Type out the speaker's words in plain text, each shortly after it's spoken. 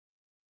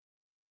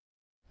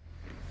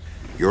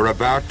You're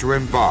about to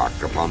embark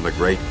upon the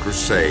great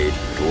crusade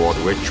toward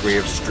which we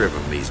have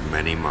striven these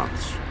many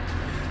months.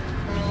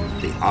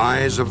 The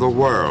eyes of the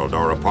world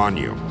are upon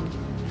you.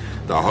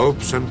 The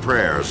hopes and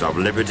prayers of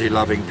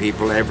liberty-loving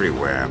people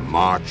everywhere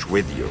march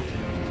with you.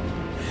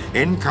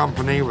 In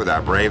company with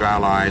our brave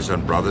allies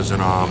and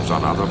brothers-in-arms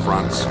on other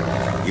fronts,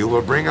 you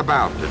will bring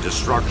about the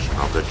destruction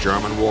of the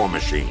German war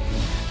machine,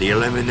 the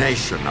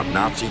elimination of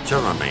Nazi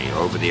tyranny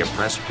over the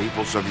oppressed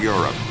peoples of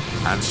Europe,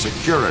 and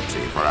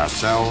security for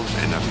ourselves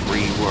in a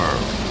free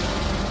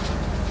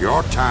world.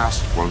 Your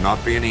task will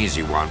not be an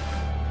easy one.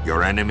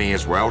 Your enemy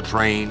is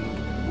well-trained,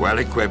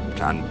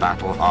 well-equipped, and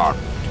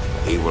battle-hardened.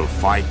 He will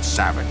fight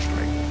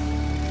savagely.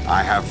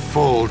 I have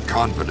full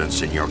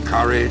confidence in your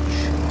courage,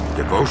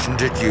 devotion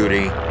to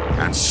duty,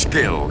 and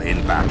skill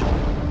in battle.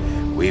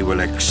 We will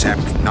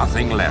accept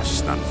nothing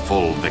less than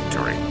full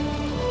victory.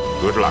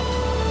 Good luck.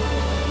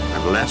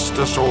 And lest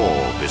us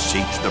all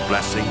beseech the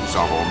blessings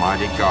of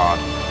Almighty God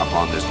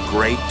upon this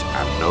great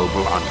and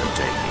noble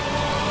undertaking.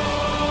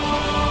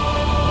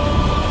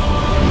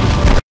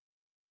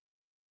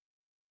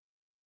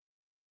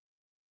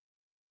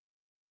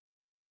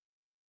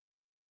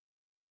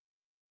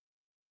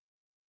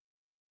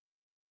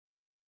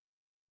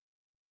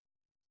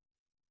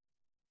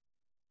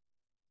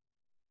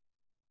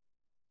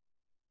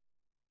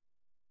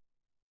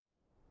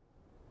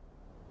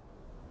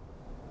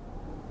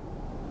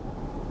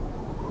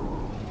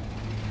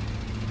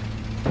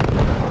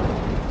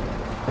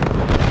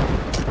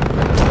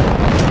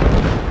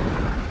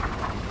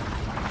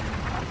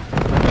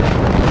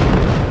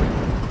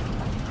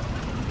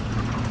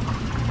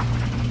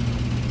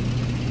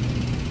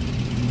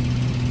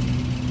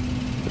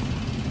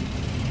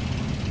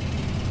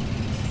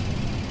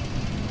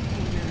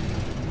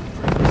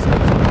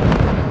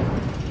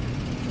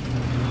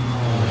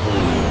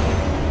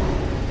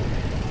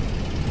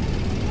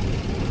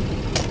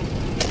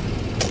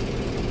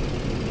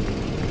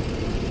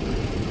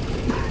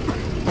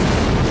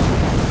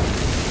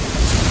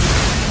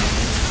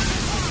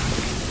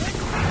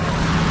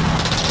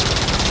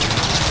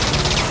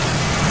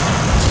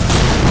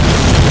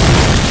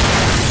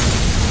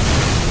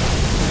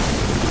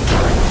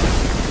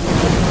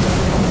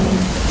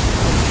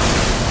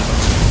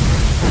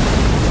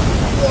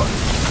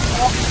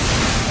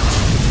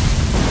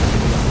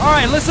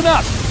 Listen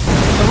up!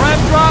 The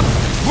ramp drop,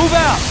 move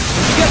out!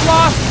 If you get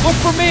lost, look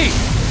for me!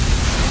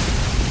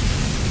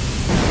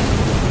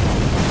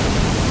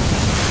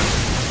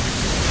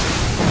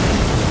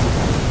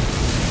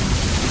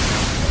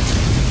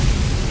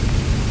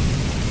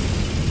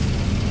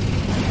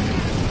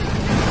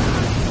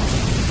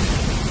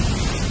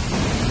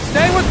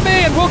 Stay with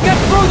me and we'll get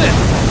through this!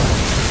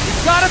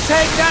 We've gotta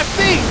take that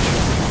beach!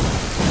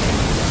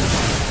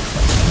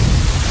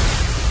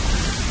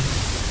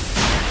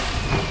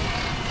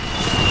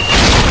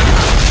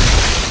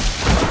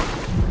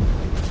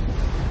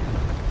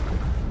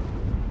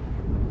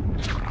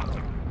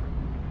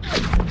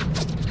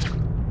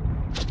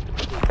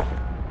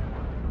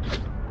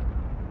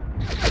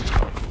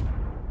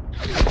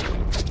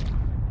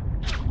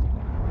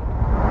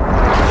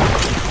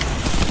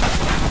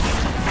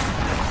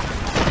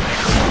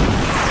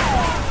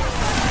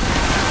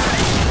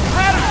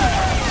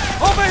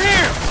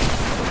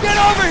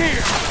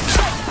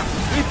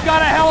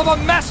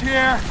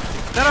 Here.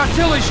 That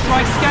artillery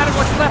strike scattered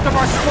what's left of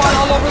our squad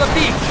all over the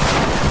beach.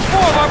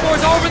 4 of our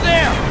boys are over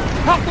there.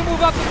 Help them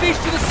move up the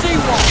beach to the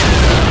seawall.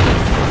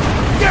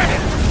 Get it!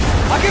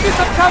 I'll give you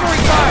some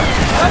covering fire.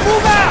 Now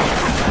move out!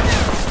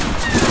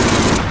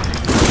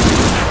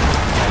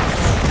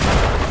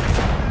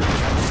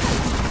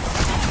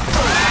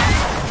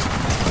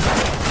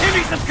 Give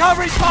me some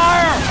covering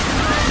fire!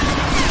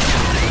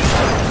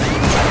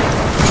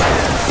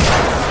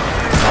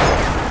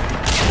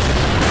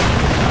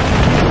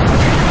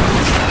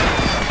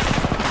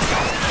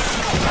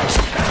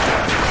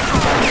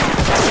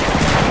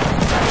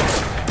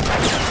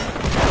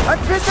 I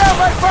pinned down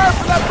my fire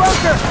from that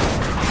bunker!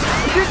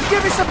 If you can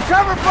give me some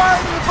cover fire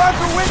into the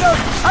bunker windows,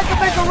 I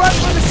can make a run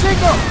for the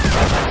shingle!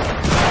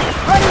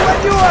 Ready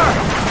when you are!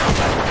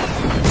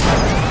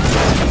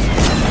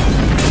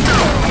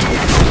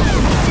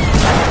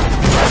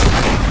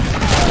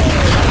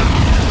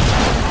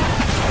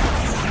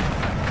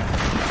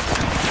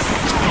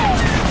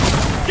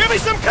 Give me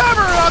some cover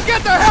and I'll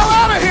get the hell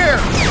out of here!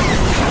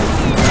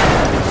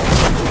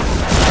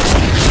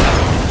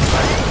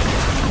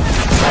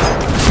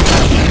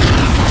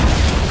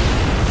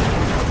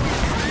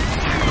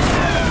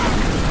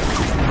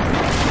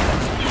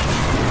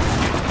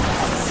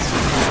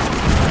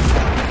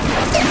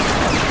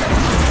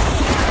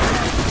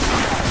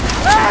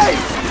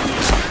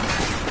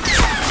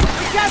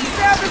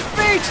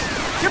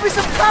 Give me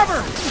some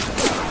cover!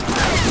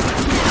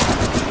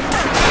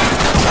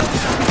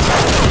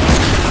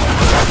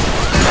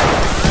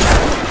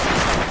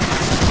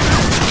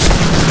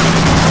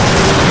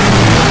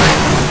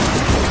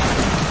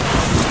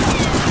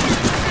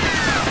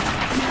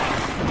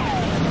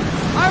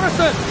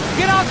 Iverson,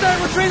 get out there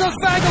and retrieve those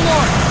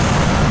Bangalore!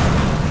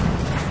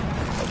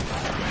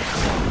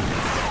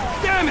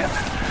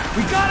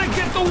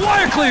 Get the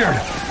wire cleared!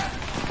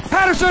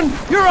 Patterson,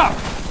 you're up!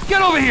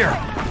 Get over here!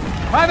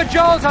 Private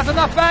Jones has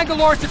enough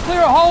Bangalores to clear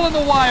a hole in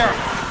the wire,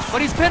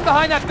 but he's pinned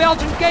behind that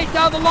Belgian gate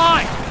down the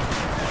line.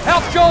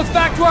 Help Jones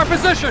back to our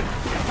position.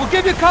 We'll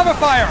give you cover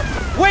fire.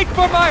 Wait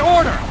for my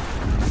order.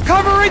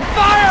 Covering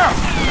fire!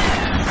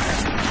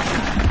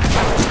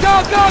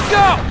 Go, go,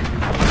 go!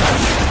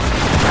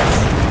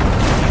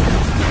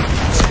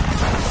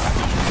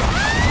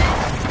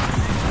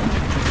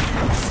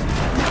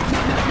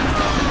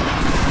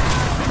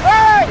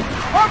 Hey!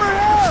 Over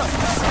here!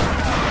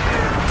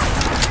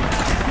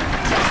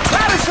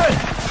 Patterson!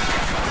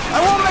 I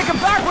won't make it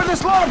back with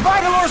this load of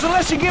Bangalores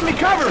unless you give me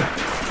cover.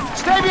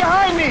 Stay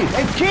behind me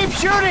and keep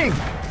shooting.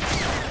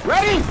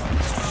 Ready?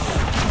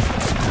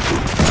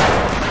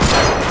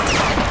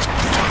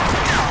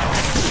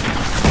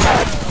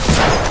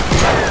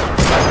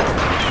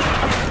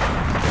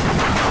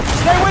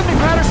 Stay with me,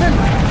 Patterson.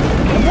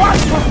 And watch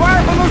for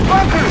fire from those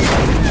bunkers.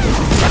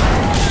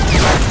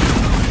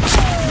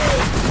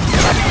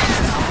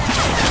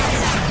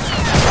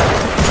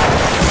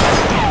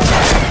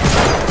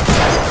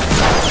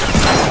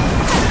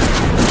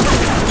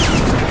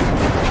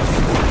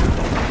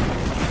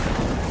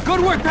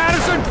 Good work,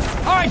 Patterson!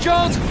 All right,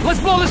 Jones, let's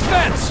blow this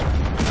fence!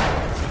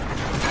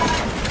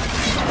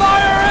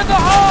 Fire in the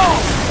hole!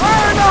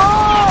 Fire in the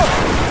hole!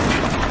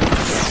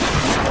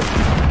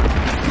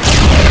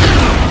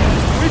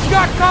 We've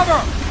got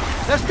cover!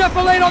 There's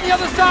defilade on the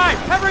other side!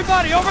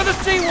 Everybody, over the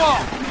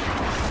seawall!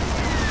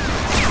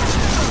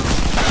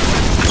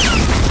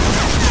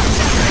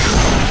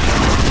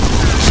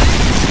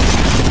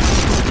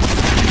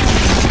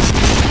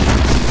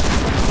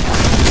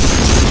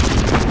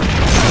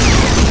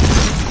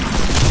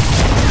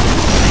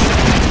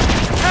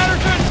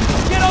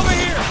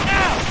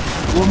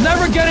 We'll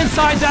never get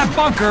inside that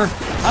bunker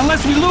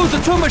unless we lose the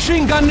 2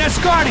 machine gun nests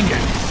guarding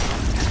it.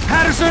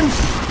 Patterson,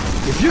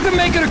 if you can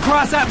make it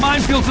across that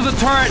minefield to the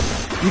turret,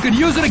 you can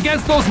use it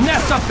against those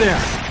nests up there.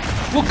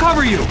 We'll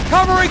cover you.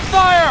 Covering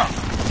fire!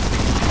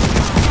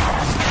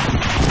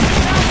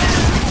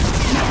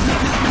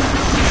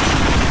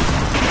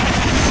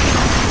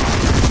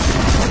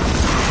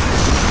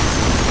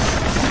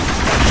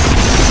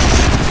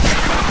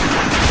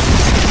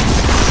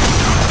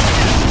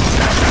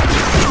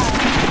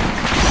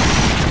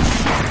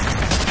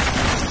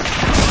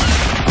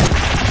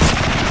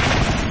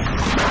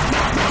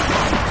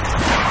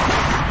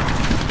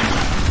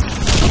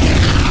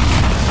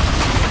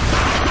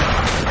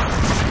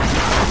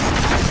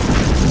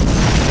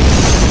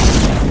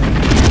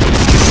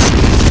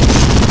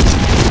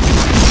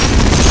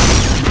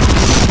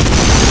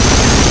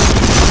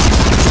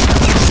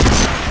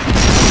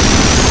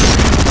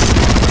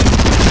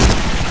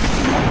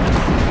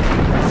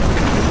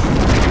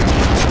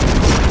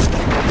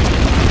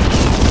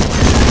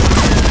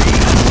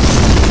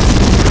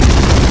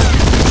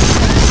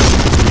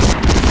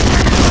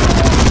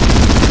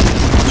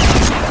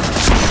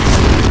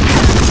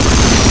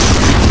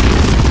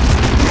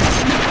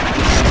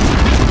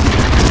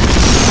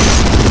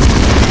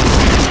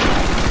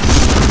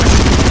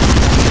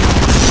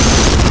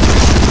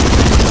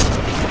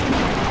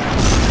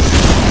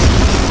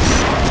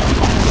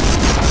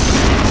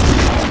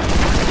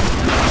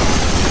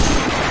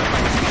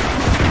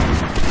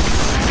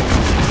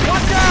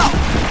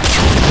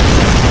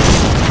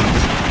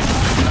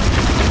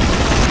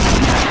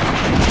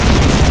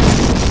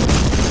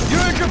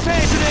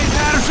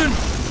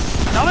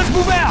 Now let's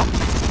move out!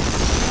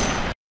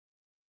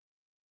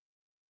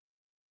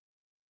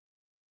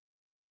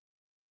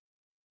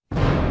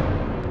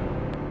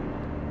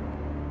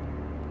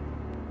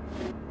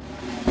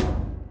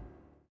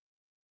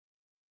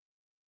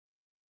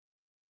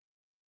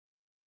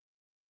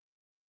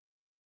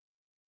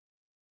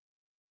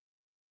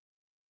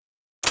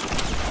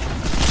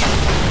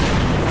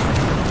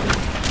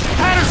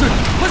 Patterson,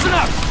 listen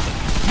up!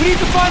 We need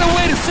to find a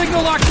way to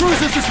signal our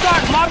cruisers to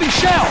start lobbing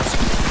shells!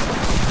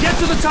 Get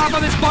to the top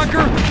of this bunker,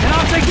 and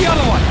I'll take the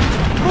other one.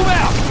 Move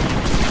out!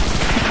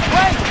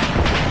 Wait!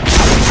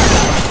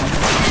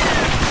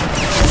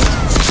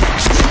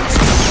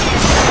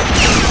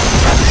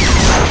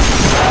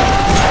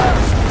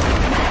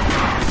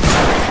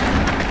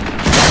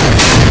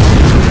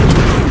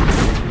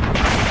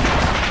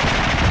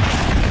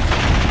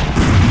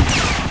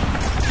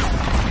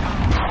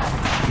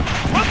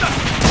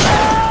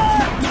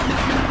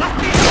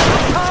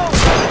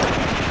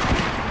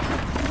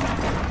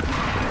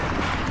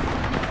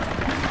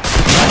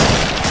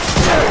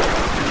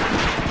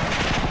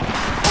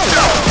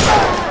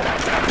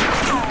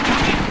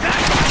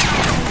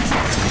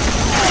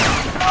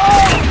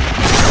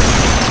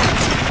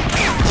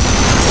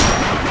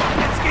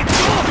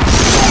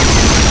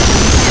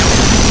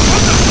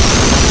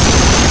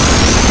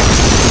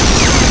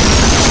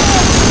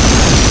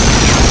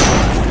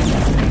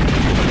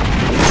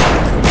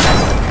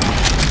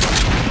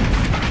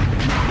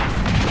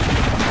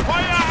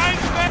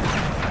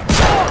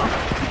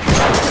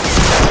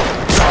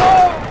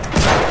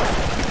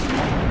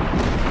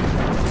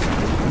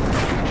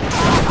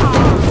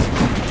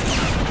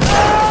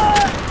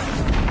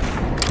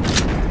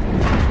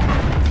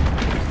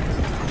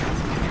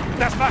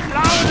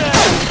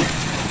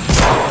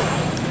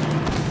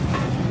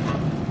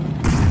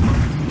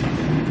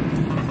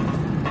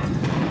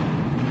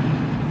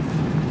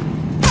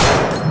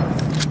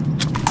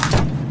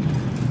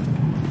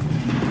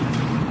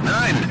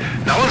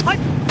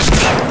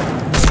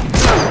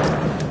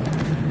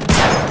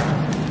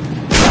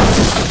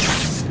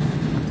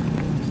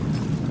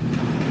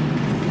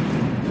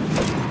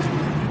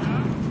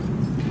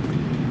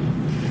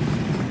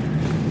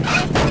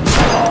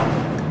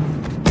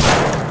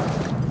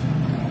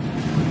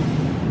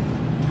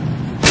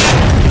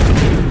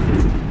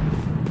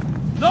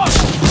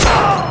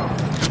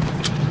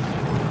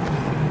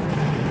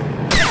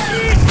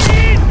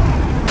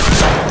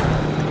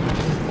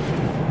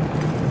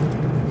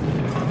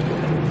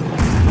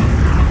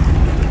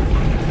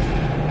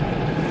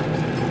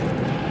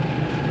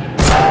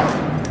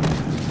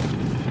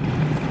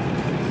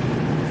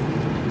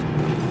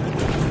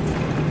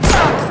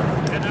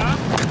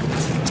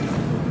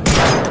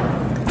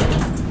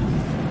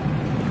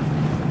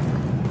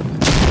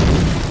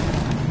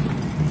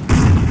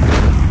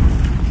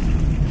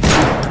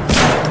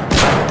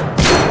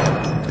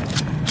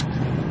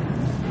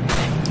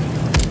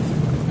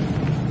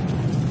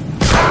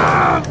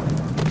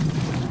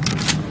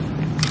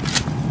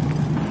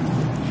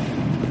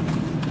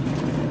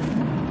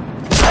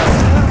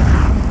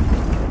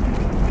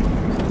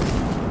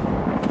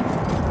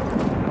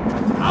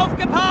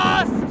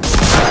 Abgepasst!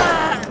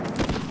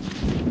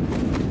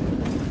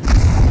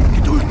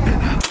 Geduld,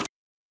 Männer!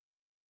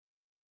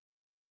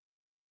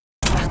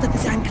 Wartet,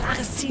 bis ihr ein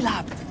klares Ziel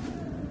habt.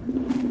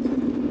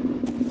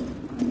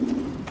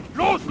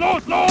 Los,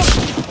 los, los!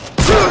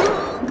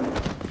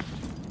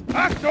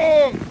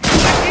 Achtung!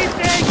 Vergiss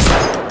dich!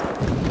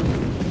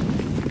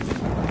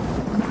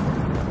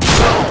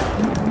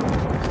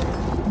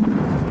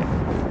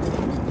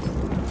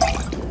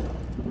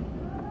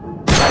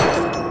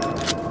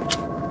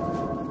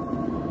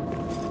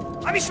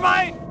 Hab ich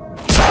Schwein!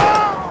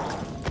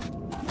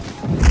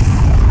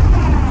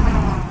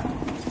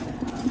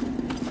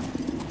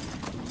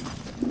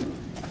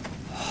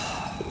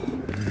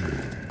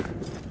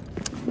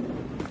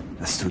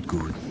 Das tut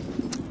gut.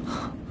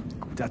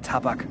 Guter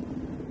Tabak.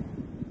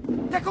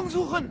 Deckung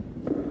suchen!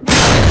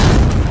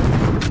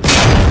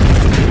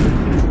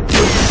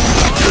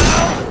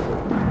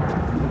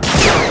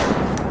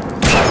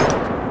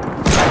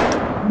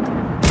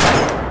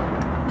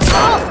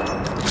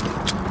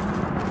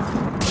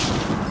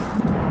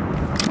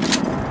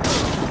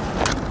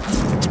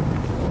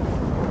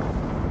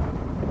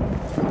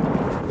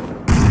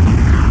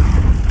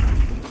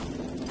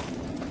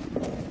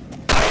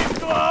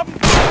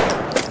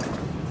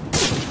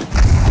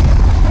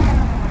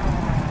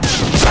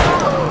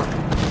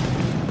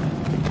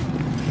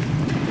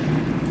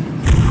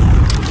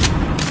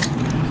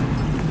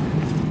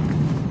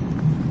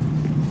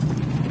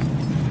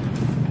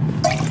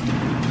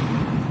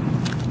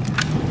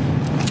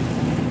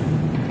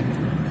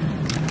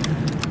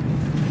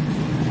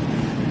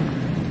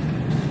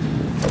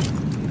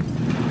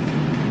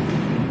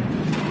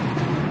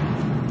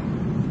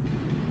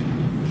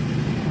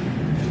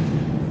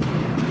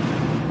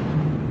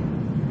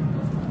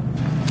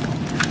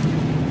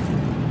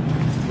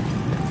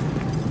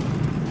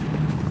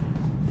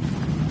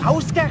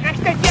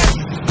 Ausgerechnet jetzt!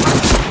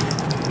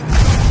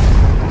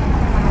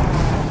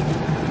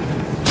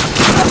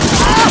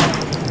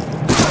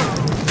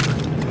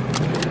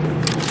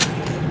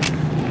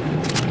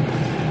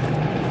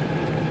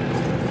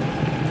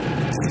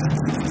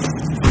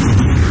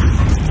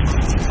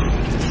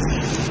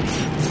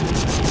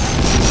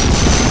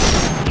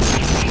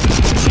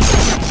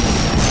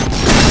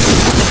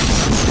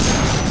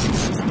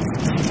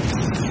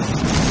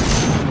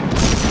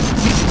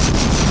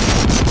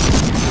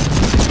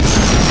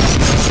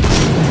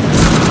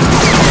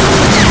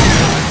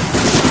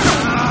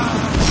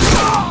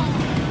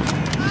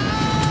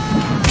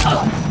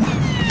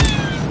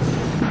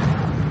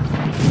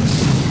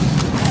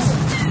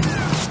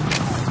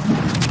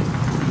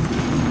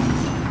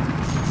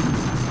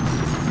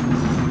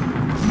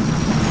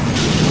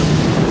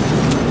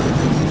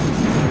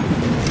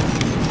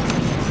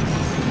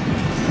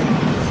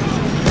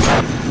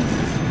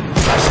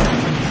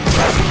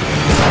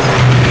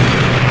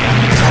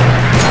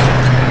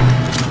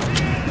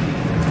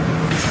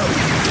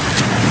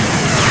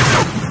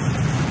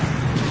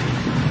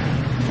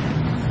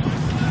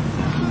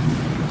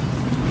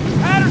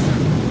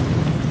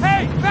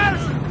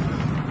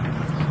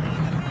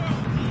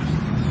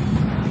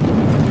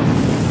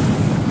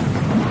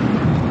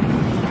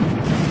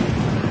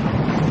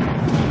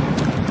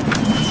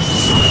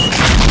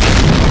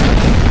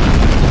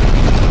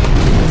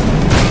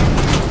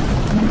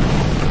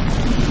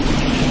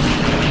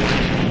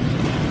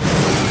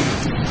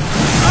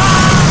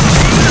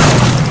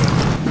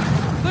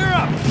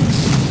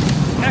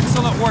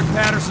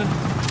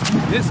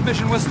 This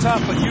mission was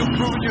tough, but you've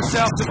proven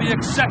yourself to be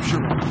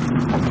exceptional.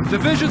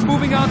 Division's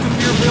moving on to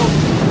Muirville.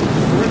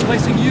 We're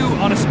replacing you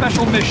on a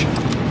special mission.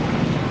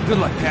 Good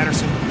luck,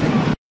 Patterson.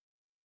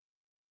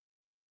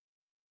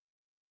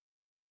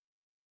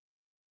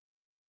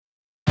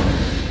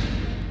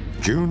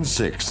 June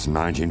 6,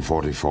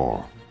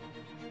 1944.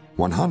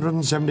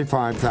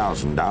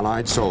 175,000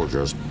 Allied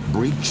soldiers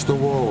breached the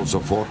walls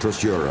of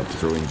Fortress Europe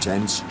through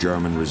intense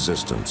German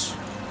resistance.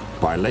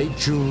 By late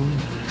June,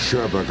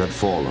 Cherbourg had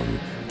fallen,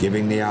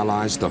 giving the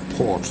Allies the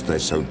port they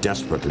so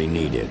desperately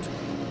needed.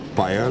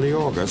 By early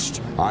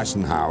August,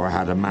 Eisenhower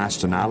had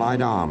amassed an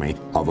Allied army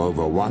of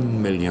over 1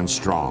 million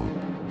strong.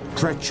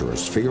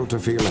 Treacherous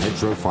field-to-field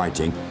hedgerow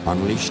fighting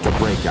unleashed a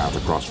breakout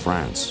across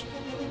France.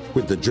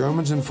 With the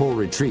Germans in full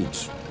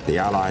retreat, the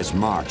Allies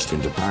marched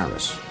into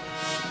Paris.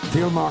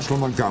 Field Marshal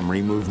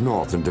Montgomery moved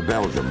north into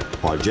Belgium,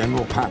 while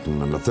General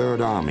Patton and the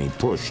Third Army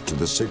pushed to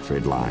the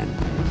Siegfried Line.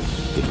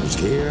 It was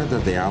here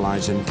that the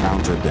Allies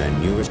encountered their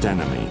newest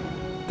enemy,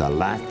 the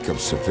lack of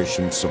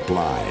sufficient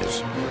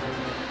supplies.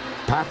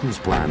 Patton's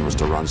plan was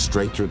to run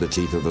straight through the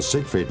teeth of the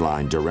Siegfried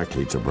Line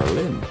directly to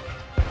Berlin.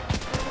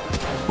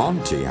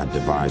 Monty had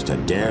devised a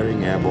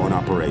daring airborne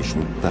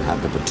operation that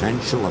had the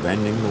potential of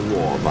ending the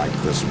war by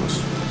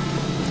Christmas.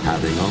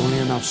 Having only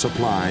enough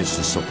supplies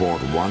to support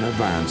one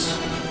advance,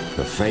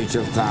 the fate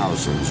of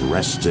thousands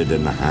rested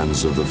in the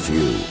hands of the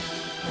few.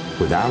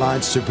 With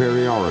Allied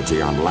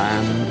superiority on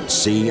land,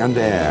 sea, and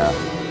air,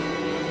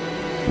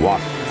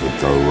 what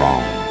could go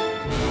wrong?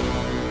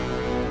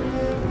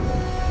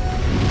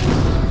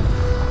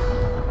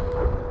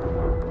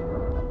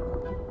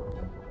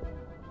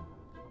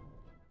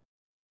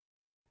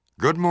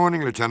 Good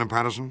morning, Lieutenant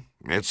Patterson.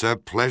 It's a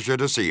pleasure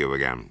to see you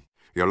again.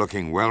 You're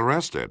looking well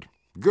rested.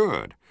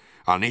 Good.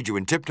 I'll need you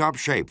in tip-top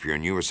shape for your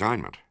new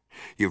assignment.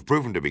 You've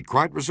proven to be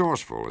quite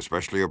resourceful,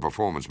 especially your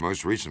performance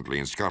most recently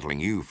in scuttling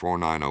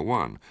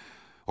U-4901.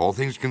 All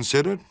things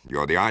considered,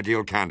 you're the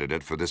ideal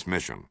candidate for this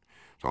mission.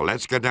 So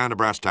let's get down to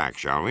brass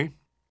tacks, shall we?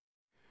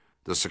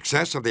 The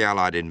success of the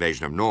Allied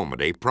invasion of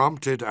Normandy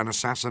prompted an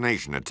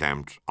assassination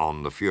attempt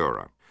on the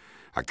Führer.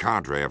 A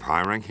cadre of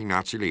high-ranking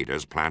Nazi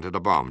leaders planted a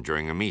bomb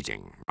during a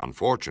meeting.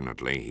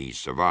 Unfortunately, he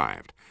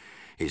survived.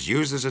 He's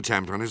used this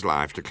attempt on his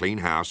life to clean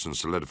house and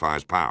solidify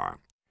his power.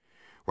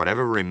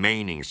 Whatever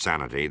remaining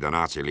sanity the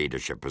Nazi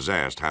leadership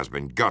possessed has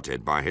been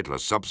gutted by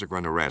Hitler's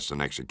subsequent arrests and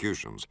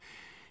executions.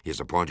 He has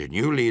appointed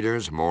new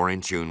leaders more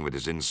in tune with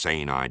his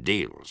insane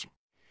ideals.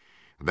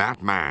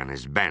 That man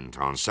is bent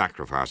on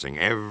sacrificing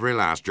every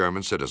last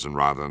German citizen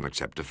rather than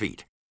accept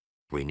defeat.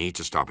 We need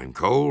to stop him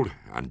cold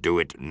and do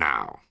it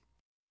now.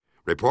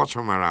 Reports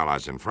from our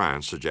allies in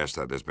France suggest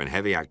that there's been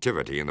heavy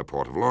activity in the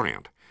port of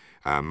Lorient,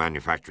 a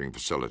manufacturing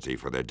facility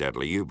for their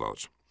deadly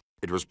U-boats.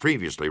 It was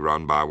previously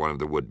run by one of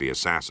the would-be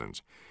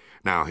assassins.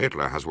 Now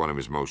Hitler has one of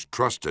his most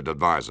trusted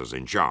advisors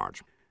in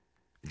charge.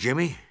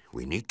 Jimmy,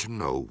 we need to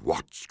know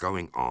what's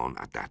going on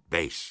at that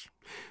base.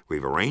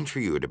 We've arranged for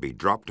you to be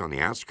dropped on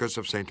the outskirts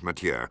of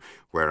Saint-Mathieu,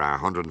 where our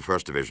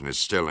 101st Division is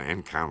still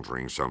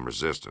encountering some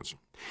resistance.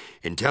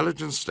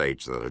 Intelligence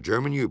states that a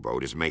German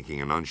U-boat is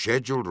making an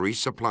unscheduled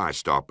resupply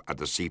stop at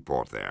the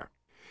seaport there.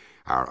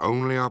 Our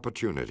only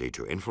opportunity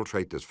to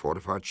infiltrate this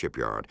fortified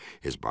shipyard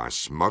is by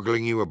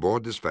smuggling you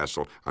aboard this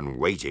vessel and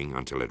waiting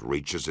until it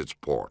reaches its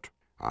port.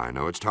 I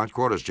know it's tight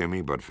quarters,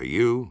 Jimmy, but for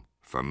you,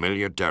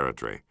 familiar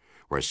territory.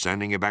 We're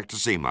sending you back to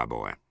sea, my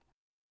boy.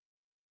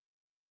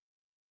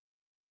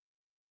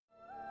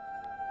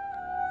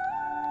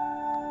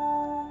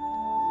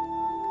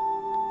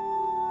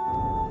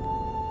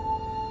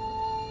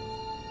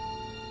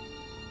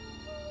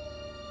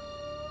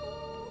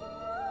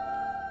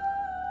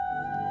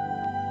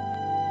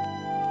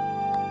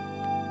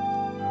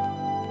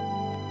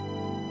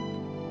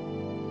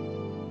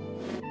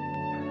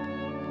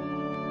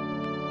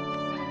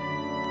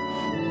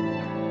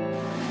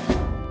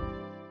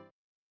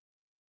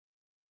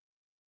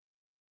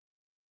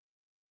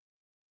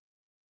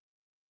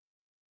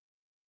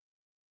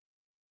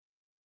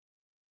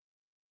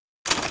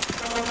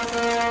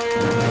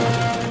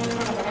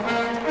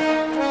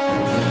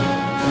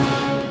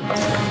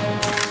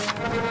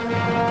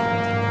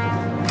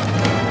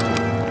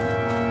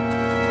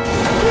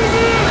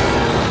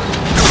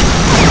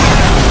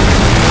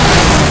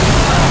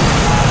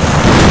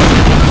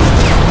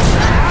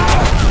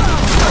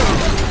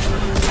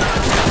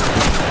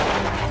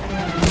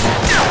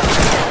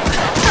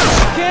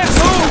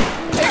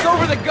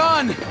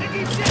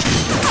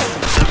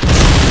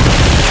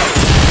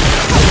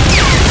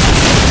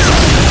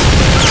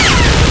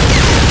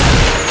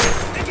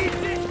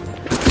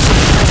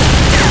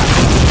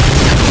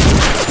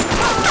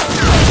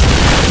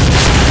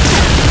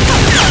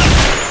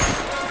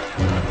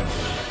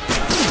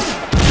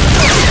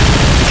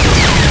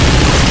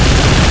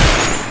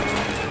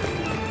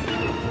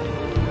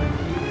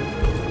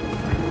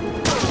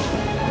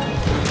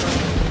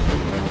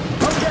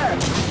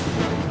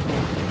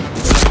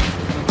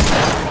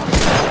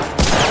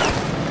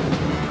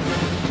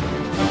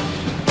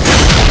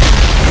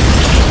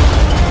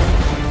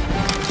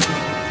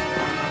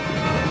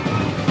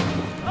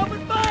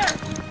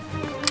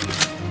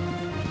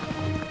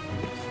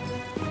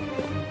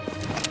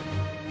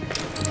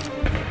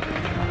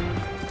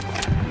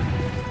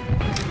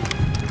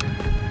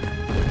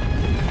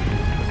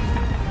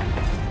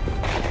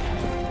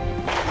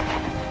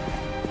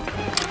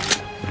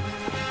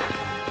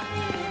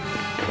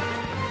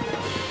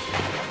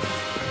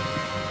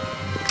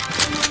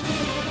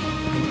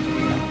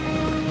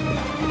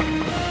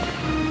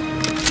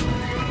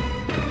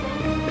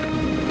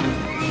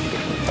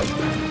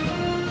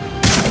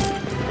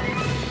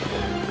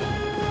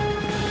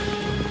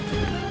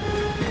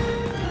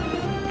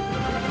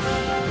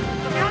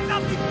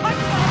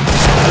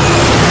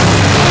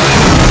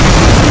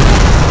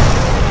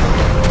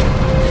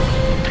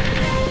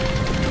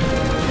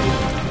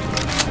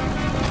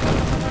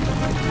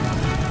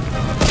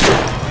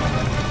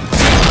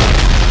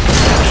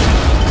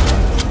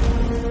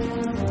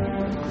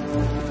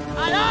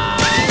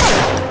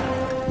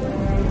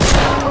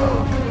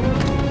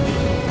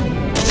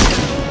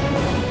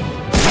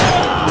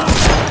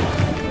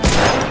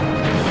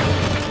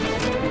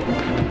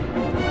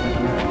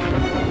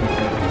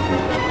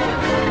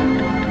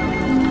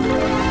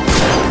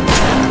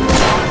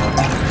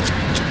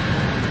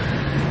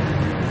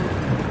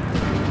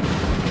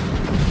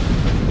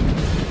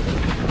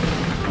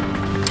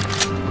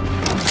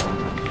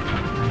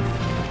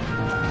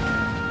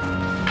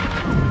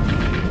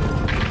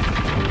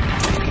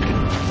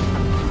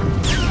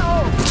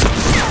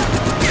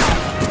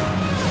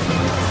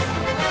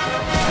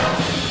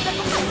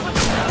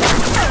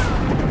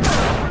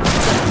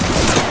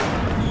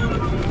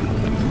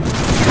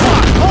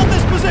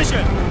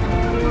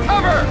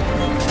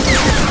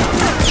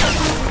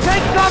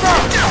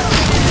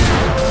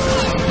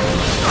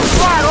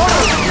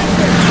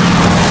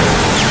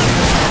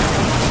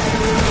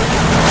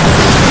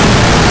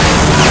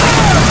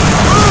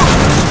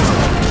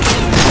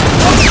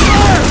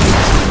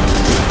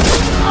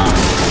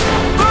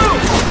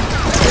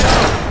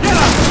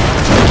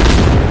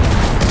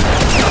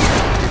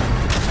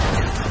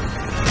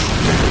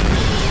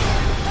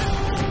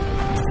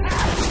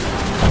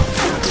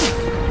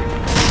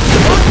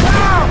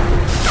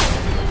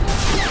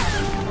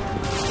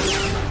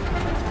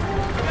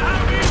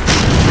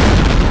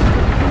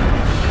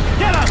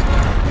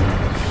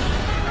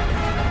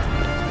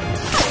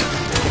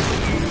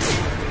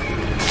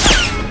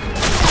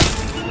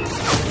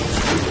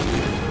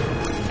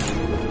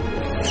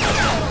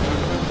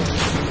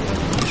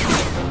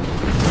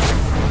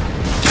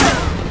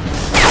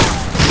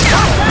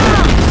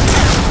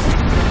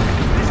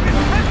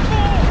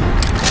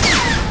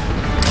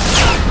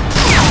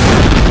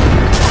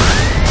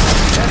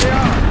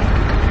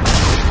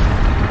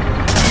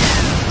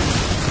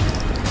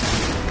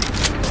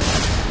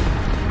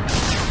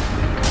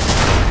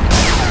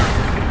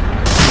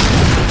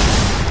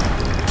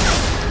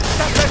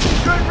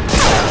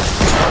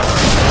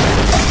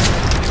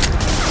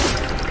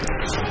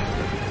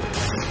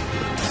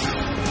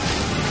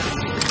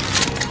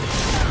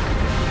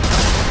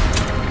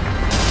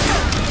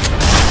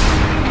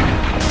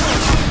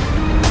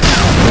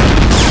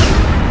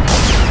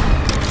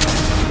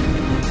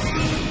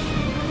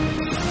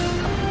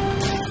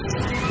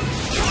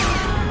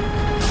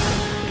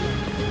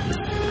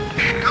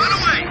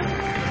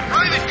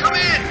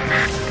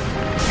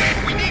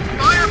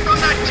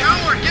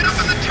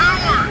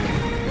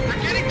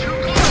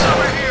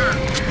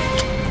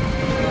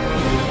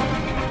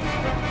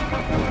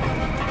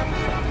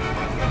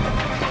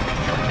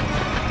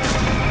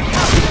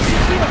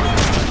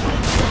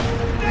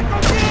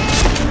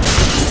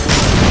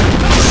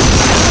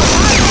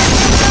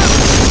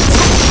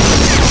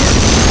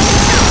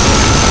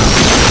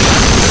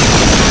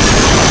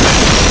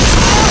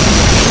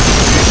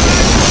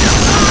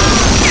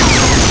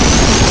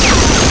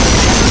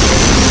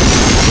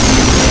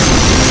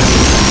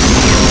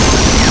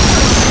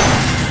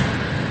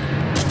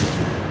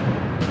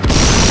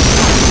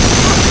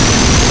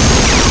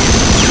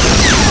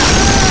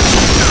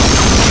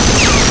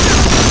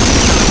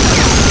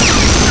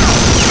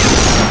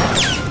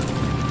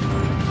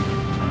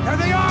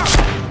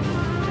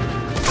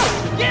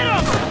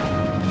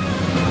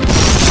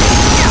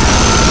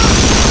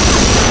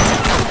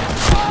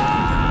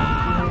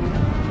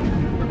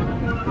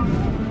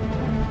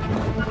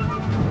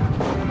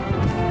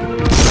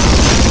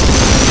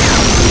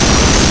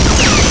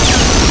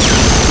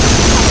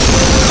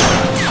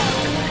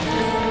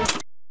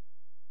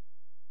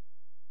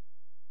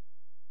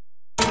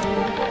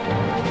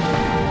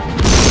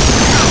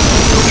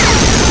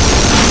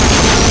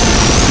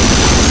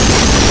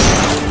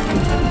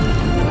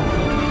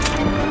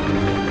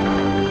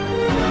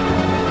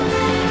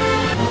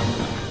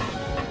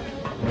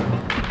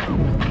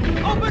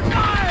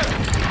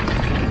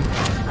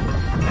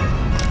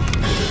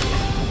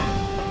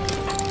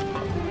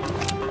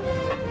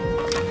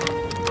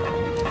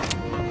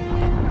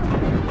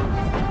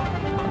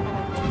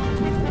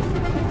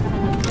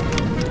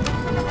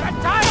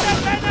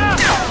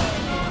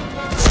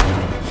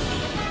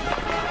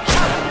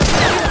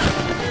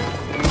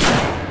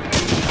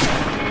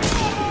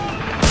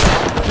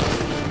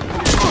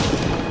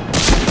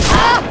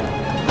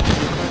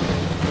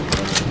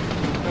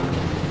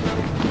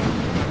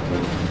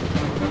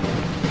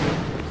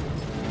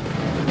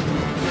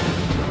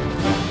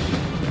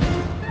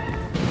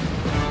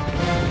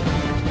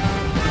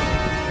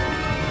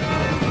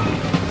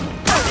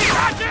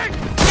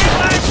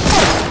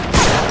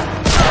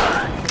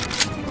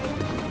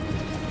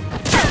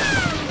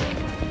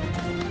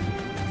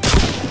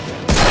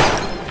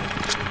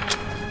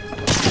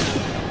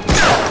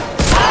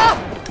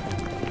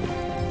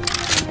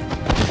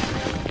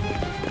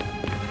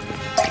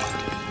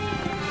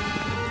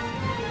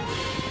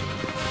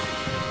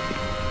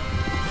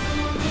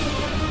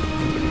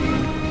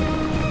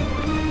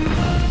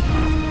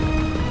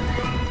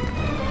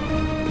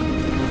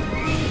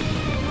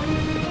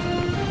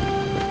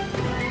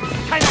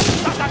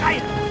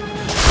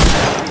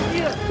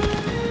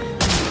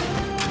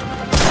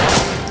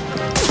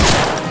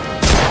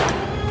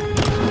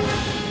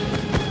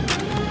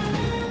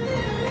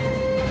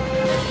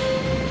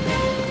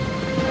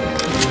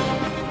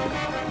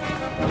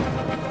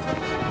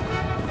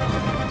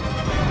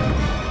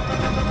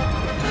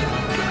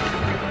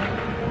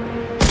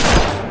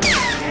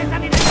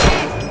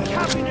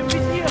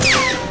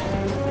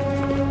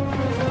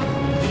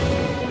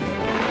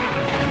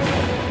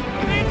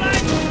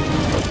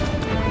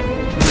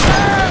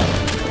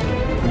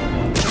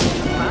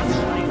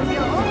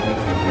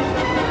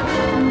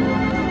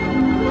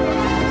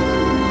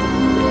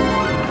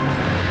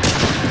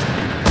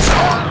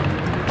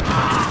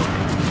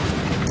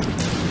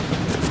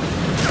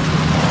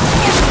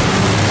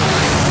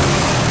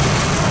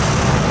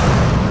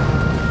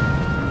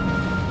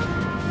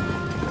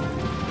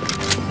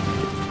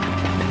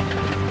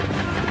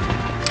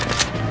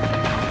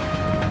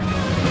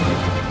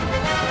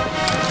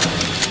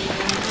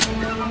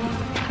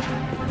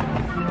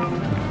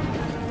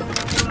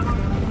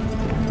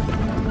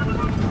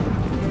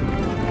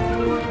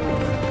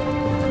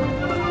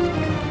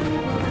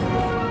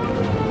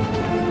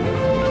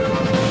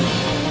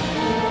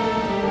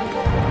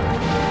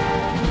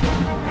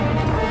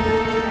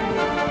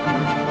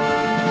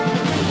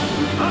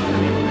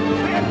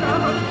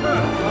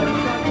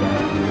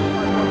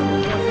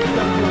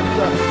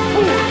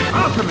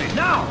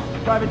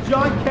 Private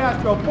John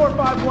Castro,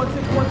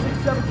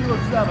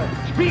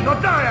 4516167007. Speak or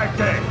die, I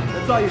say!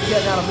 That's all you're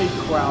getting out of me,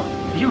 crowd.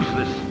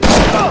 Useless.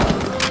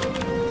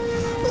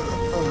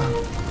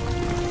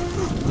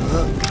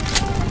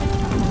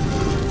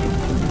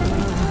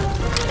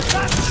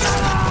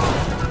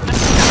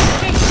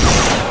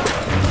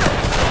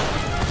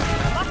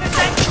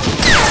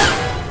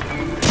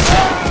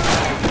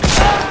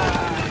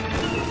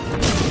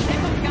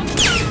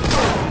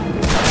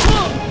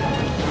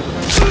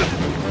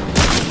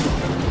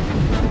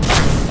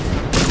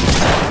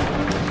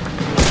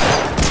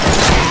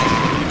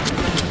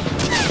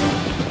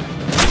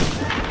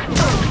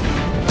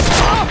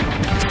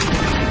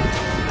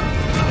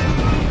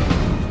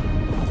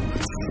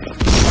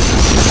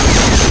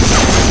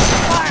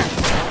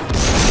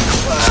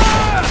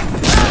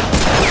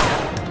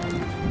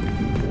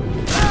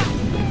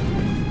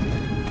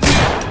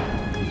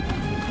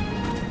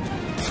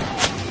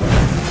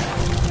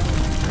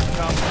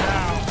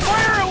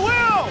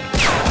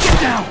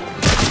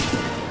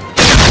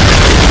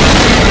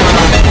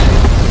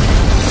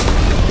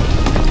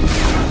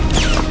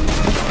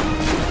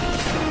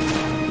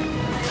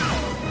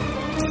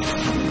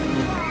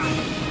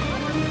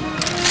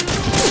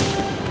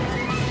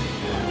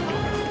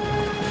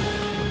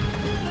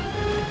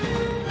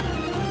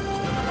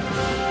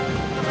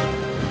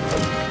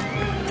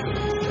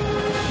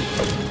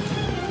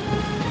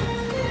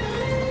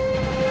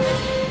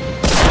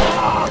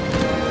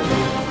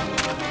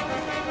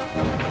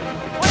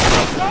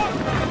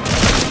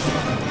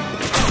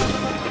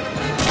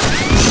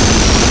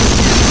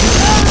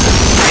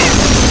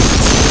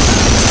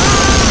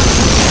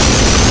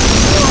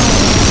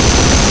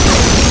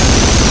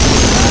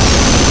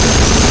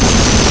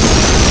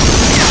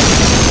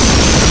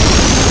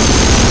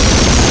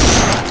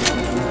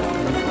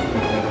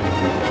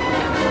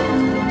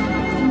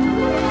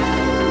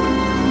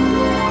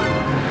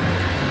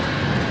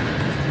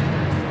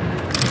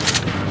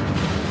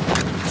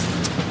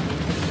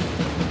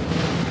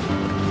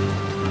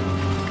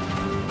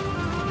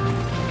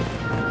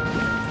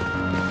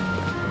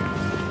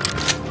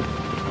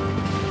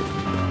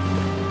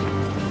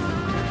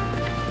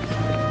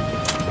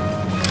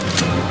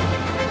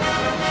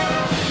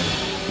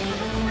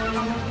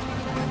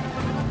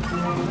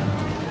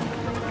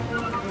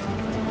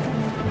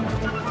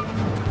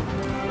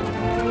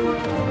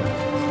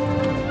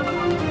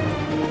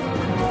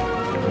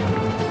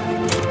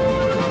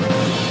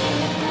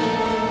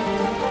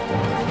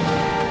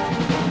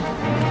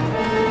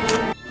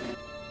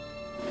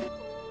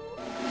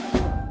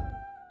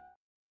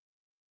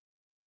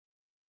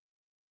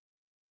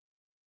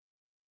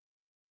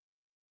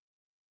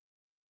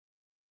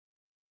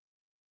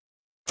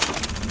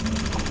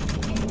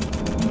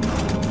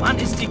 Mann,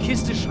 ist die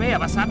Kiste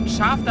schwer. Was hat ein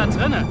Schaf da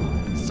drinne?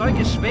 Das Zeug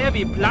ist schwer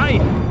wie Blei.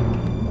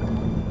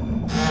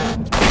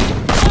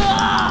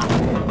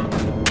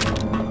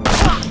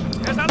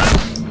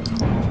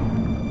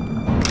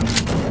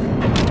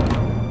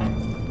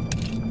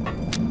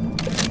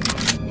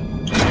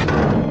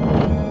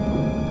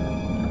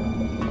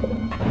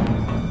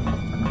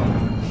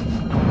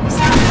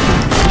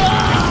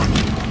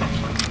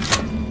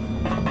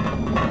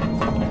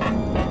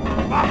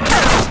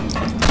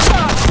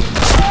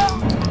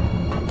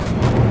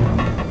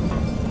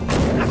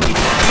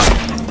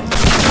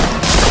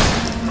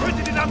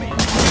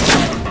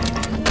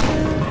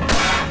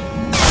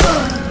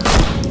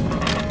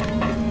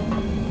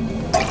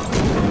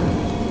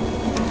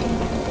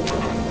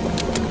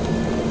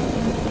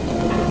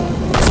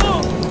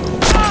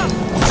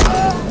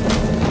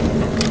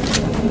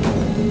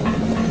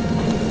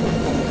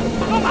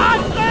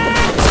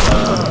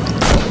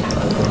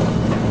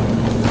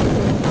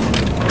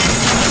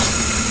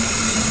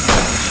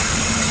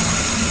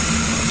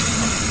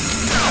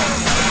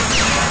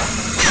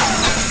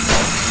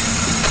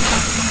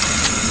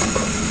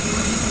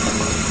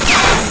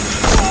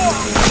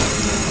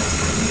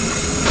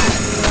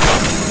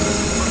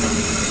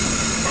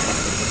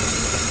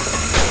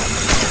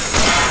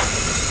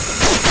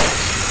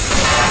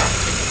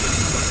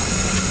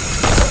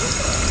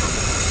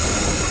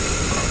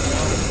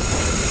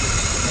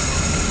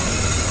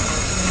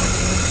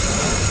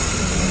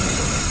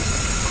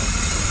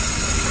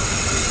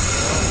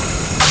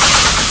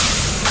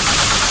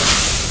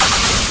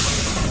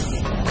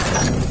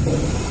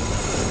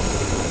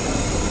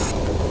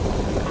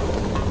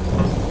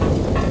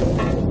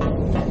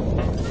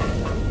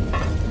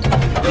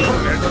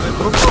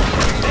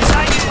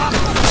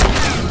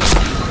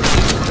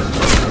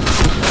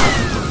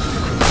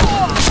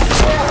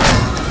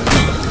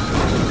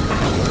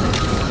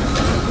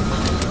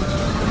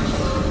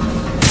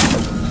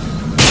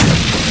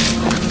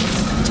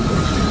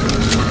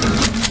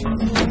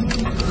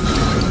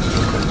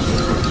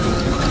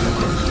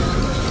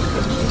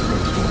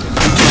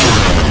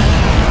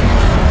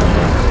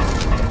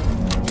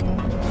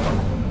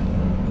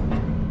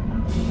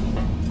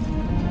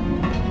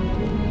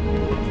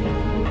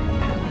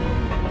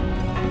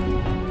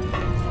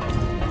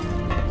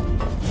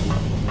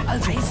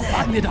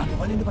 Warten wir dann. Wir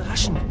wollen ihn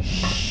überraschen.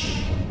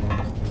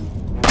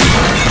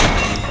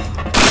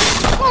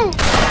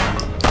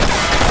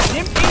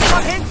 Nimmt ihn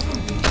von hinten!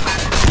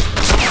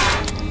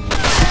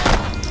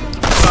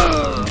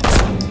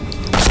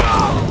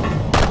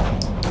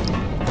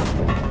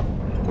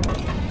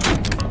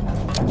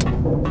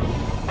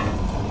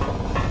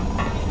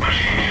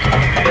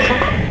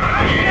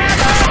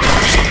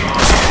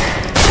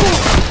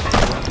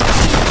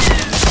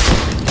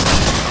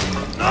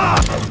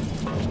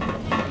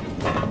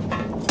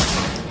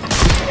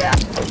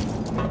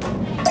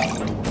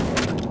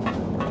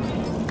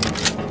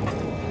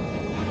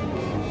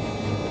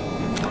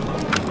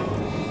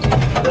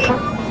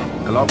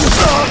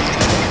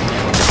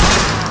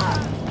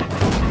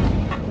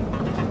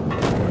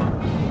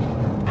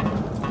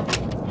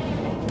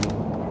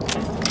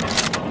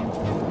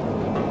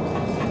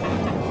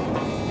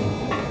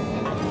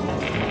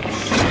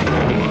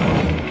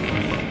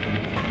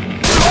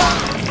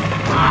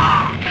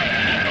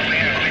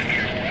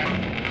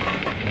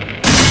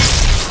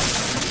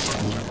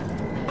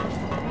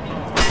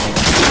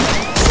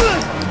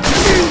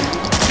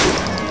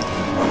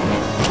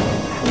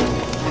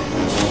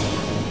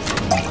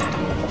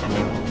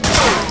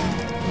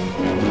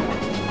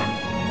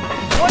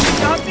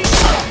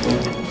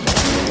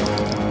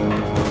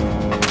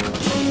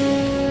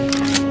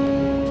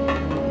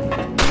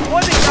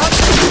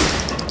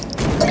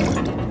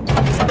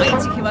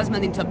 Was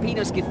man den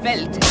Torpedos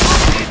gefällt.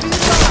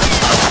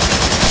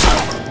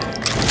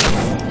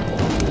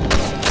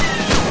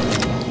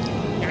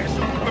 Er ist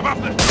so gut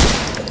bewaffnet.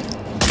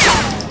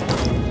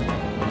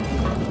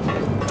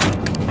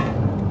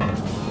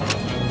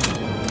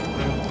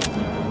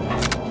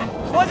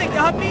 Vorsicht,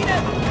 er hat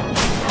Mine!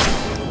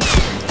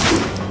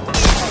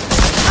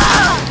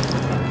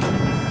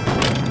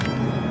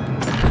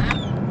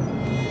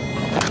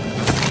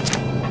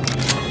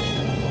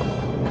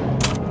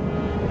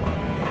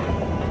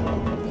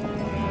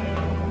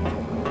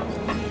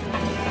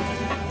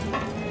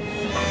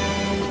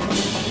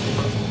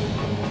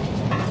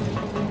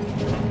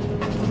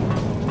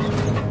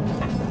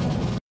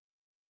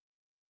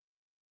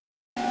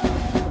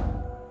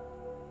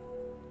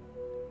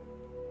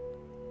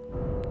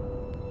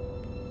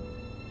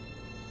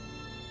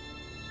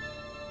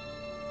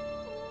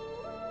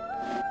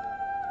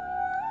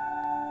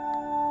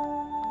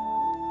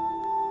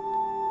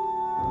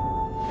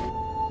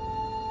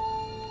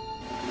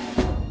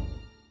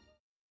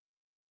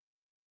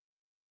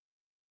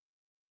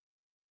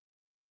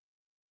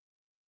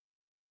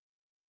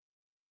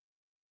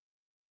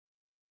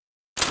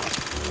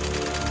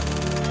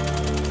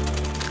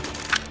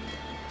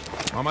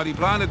 Mach mal die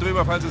Plane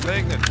drüber, falls es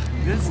regnet.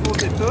 Willst wohl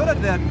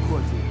befördert werden,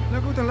 Kurti? Na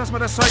gut, dann lass mal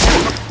das Zeug.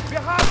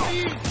 Wir haben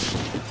ihn!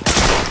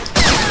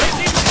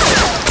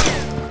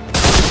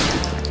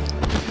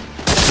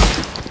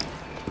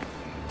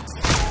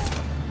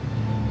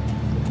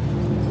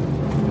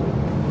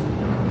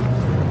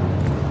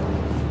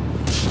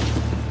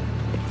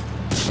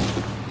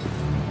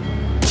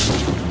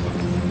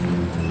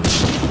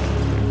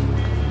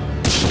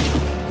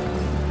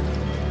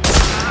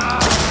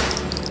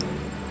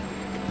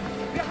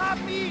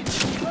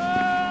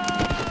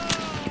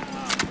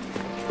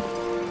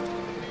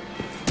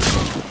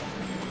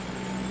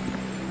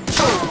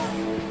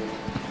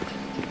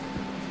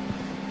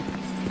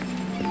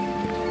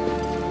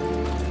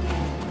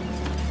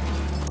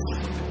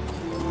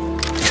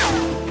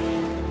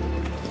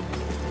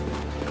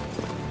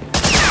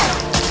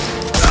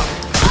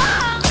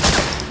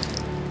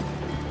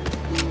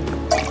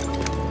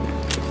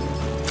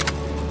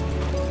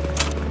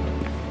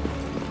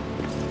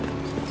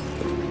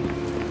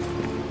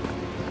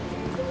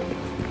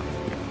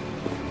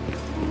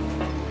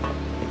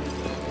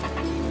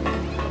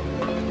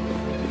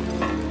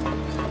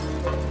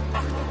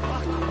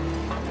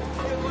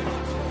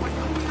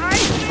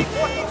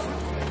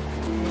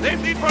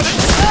 Nehmt ihn von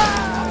hinten!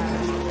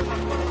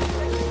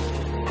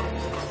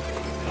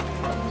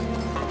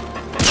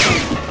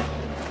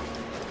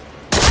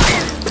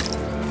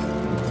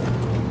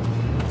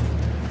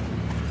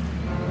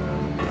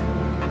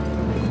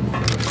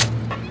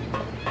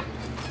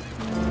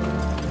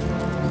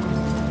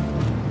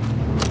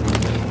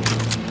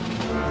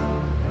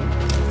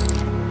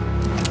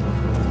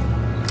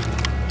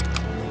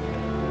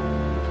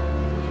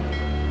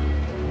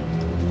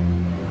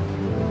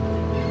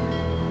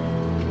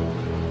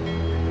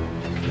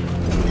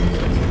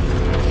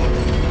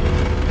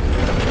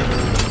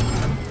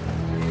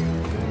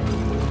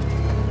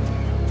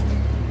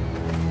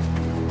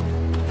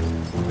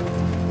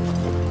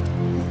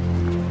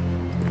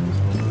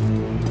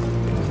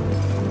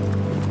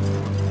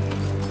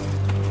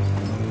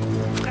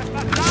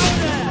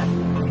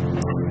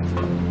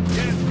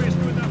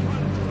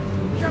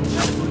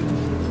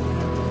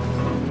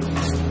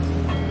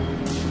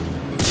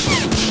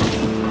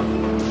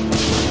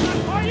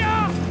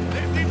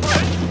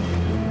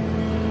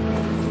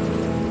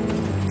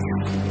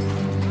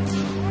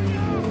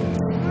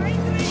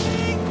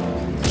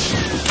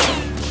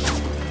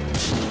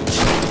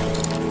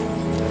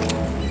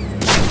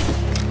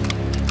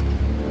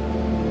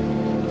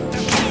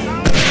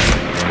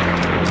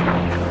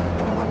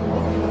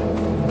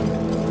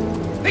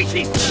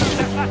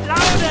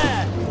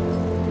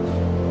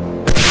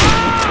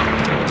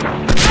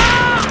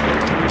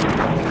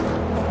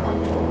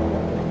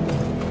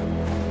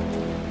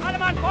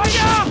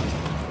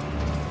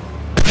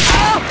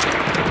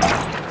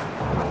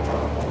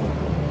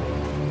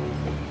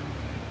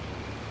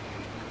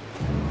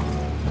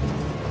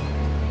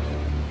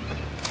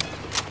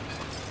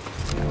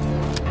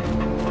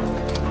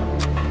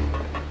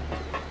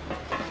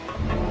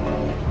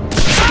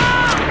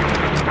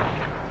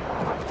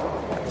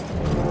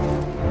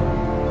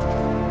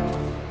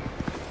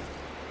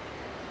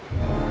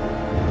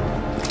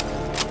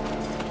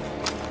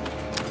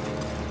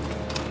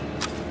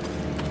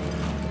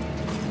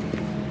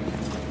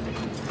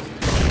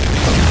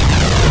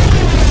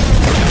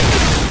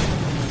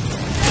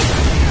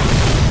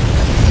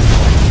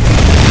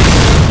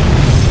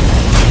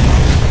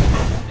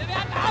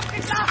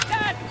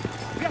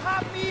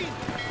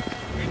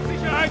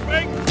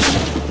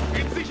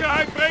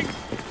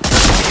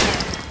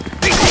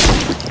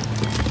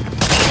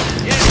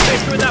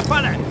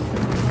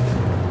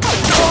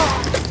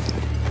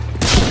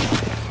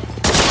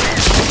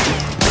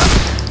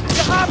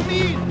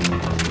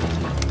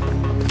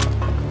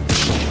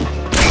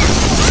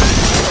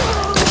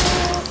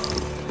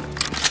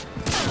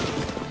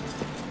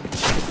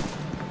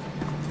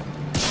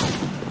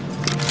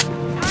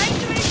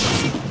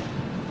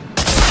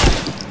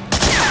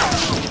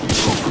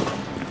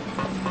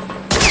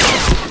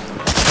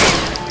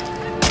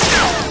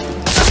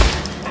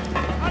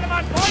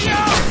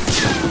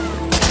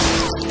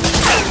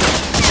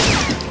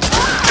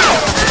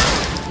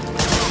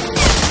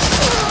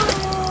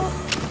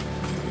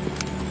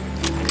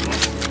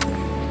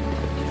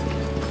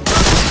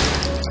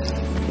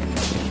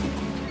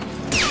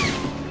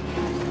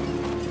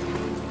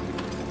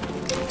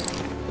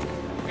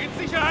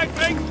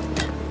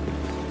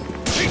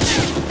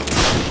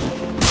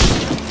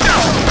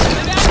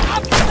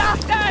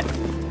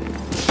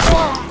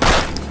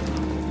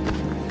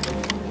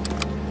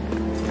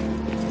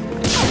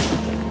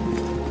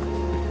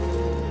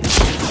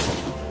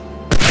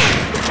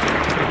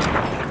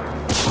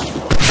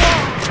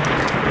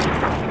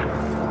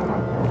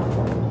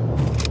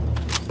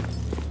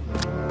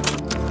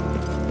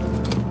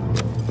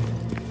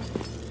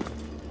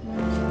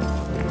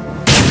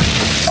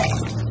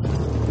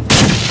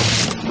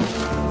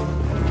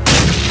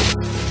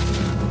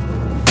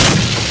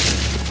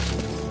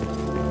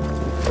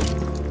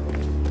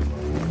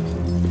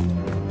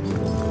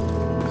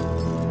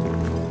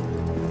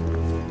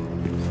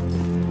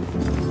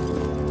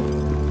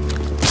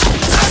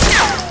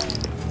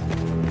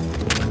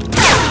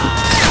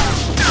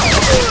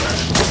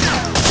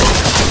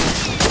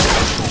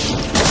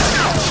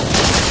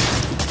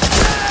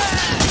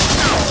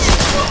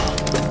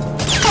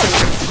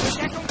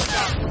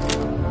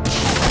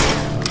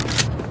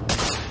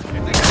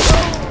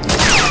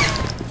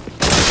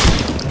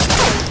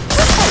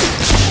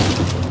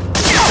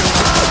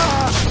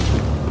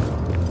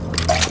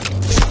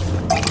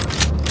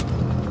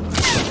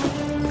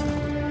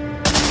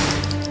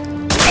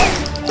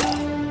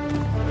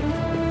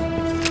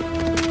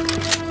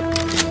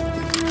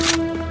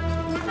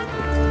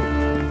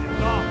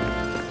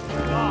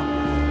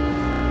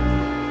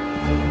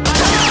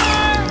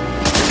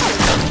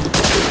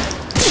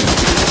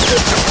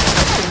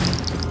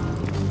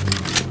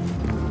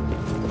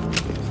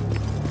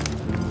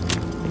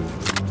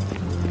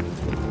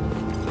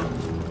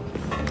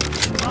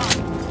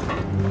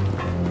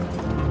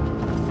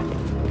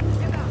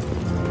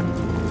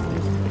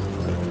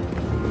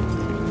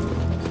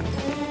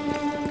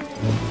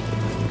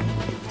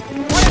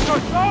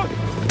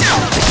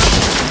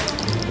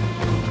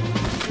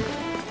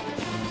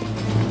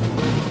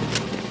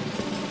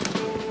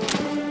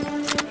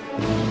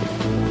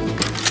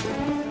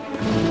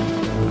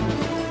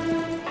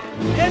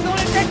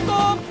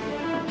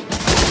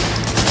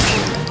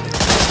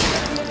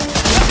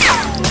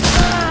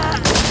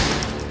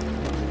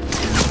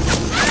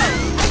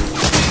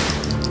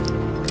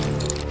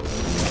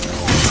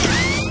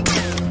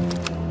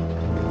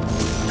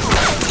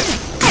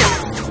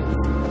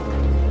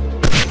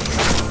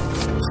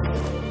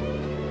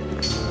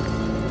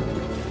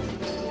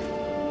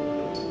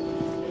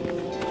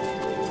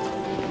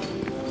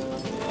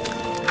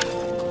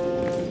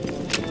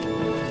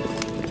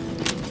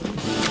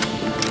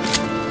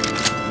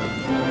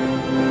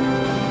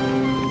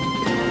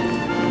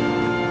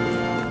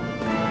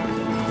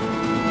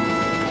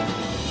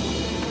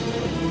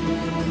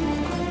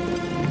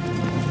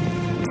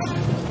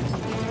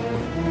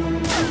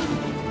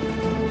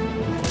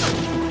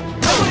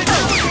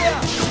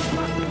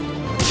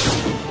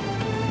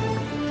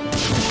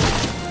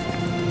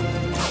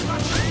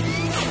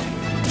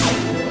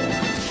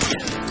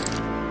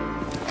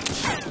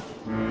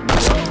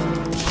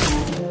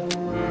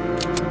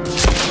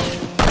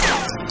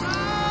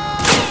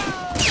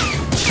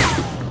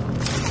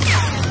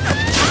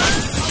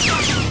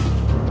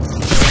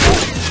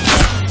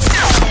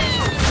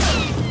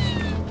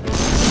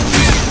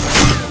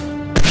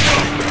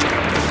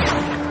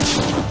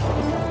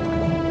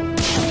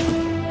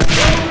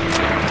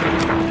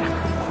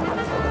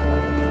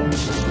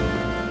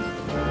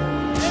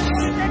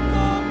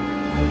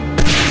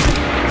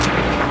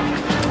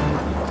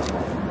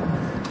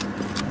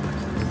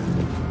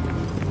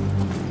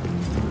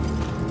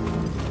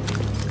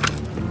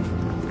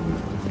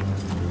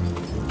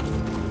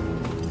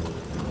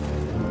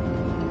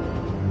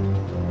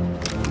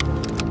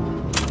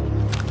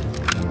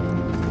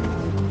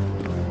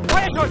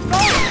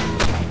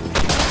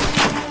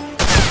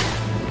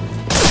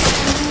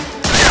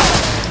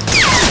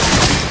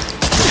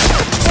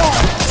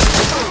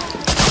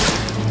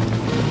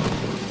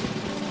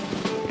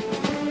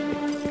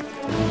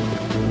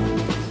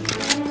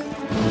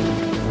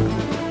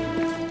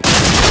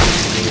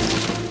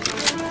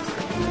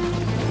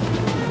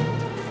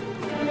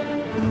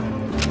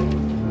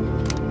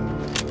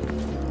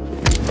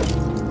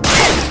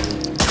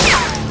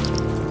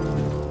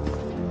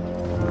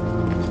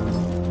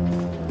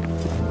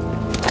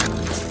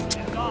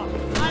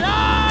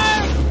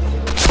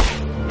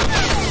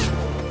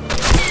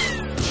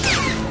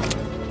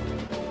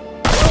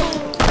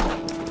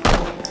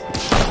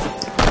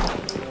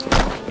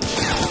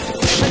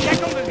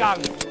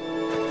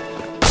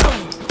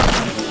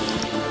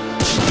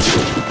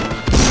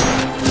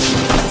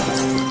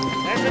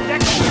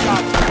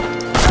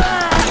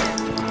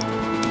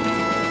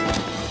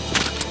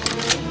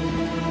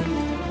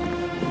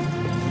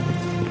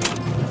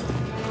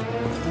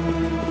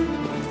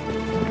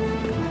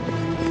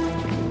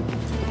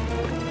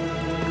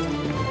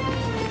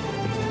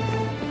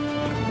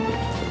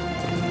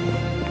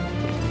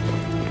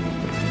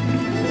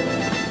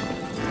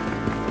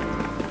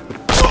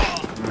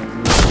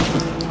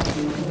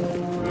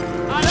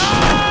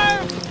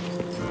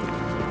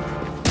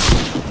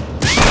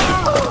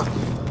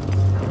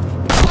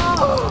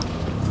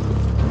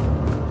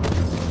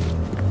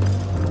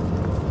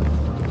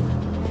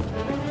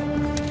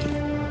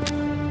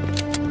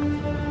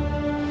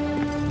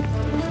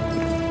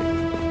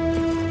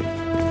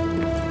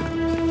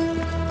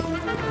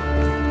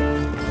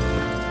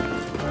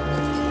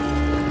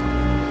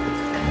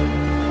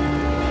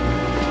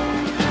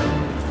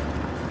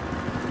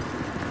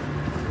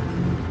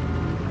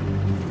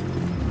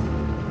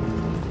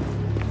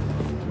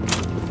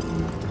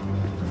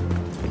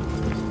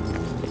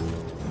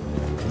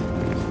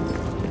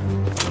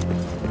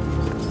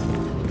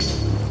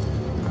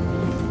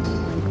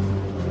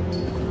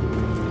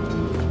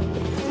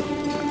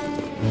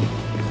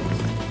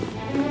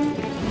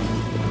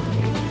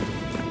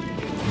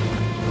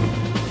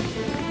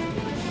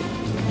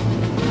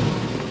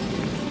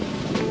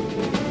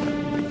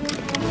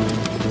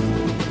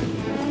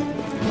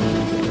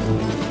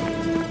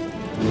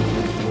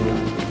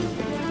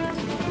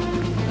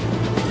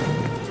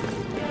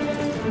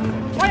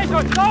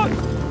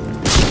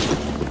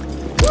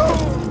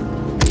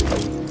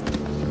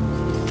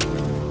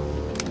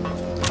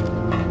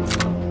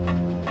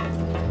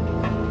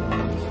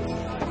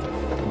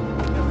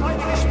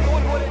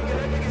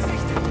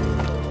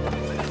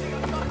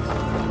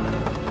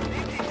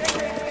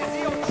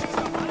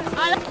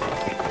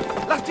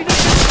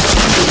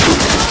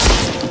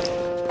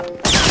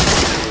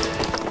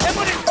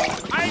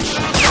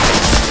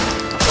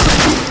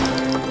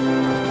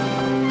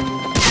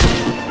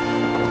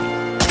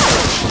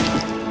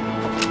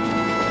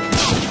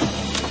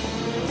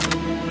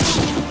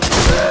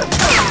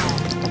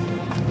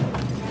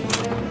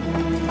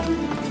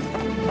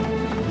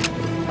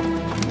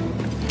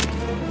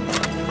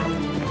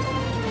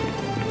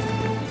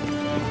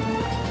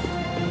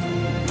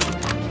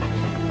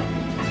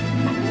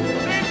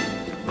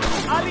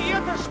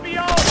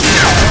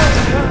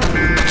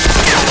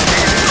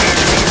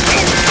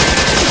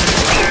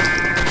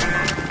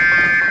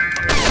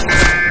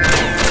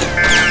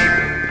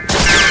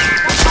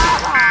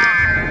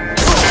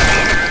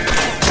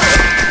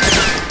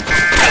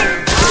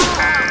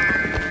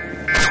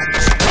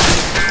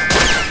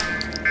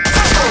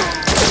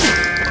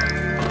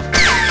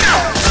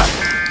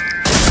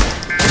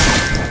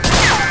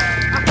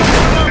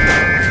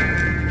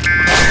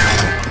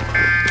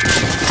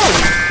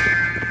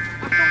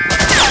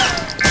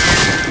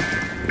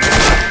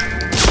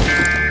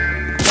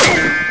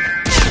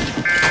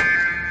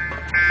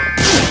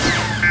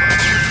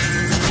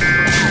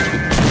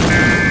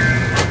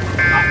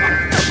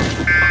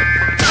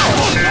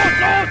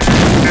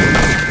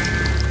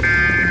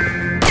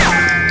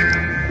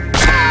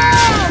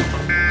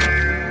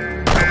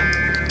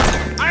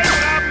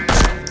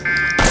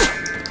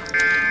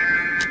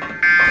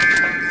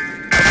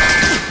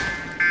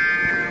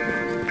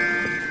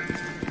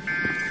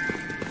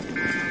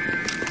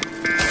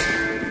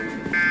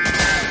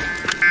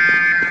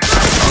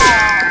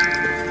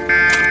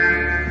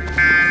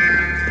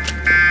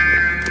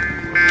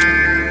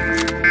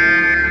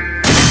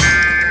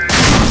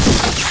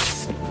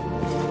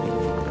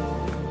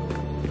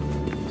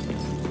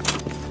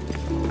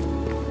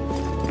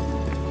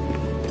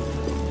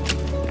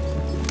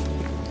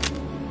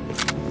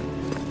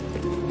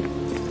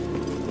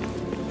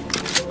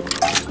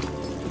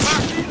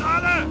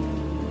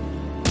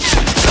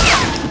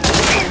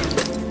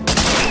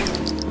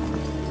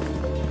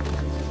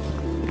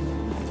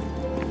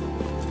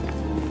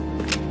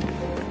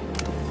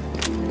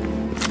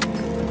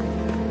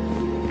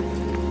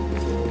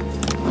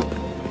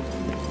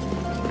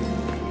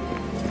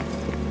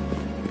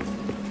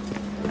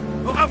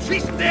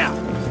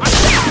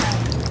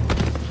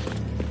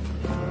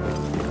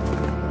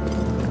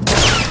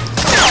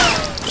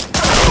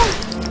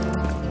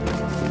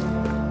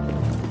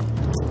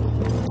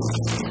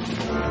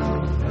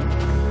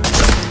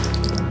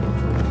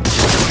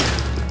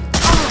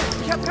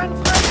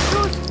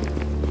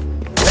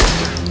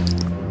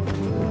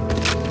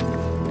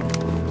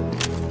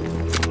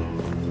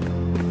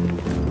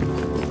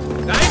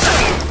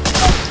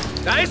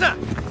 ist er!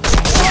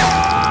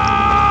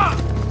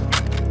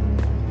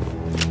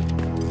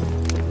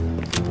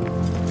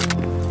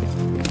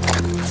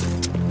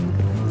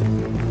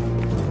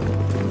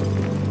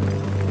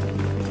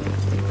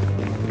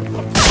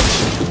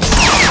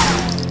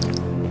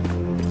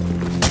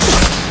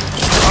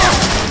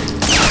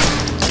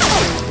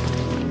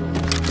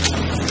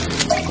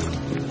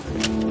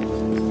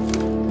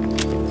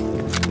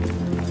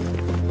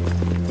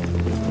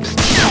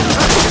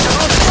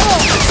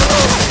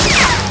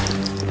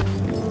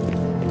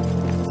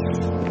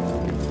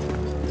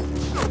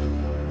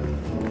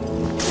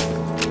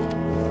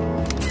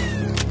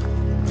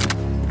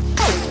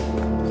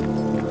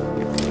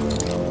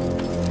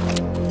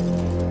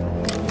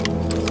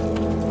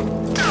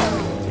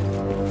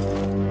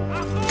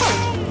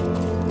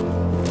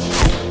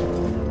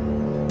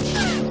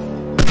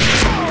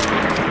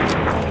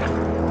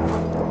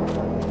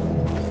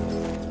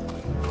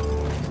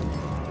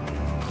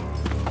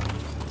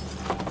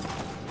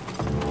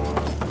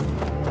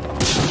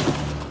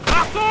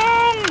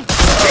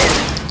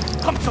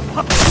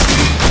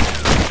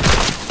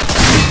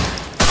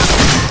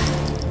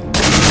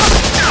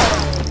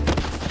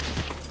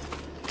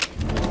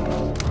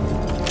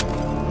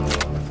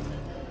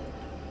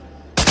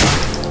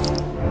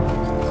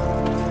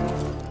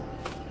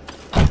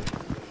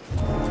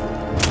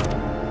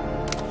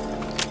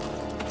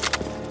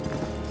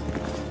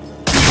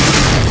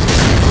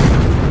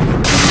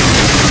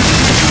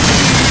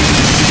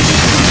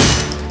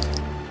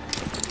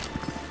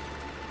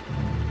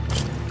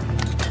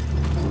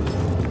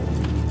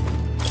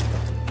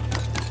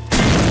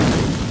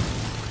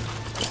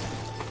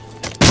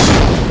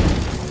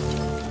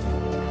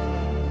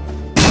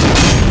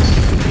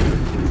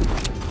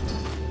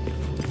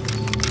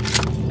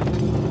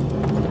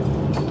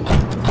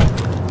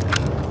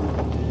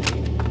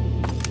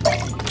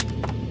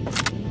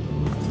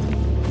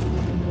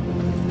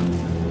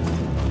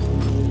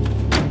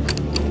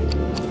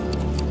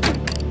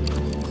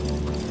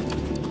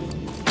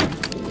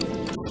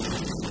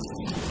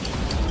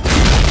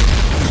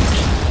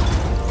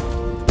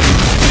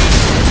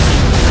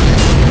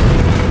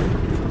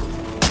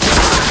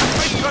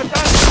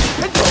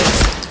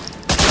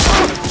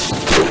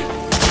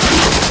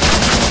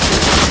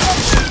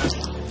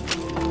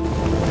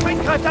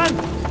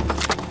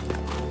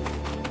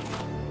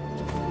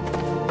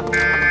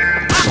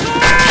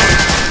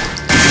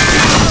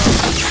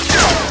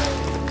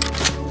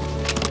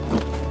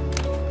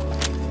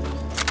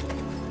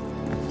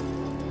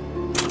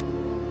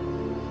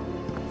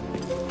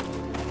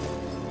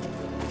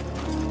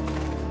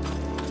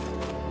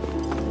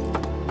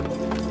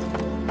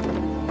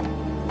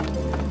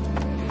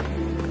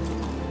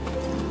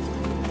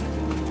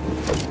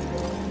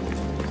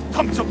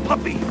 Komm zum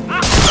Poppy!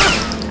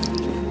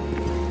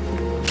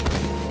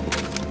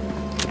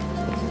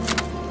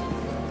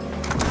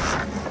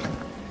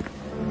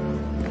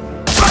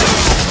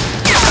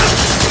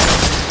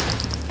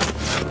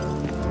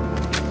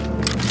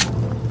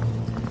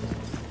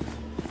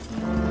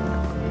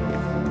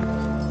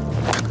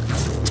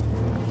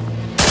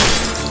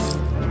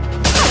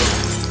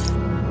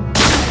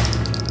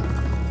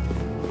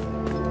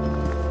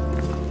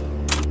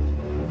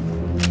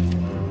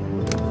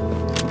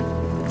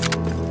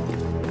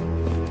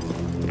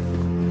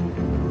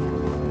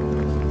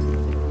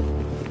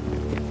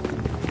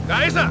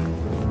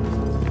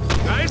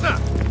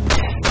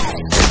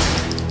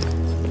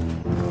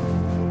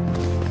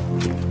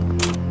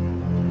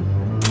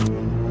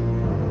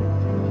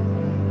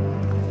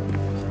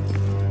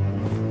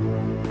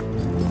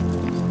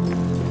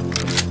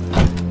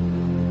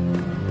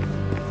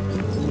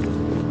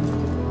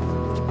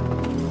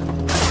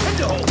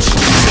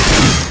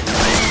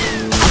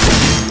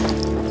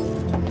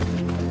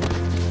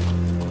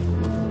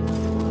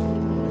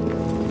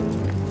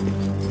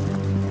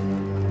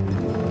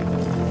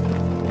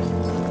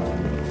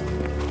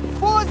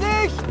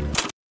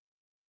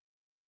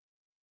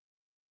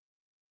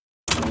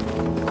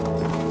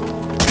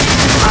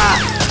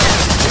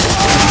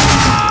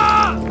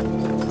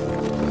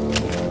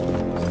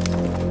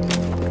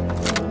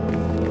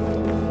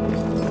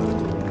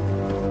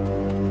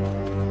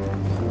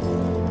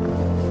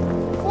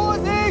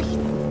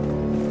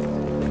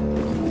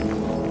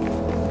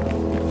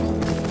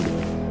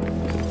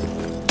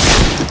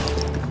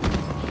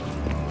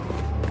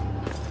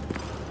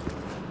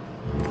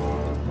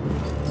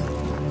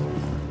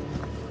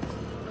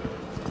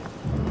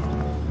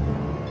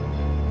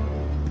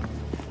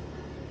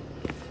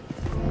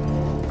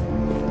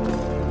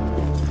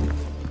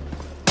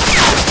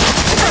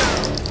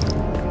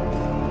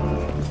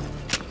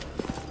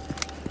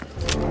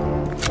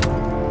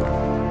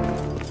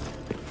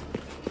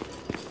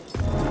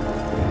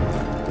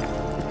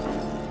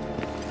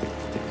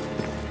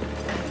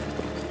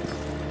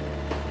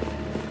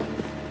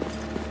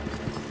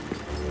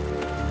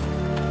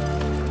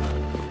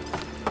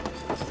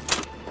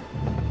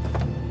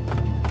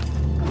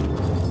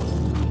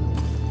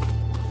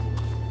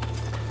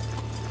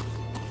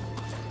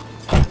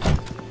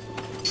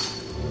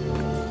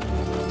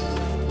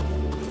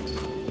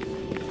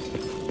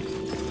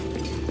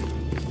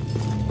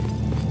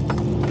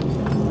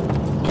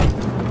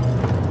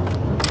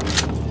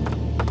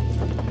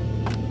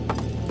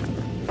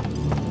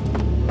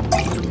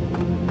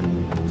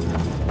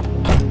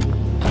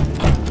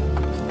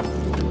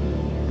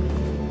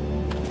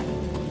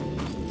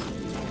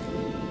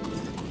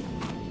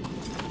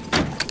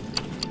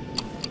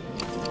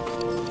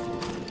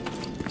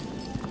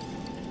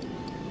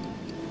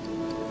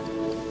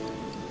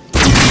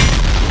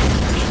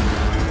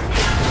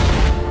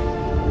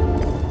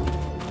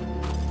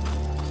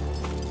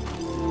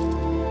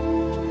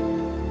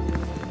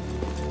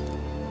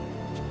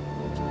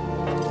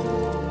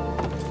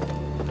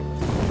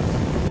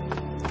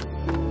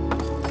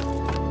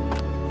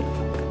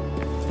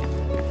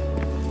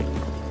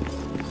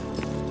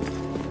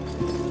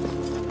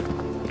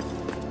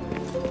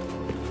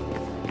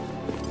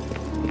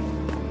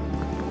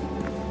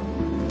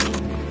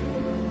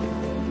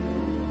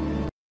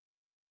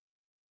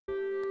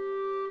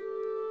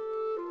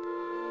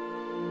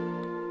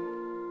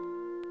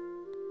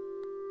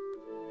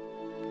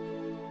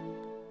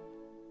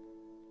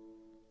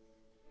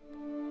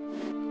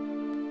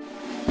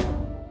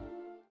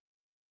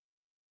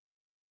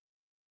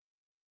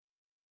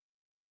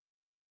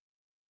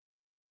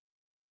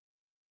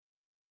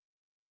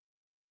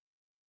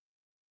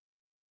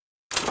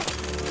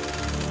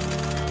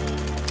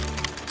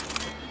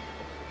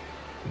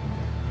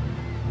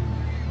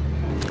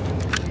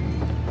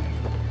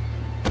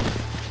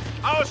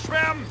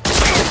 ausschwärmen!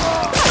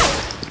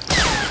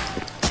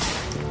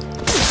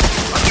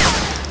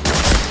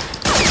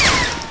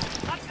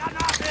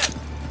 Handgranate!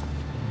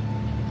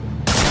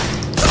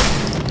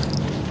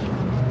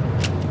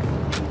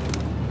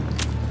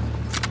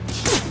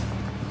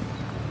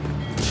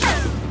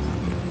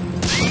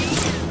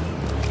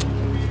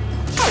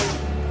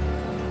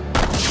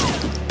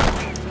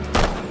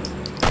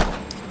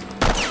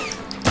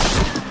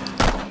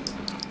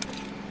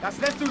 Das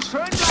lässt du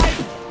schön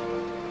bleiben!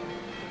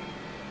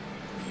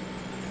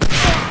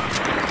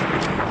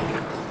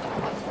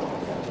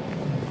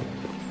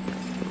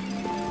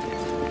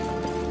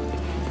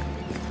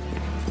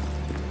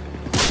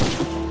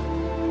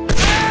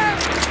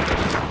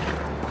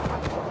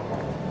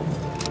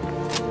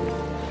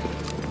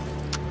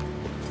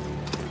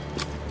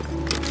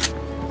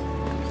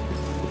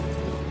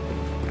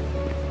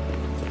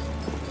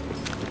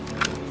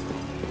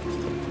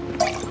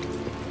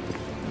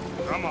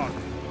 Come on!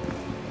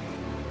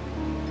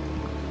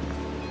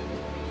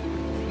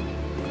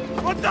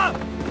 Runter!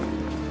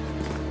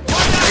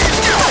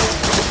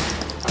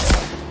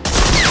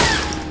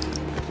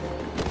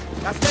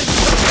 Das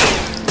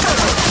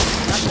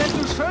lässt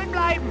du schön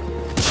bleiben!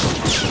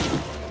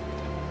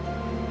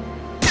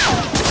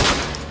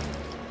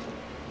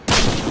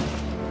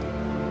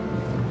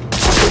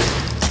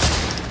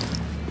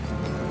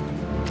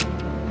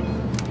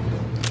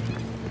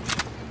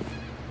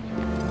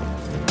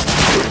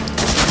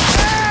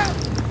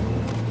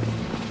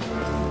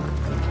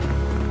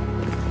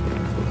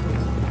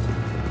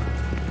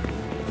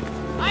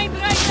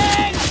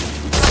 Eindringling!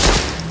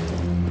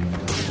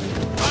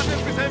 Warte,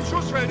 bis er im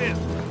Schussfeld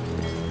ist!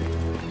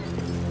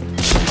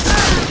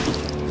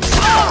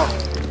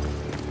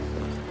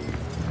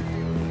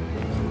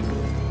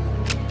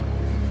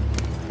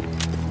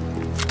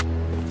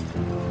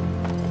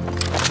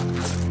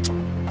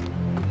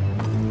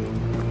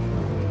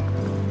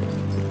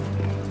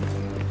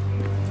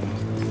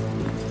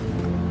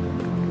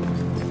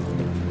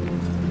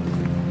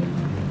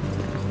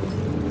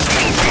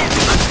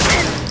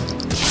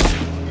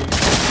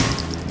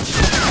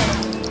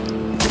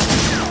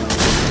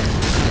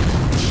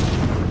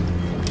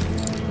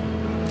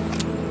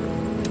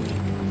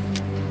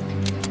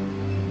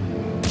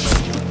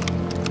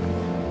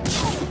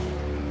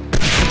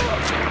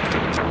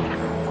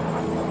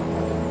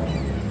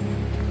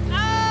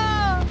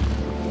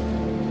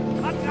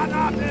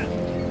 Handgranate!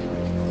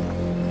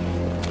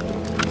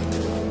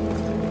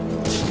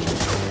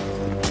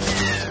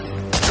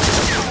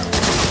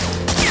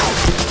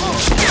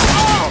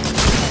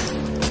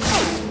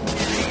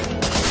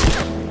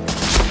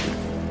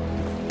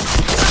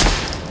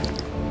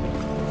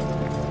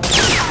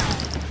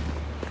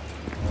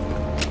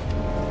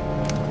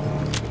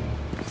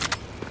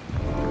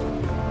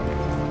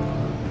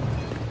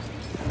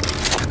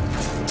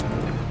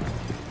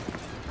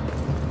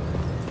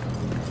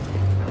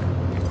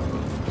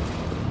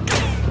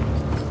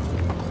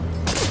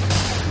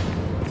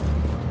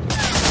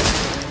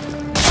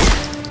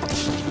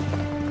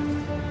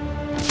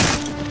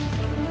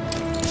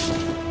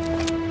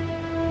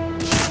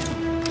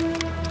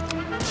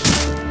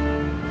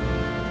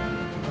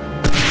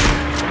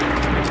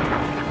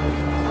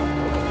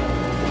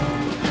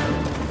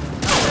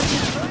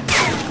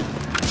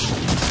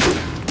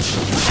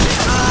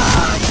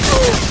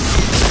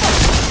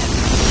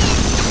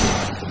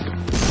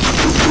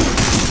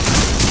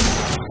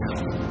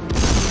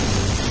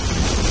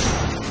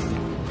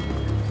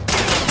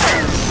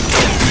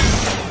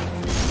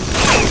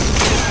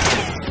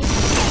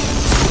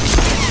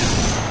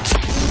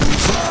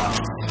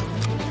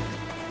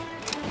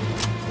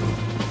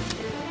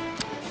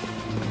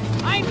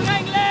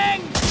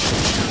 Eindringling!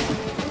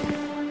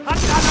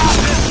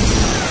 Handgranate!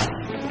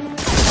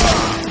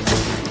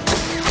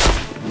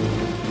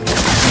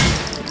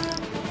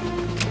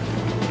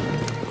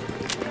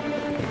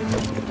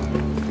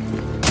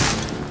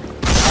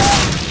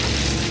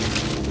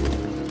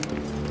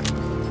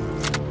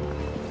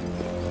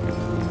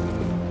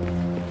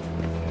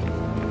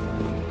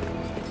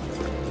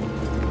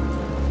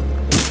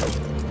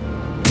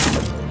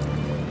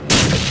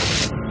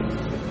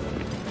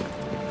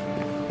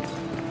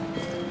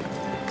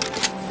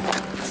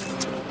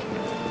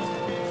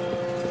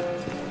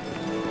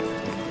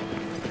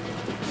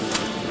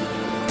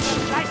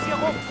 Scheiß hier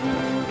rum!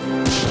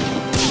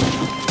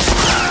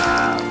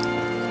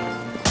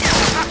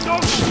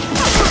 Achtung!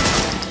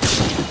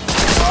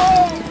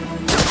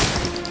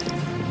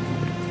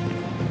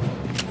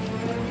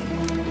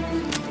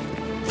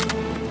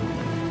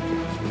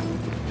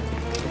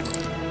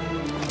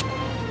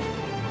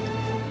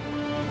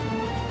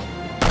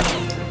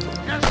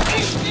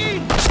 Erschießt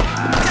ihn!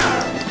 Achtung!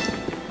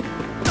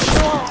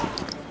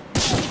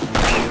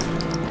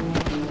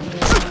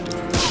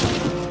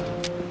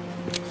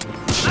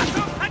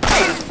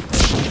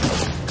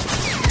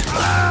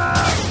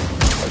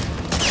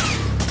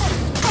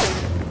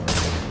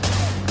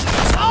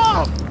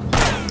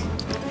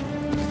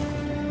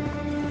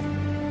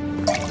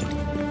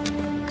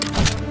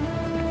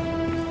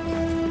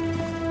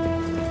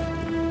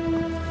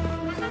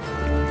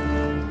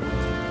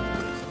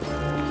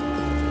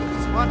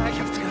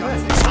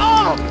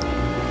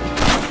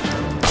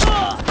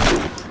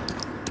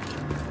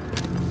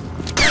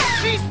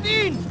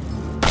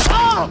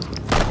 Hab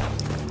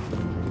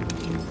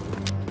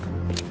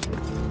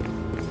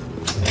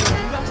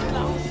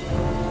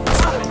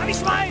ich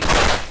Schwein!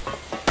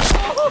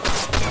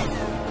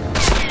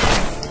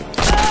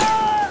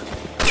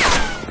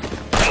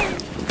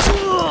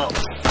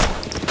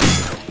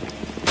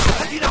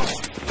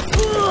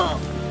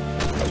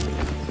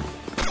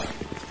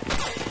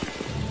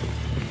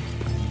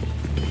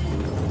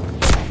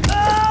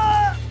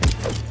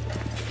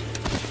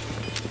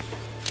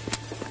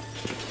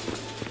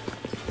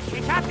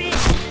 Ich hab ihn!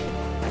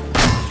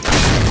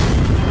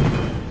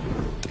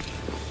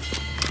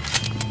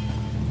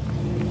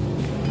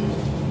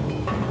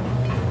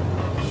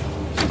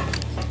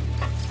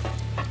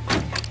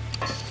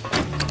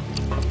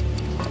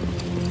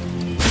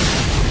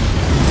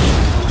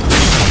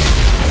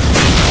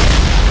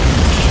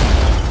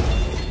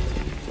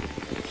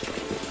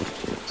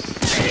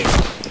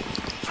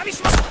 Hab ich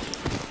Schwein!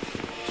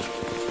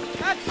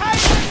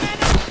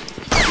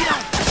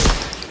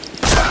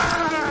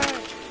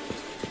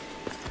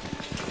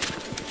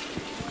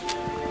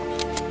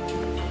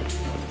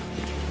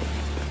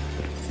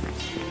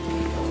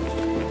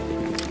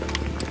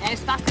 Er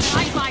ist fast in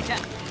Reichweite.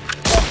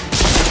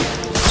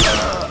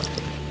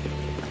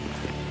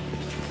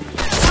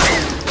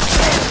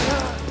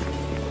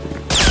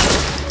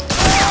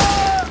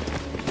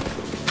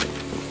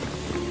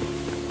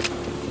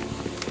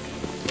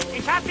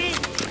 Ich hab ihn!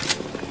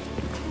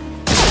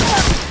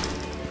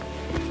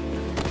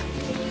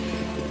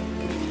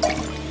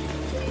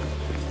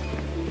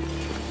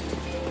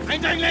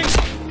 Eindringling!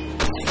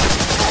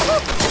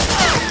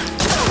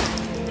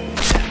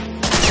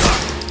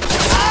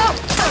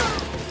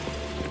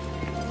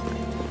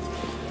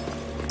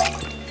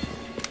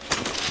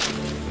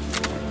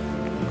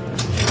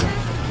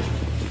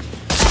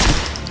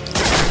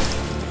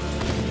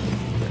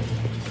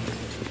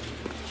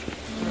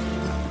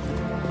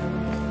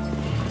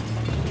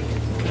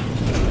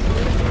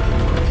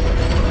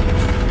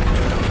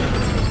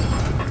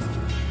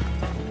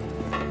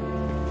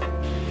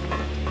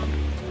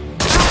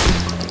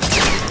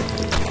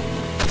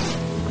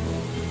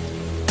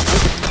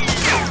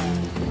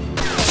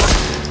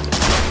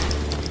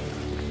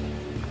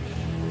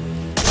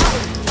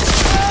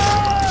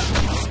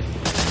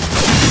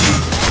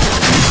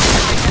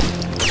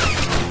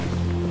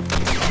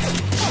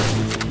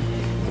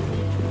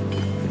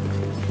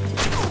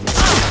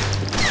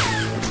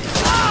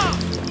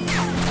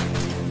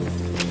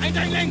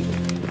 Eindringling!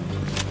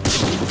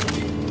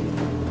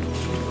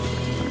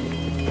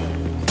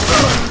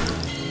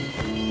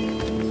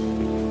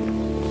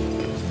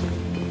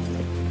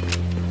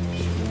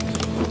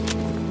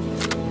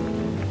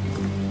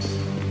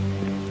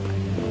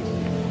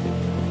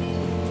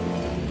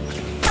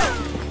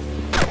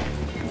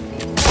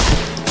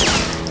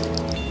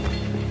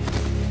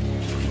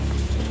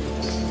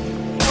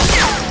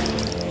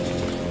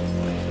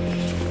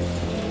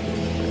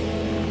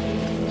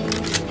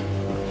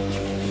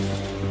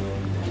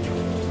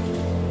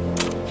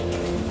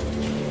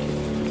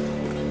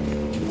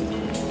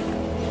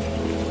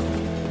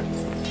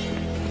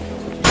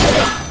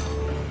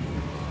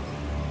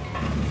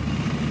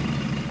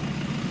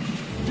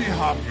 Wir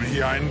haben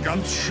hier einen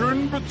ganz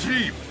schönen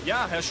Betrieb.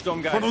 Ja, Herr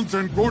Sturmgeist. Von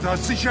unseren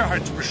Godas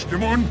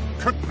Sicherheitsbestimmungen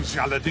könnten Sie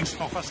allerdings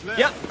noch was lernen.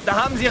 Ja,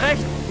 da haben Sie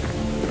recht.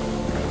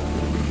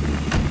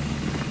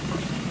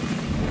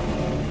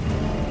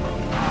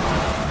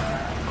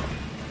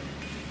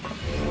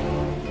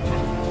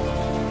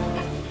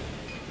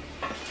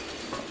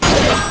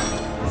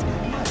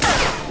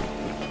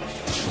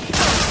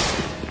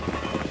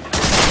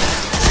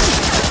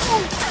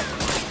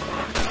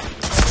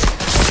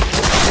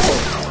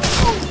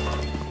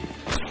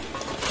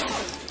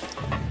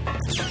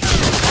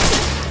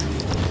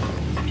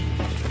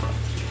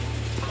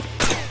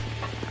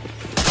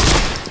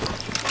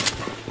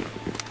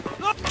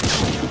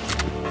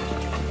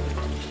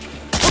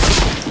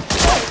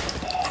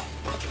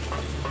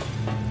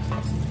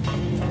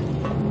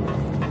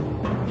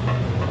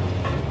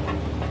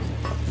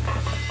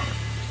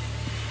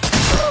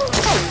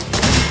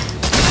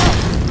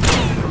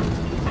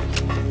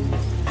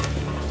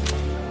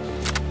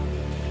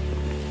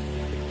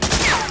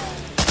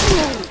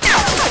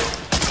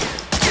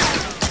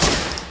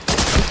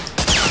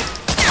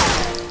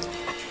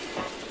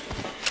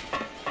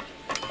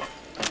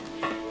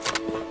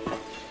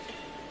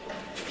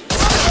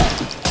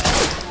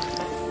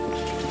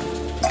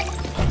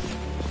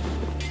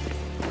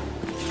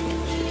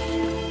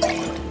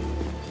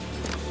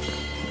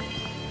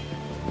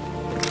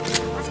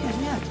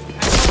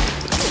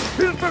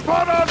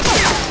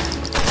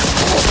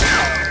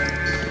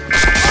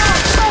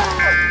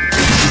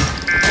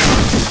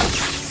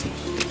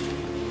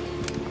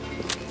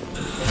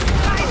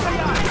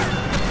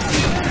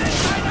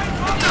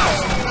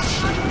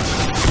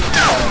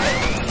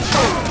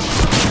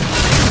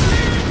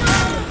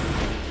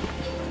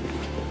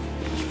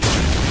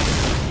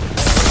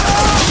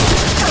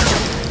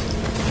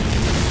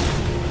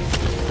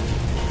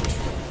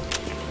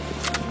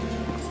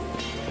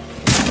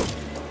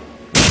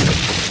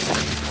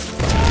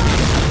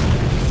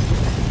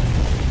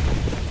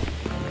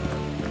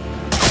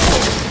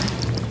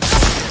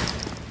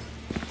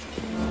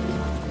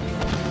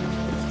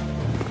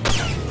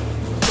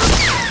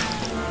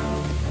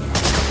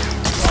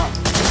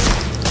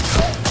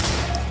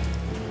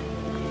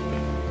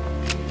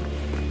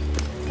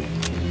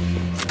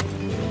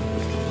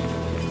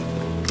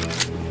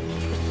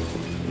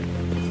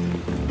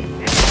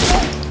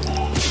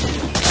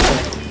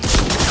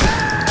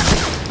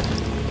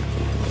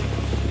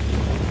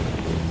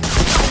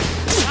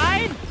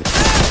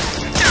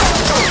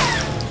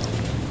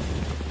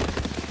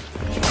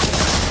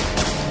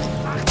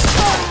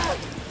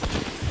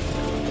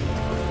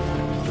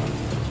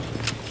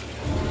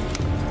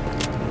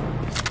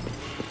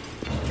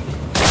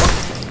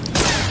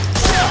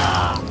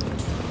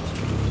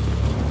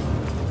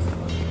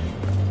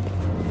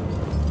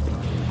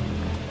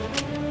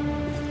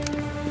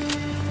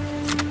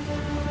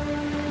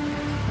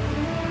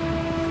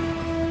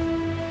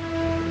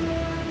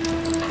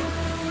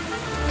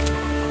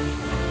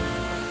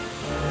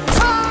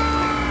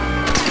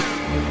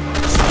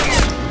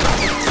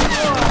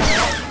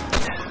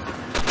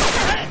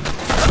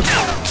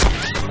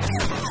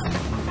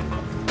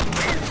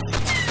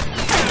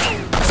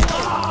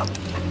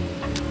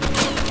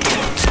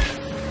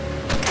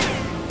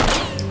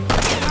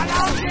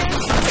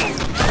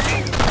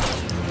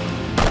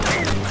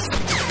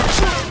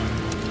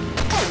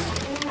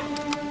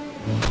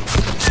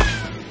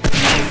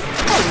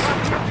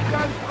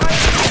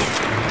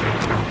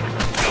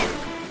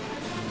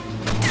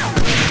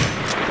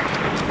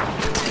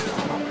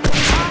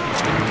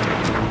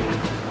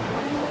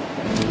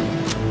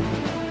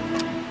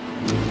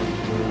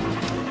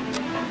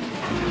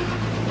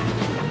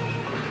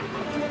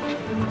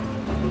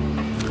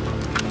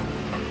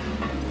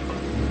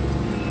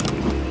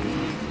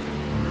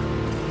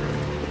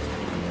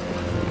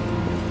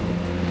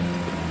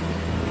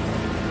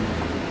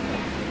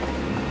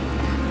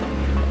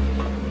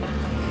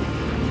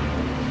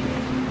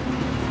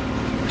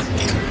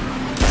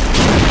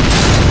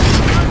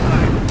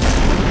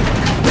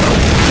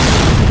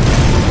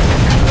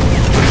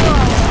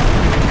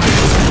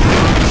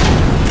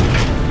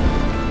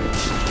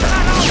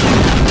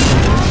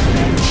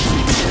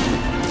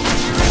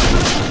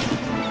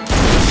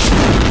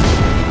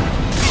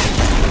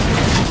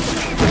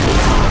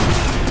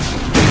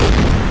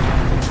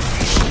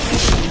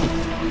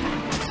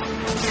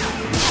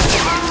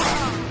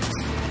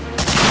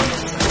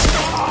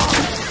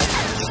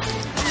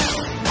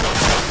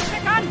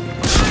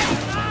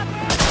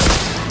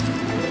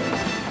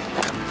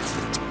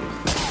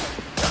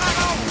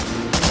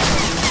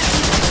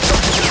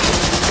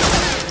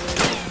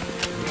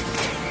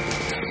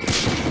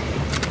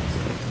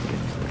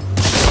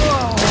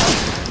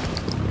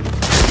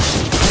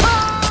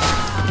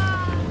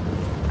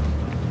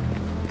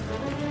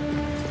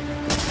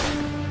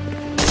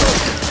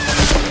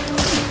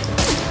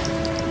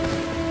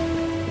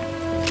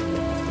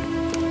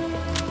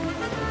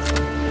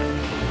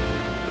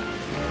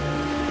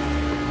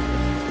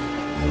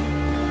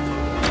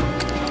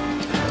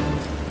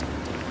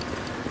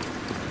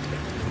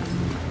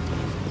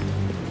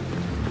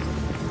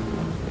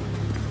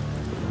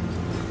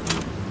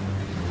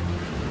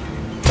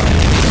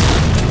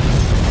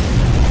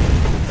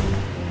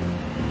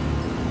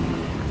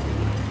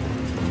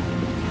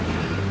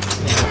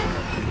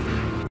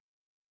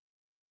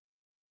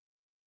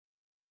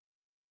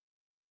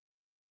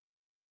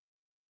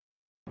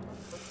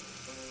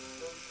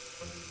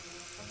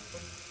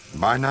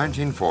 By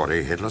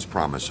 1940, Hitler's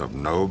promise of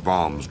no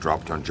bombs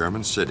dropped on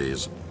German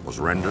cities was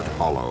rendered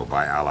hollow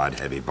by Allied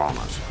heavy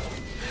bombers.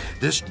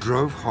 This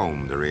drove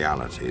home the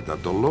reality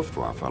that the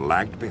Luftwaffe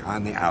lagged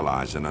behind the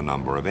Allies in a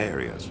number of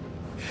areas.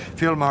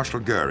 Field Marshal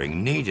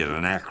Goering needed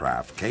an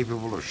aircraft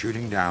capable of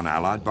shooting down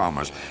Allied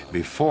bombers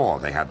before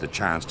they had the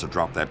chance to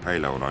drop their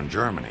payload on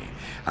Germany,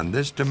 and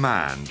this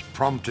demand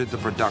prompted the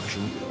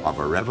production of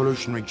a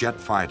revolutionary jet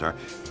fighter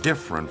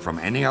different from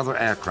any other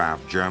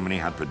aircraft Germany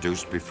had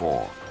produced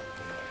before.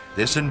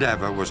 This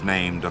endeavor was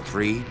named the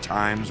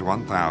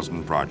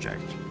 3x1000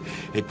 project.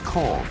 It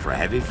called for a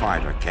heavy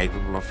fighter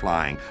capable of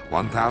flying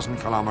 1,000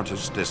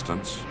 kilometers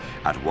distance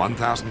at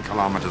 1,000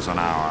 kilometers an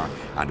hour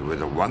and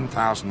with a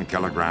 1,000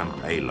 kilogram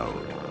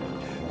payload.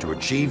 To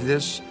achieve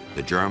this,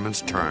 the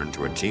Germans turned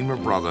to a team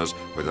of brothers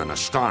with an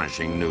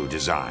astonishing new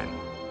design.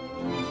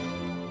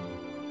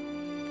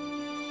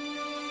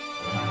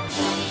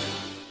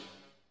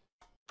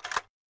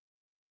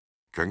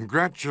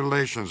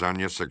 Congratulations on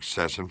your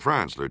success in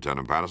France,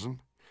 Lieutenant Patterson.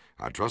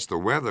 I trust the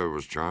weather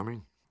was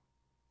charming.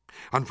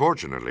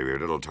 Unfortunately, we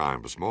have little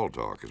time for small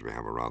talk as we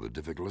have a rather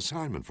difficult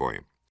assignment for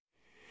you.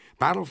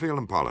 Battlefield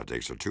and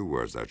politics are two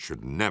words that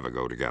should never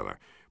go together,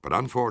 but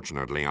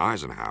unfortunately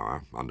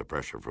Eisenhower, under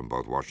pressure from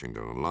both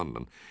Washington and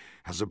London,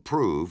 has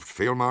approved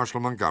Field Marshal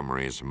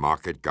Montgomery's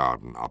Market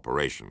Garden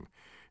operation.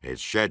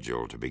 It's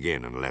scheduled to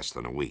begin in less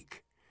than a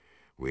week.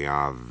 We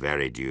are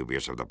very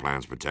dubious of the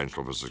plan's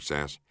potential for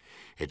success.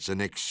 It's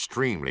an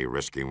extremely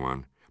risky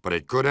one, but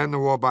it could end the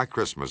war by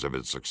Christmas if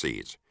it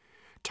succeeds.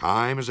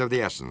 Time is of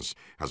the essence,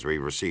 as we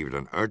received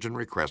an urgent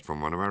request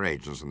from one of our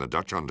agents in the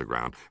Dutch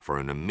underground for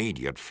an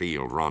immediate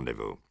field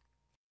rendezvous.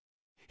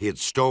 He had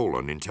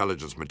stolen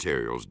intelligence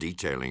materials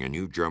detailing a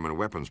new German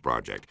weapons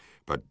project,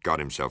 but got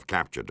himself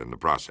captured in the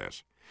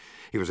process.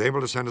 He was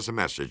able to send us a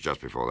message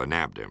just before they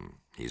nabbed him.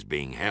 He's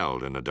being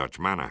held in a Dutch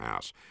manor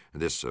house.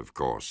 This, of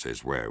course,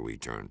 is where we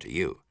turn to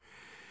you.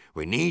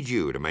 We need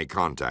you to make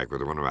contact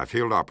with one of our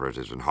field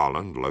operatives in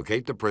Holland,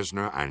 locate the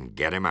prisoner, and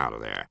get him out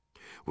of there.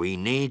 We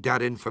need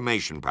that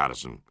information,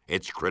 Patterson.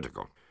 It's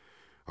critical.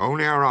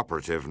 Only our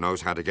operative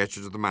knows how to get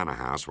you to the manor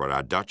house where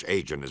our Dutch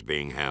agent is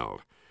being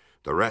held.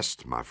 The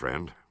rest, my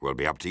friend, will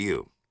be up to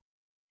you.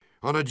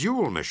 On a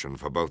dual mission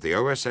for both the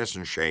OSS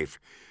and SHAEF,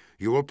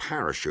 you will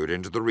parachute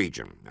into the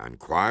region and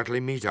quietly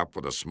meet up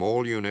with a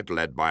small unit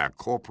led by a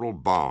Corporal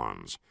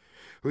Barnes,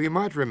 who you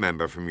might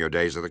remember from your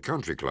days at the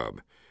country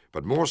club,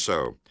 but more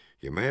so,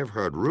 you may have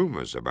heard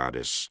rumors about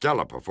his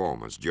stellar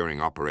performance during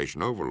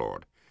Operation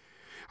Overlord.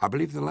 I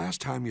believe the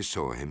last time you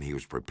saw him, he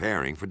was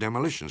preparing for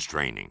demolitions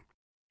training.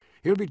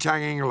 He'll be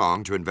tagging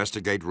along to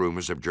investigate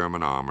rumors of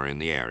German armor in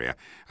the area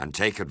and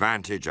take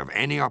advantage of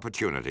any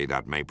opportunity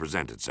that may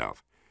present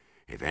itself.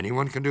 If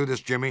anyone can do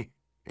this, Jimmy,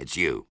 it's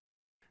you.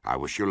 I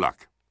wish you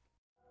luck.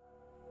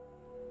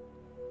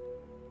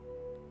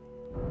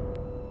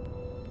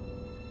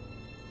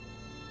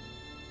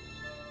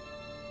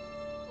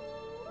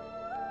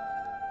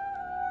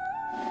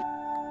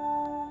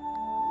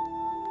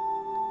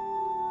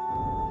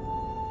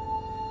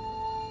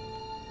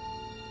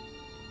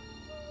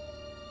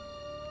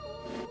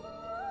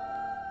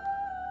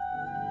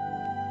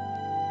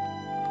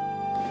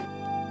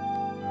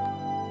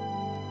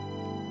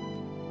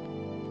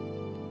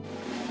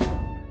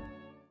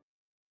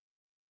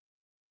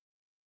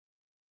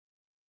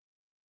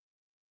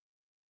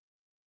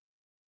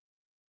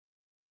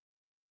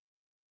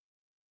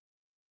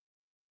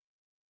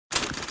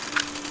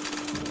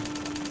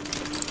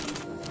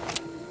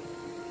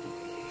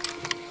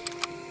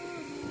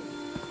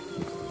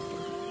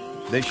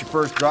 This your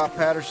first drop,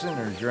 Patterson,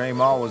 or is your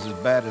aim always as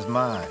bad as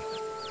mine?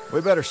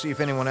 We better see if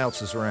anyone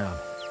else is around.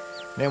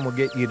 Then we'll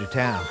get you to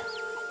town.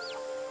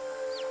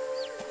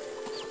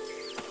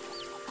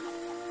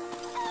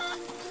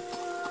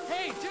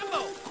 Hey,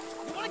 Jimbo!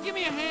 You want to give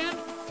me a hand?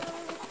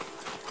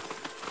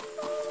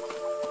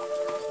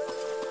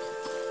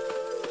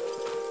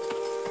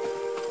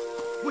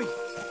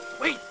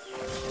 Wait!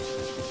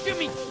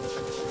 Jimmy!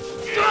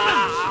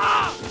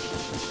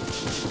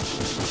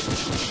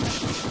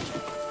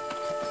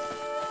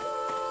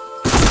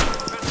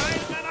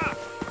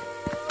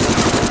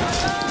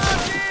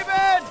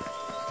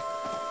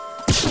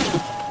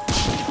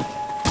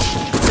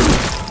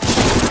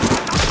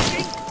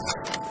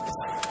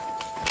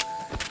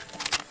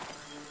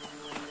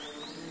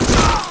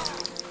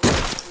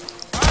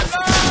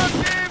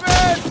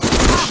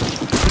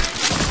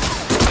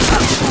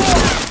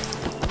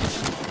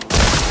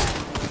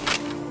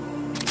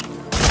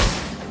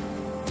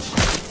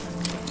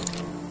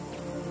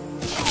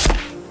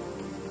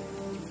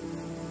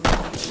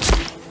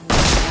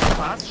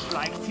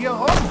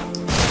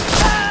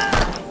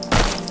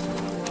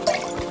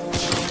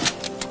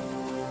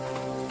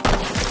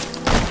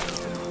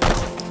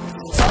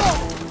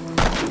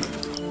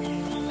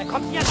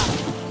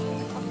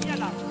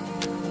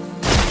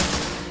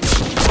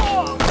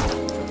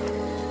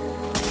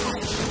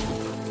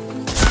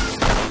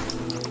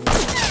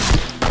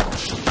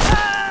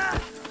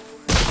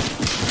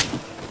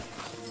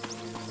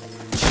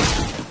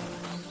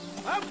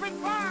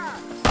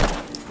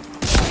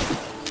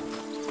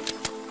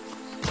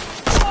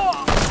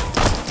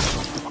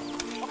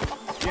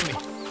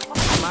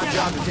 my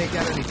job to take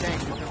out any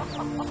tanks. You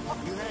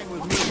hang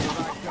with me and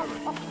I cover.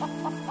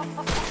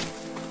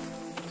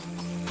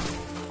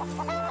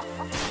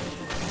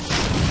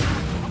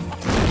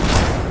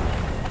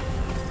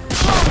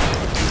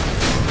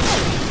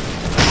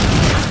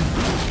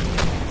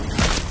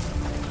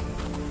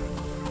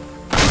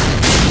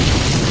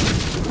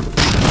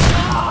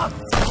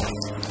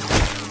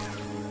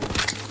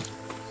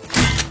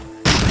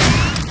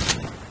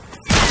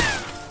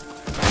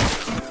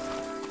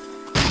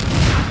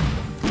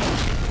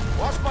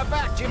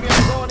 Jimmy,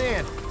 I'm going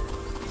in.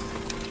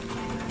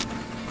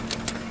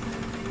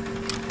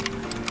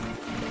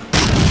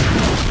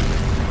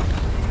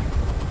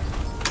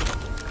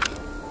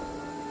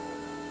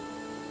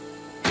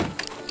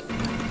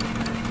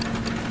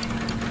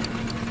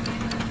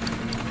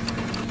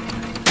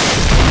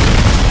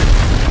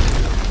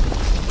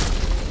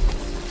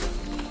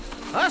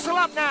 Hustle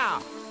up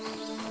now.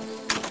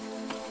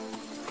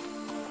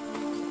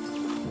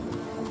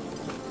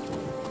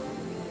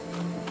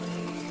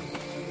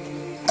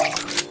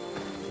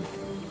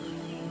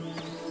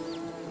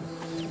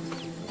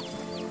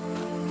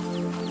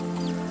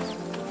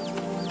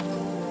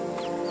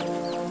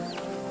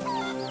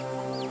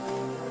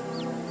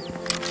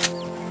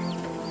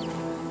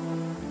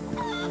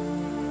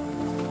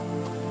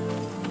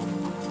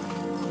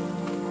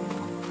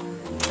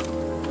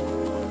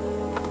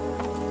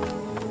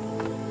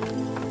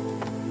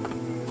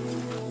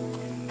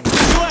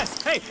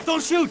 Hey,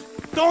 don't shoot!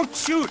 Don't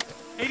shoot!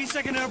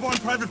 82nd Airborne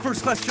Private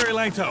First Class Jerry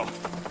Langto.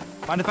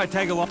 Mind if I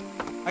tag along?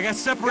 I got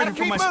separated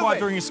from my squad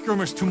during a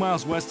skirmish 2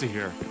 miles west of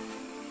here.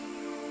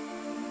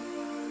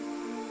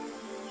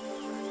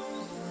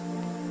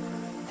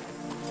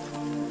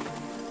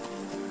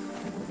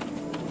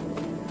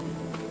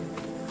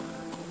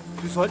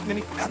 Du sollten mir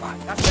nicht... Das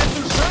wird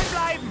zu schön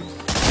bleiben!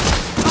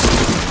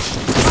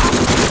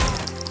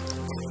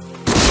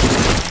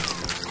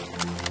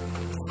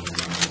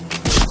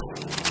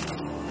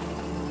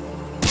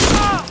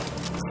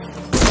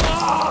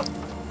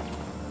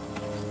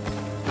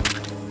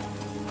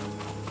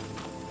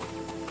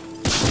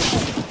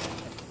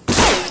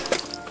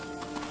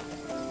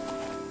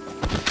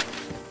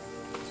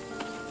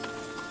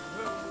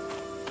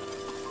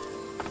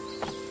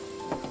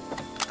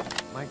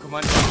 Mein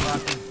Kommandant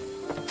warten.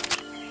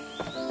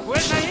 Wo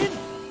ist er hin?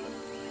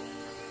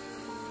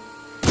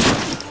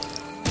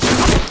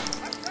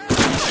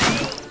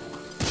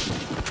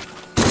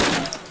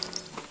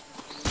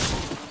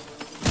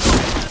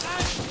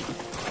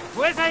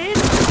 Wo ist er hin?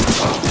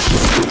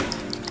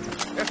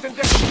 Er ist in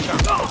Deckung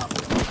gegangen.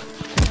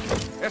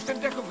 Er ist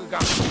in Deckung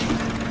gegangen.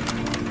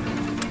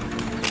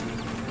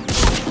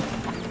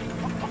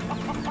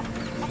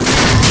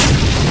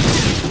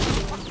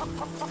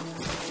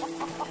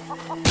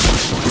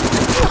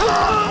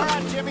 All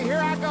right, Jimmy,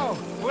 here I go.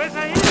 Where's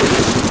I in?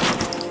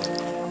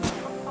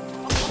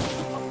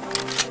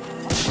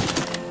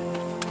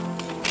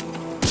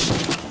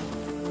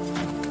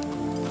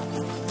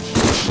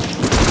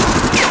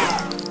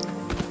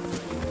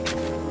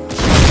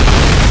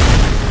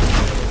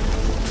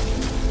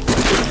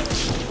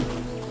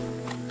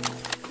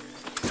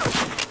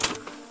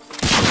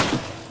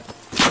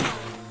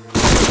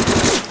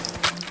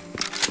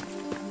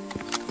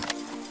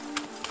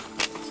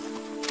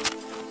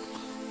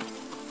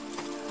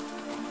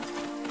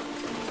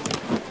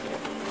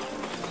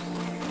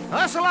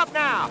 Hustle up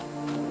now!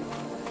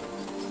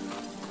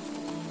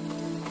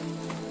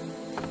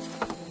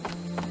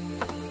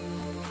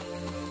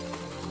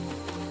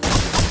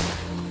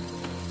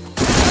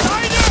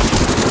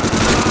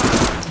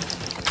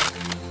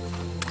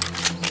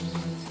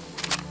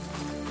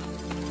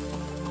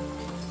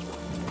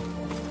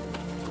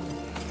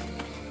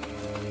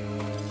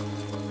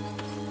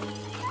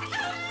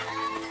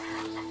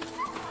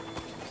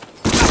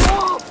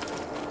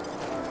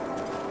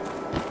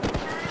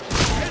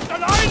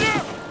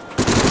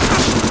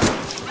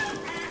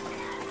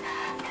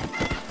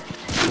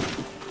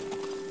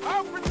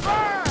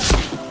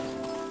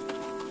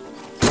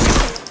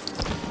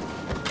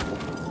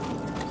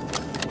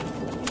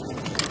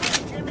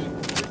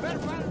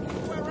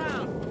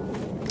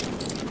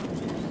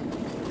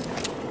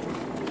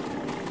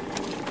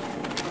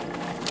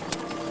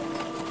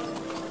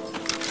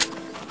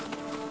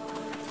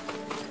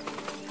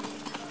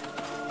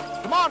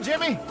 Come on,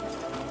 Jimmy!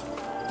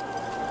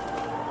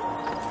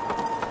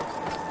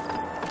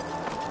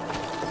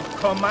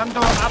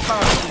 Kommando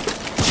abwarten!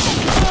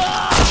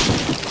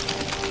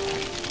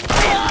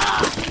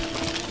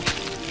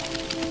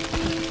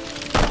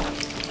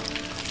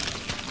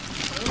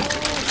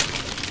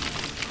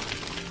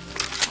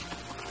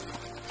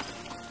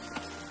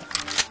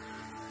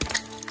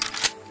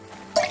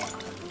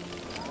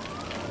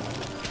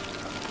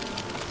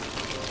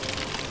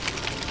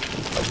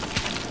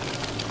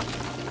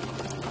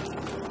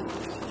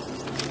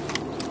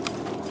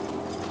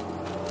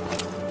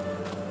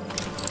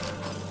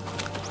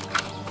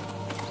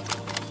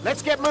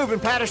 Let's get moving,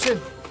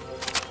 Patterson.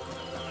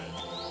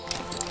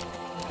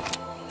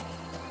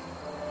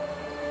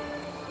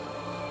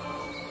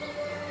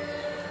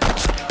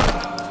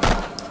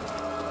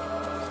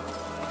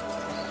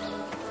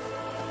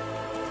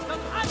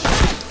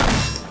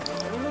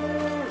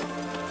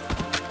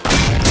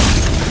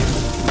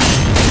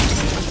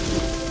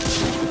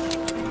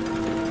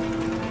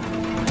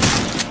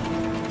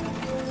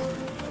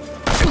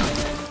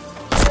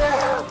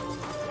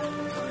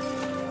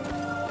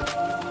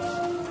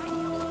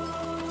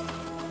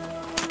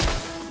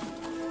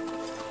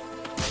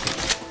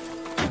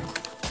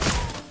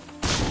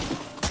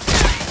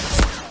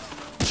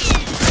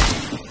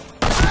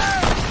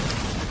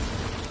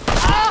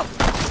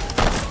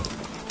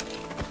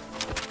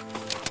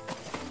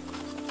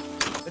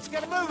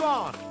 move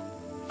on.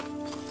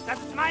 Das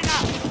ist meiner!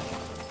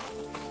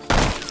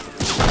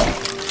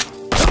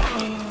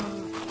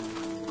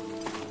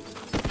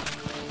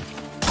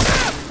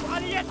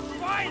 Alle jetzt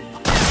Schwein!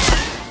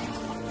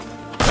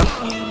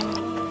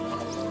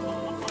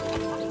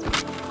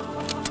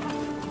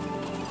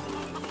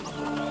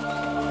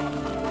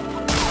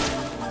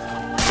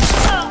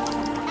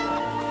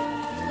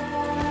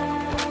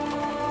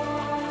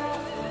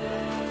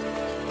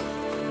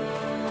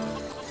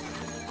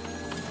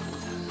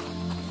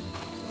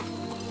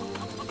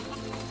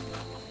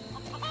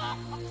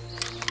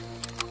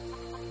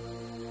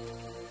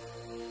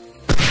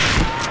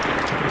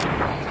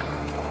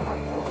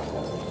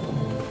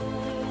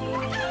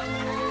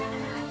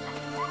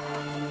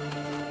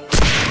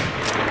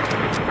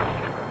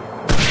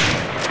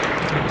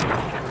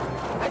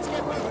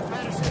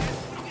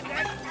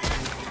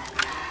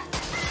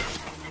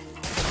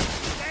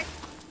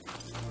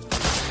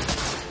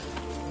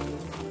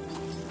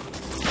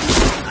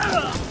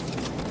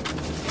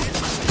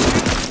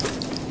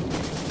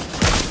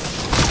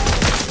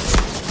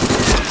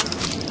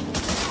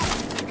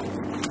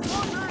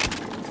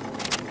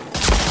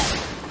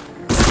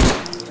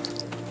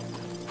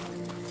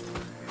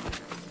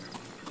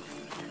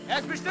 Er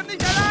ist bestimmt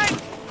nicht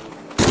allein!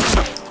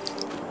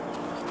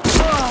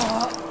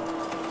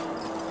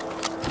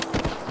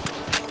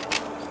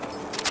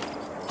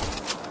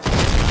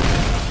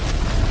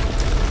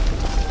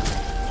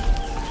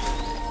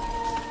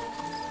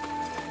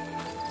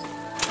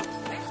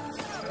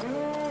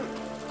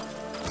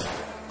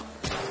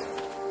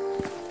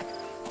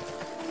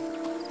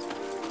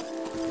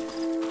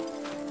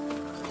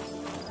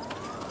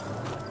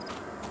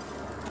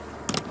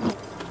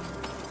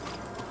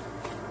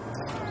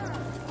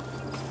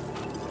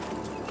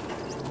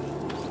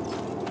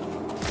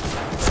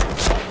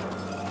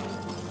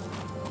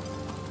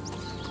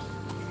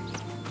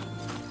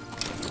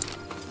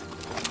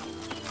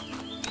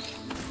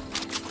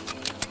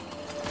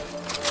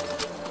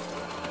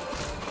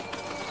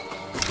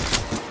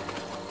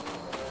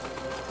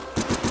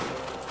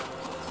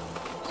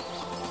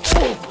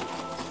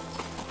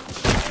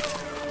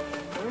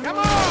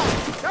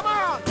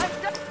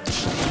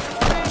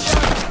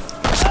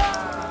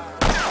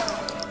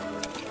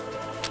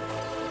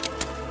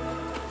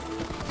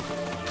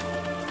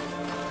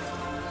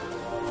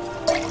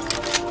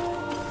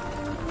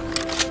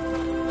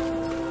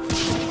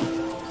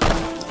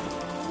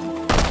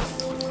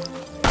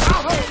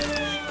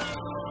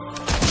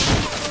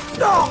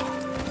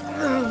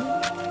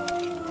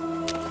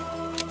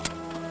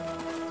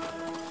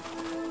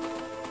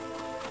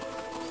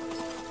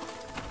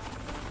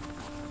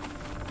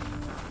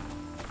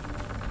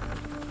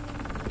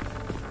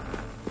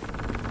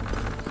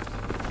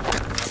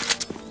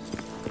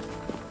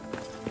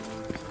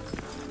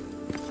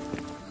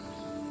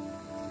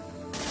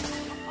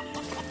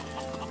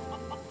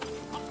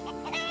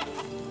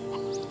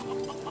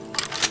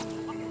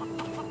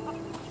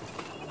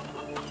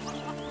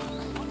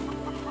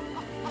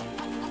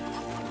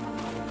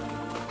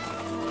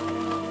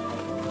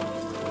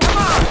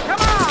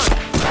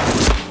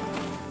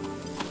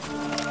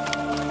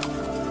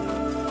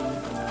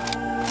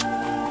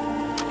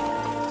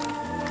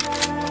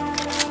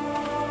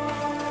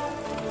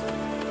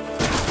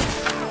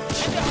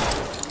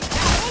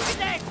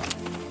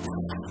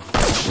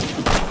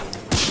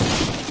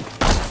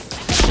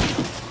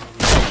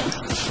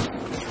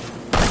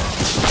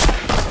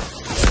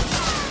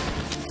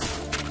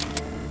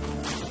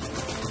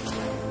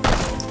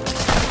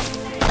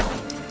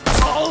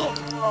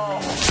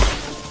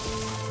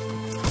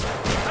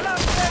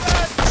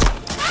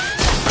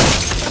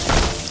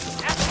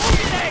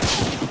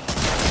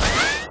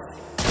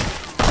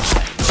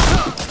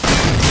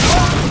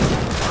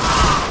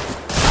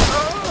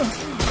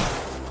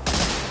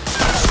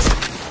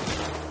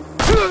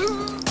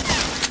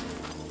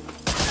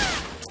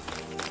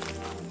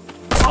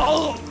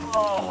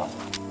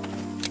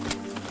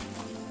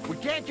 We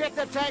can't get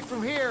the tank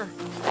from here.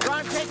 Try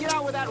and take it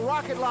out with that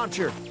rocket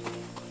launcher.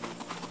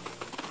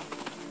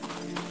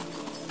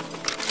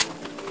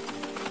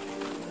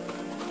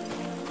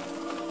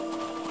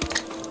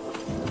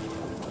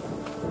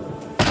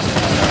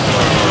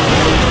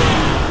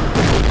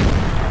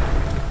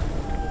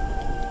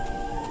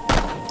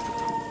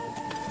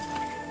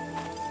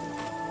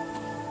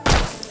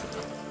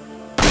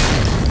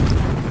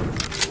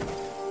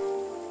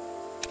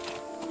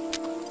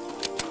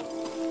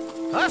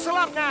 Hustle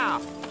up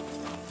now!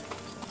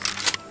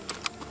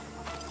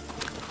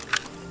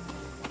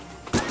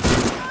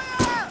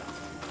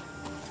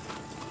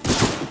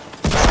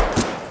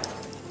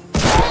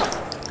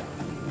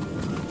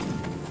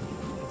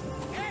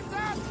 Hands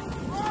up!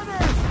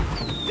 Orders!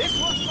 This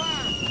one's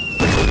fine!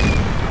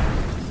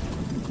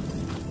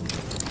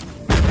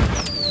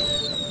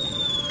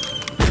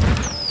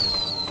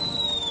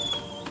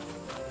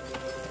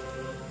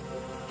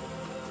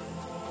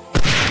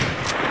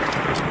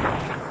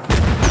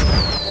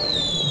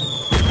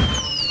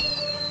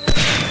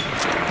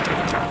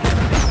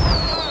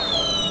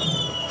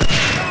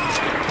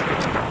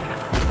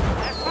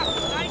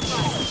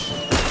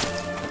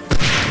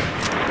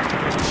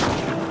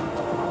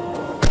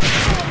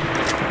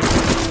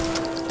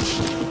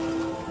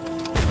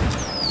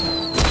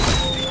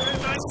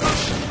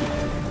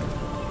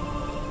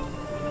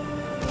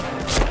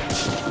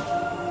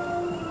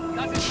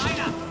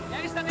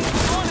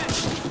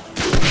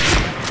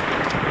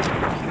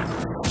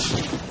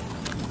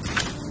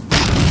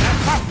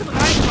 in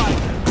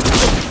Reichweite!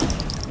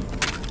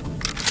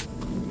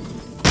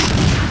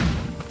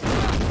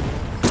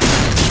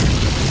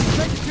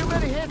 Taking too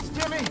many hits,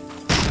 Jimmy.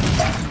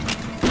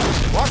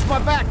 Watch my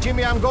back,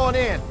 Jimmy. I'm going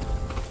in.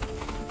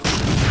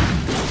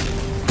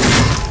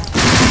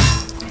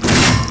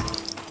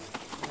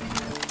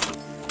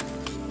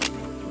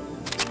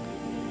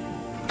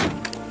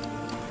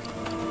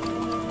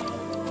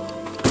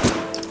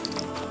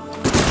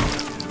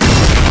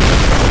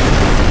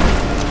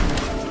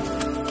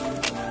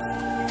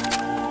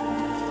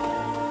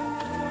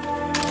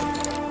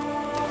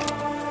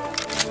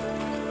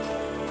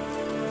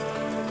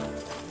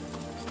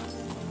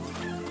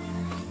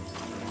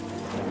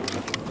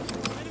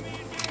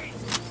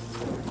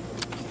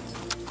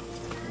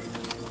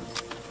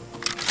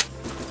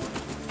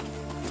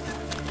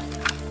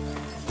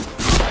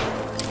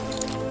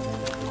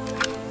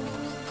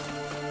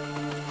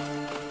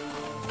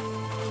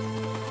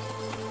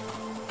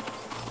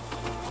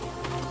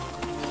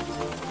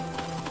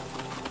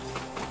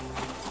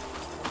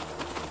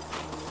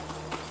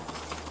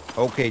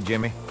 Okay,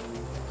 Jimmy.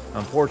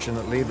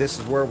 Unfortunately, this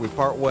is where we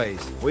part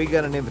ways. We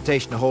got an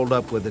invitation to hold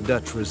up with the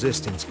Dutch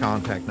resistance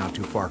contact not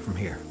too far from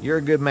here. You're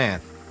a good man.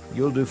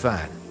 You'll do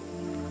fine.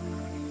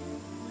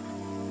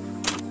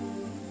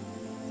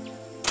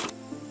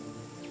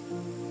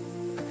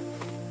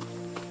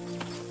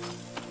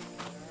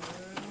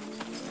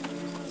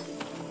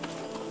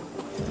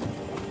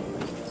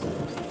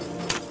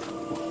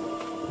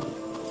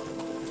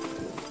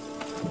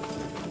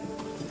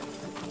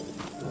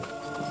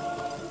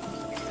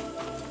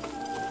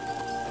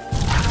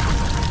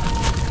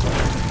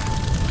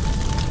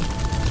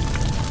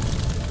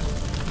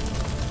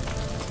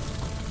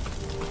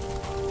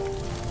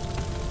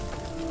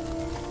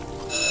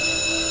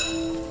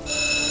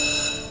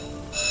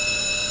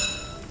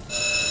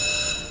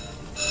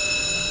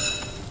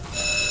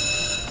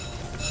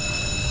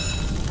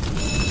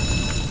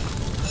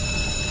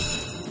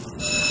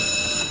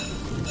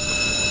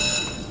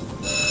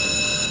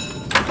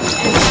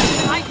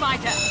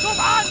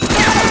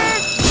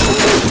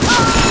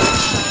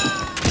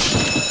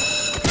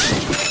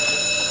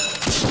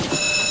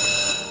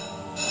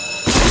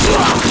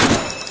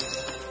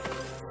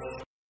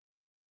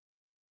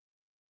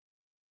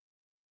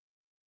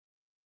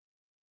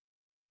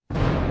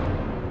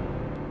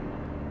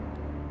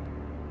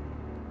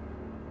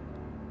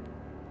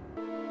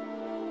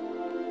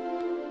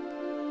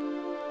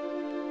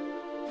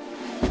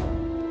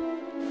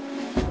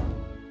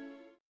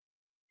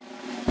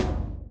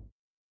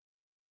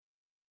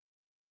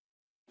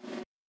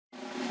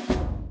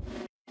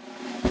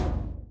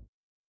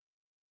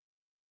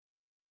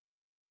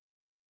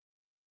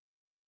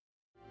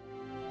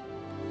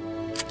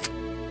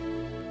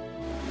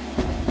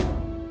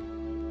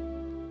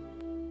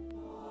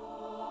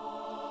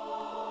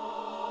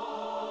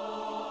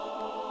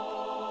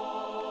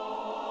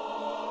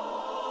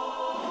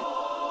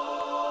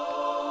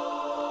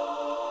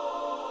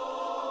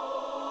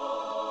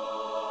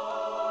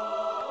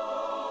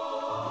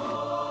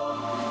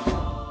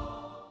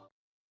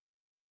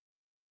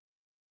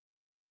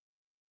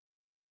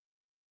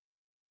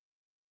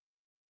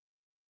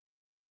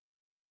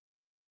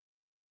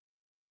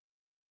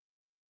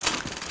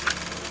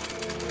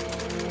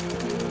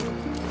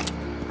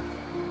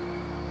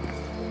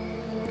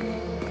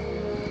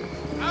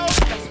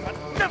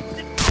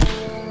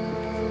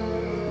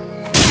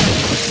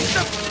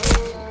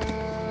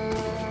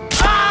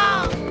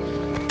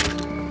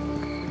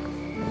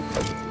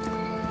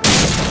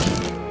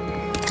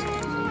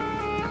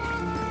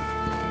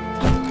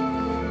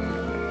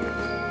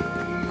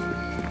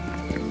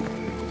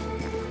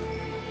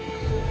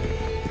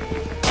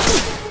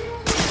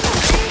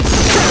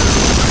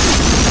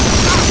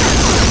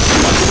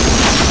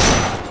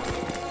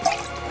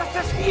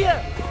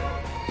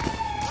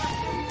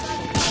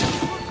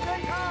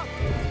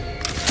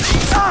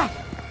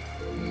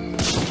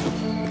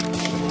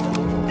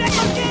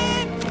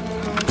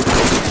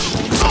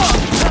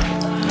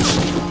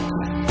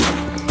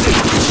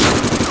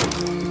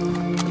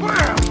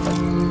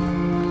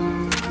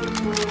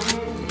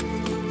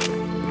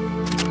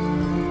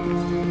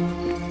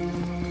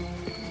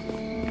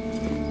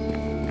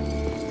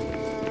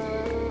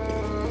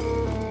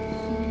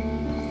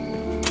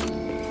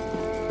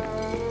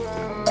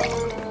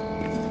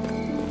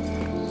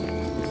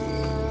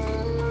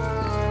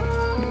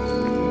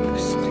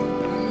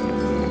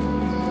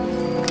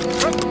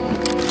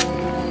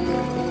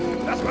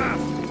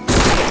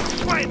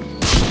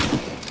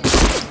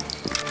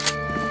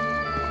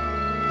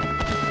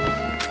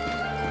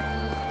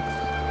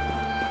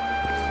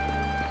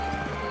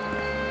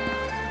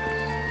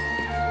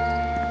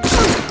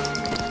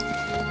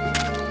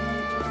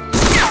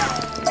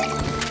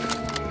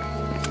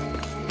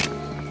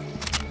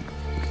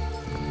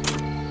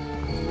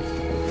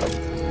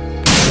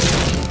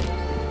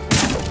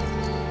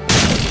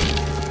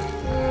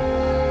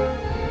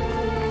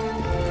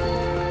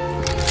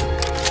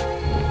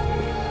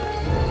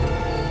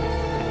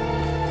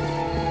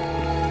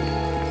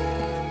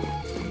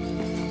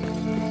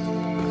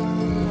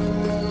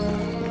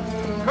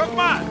 Guck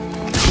mal!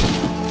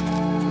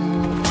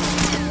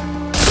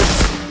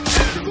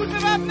 Gut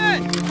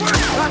bewaffnet!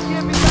 Lass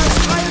hier mit deinem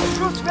freien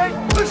Schussfeld!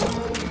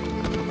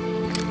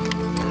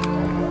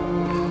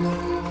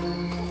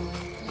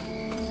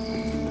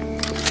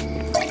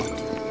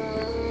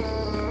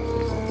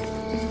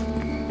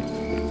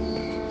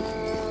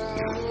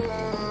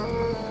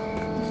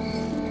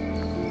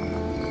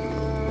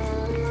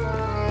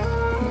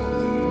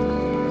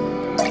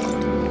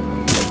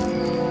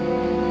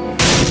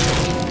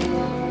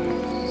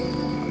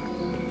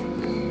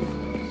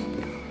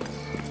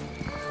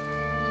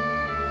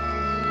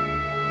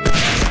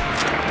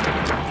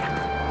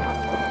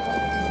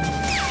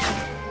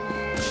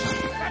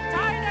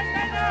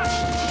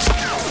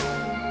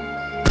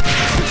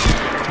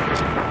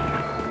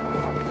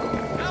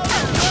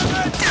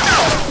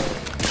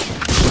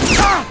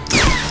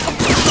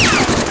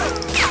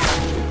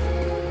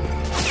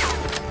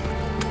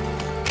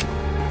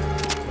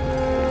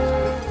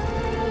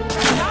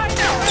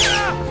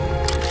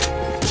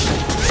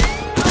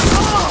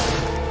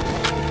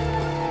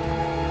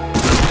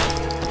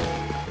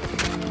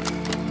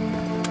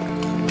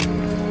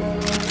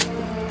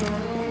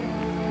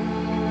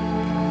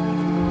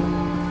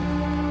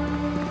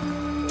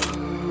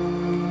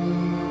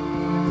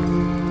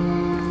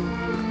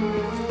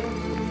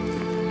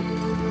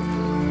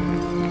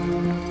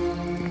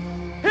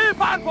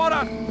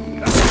 Anfordern!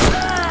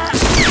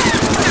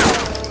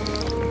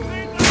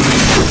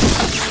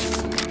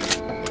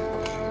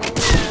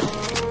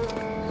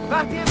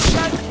 Macht ihr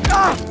Bescheid!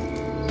 Ah!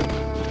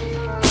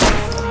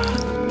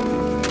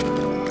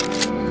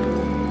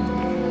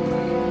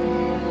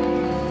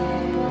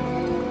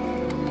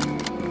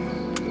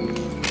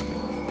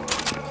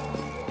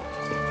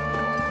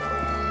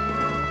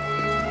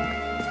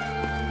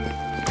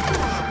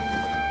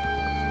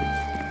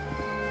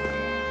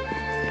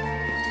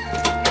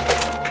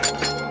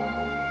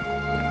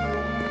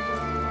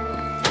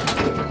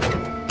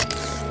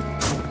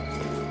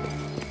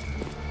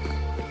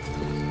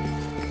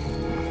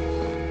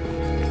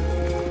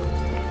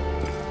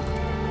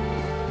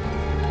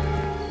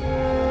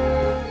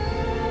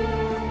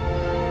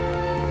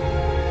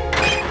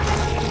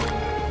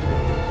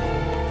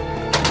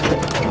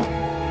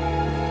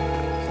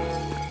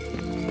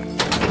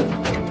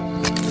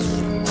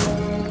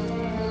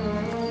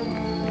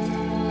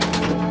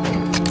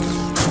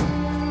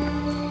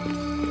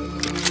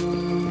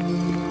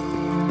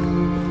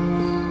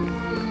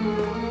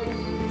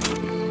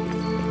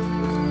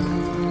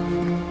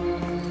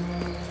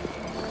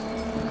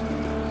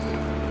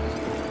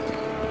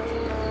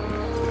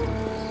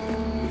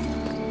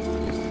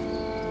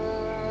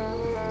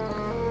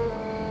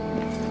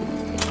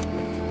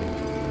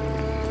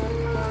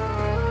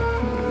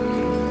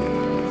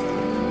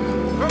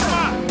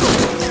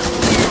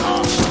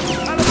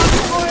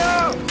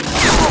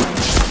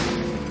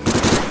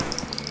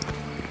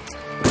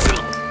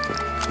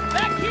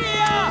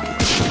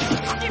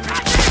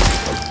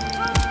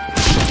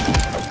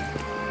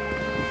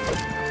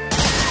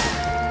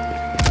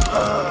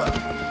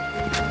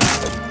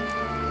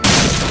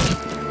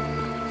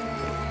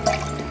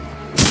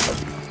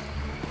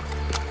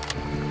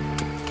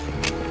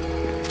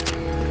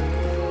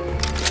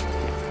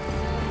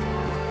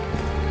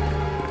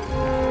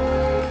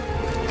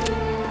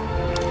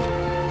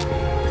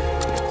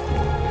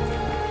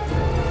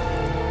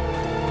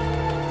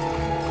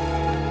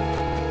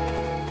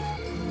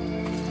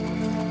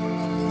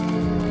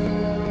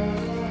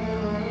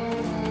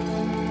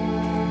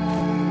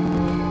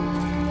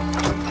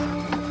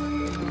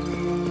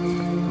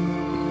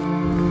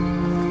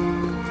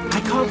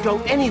 Go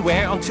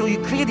anywhere until you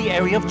clear the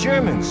area of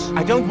Germans.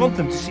 I don't want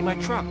them to see my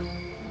truck.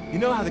 You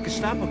know how the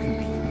Gestapo can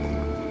be.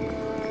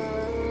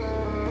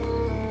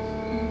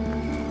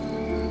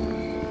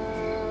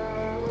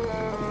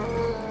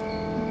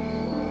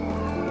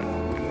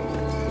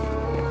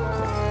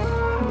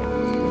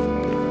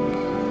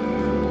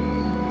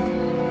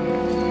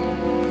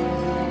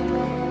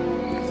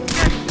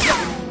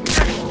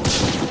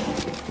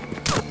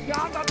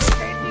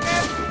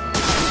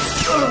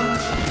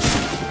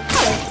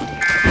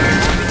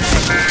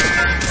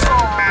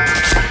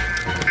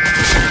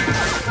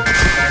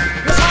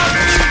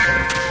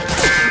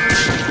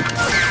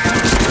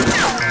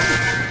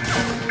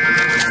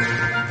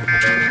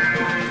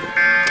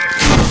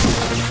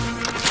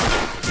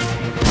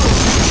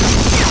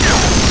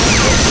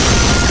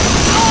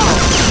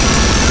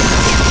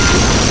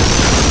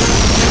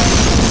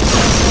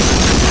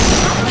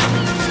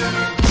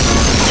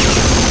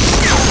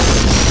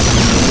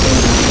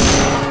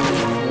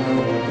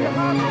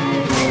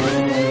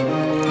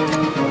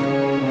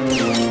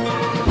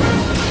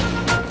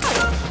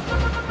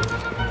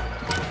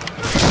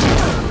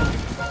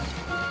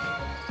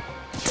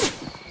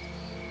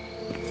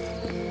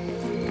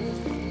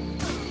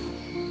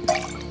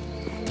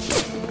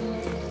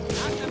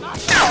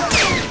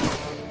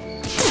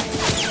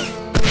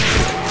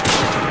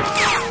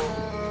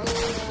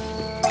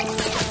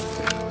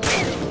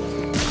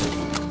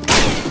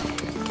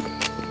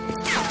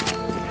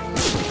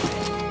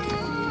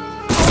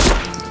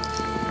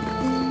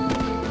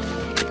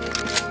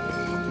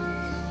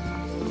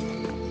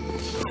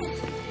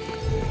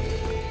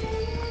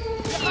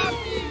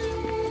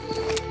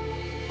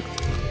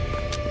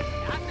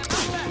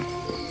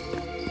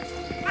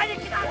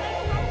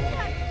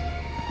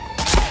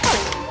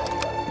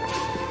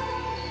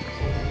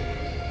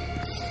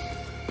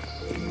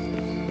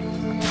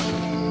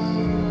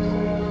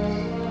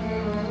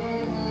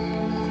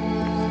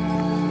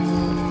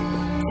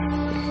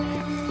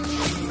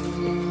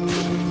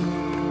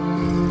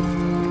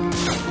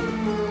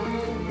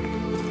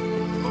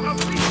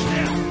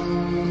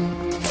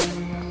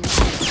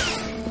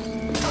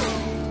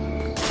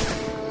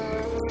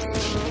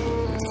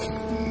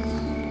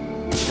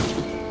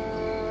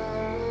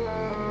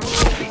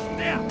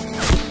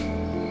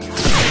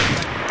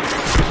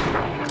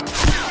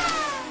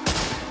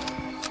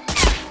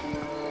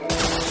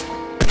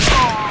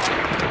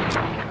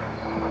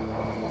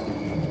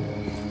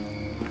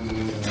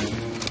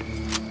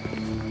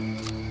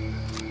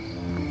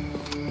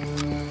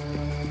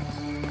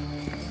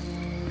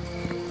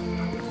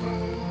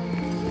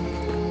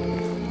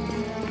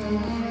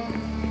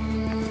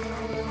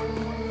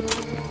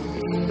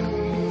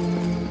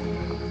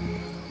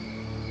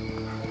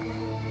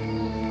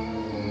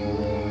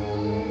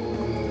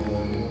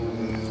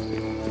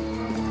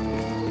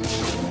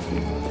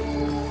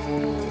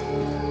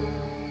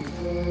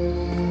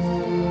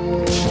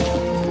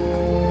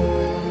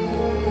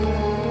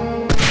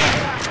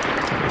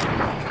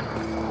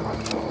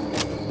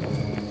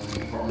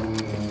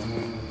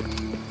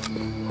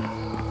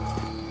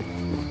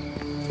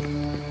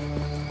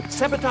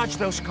 Sabotage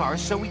those cars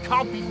so we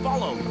can't be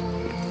followed.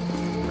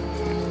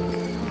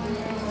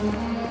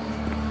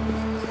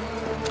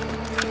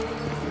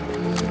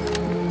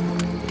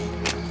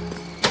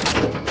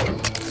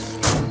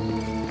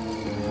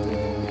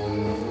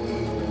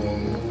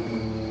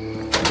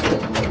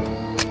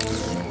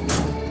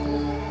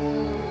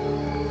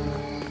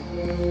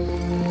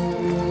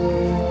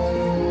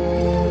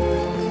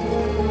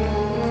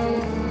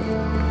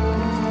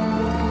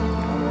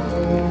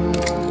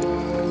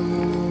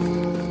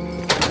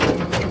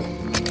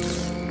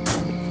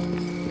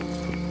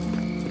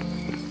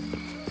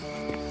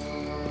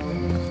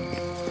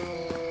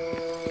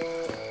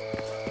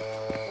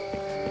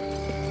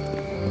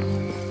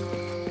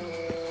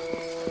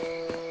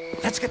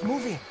 Let's get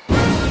moving.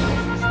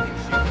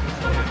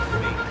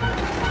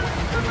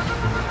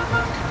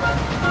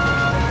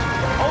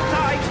 Hold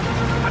tight.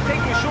 I'm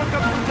taking a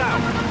shortcut through town.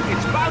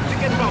 It's bound to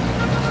get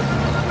bumpy.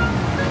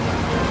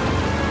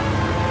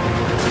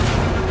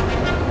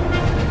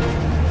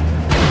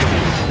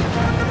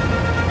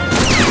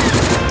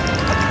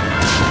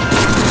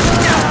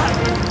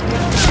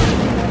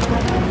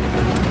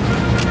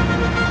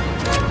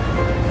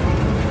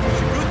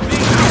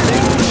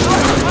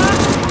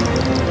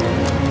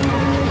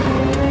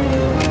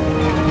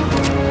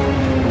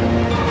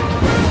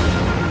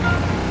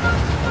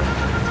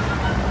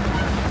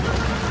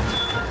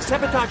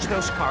 Sabotage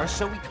those cars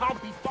so we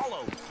can't be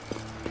followed.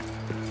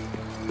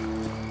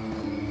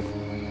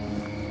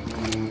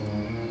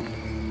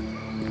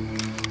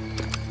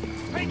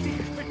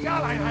 Feindliche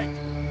Spezialeinheit!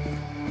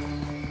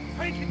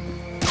 Feindliche...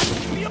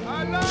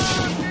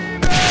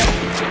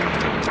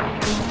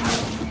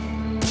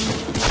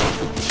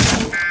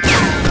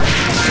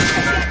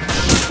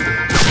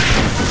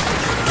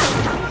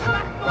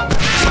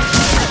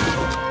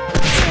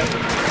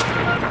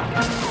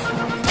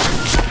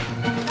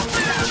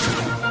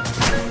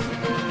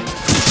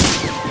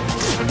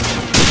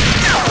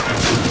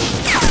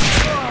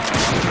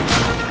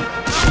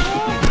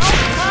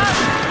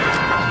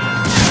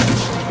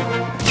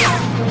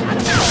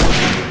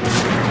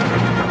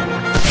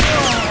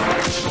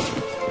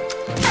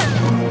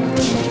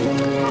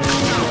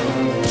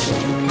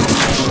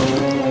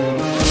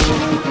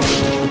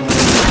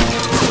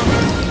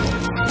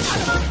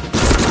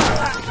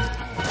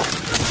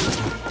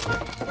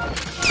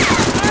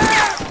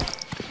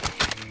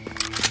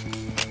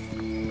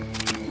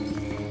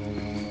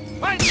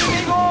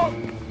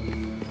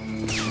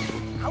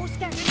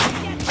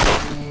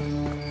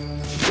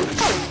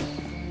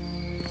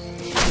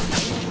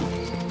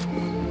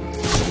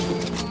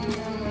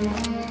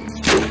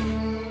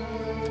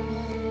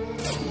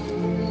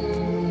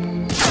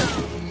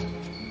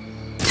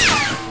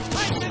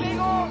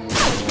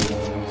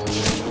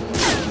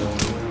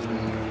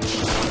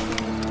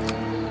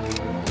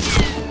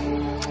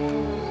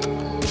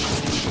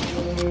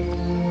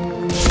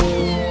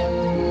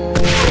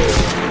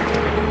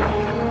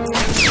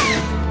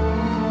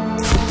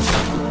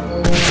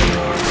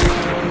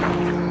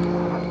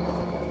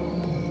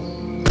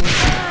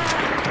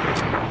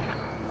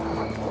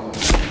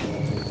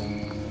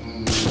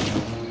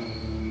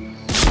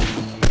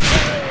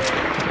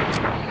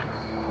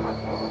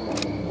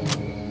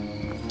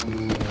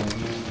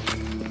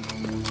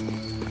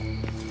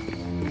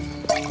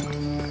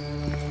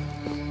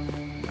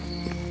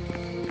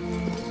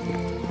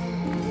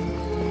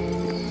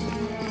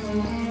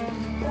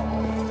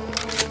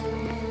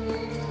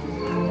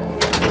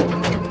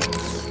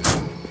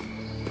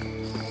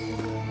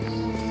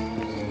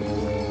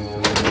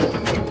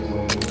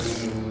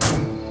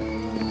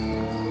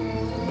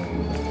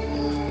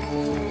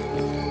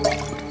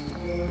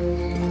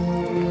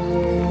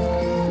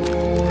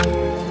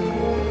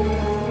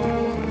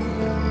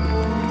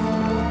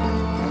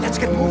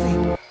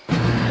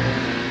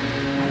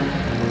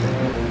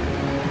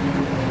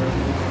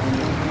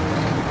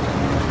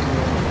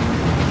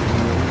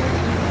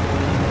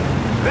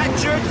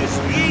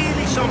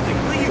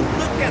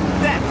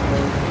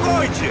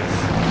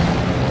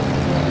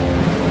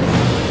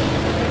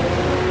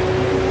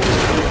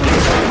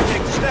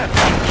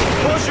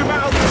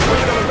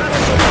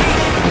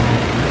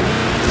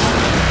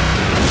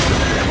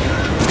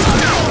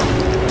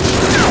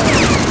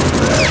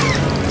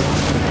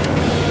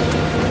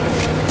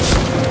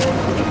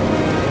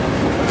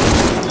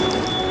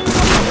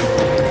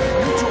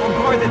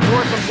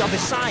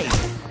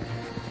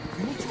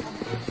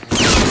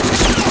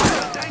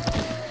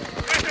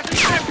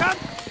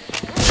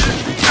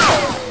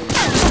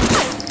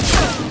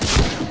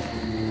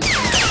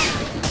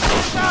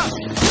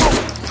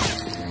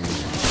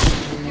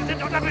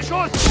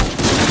 Beschuss!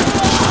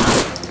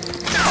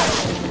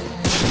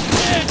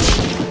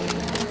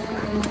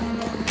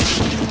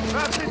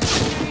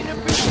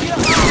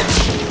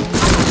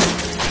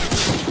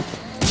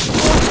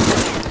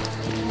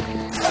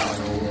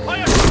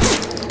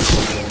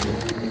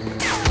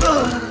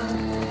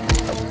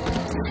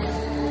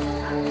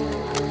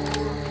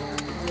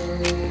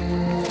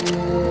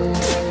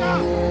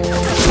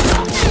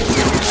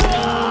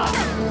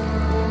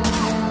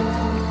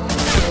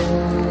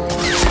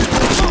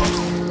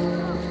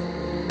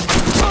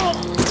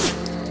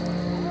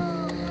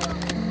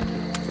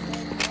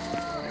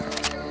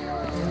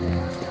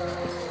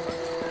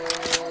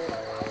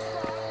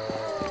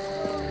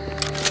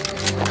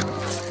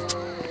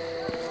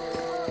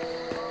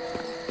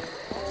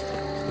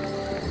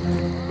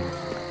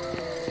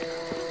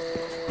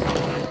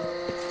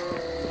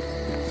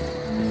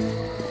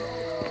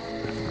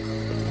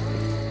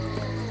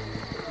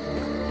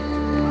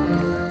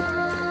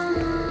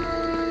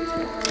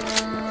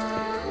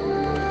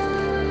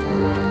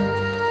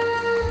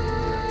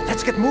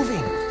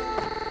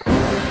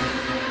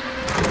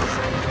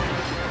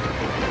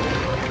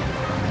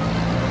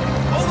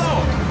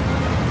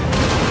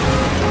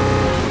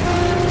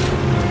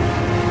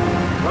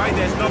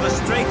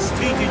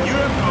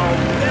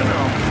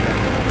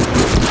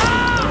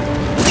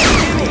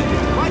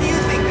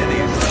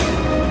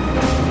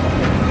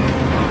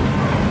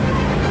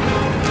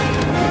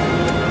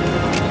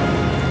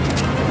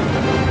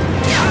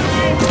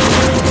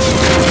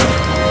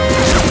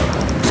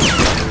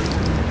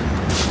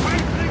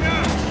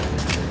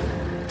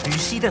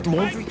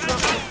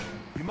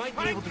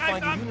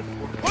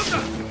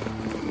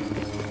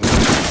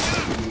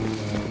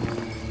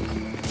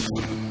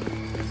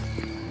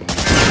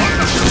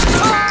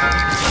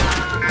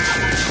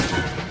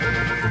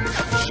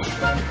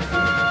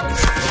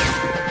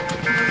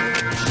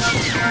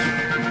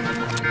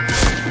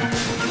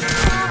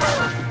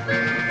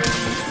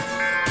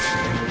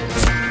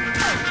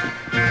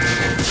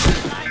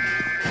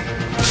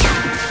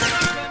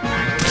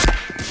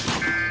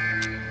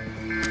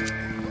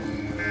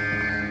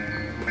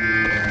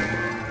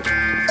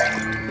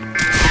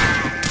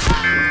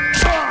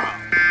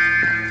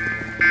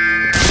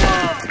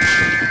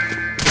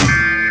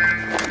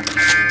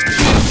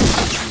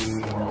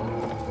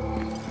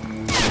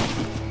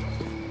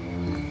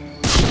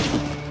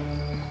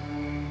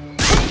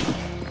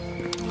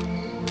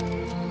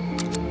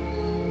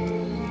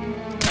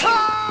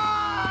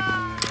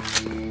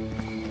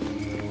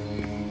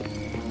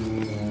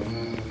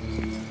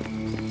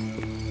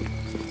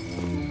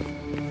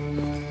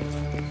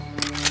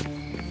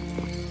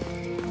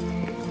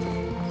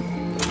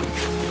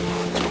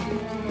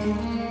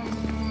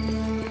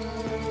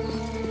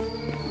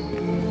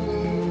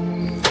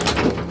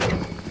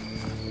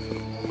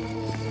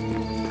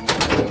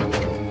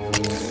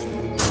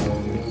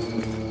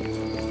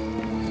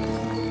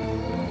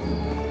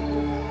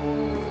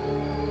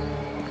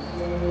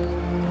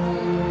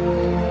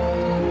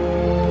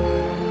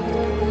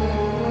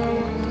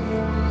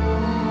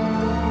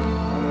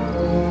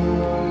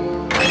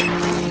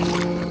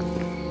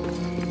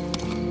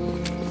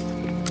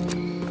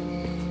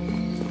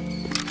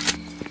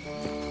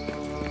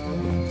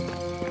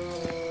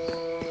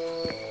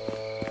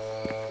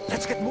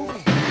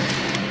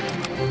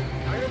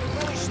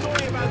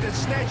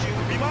 at you.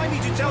 Remind me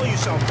to tell you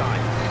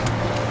sometime.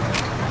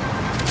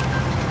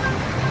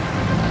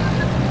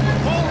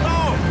 Hold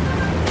on!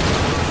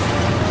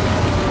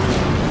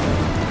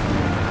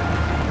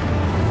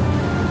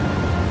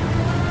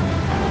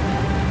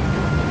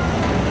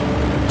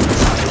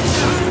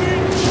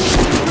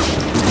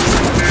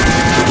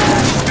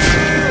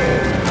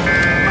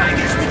 I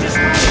guess we just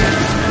lost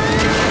it.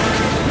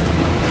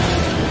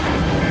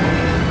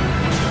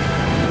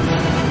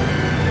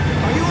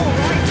 Are you all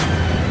right?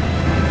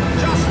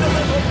 Just a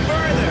little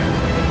further.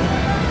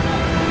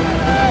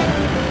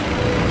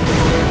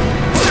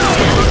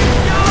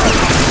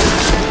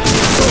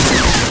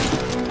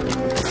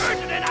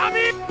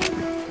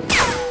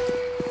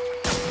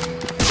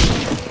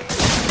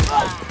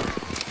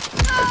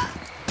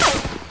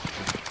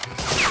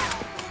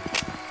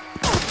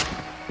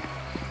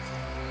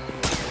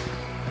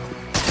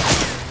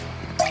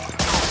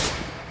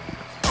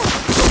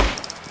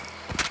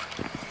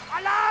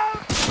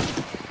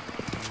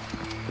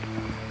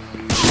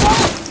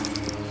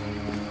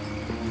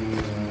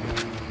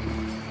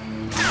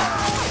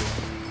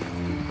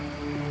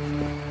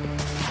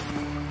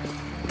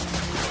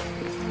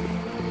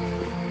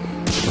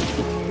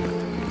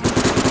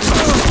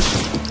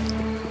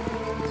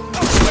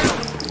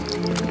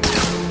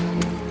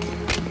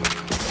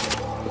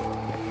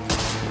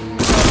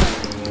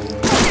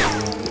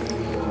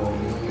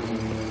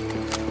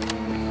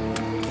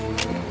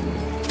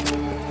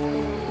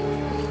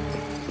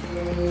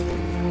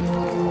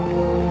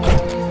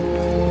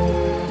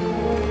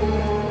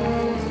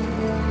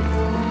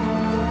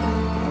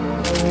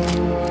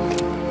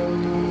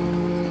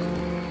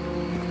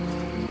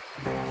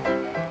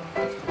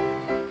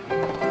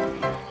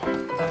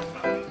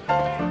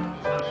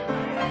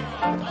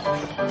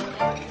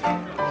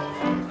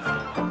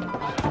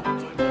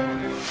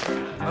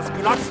 Was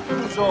glotzt du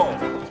so?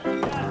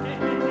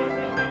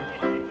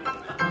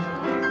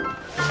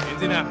 Gehen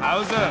Sie nach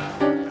Hause.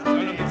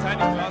 Sollen um die Zeit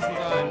nicht draußen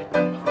sein.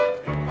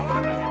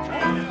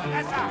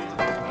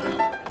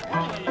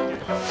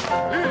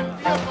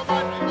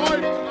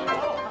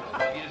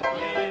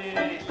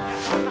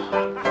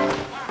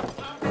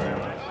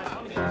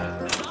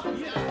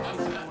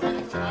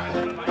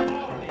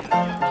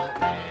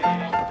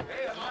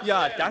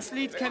 Ja, das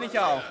Lied kenne ich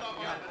auch.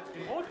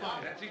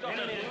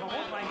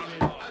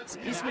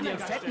 Ist mit ihrem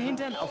fetten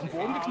Hintern auf den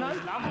Boden geknallt?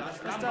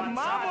 Ist der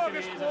Marmor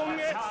gesprungen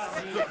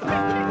jetzt?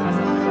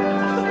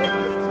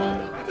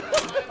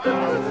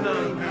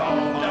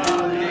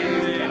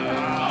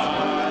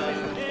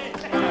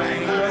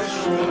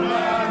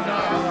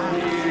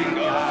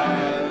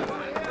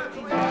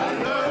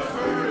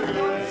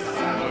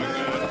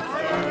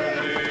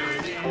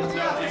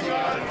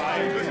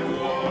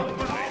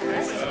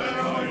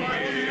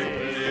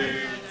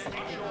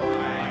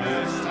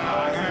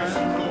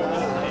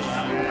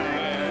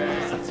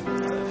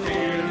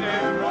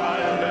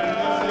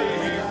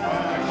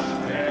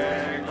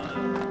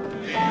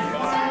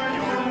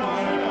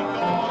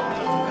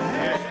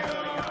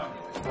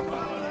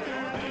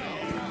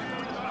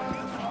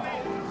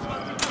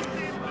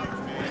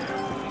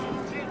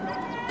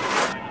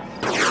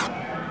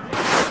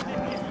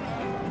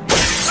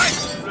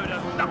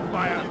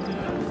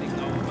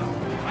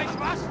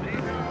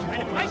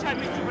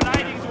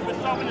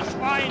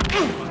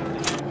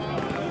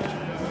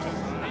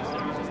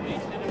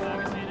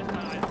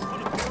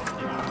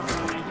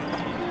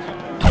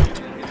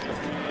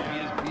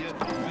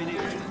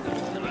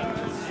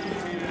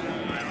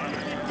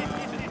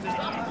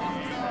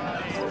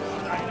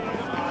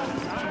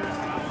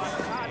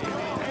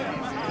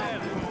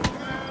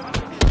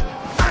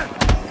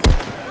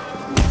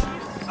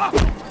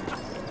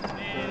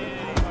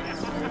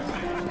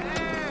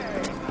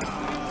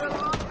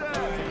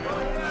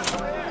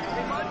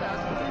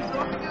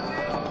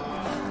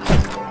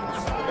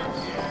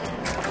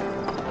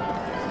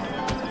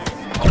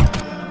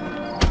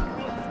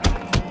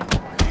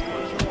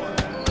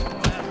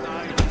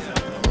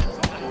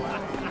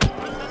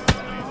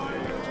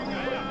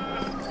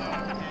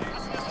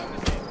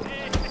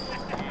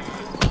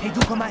 Hey, du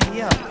komm mal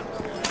her.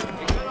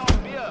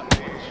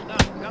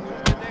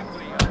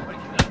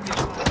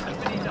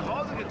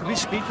 Du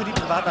bist spät für die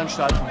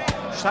Privatanstalten.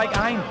 Steig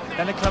ein.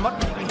 Deine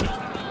Klamotten liegen hier.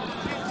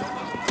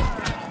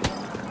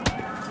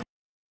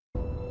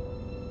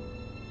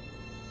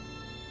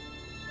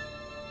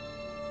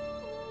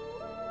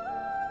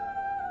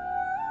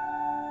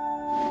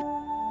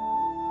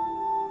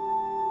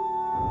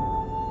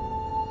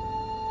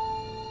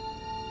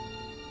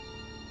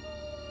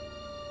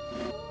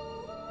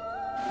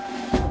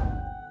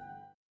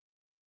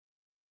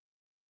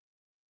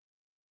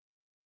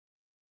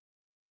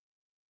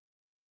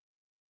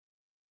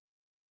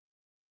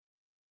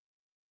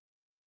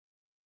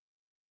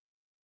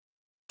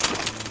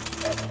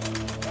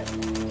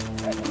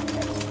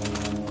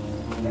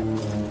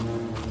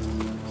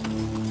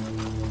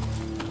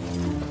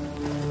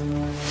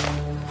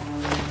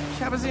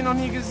 Ich habe sie noch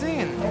nie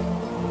gesehen.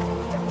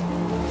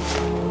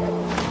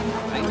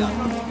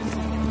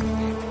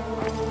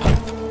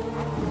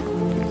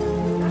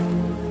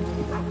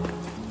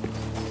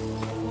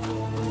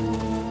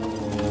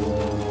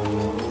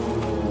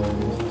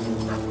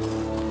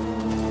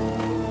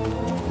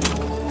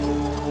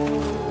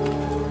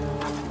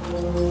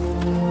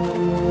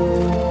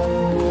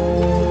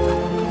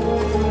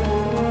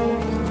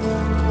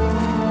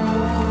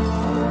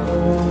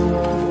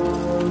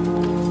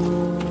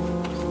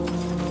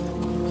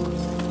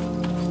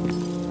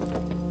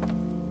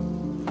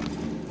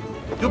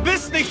 Du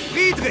bist nicht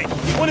Friedrich!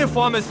 Die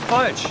Uniform ist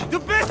falsch! Du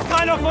bist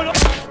keiner von uns!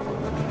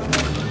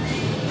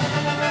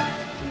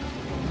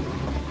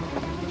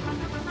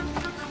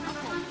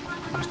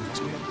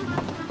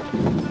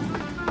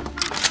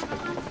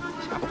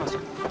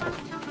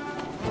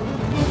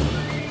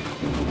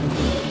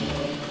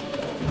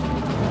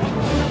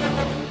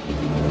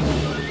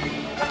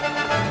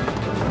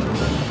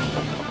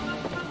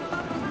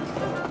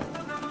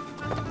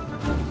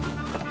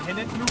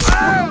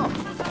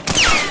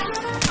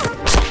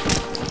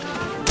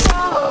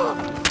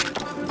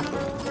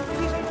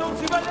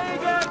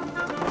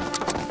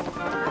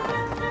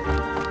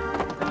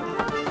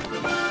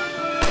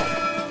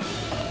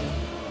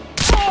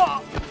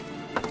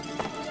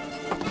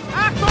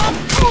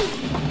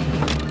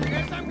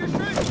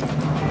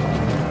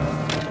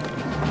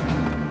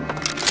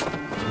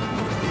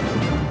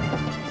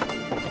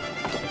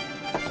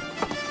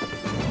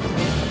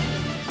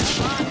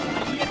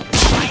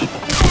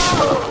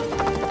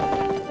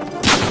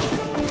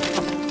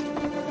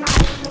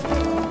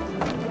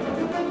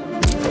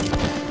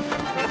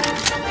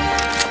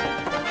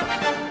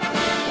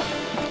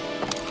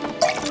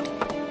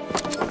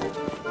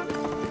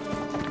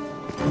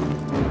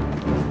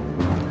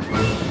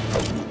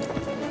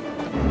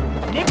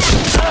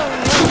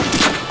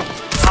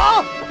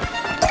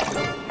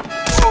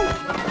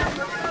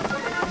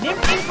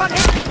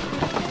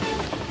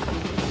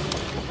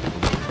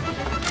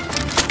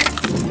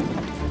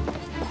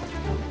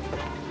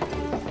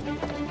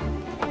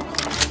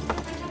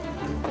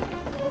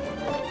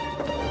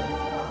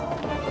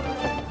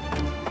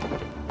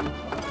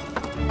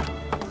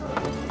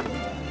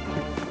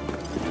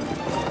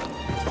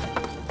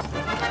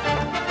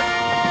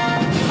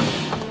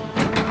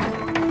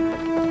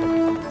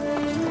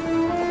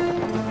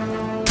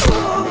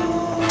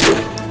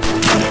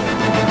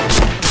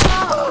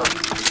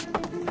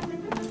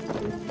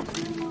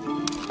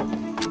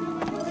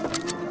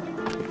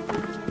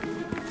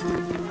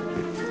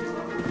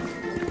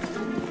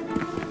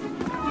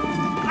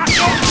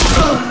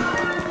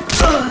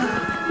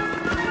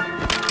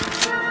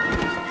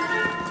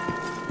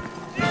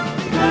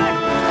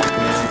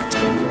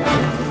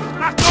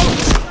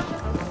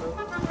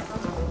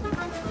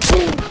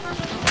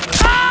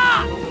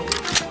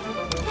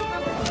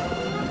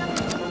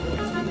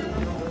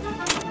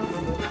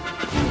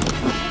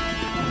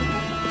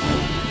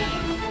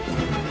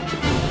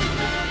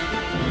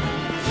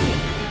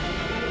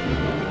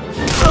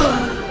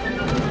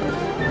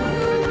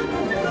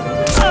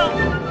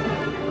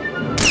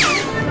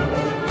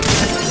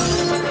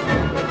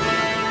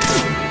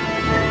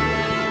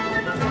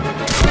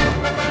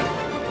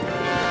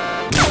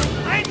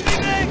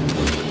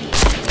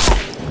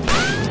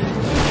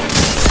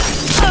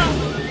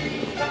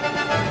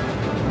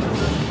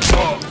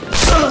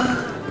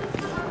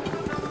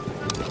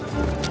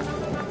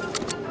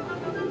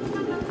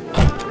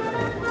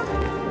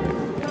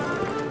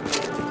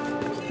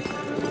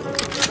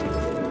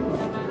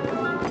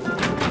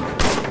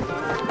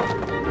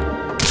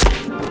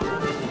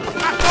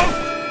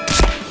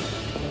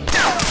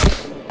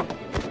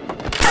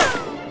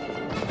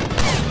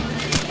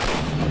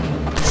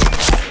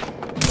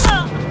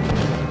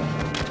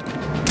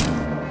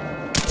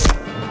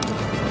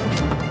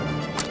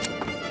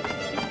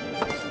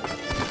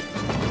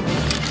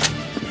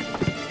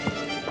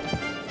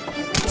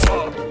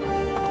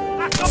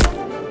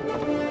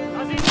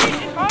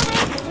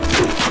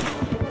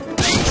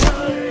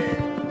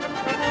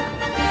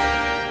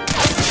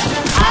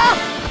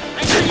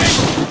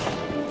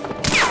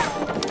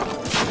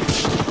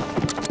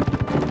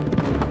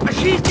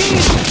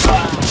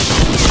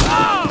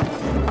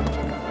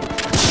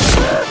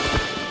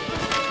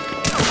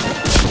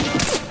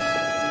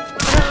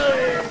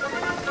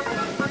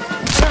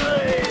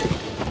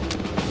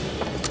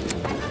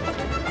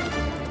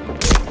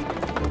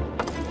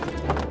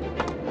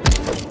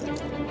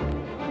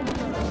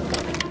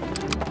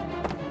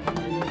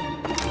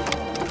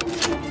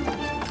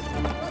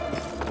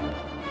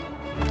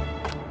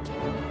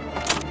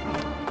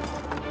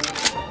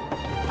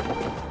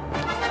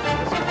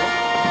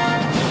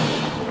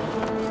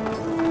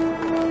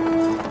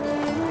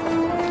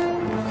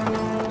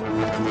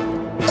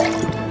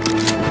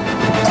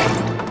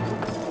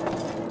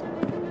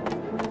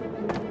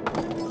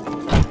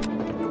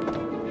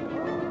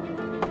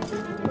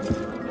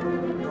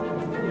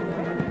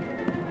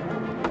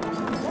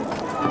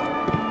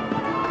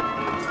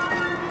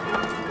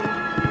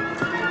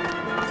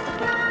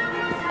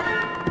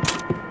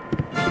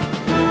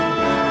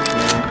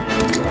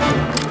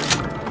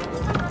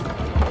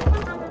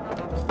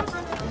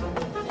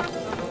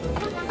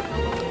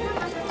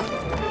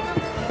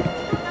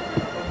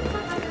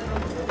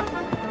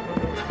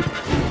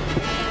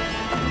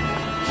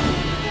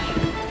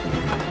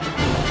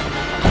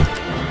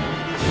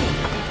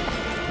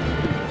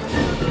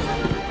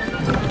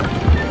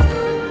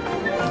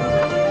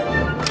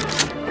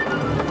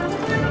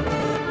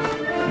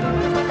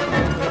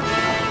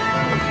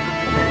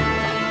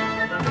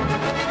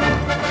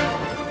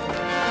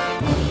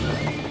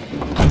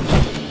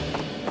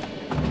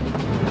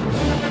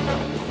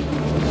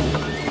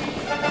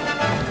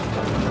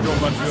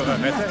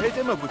 Wetter hält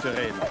immer gute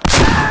Reden.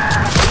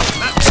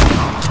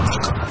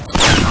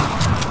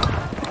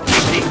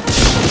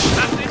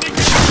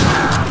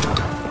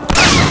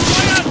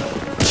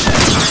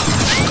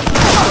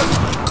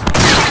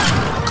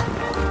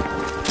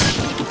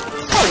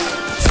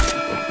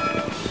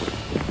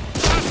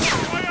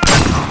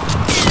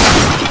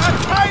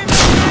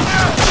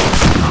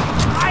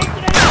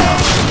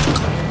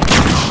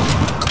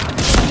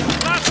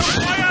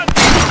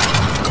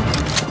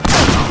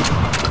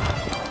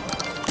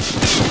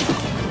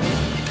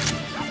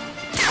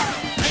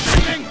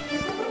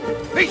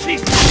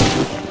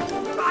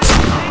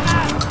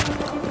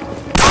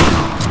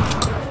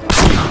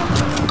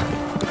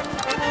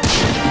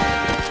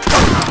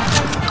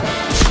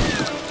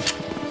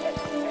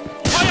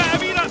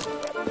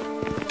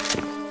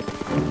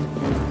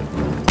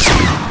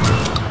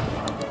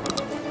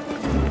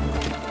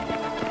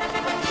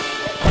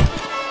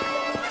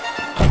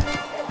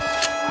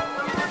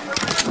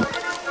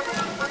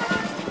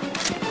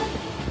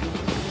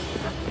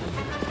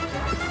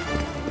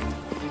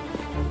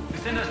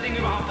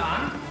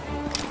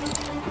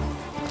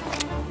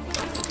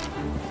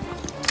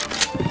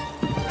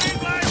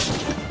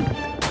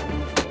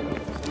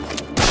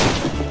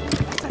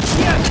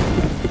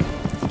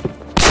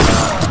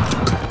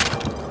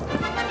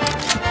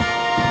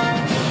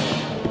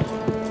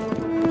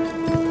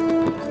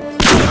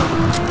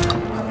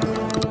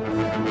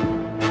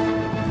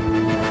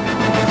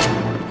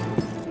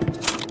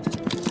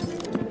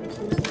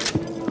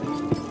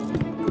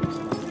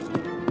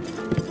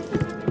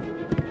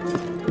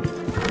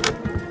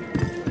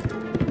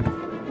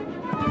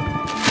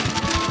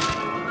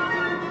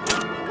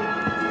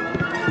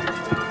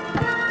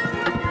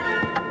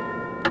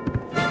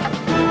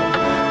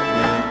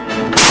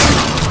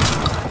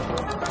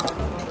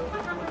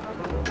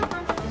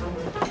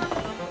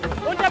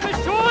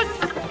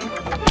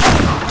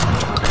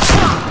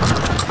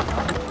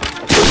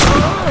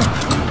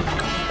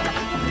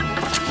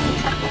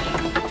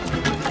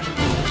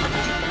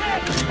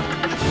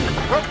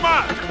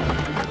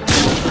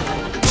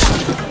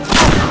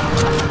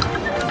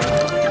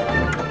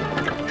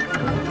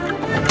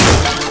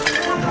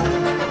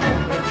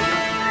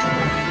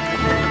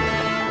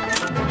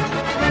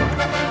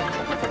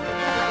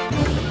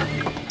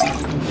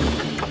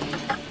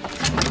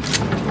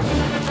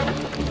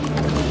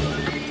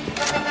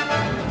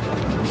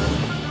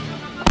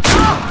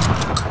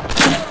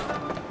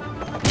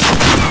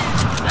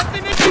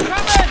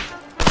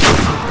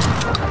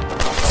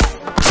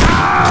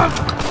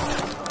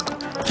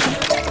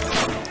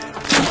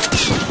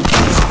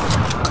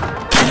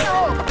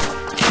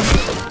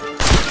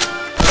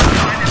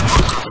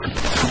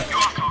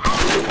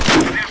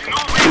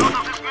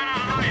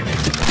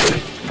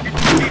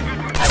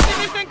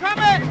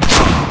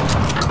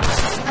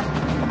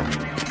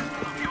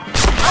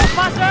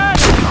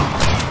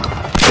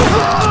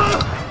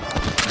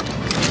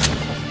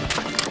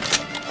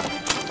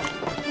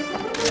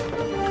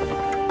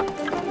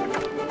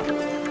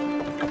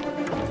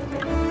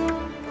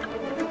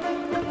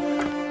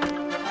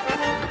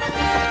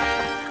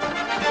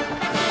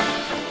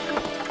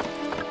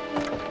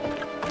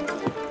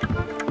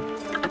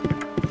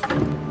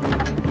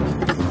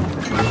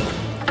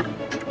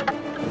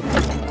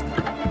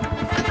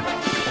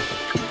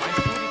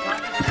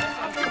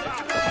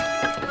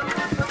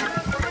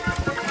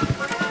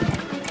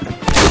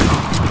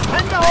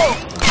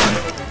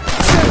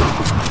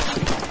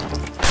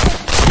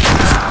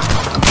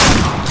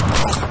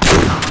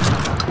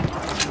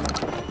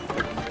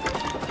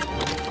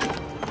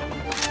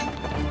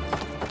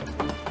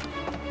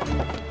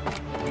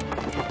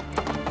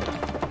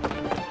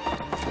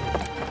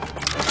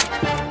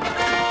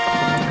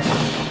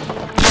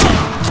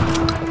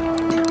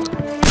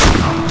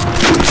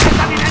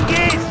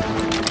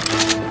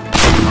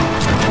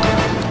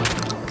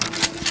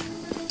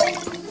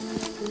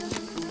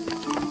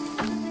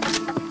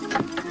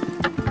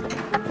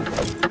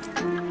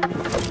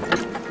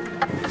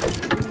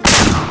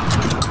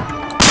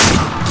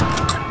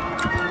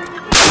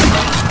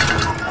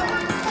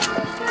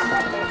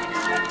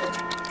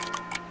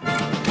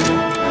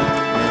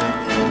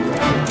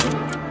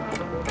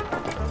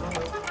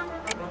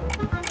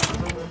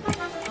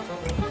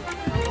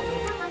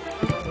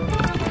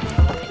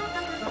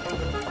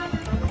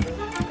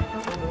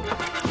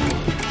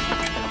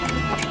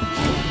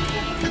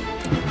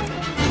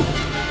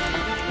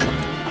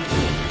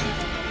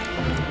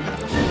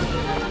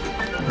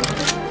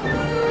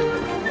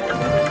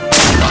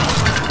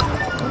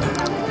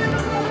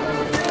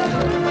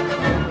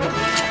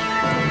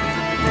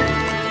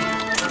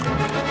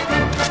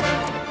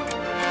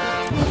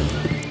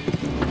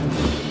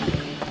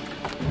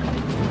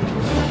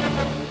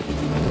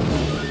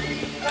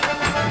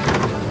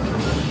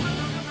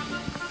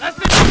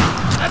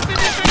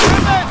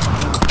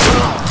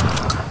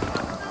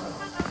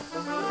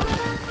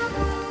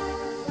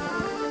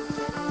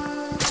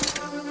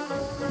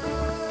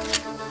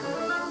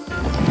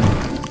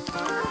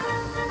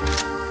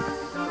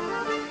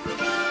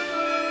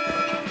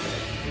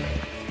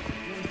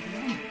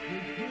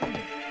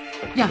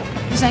 Ja,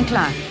 we zijn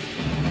klaar.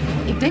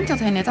 Ik denk dat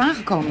hij net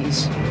aangekomen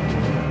is.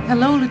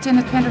 Hello,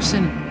 Lieutenant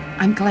Patterson.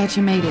 I'm glad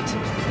you made it.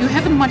 You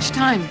haven't much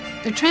time.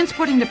 They're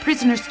transporting the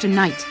prisoners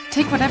tonight.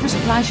 Take whatever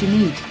supplies you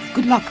need.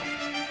 Good luck.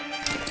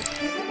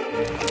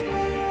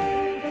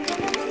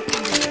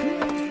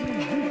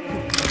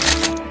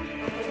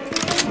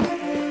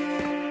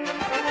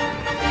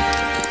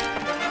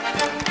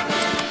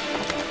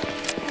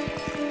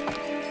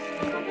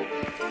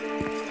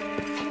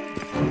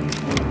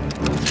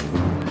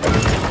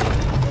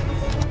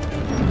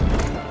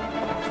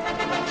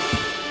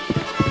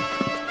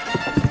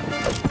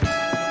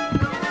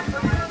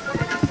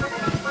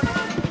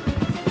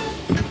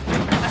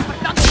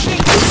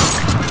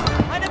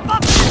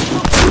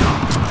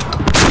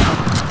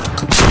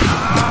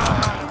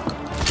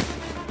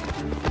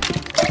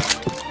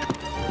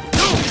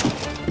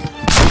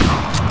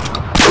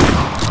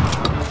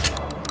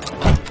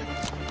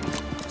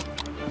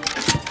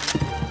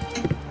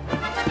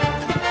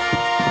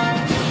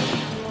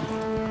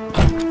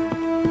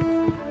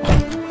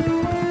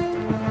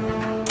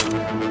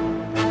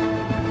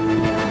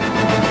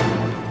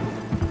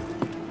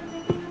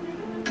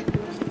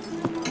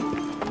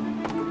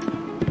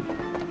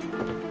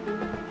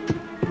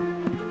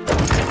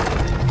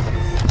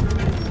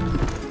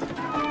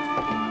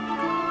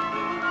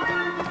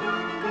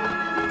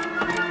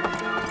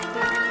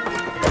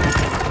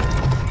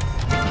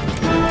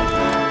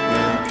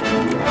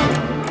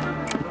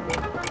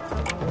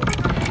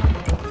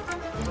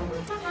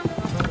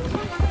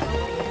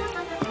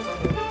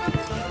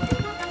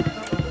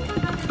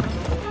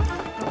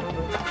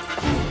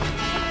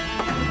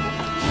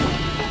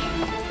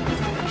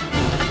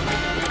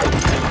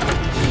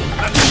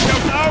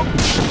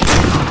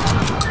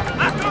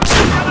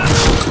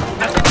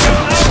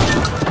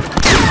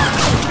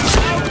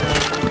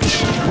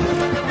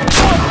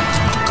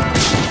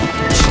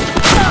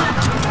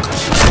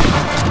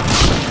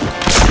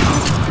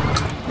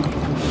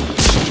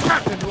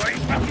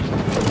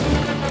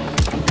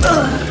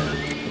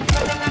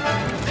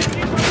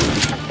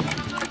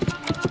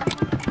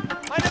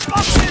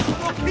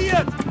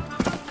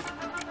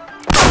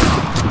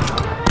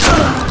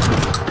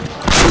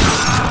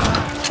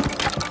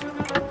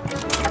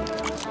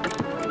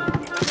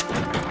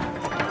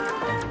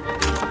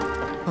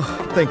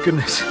 Thank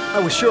goodness. I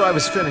was sure I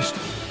was finished.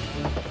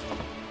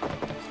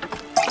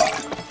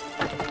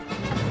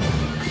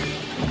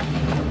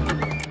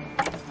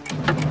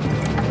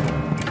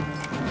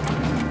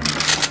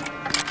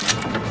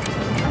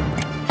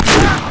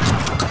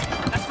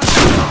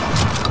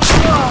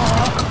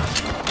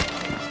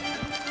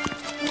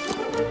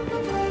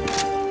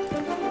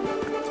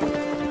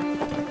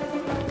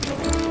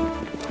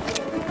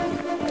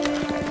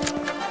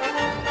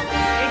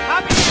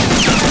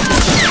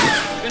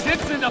 Wir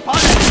sitzen in der Falle!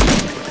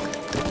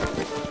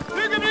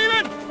 Füge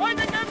blieben!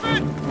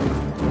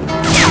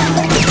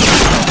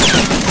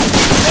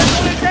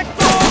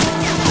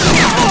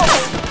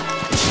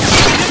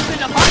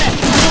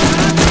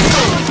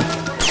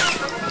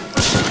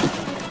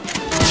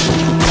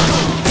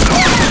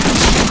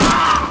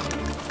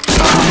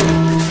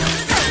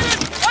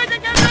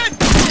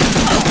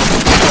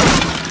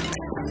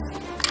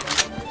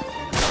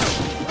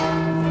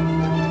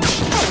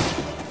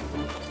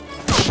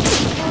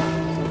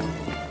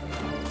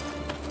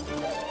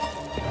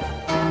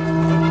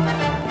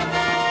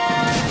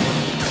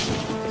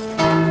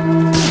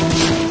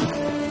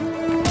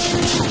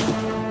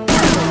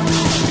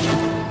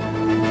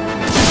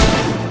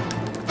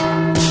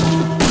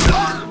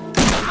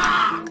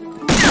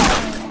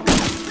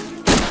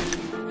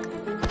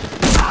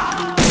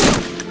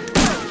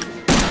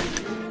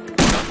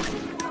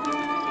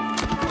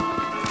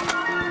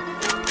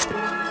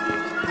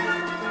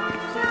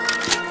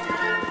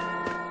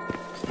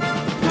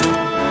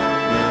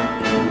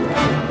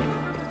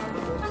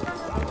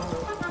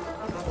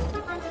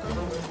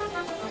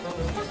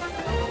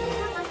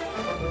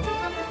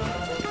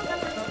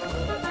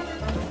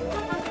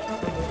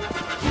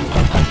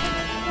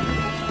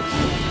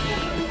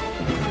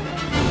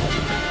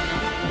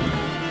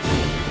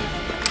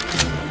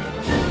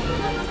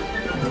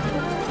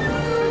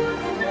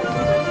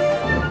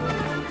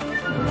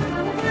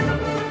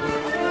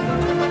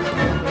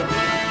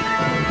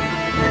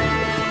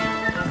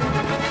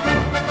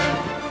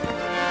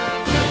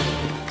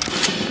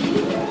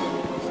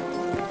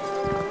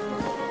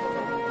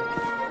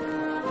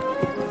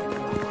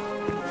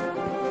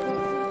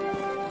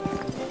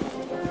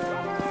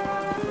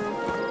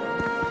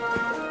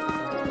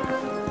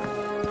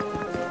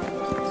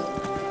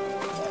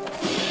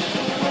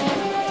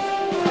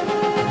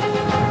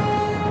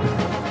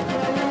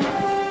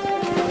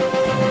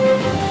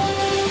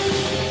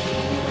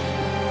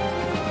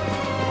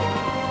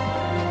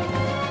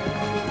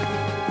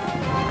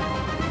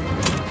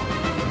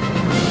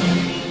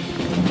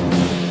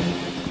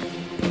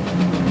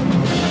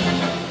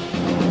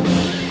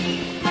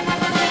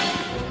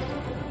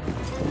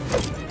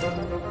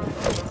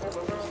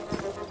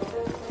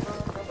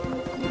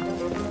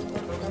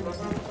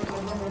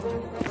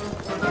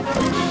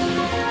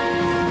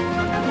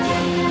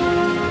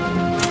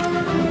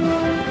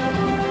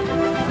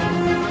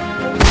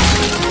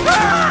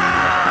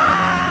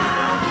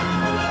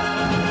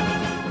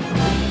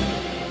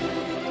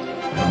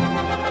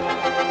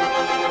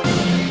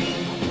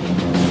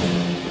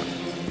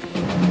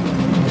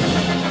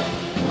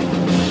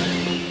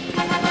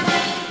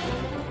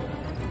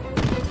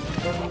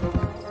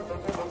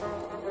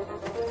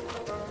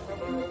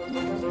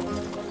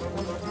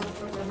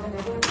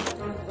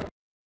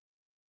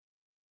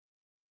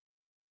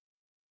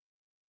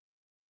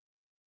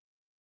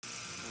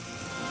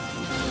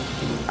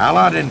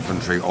 Allied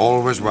infantry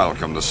always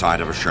welcomed the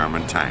sight of a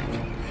Sherman tank.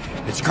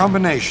 Its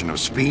combination of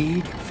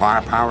speed,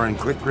 firepower, and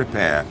quick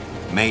repair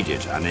made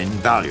it an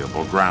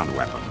invaluable ground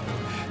weapon.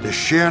 The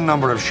sheer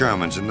number of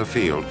Shermans in the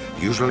field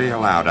usually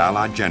allowed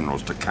Allied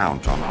generals to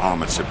count on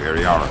armored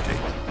superiority.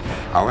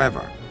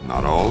 However,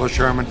 not all the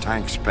Sherman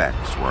tank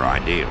specs were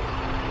ideal.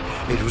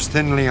 It was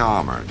thinly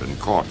armored and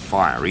caught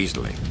fire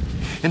easily.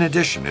 In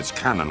addition, its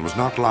cannon was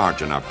not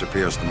large enough to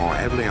pierce the more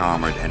heavily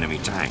armored enemy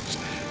tanks,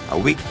 a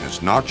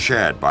weakness not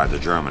shared by the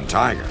German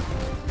Tiger.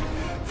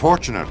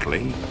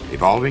 Fortunately,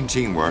 evolving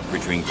teamwork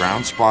between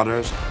ground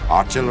spotters,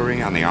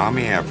 artillery, and the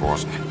Army Air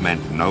Force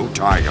meant no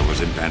Tiger was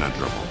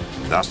impenetrable,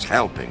 thus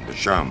helping the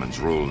Shermans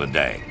rule the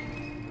day.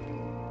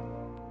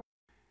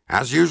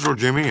 As usual,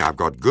 Jimmy, I've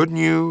got good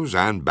news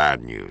and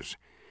bad news.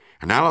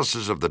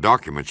 Analysis of the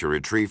documents you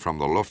retrieved from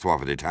the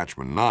Luftwaffe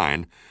Detachment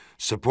 9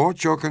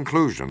 supports your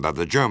conclusion that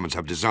the Germans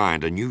have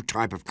designed a new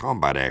type of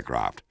combat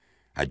aircraft,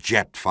 a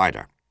jet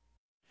fighter.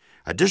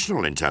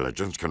 Additional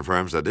intelligence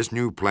confirms that this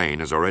new plane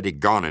has already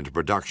gone into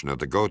production at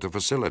the Gotha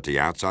facility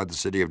outside the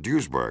city of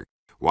Duisburg,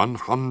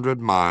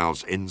 100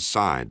 miles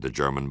inside the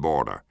German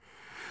border.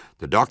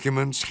 The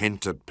documents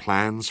hint at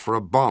plans for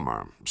a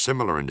bomber,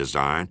 similar in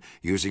design,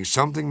 using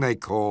something they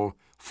call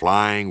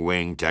flying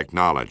wing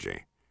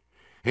technology.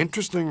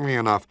 Interestingly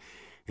enough,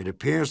 it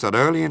appears that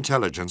early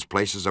intelligence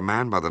places a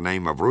man by the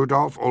name of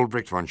Rudolf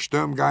Ulbricht von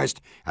Sturmgeist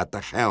at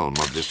the helm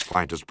of this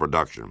fighter's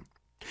production.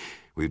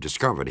 We've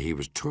discovered he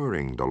was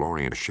touring the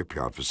Lorient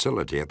shipyard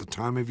facility at the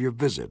time of your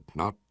visit,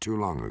 not too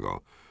long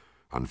ago.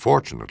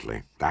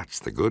 Unfortunately, that's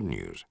the good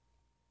news.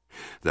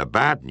 The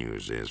bad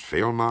news is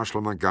Field Marshal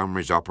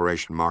Montgomery's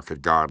Operation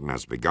Market Garden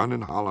has begun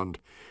in Holland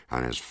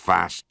and is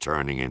fast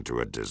turning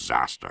into a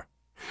disaster.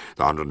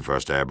 The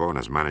 101st Airborne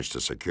has managed to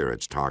secure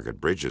its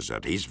target bridges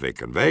at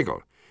Eastvik and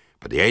Vegel,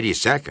 but the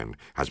 82nd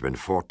has been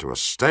fought to a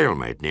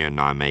stalemate near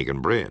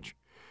Nijmegen Bridge.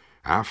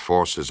 Our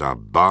forces are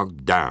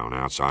bogged down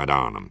outside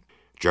Arnhem.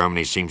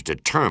 Germany seems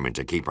determined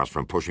to keep us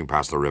from pushing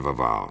past the River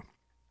Vaal.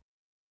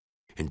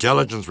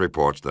 Intelligence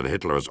reports that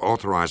Hitler has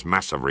authorized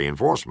massive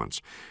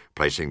reinforcements,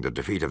 placing the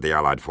defeat of the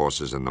Allied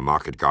forces in the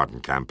Market Garden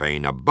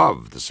campaign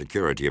above the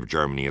security of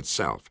Germany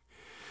itself.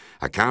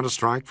 A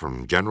counterstrike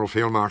from General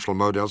Field Marshal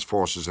Model's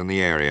forces in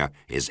the area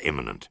is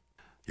imminent.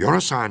 Your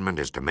assignment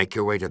is to make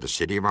your way to the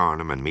city of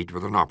Arnhem and meet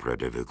with an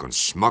operative who can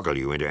smuggle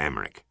you into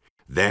Emmerich.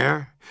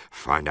 There,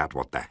 find out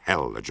what the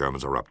hell the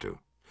Germans are up to.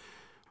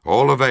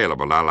 All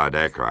available Allied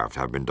aircraft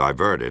have been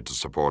diverted to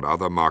support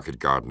other Market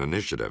Garden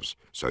initiatives,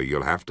 so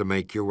you'll have to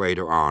make your way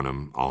to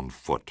Arnhem on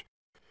foot.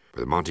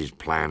 With Monty's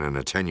plan in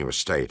a tenuous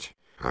state,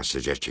 I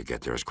suggest you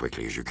get there as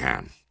quickly as you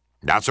can.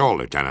 That's all,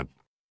 Lieutenant.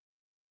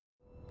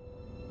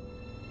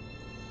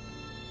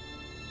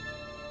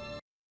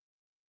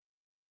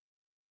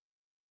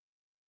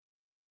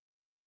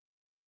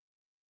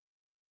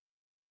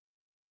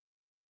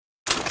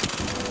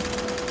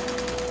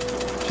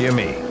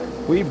 Jimmy,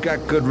 we've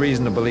got good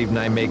reason to believe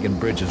Nijmegen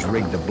Bridge is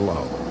rigged to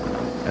blow.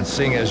 And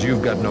seeing as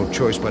you've got no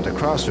choice but to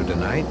cross her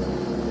tonight,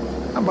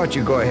 how about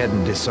you go ahead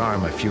and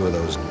disarm a few of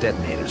those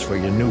detonators for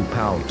your new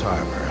pal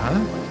Tarver,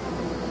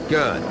 huh?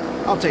 Good.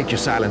 I'll take your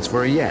silence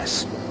for a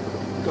yes.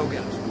 Go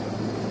get us.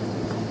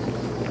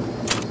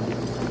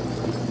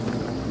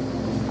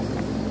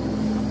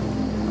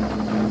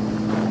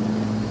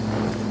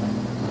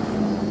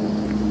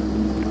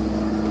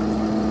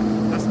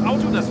 Das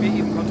Auto, das wir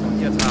eben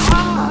kontrolliert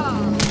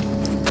haben.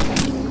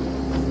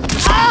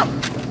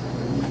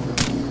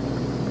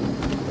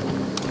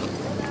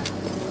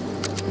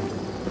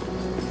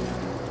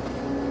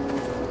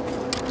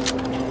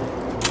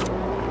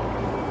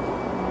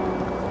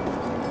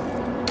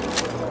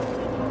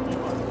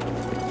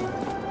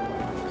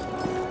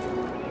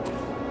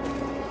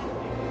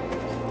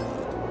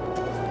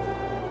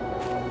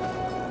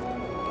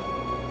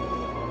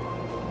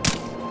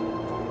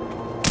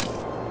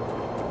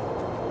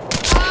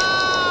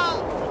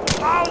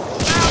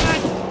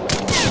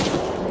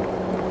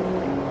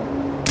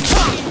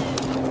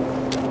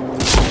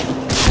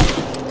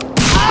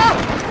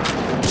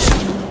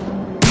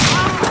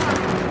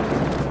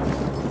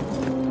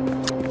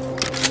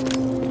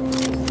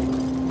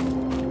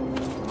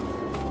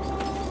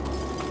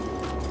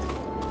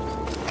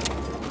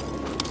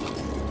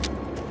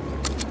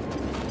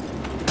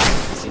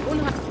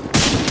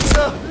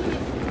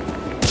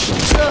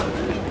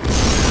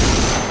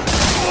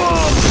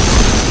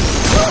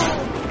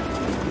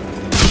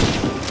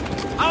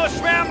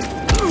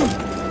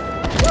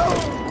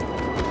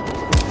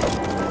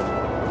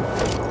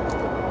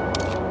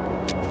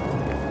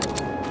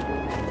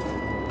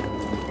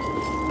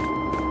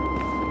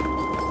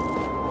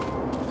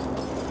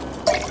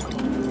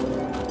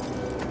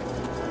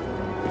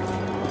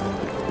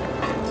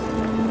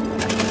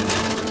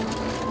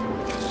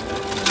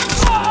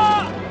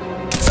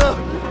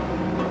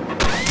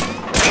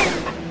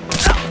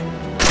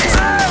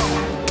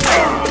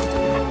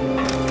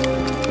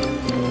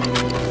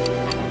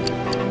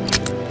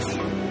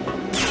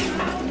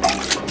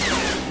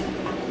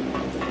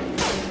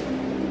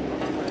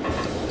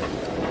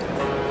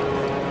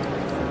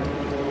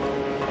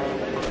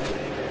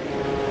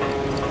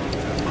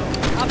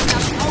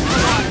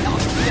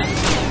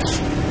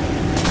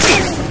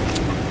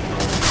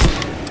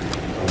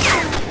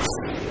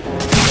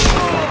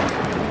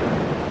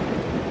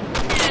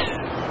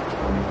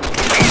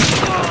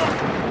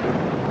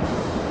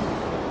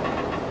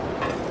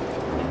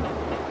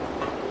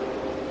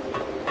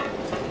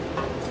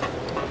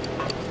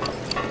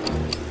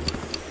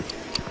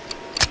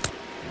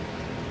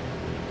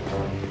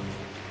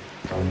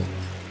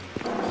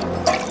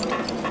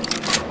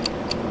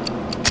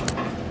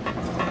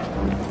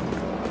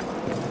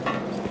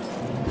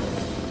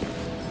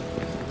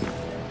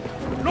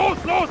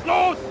 Los,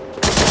 los!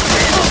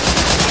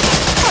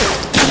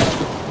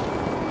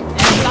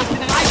 Er ist in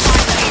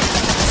Reichweite.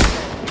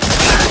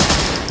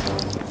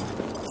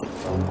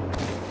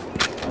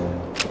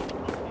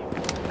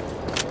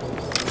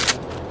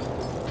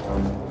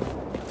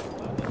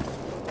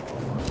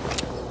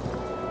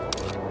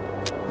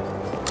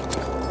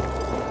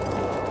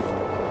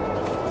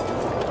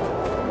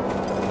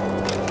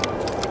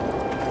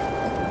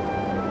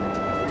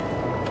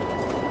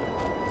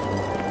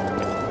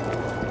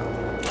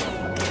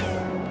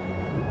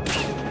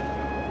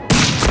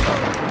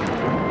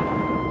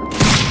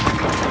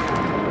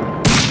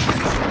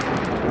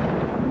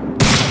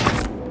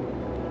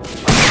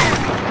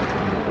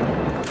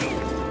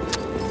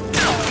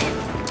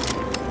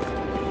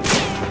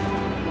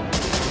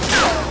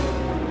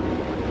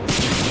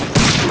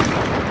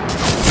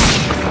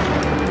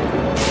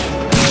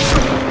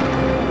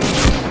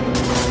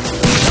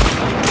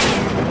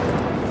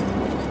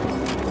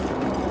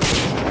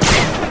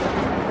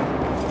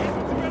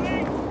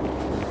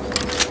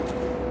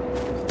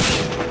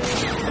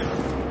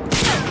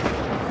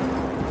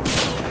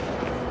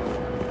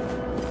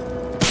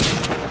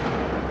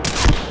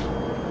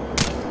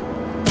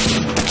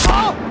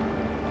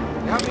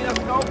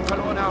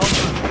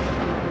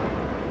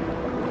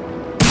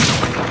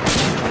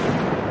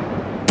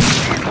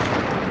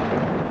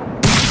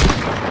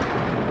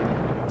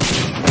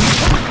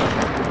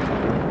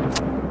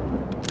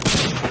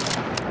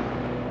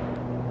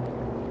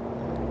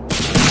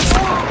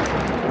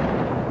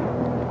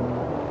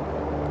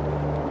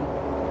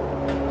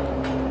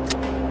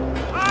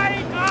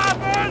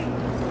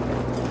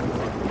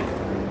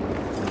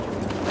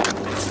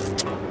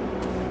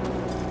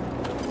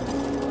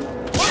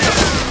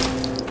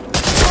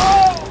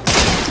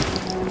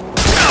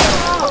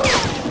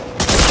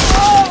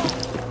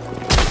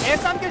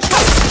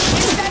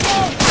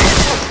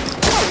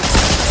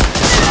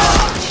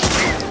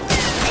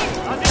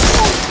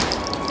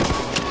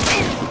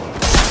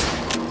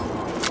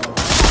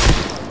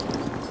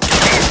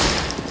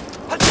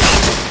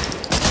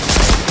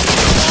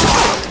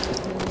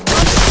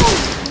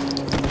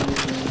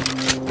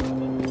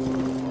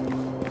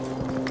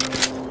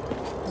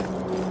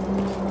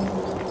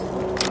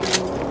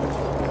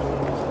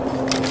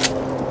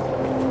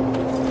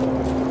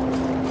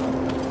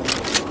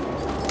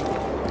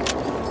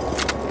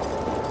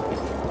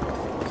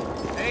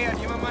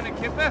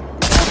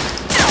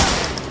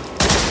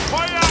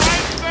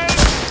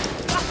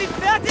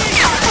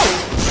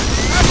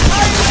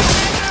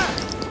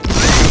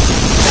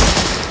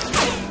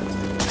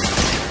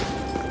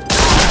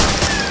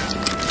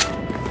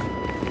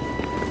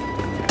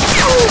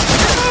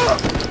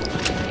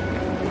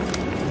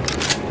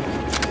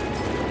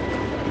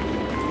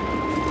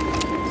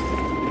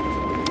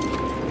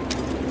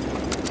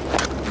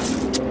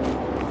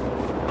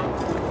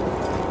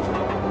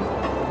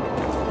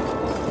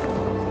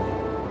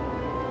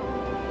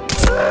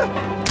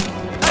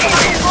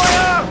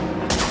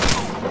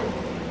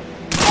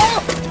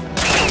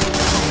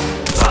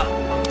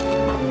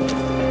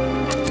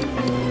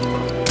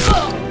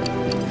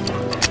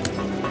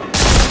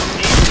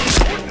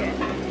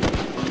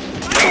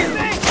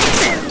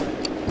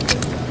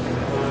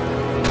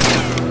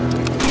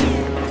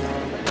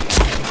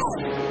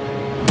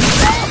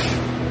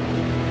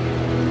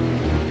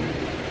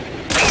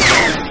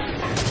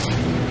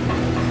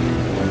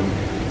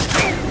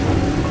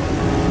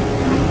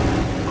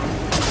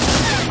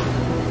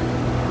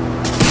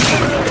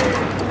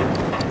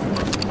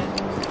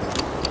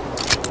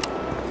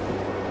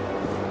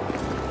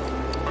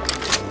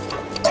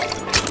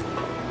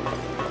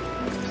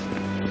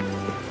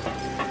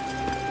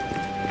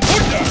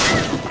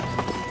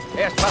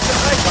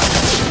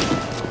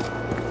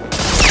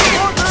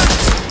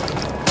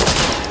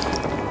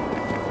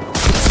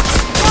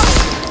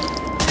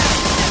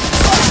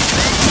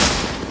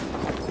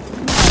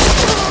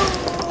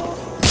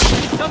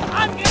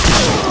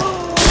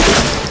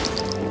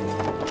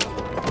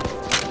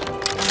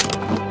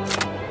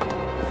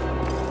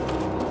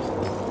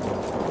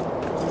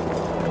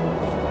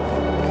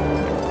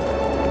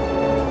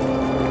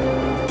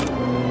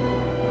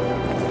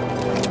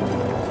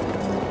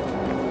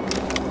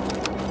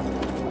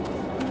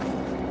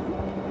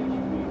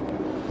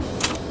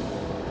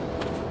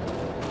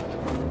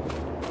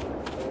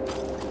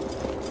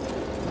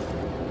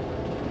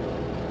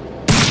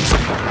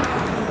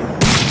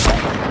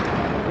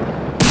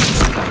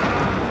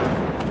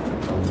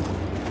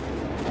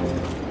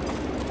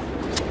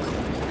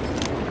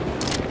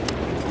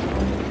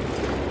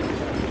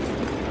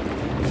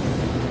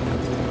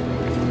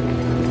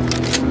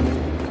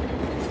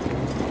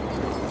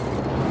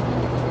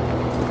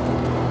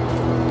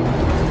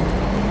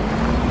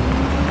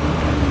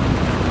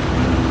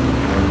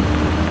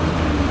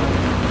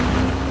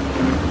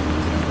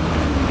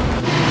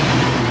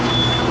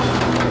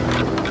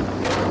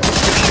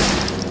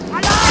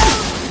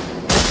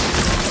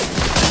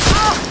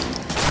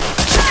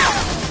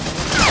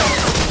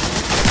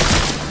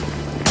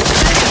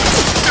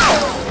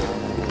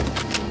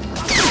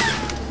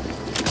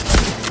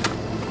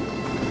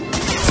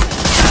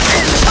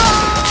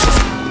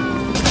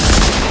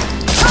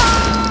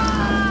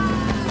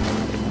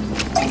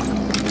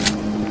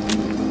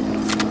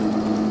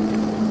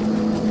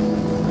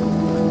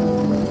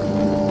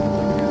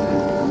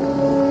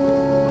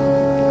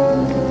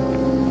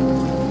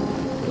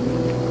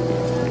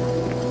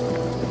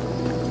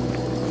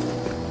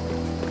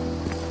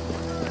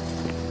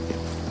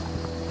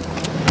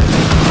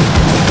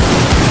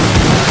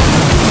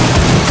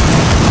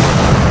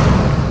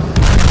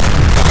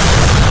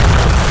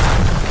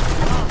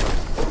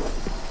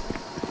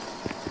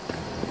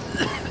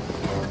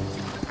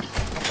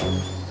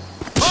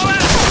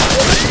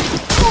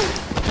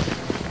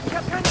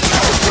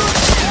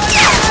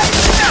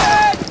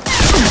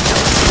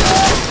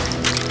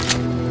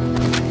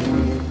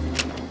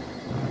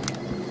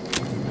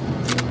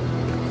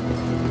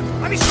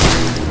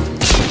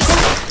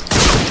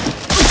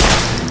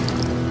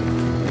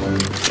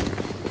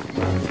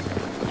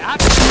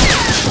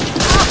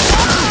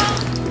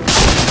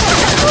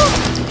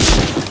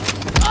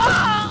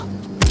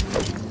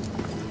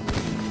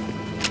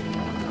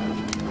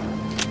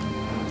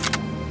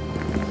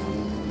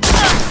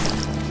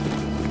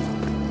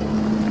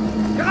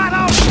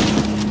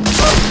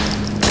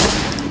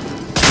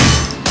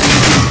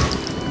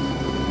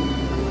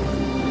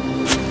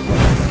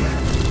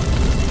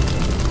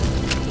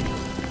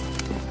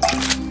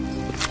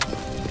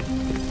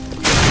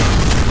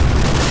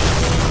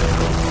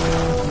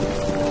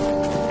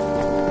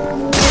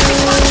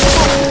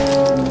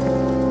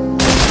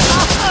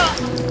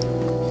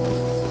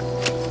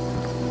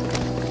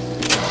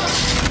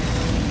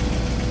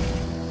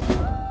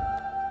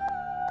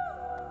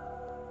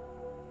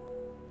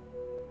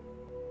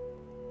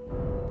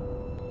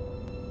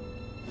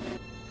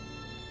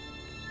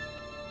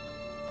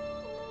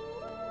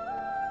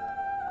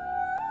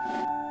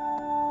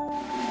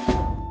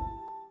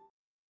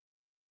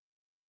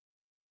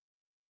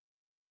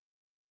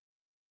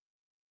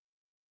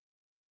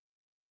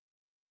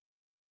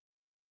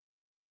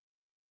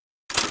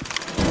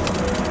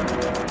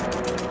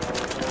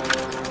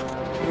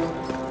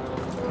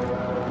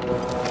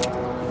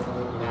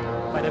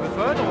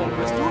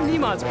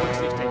 niemals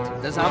berücksichtigt.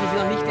 Das haben Sie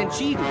noch nicht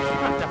entschieden.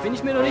 Da bin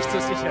ich mir noch nicht so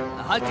sicher.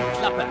 Halt die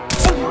Klappe.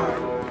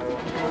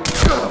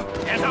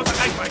 Er ist außer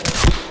Reichweite.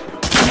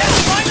 Er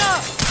ist meiner!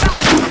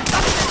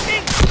 Das ist das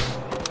Ding!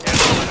 Er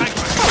ist außer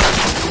Reichweite.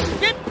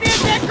 Gib mir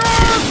Deckung!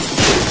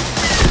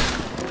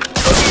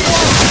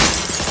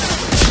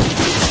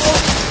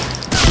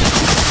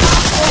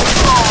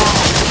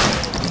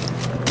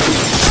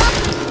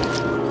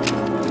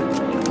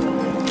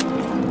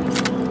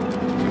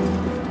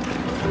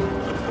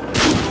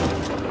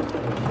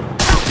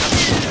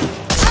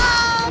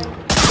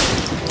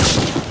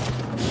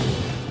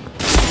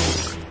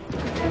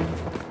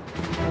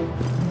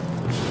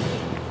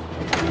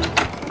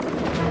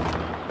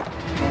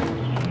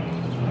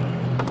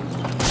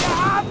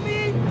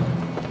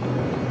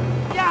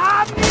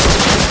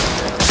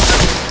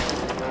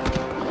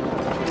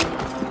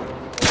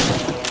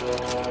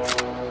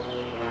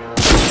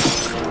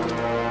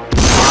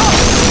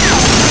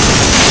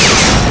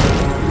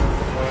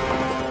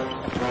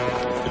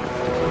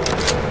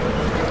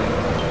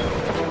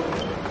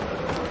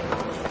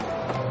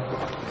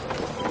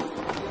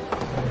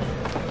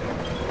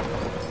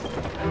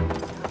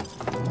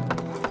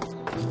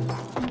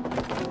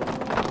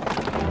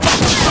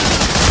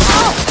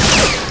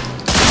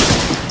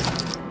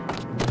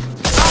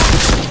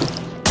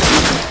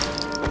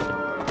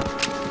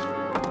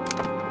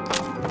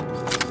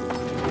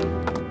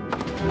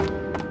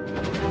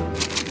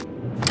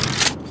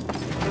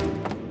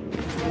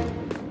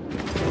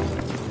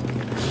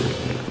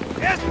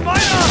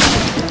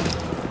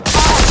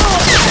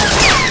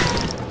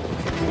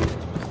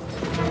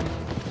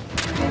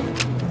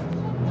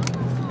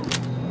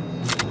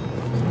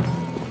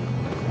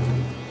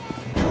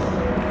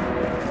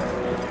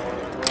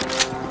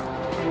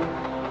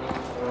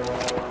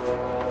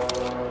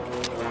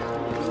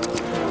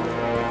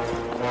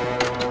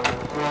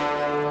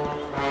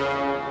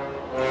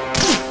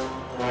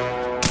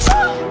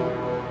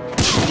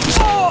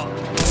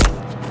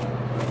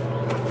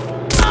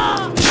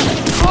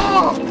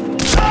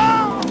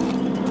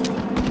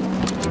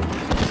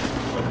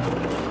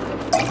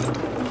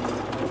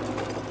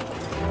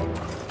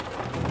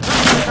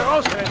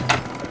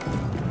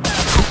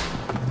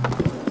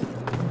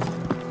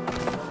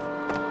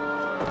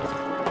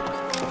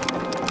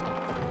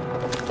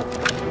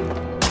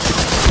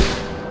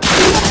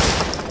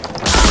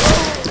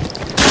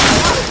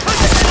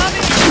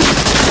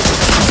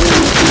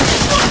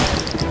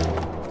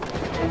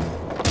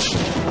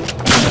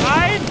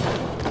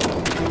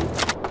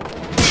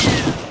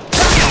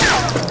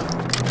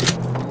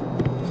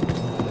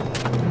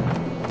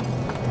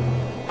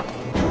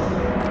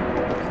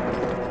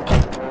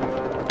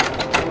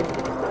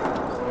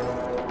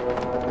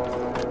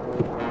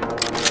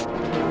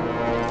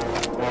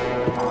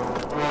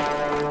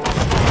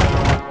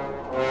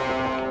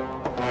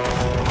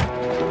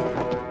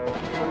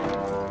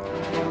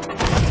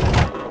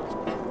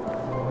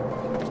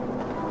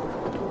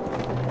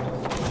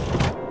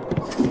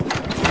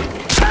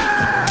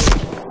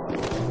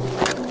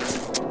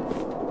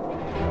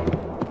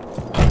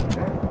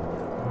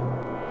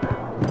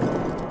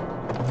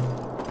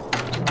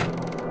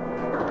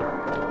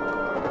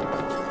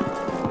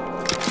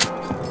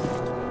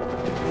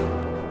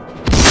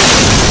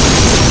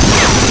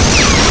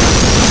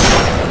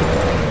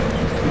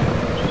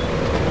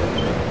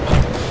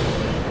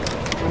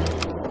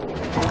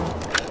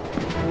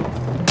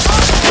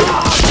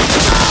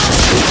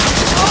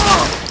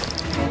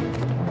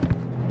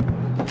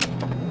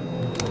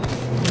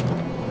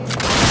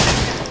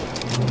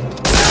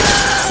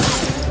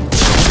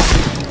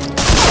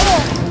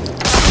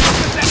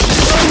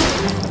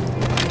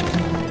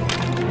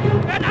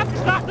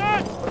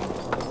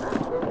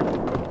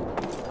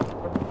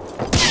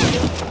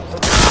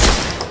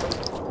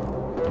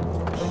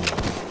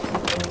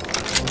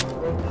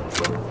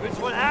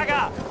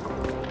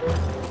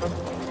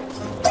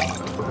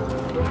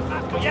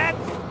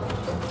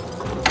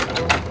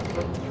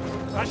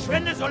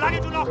 Verschwinde, solange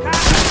du noch kannst!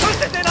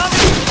 Rüstet den Army!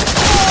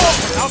 Oh!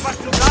 Glaub, was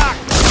du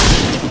sagst!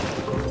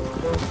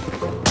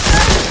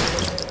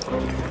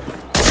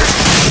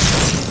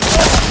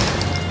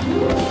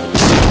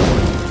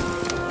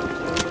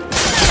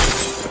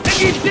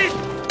 Ergib dich!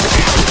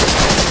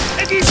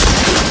 Ergib dich!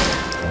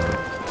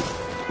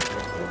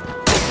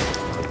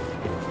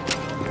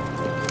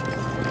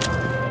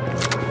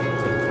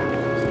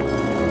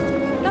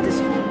 Dat is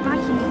een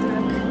maatje niet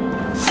druk.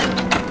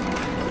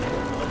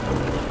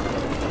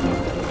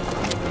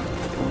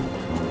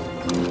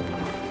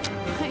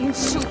 Geen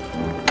soep.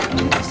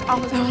 Het is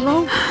alles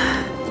hallo.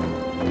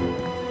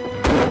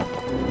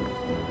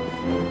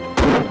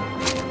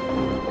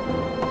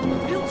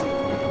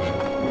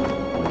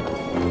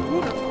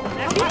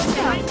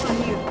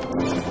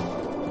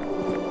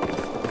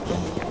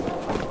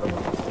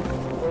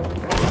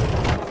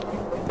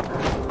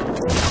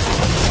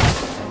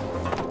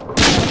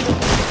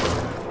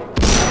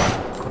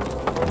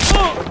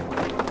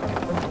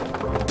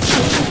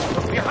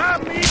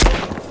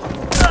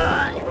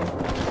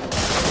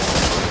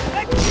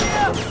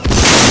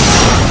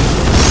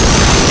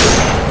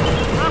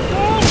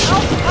 Achtung!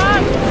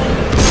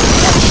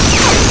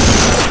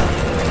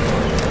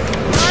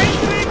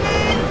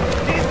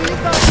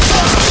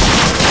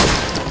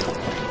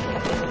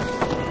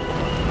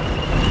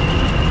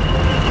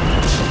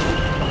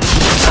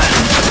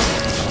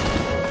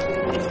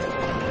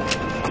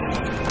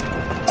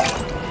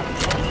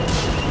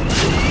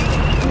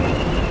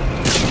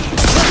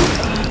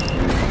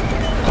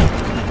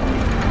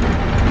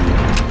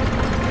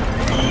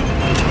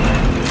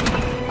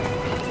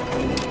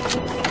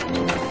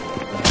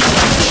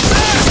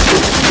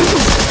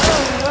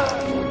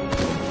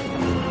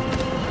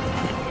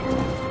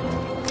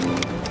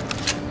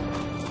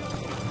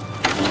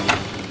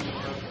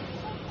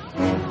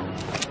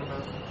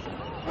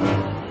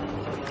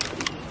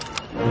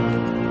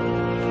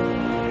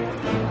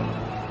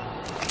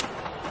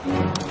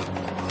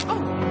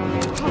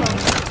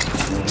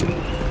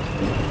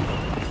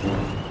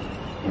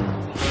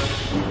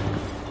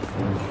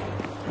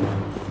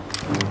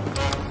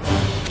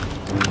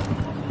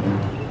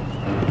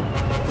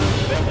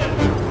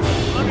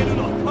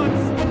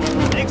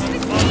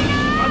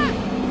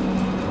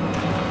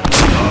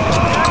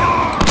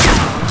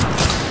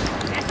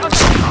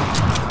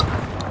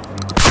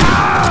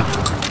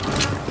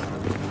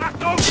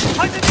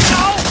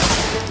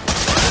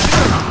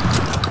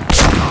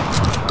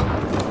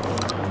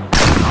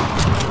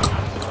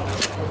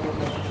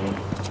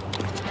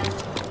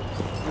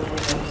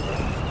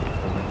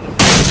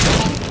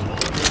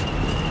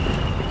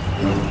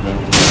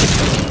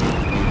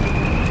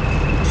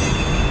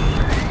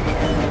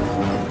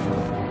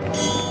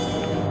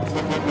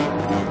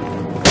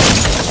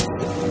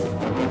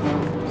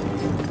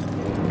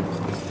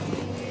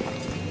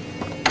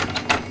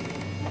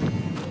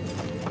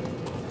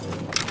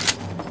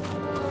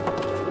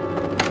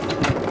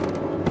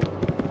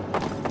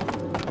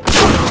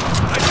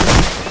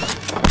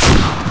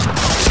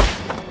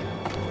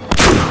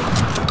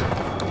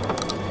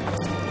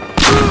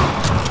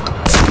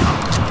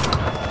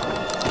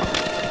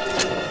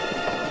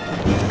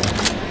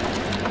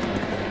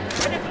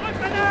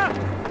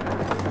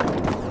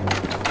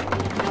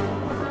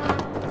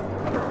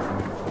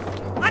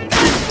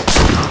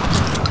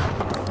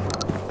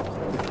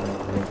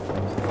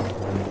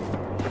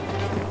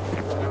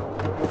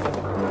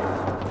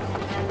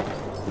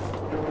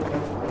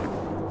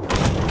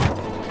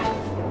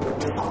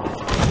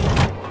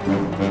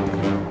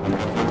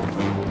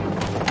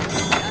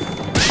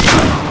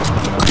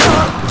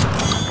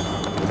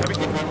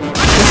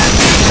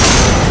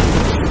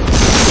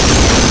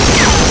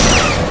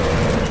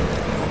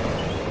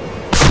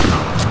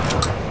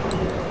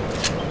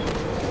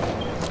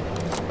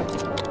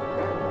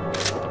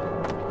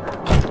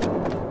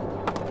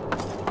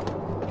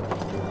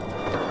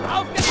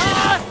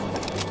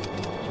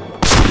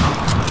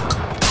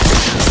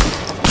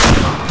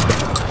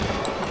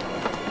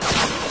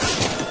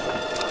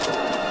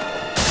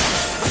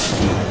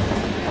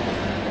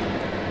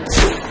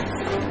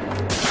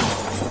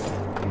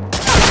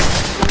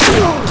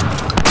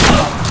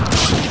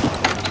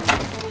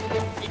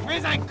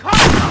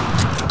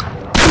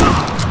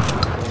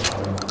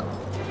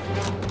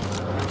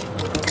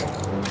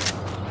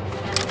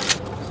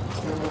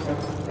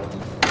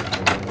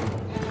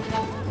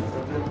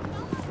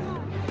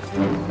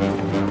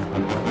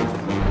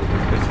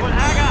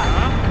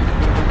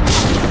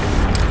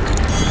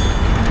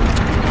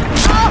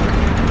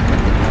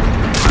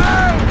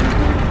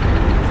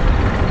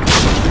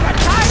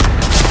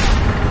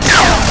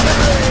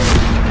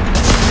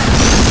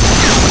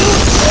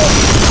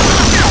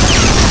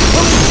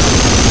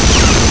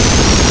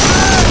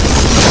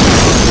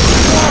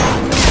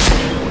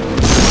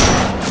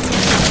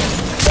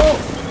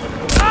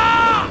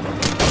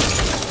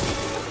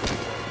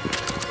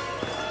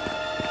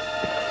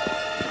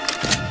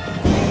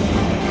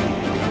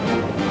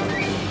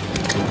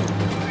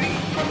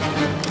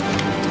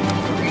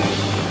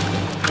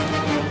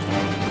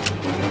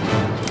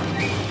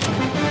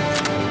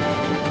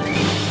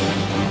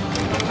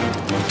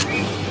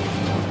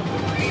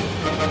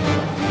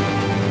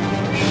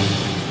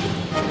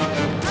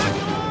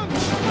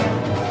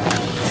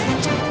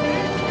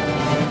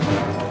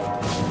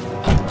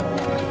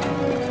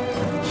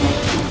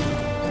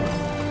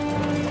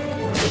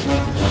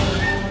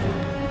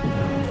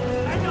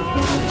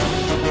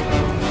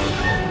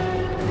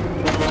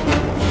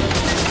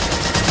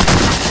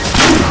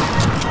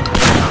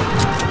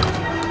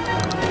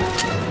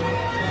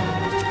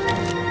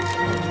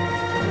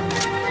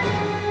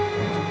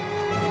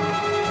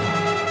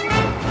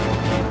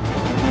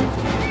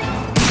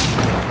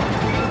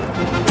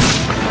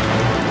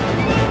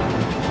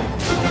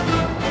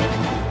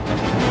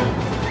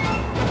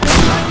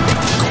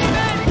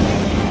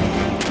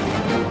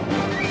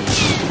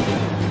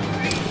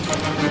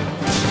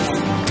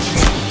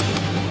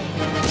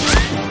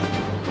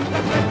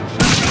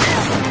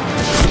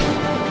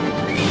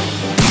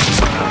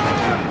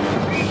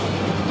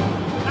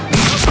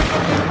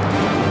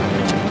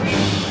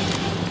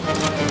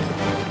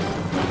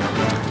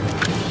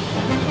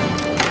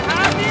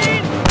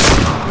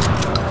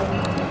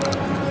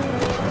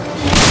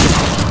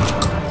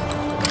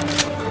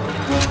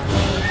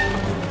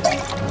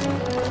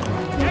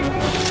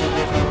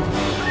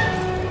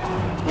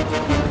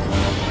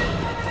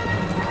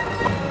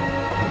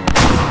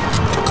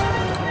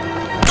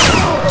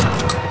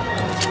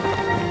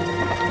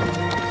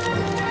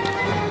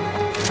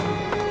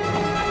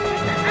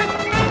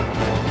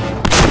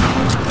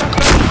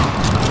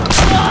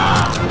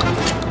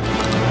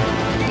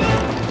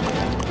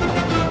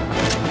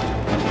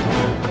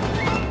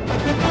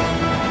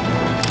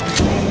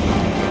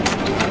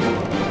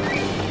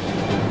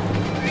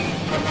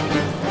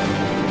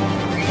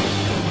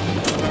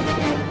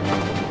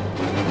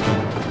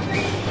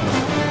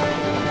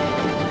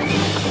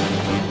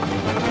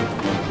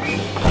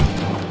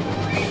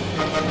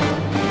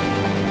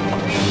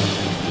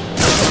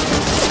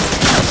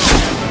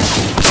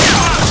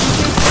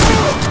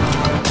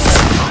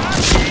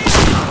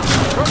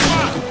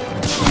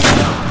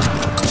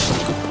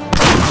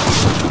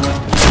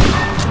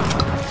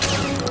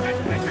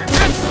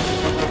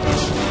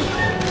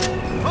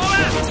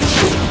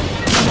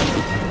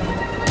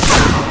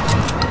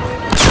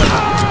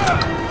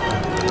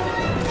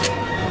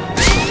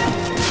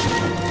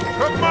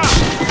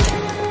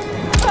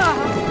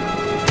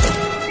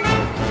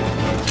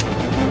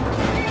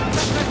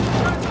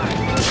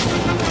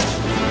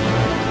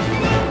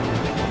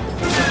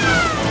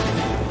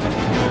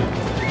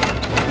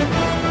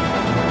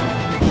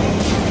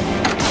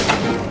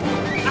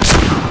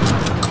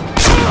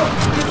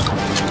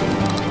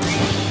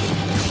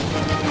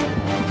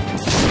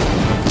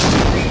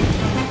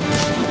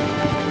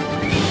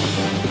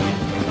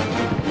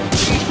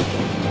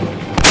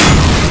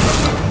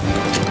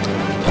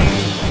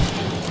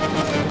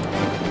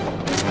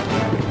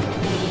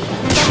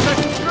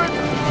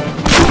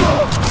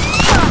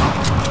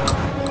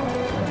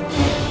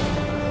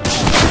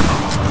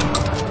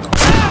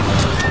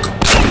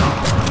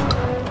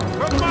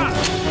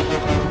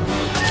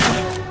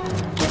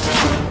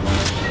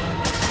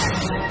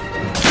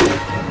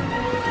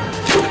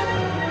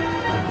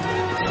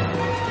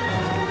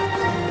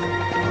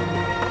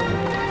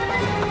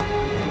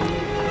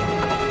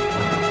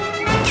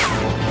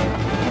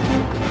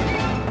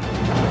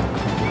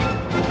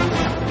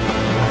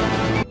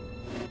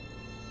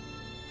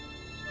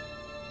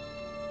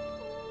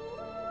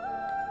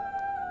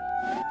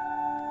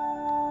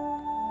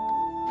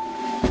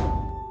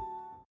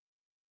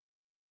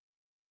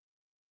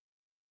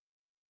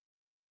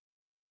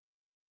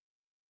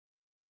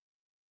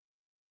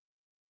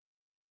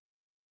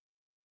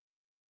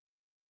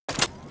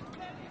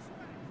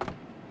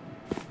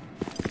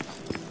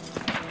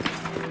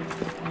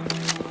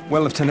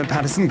 Well, Lieutenant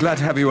Patterson, glad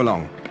to have you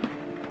along.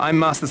 I'm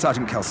Master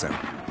Sergeant Kelso.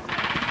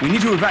 We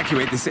need to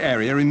evacuate this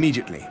area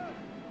immediately.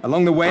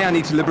 Along the way, I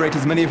need to liberate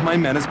as many of my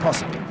men as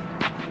possible.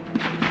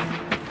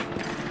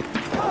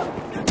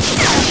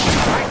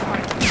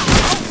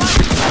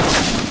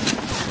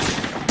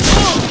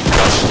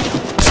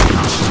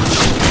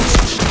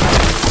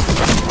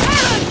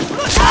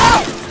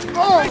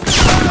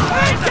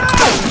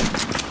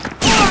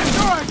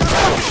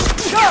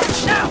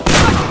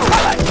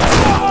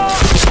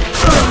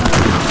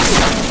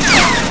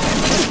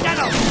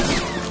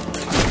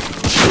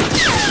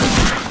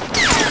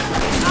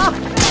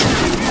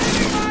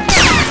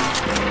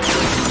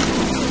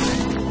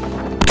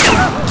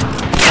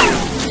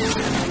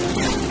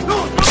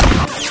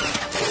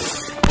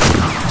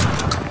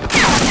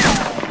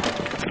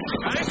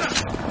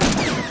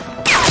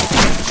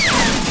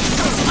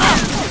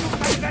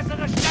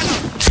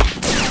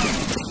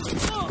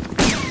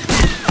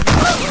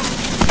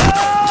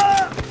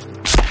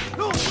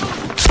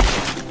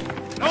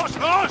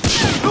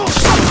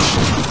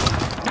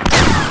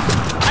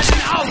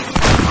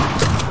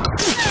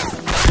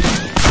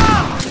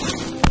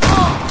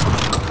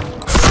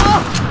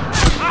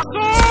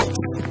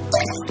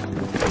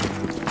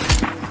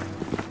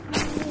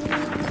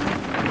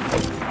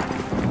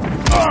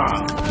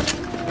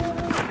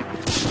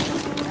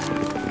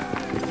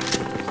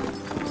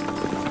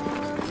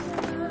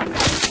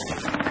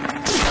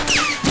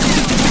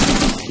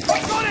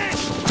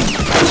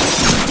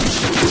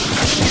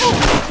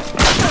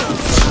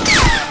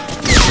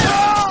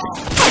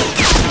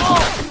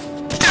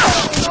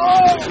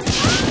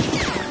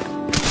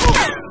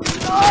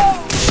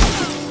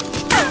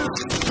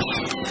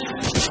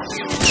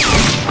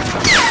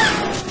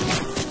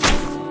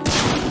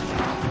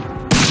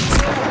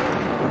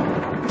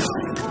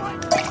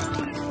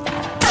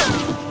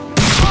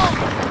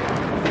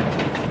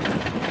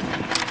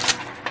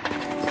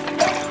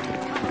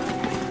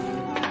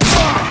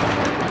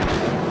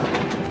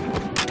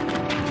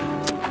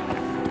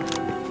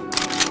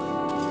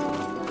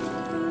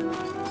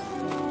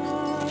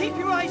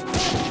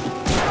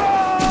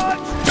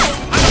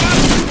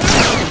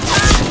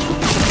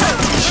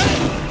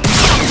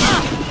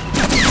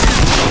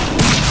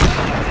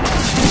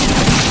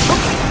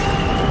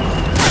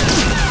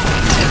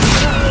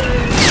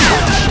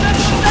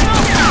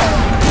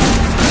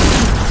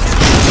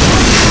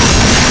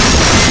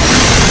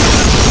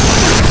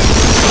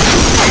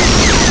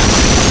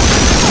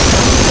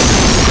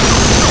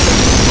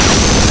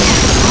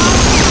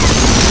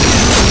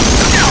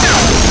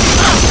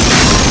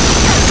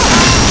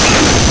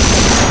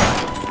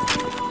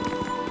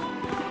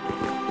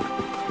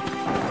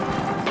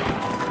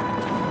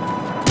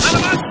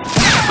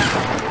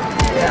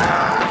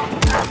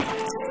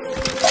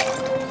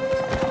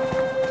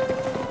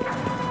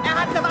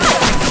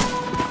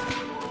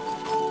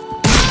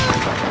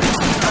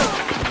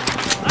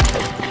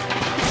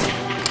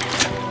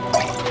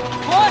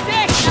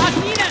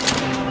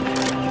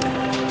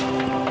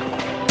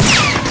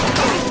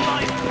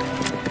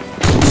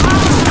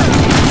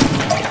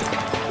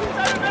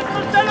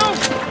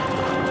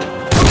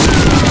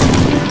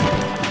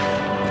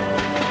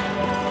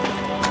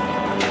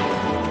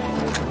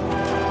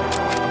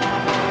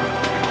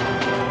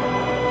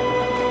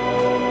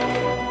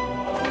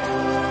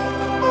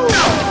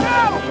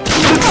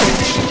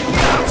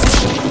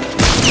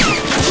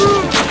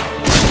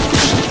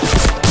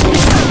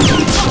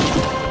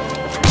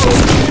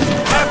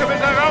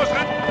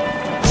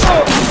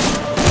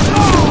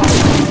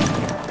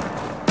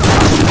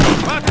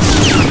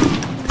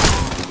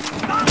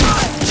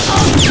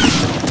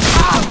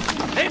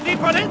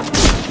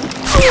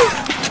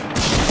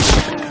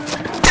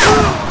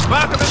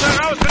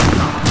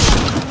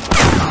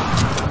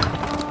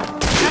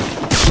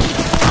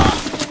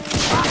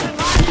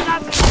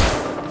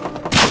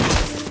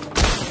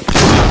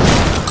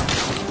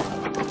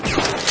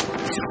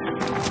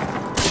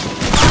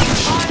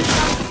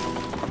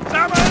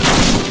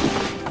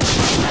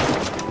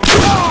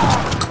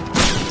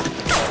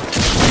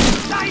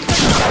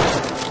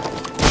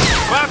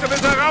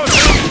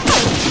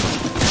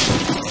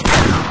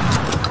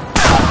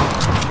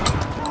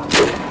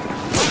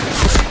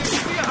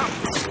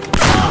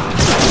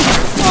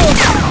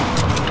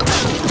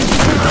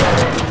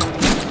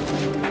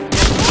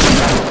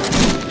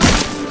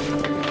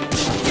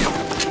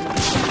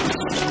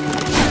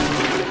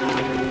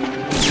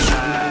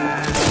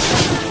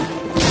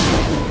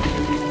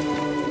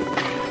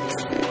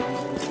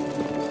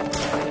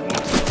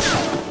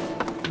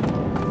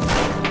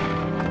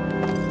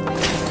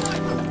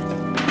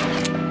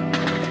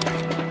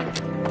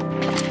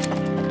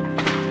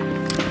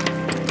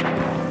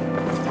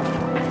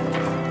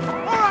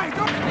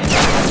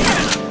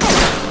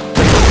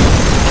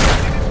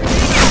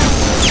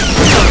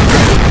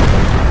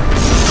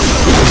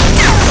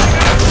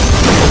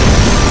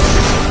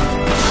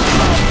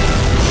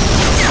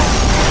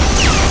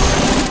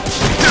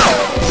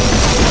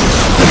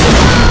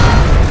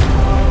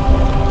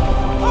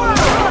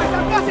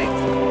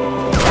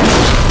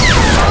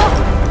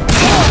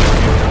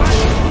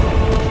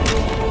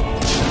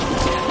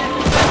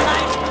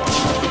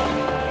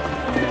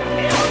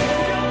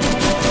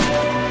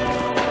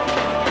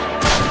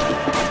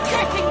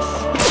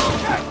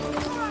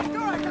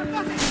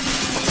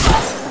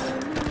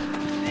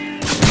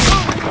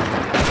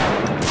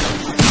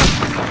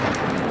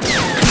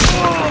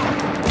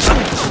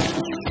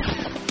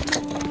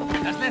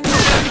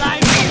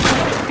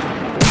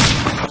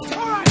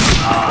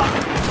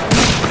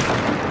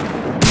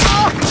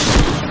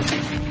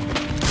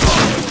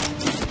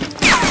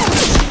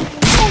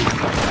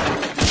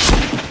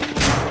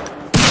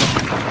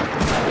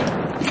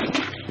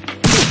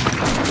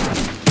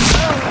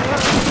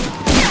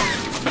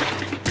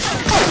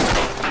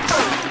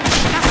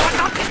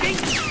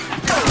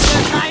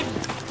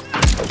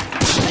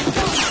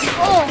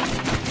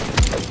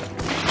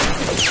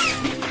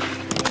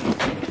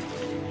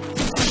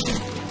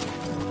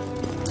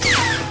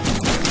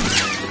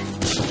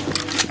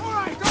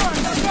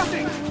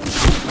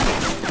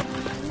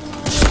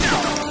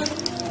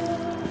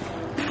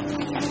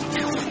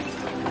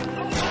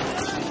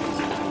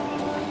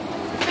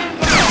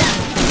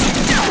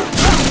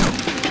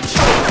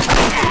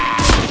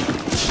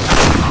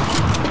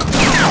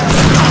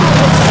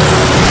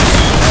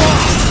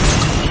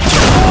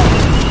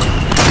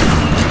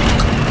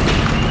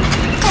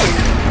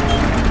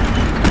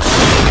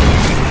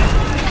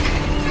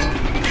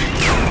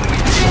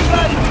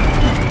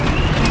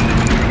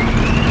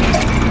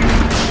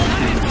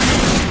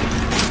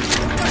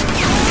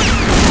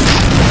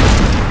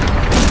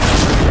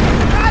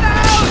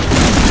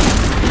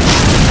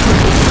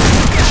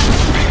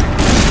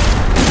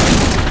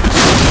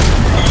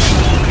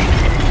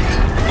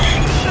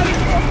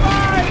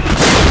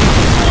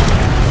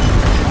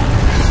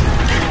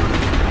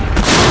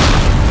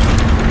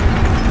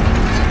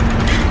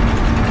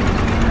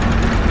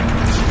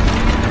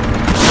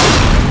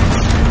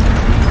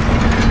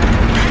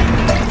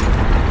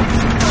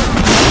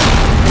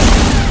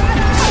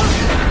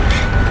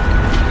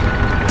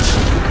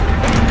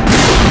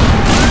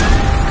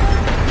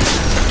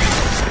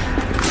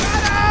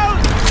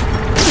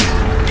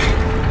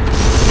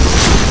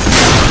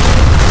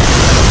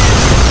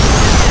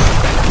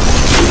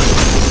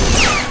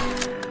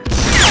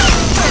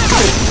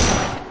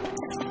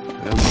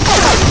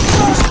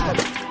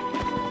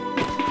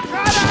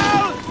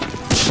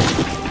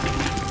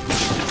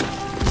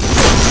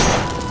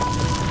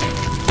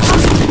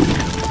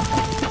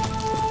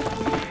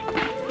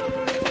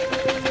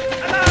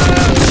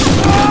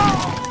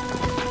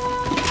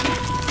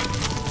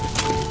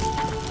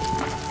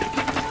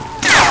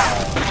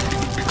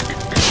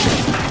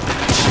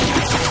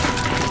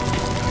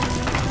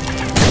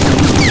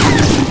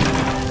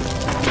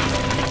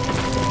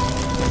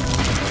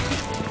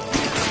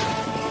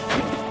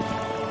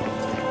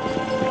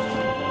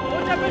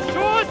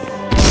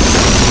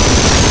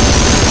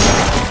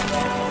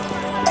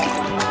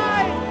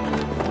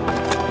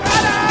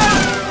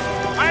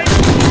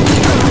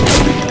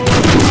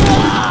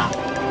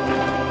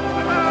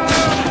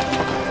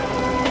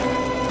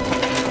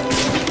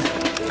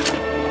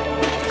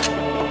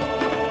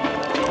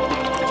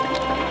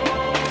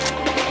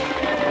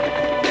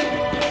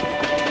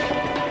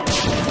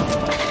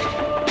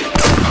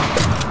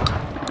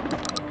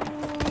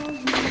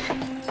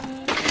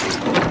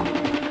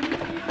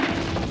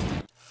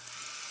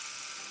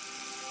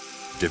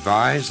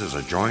 devised as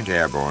a joint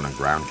airborne and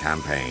ground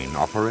campaign,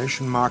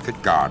 Operation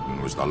Market Garden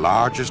was the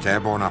largest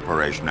airborne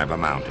operation ever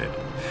mounted.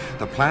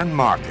 The planned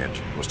market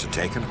was to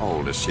take and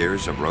hold a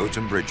series of roads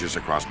and bridges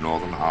across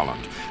northern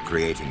Holland,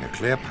 creating a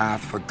clear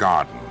path for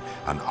Garden,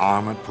 an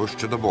armored push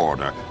to the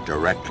border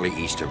directly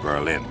east of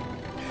Berlin.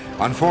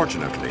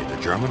 Unfortunately,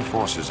 the German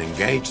forces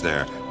engaged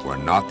there were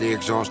not the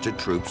exhausted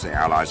troops the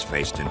Allies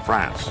faced in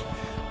France.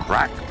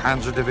 Crack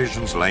panzer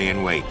divisions lay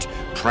in wait,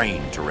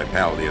 trained to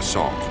repel the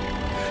assault.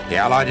 The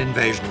Allied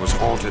invasion was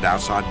halted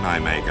outside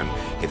Nijmegen,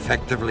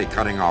 effectively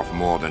cutting off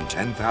more than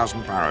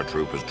 10,000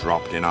 paratroopers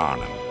dropped in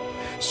Arnhem.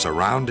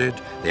 Surrounded,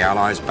 the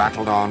Allies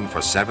battled on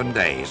for 7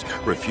 days,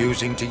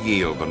 refusing to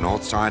yield the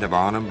north side of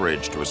Arnhem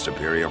Bridge to a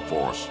superior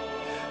force.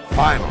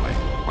 Finally,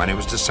 when it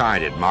was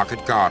decided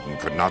Market Garden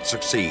could not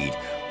succeed,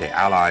 the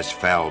Allies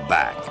fell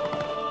back.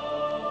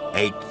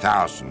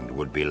 8,000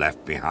 would be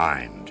left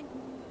behind.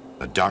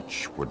 The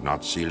Dutch would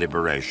not see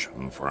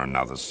liberation for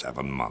another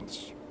 7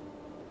 months.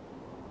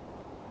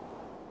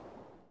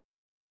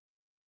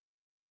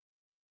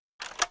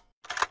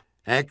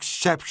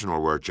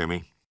 Exceptional work,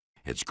 Jimmy.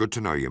 It's good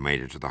to know you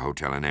made it to the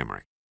hotel in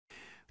Emmerich.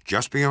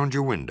 Just beyond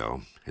your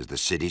window is the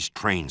city's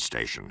train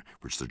station,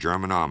 which the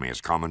German army has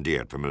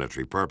commandeered for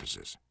military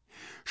purposes.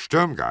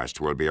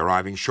 Sturmgeist will be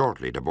arriving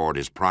shortly to board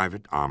his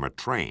private armored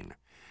train.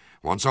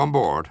 Once on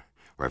board,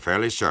 we're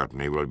fairly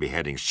certain he will be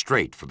heading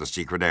straight for the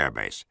secret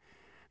airbase.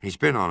 He's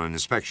been on an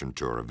inspection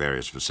tour of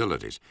various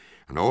facilities,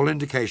 and all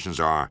indications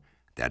are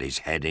that he's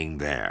heading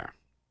there.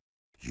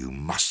 You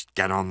must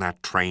get on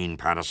that train,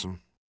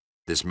 Patterson.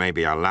 This may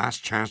be our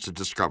last chance to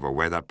discover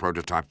where that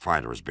prototype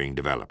fighter is being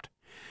developed.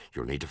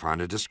 You'll need to find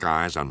a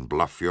disguise and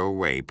bluff your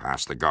way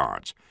past the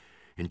guards.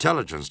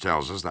 Intelligence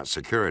tells us that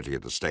security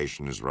at the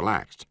station is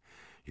relaxed.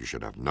 You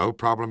should have no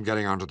problem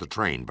getting onto the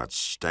train, but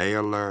stay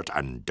alert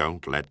and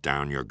don't let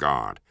down your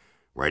guard.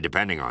 We're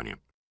depending on you.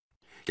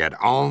 Get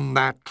on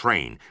that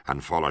train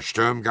and follow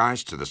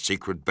Sturmgeist to the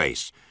secret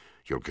base.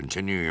 You'll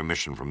continue your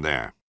mission from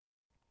there.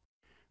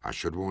 I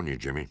should warn you,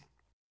 Jimmy.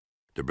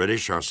 The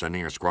British are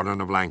sending a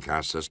squadron of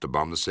Lancasters to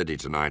bomb the city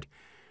tonight,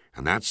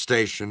 and that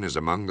station is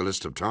among the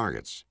list of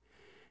targets.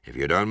 If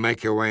you don't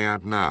make your way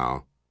out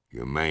now,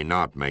 you may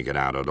not make it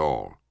out at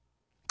all.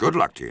 Good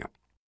luck to you.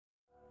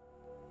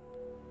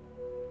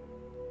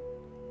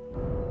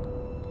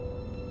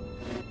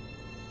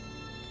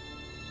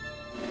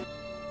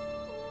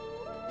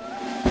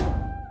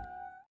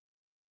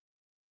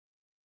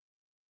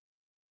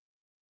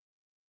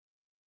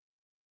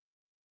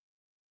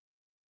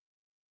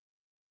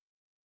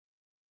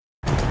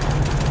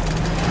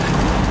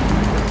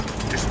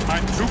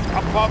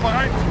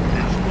 Fahrbereit?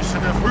 Ich muss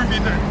in der Früh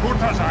wieder in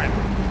Gotha sein.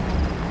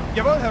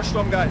 Jawohl, Herr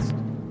Sturmgeist.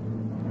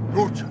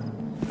 Gut.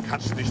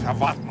 Kannst nicht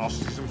erwarten, aus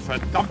diesem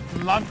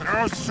verdammten Land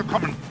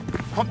rauszukommen.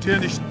 Kommt hier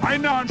nicht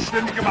eine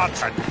anständige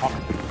Mahlzeit bekommen.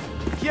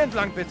 Hier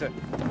entlang, bitte.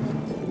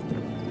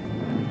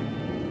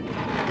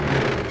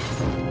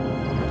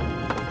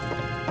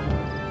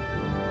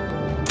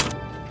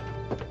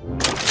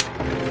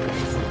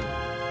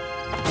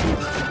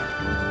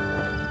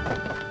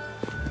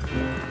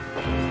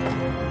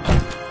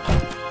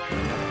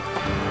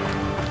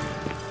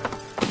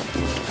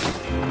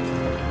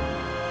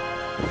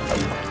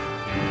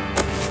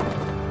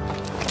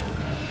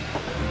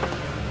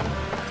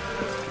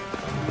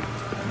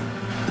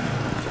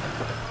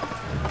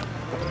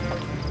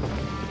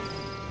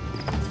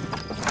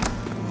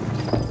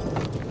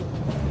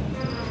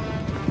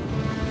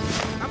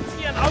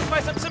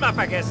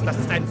 Vergessen. Das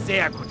ist ein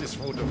sehr gutes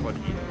Foto von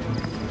Ihnen.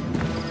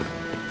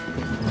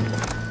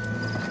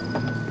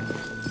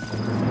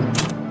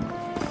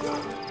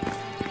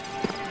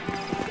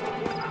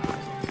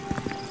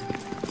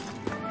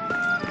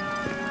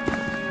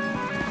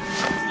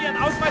 Haben Sie Ihren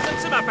Ausweis im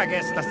Zimmer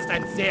vergessen? Das ist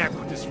ein sehr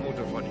gutes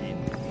Foto von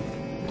Ihnen.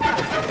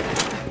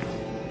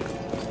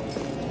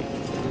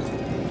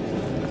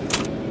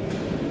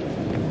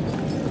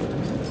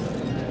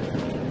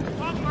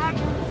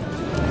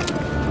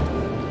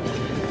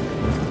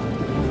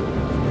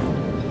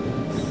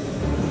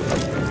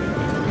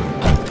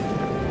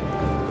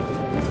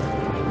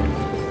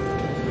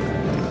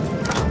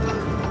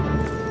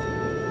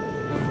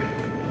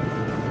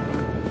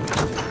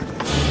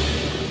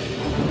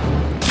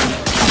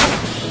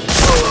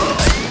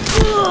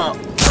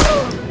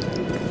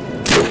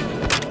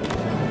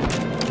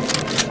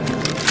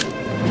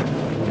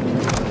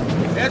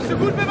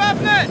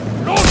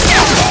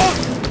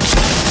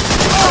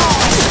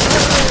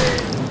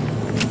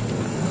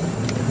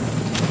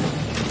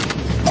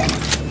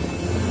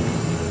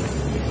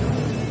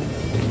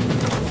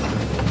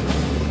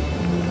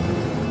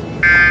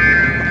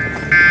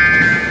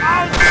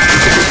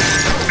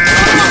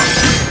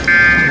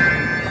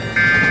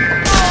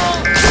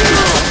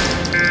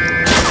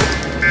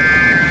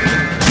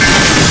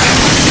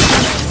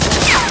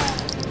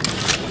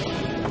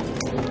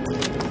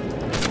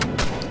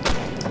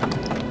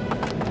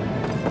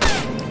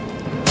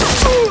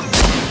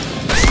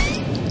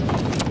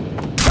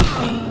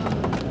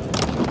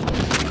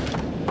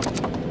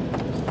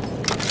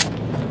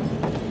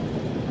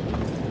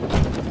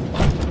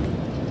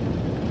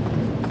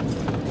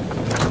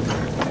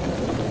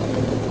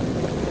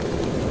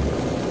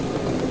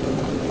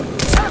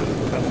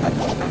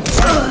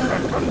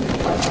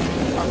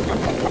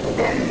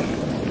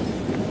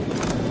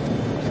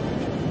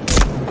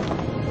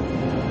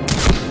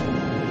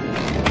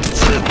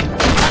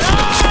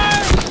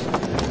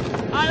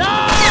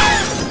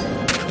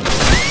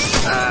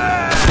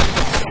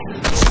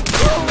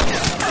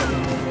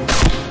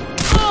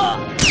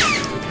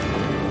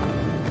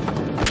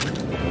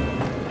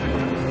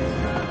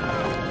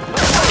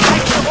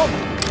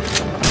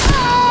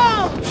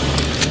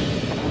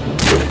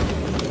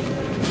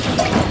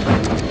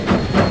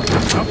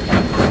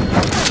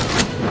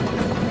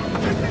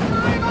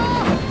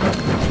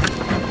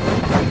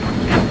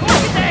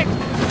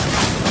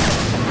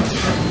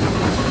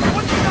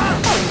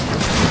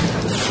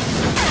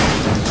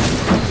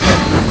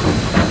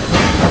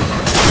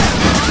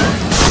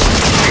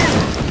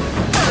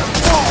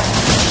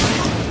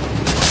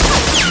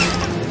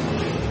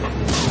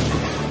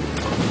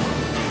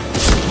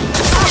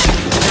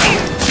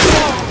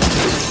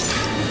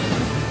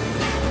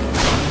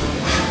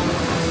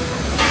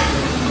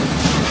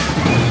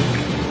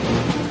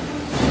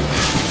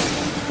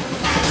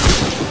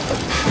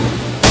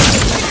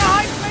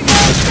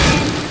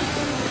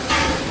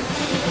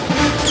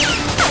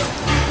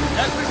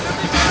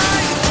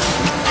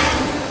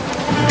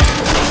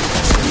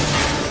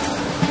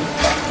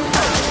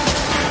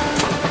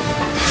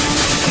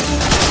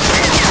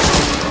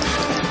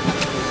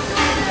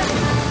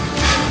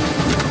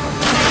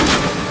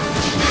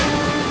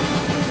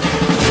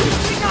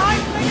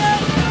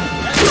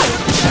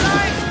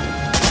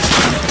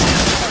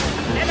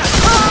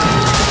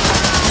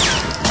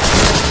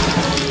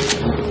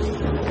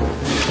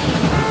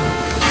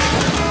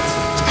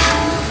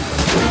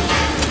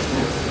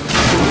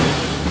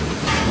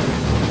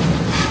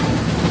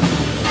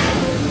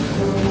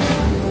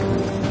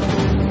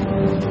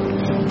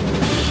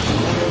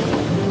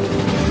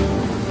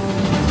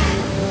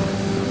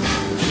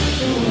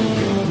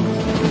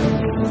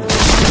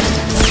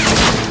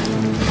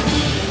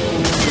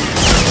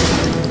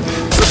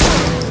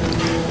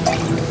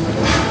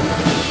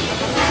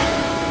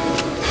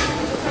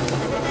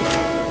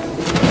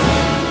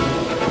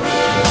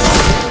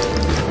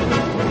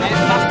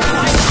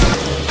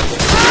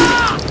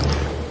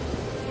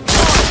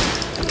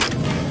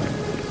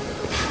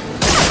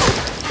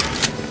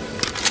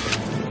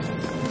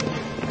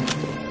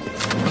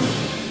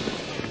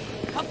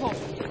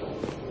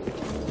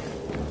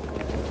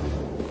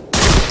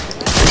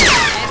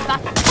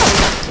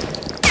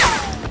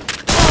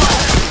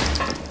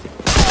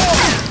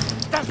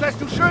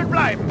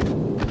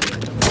 bleiben!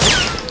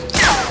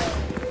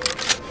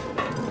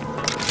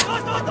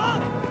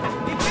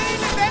 Die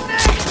Pfähle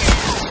wenden!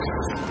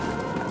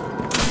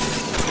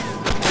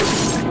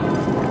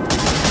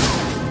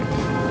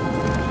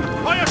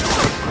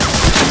 Feuerschutz!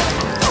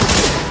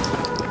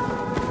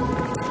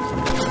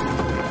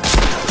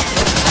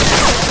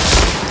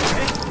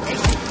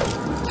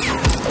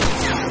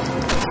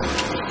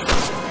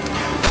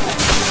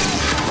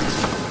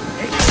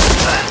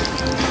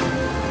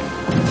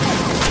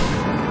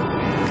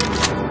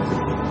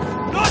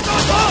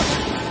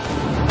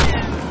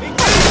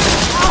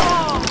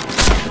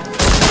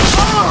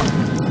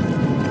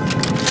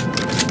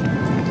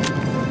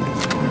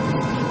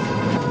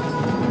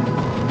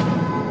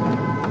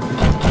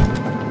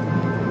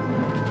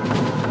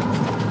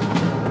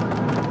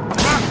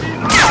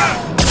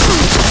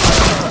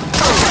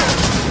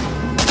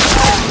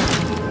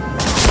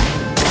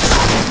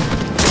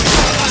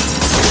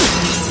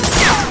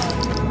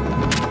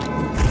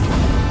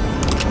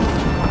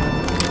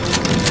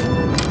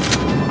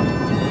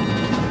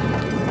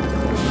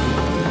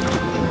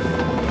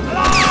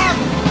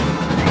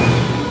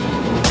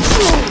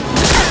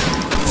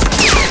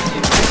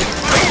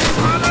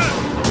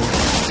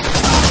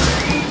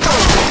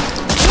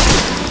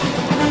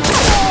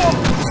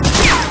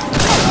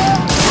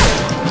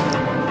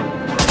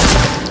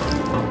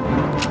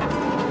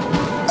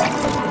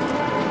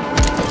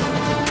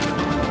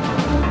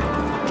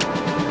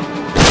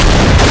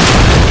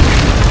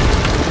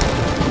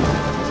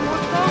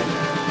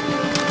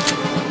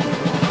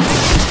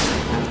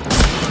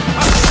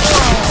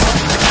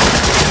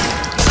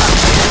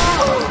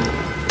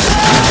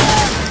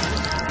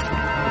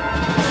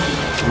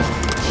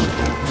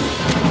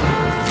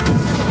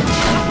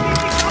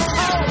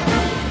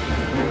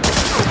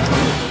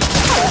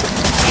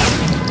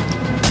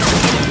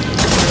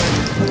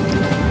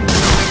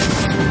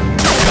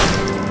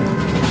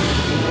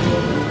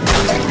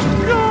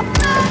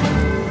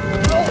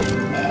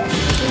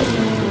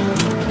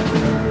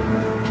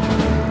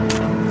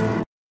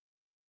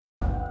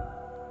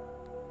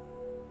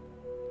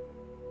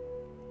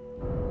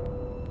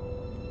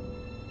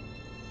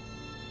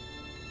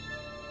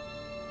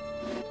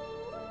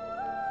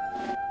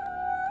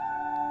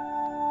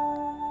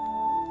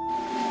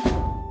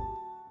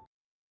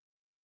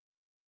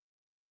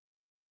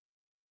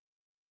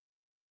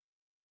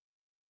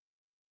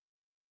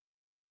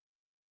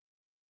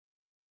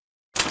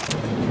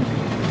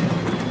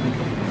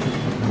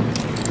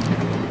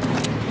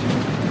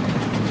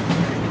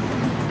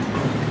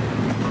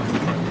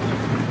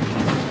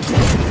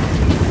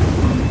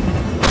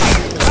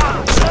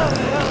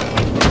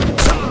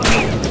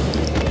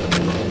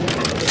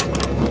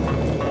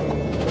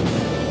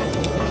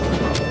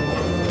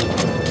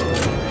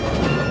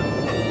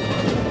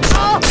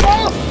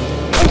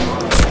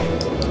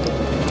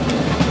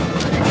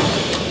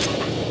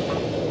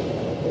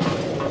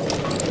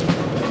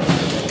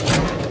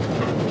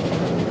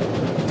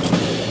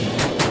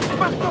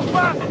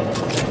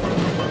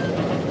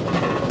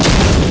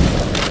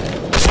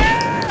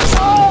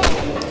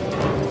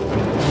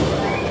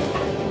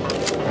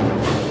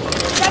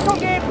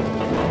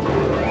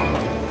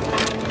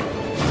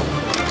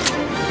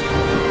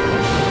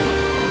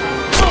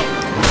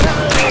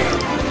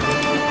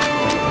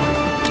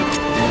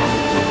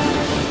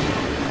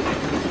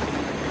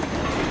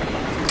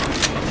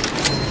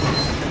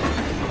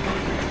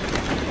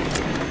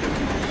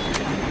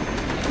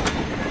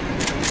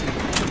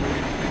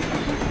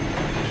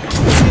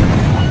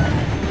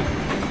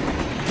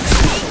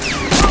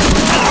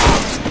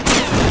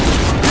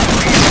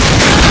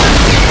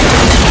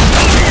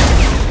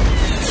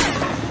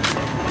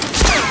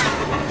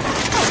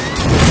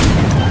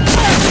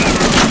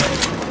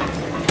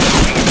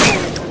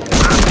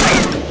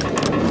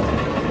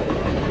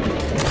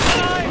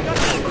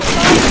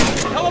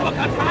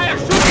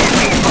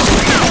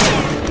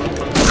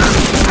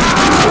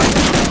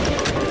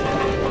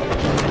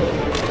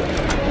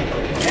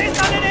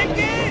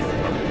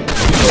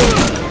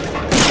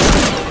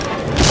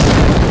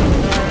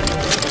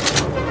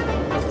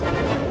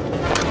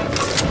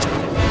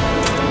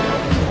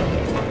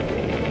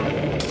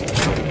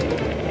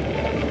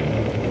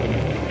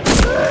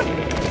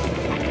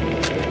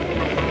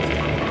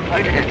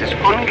 Heute ist es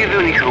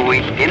ungewöhnlich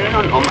ruhig in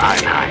und um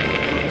Arnheim.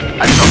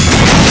 Als ob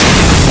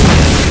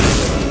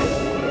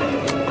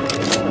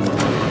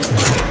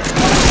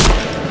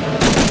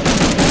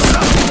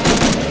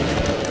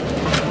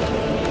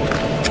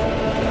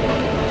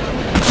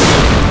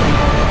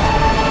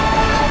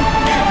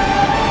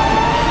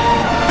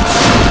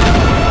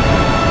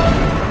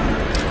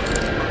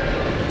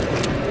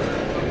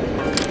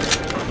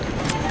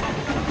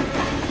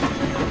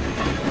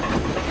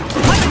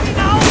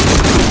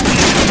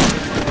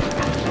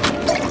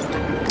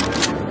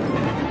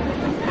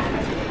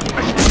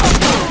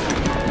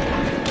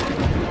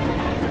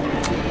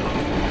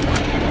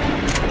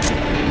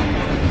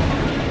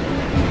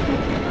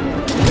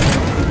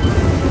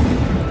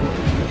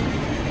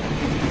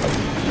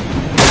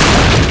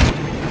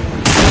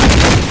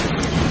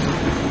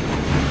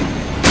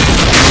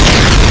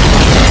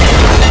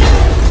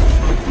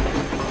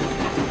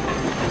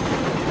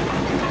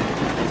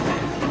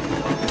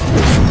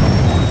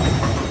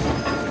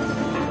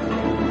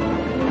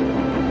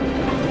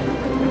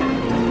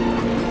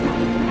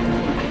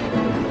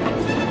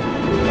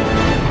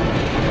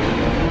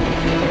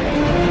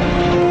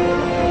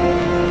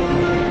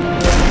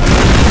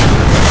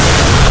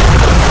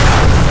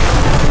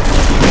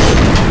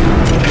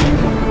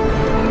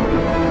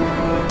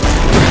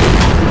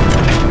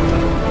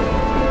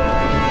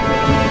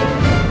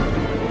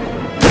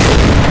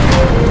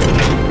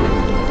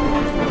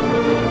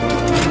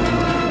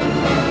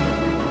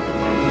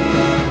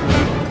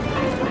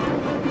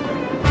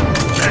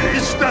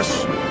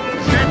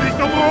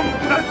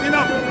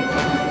Hinab!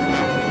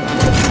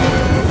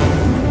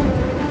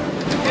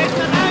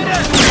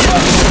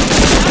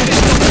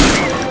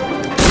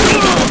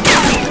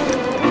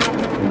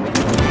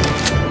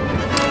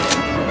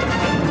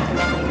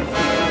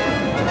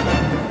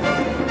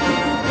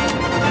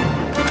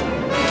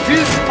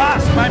 Viel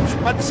Spaß beim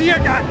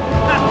Spaziergang!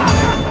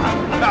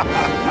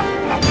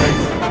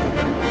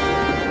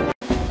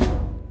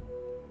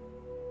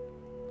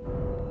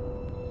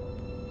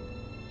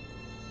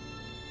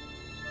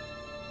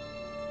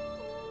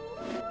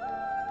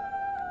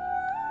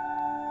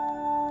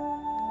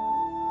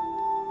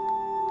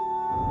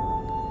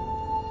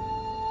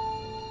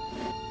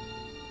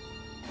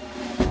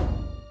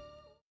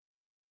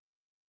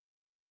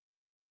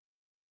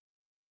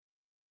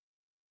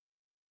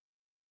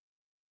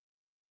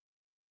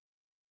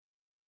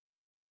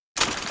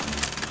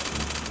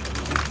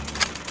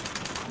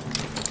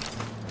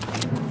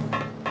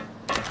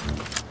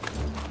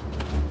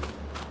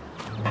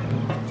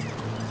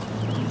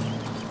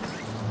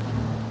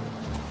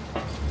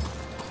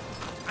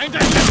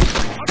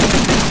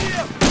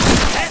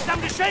 Er ist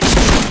am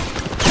Geschenk!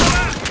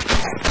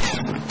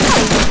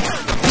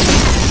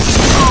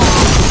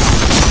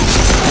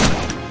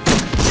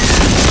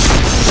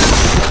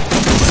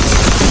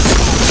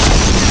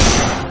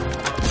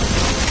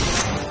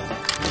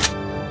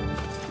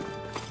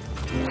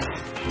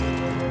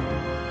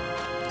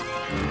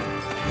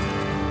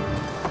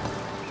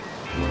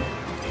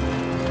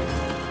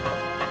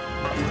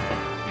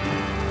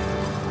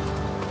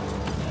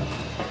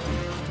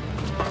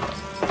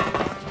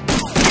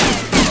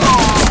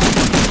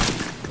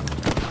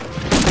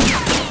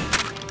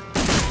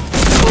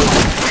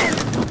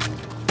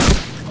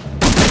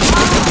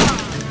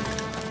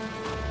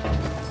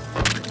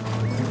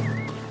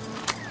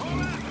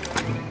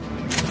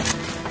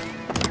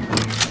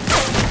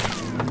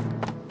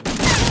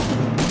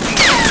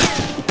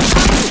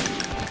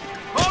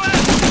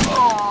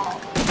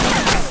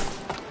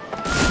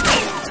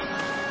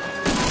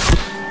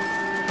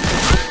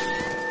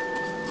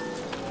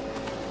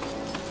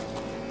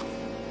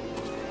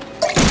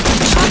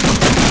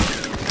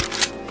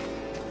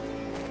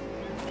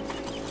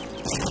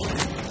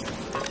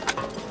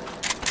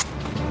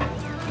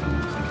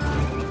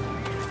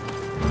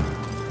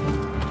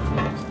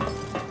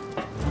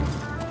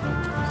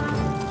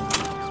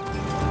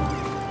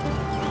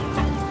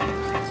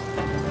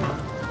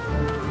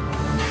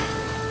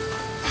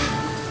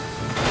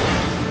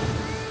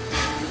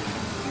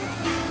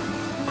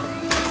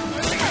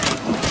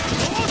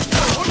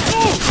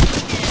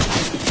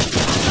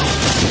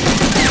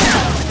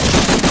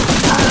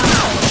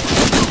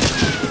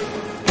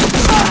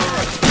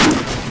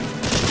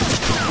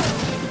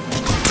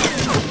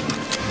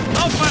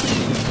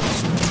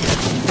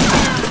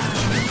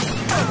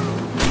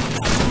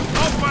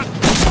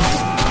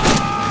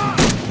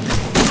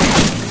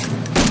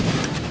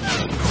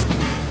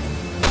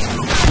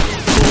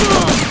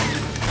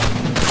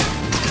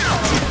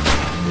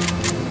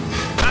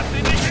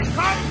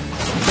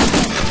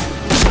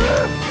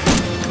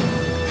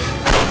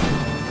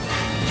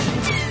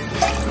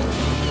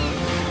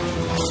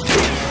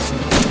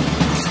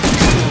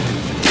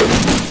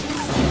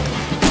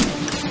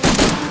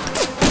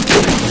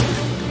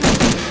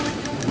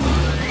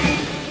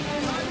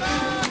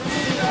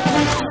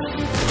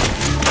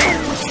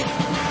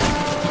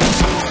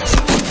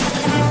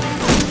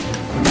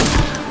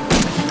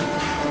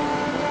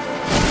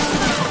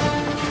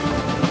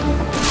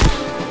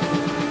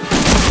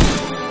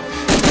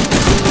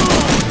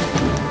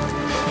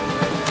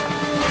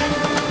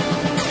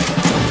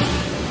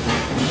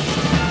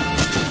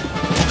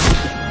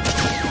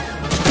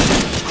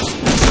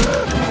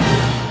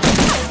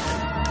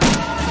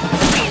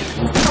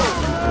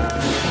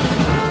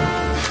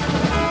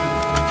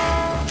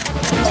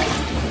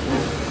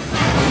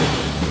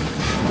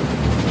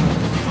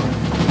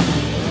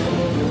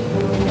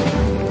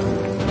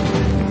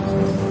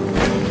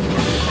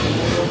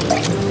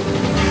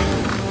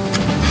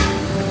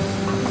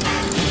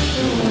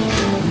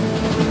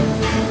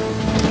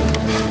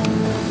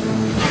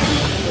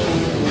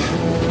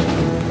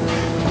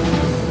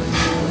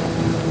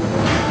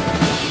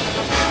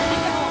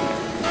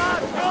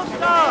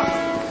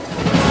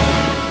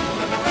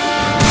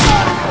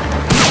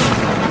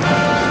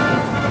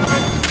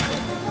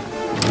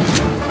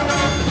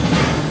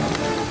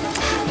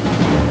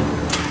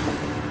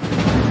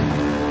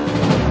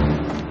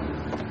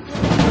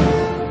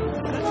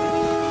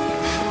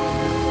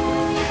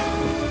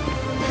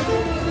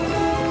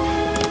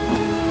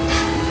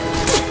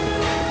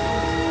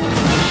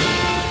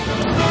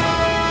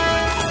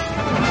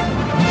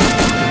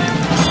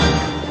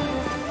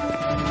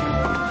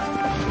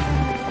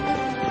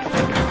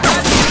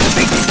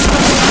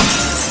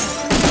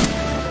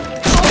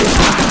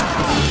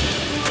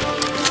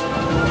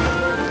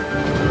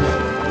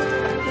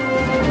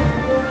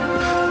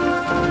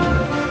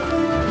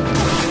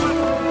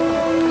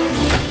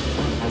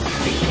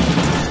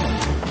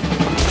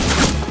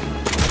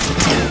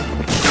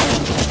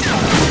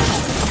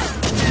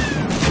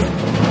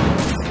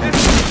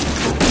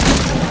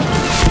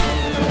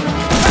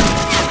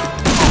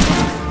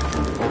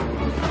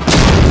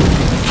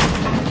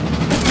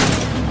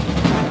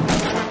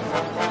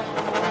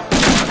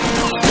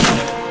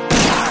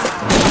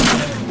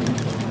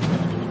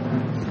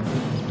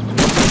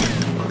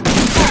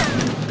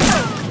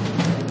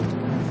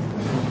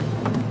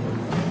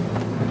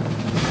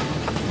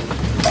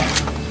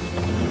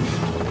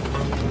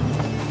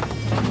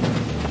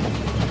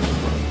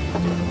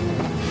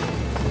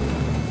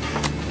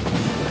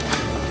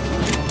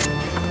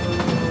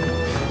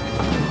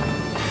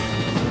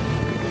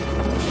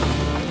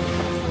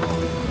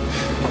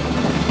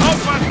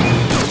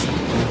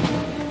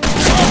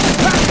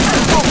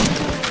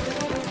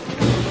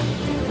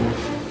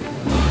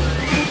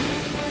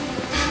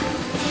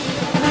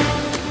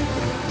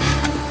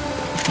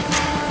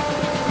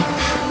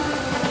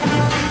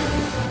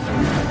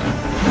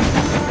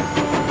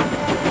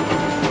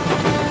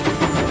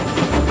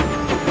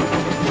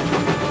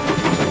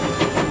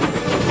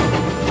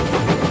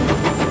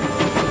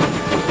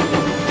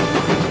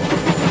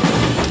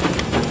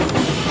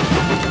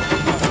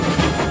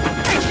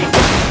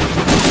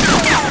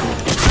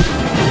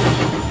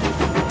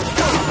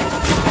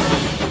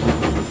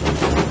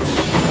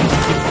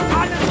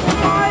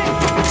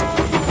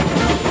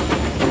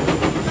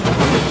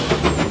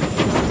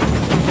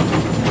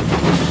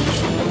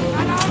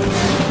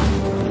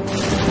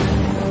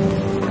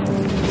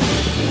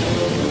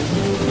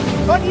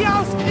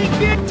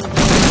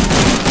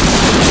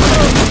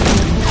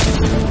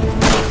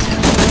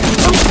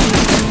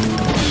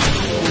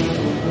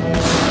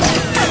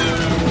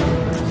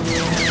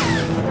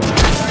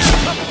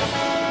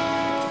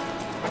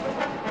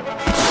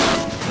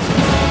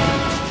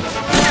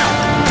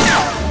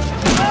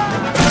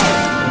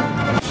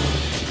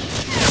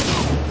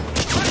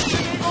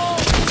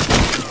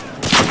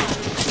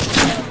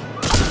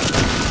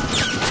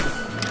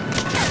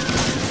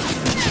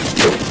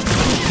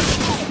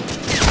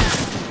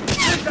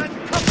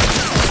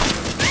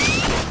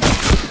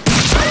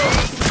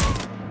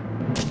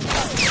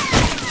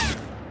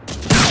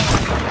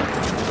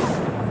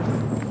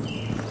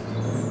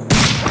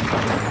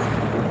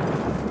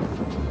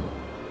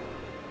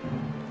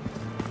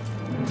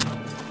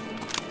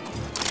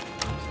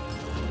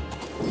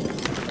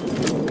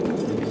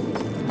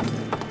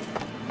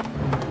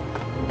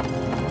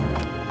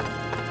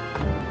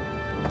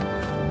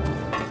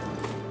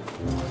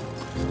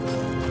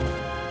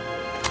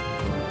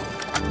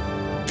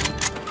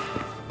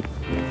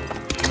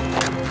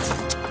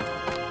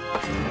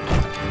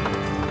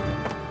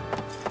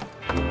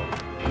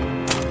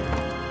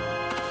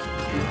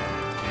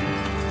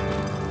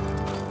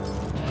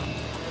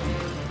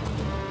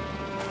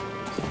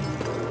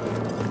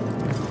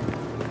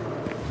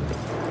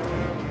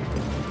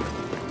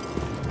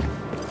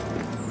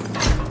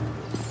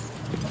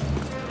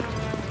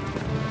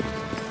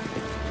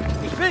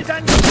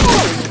 Schultern!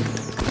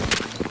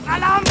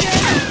 Alarm geben!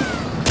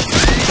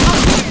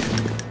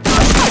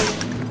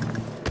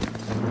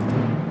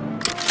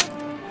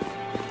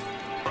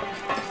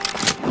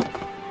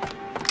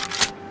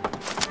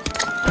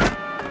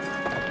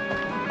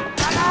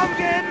 Alarm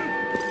geben!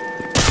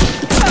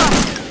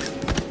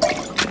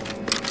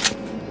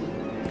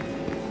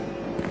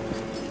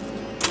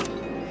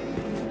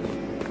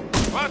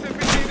 Wartet,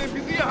 bis Sie den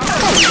Visier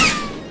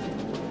haben!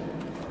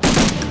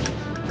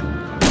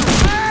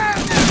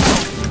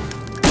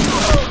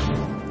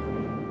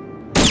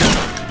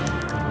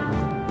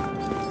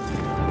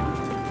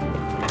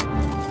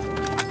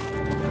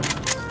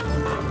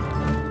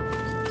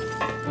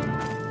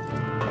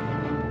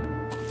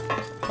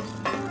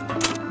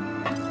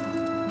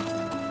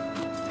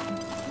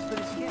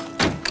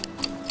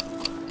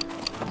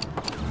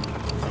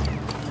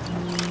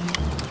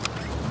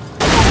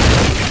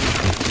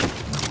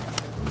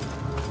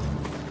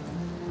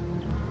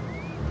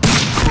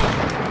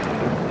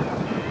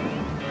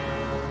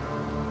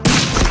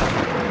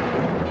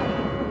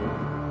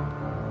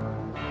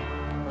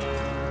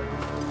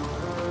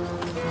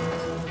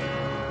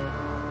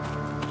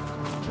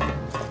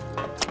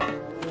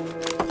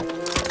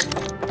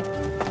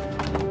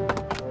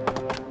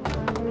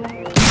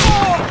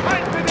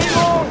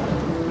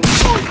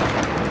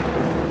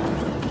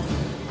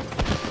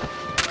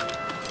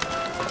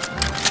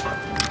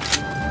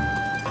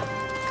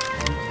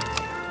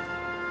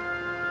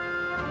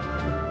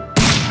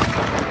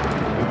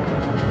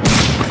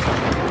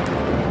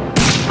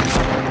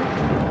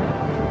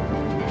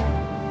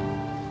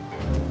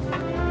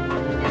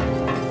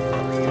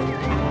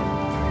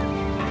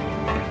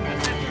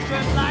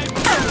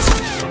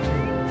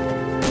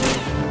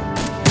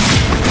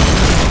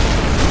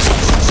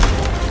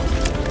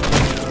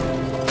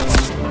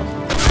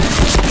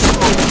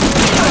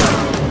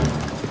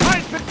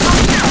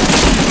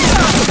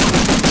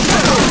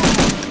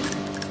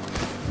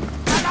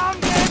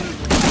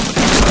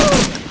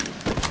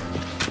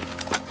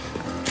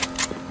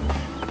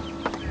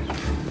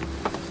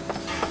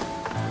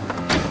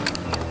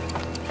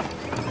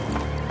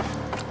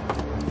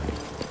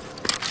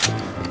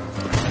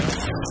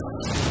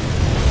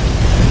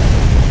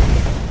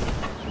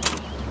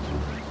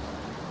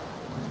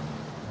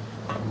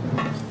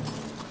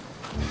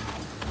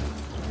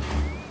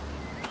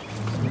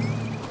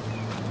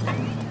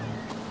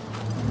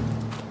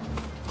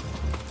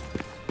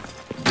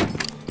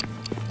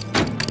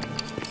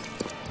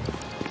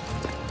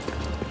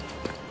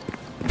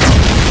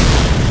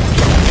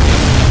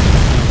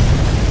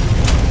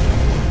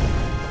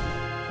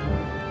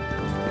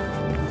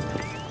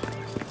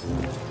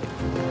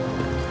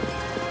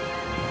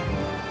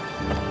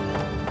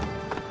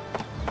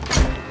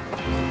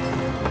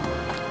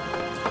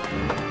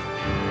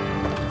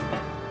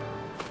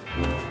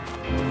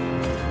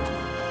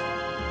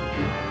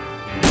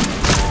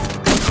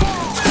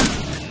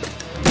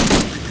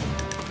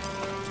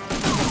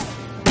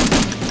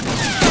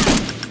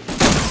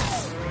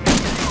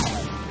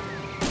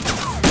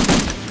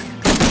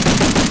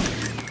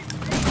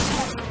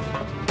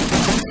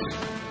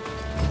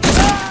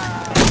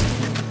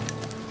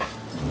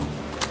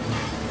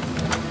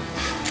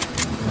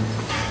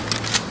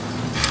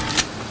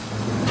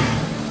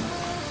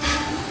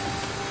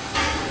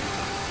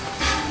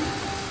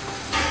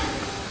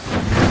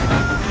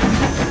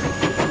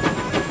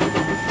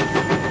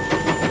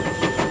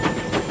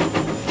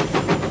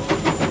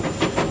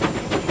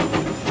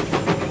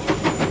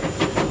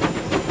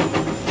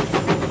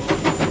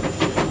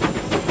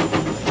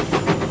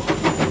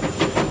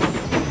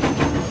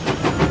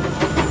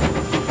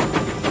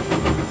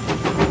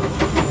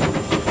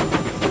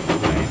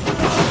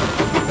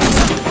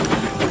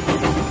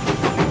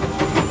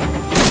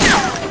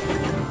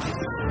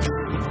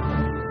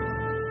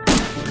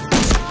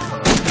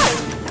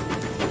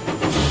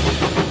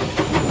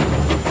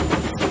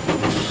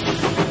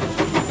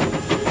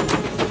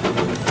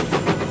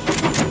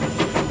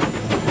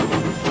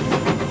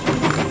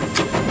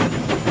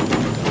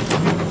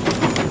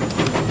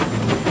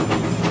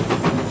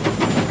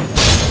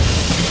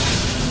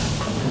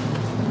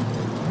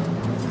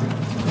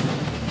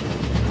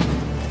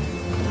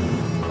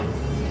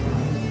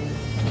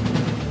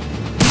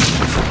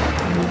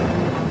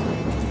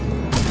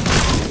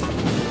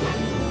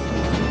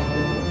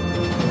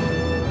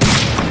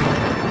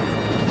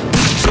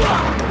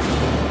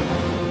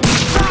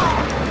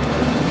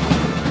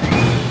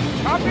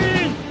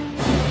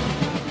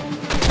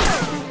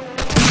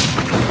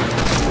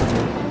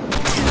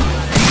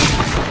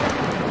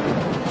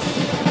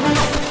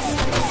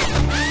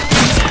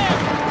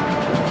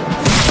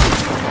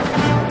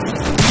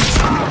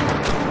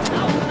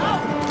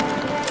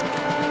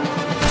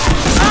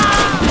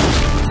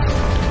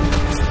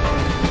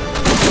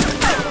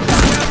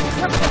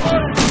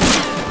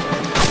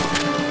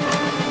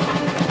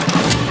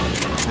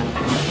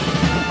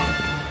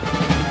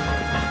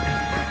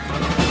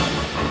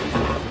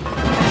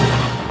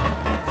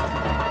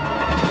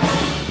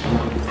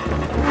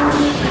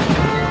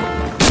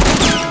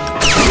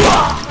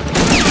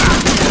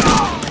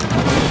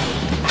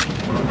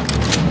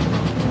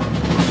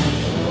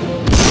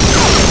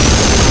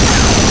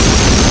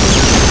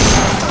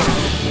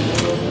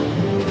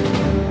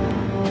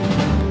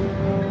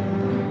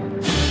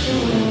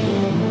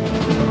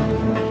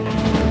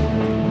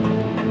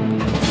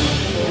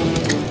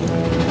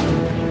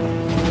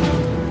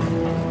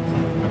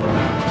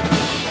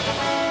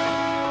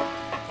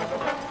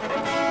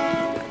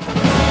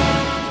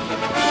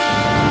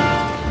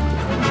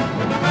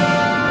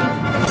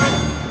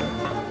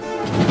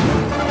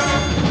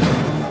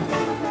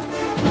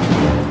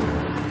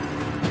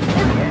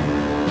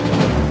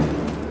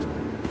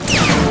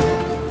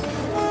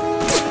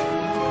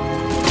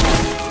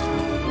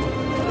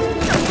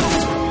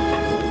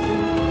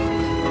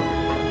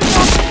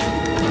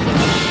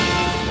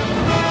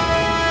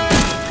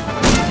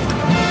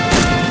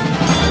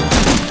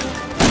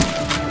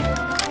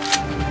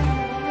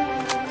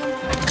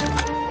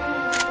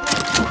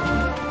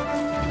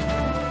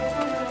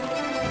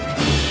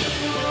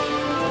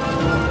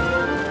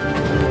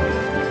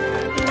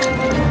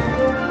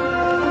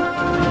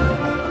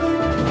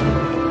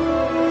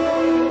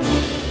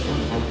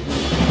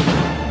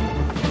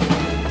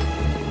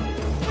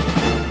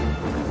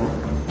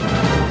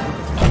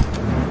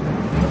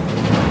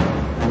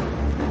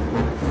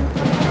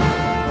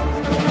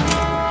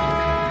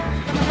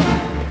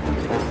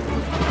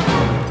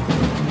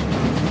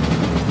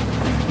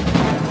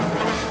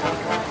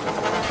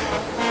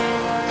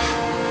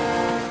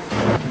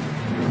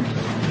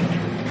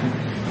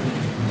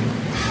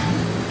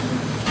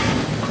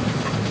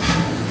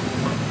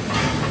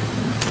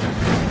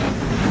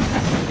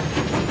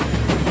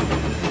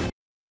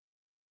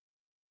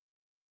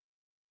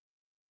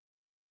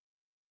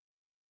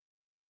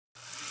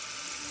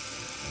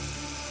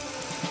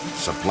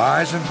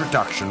 Supplies and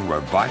production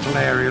were vital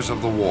areas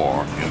of the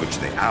war in which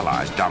the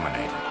Allies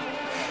dominated.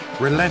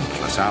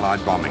 Relentless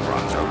Allied bombing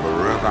runs over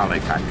Ruhr Valley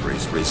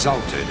factories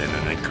resulted in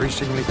an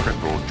increasingly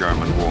crippled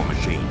German war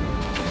machine.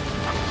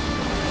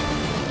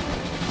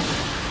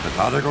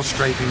 Methodical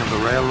strafing of the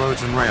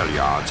railroads and rail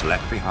yards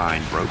left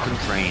behind broken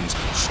trains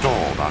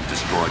stalled on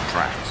destroyed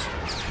tracks.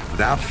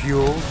 Without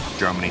fuel,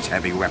 Germany's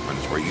heavy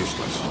weapons were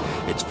useless.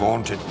 Its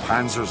vaunted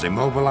panzers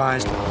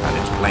immobilized and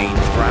its planes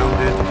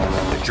grounded,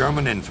 the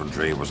German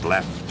infantry was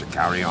left to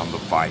carry on the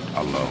fight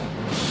alone.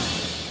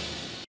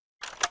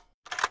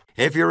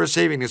 If you're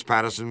receiving this,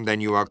 Patterson, then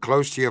you are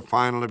close to your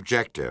final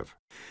objective.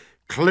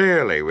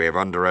 Clearly, we have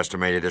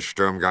underestimated this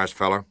Sturmgeist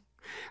fellow.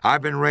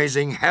 I've been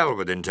raising hell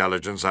with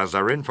intelligence as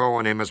our info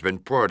on him has been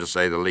poor, to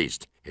say the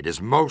least. It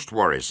is most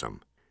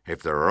worrisome.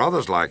 If there are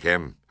others like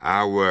him,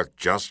 our work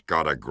just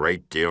got a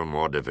great deal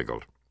more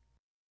difficult.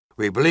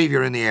 We believe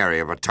you're in the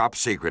area of a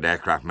top-secret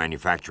aircraft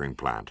manufacturing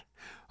plant.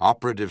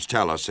 Operatives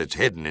tell us it's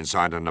hidden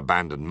inside an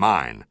abandoned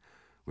mine.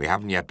 We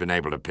haven't yet been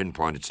able to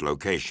pinpoint its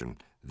location.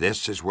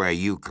 This is where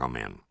you come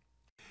in.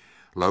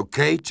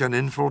 Locate and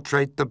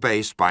infiltrate the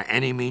base by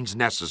any means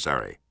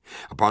necessary.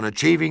 Upon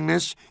achieving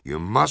this, you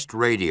must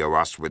radio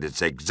us with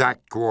its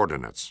exact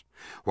coordinates.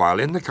 While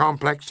in the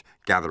complex,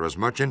 gather as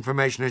much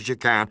information as you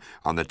can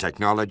on the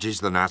technologies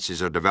the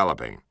Nazis are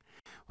developing.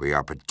 We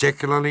are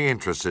particularly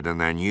interested in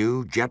their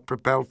new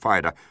jet-propelled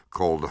fighter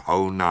called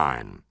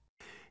Ho-9.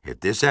 If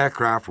this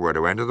aircraft were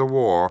to enter the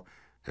war,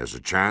 there's a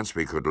chance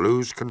we could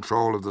lose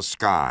control of the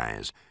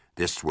skies.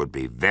 This would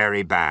be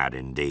very bad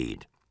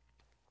indeed.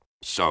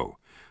 So,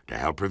 to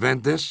help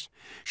prevent this,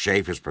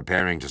 Schaeff is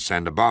preparing to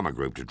send a bomber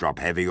group to drop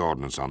heavy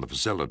ordnance on the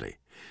facility.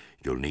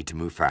 You'll need to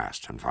move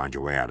fast and find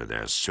your way out of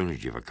there as soon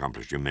as you've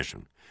accomplished your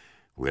mission.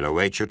 We'll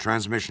await your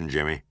transmission,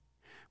 Jimmy.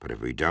 But if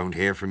we don't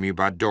hear from you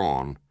by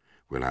dawn,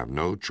 we'll have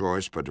no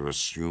choice but to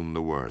assume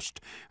the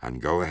worst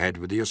and go ahead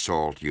with the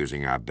assault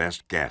using our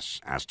best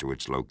guess as to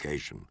its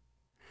location.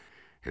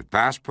 If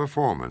past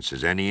performance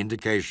is any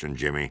indication,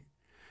 Jimmy,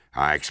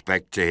 I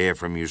expect to hear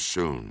from you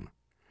soon.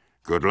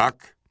 Good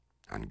luck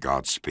and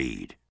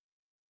Godspeed.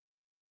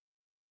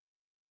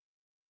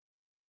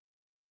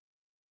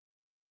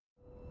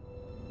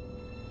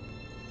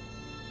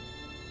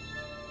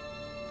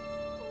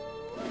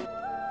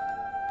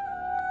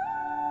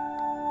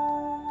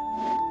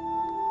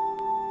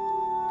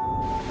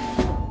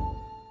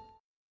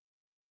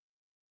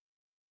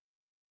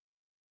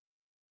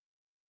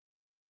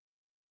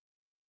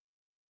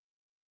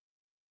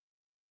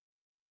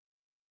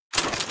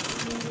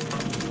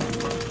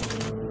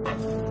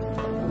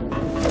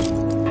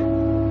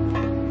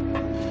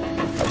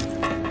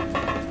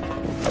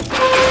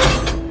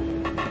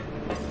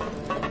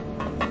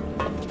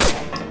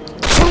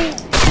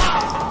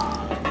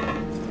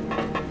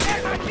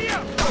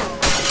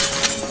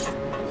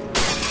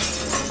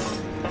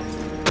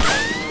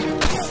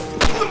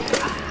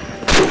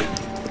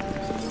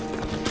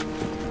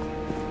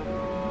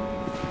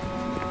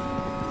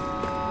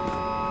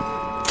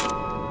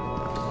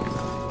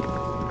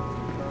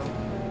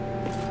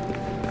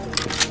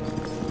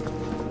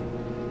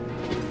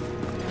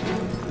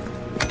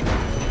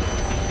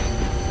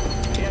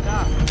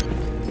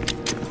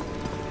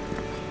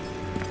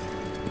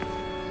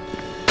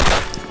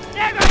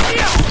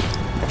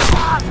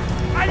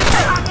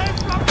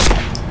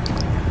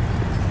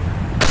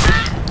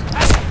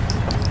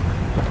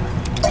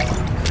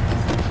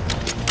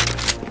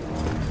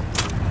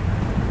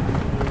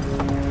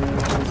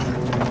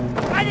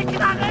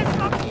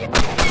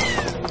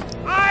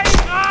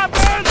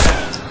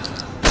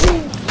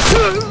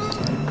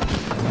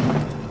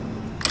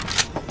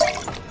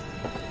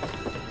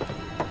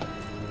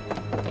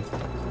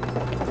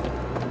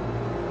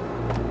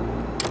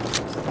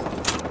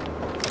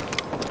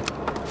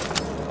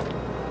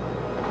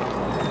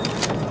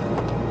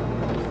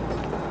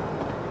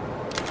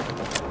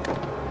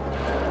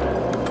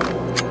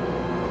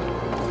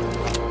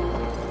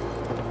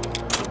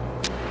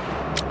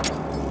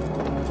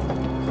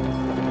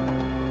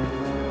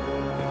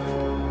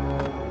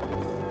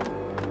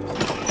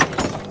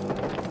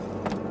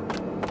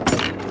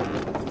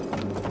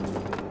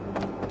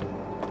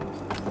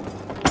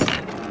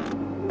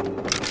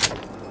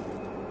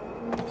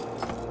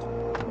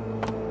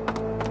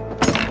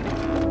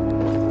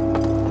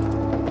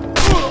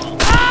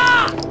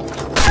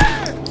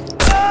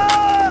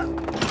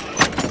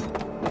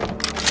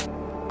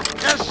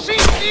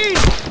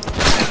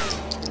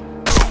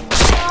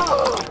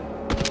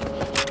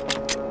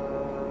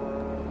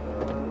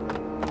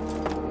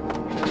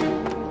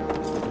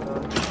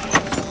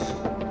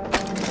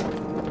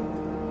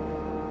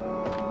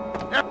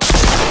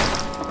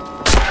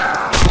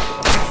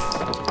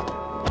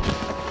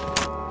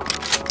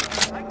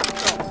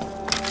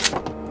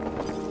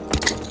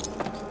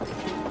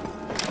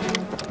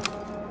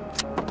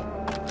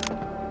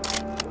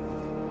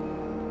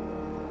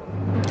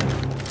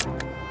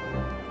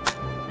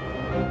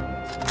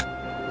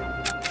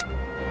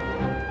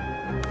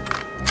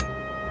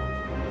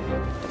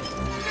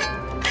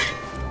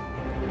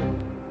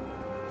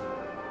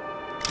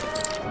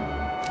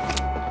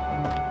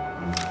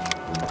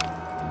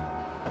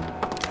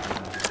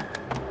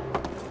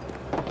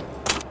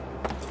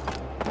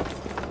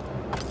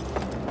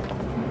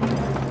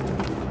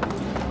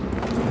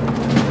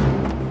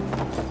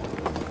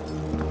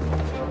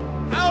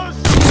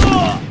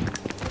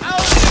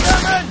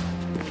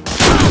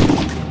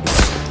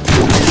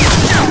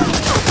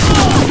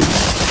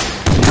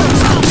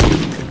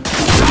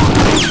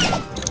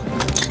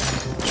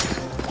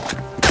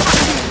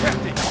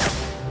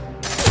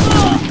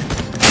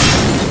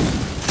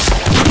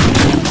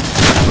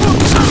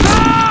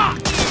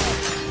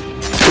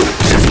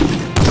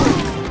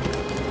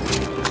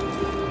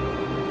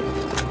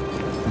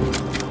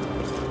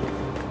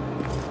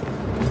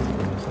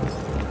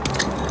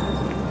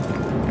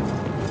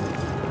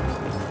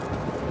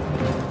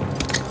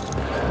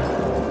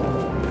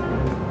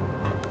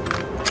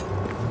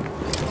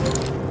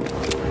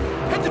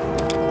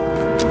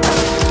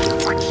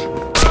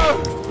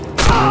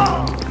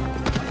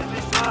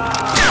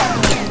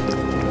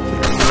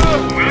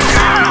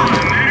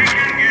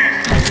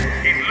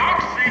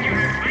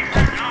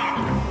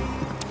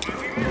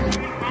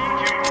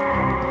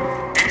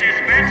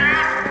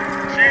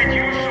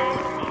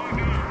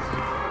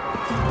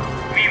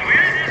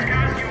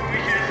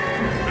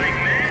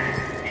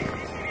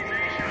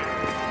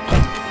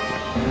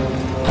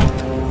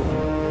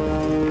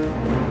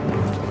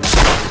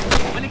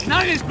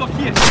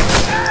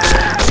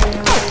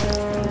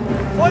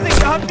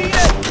 Vorsicht, da haben wir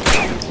ihn!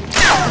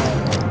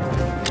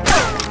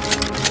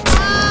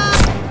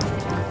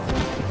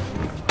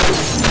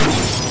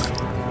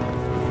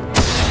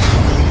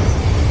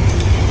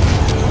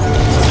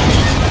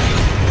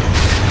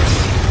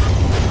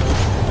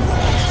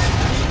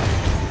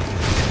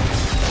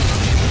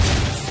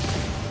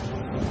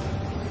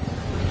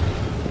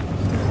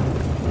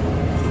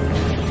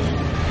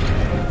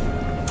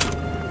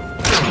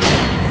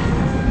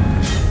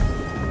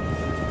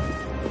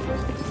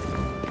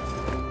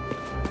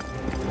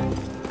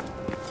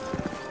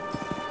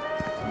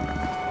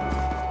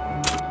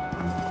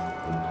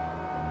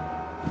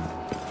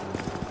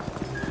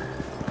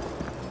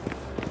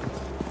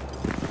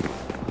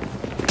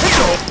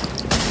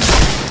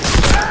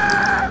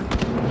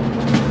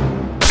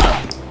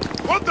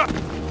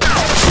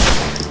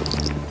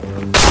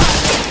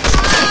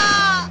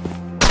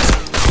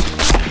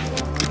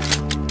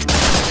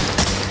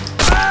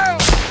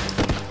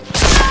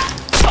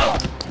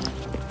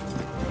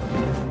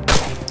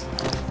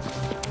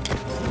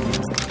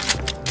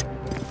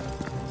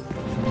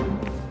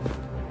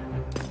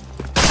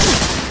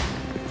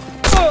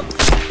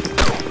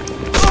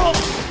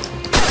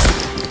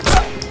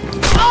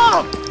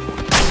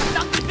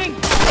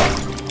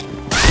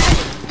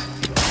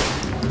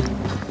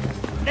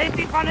 Nehmt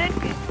ihn von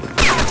hinten!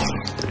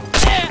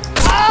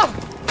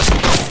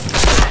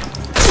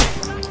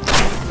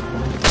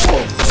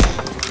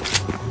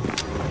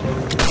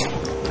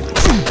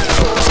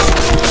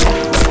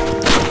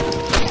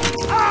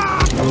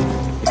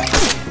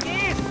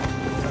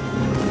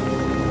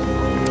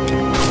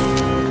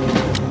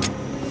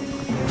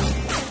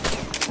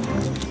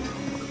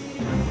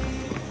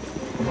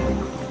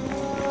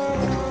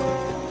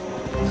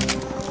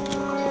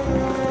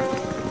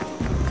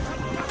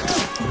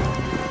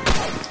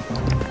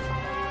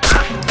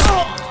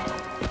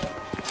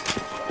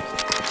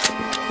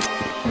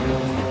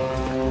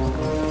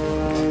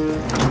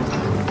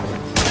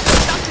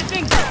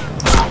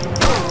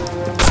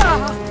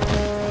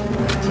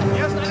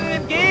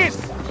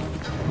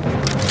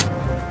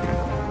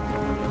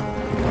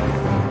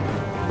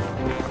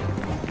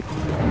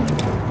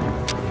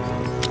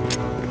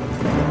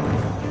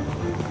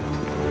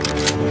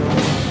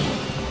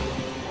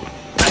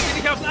 Lass ihn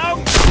nicht aus den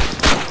Augen!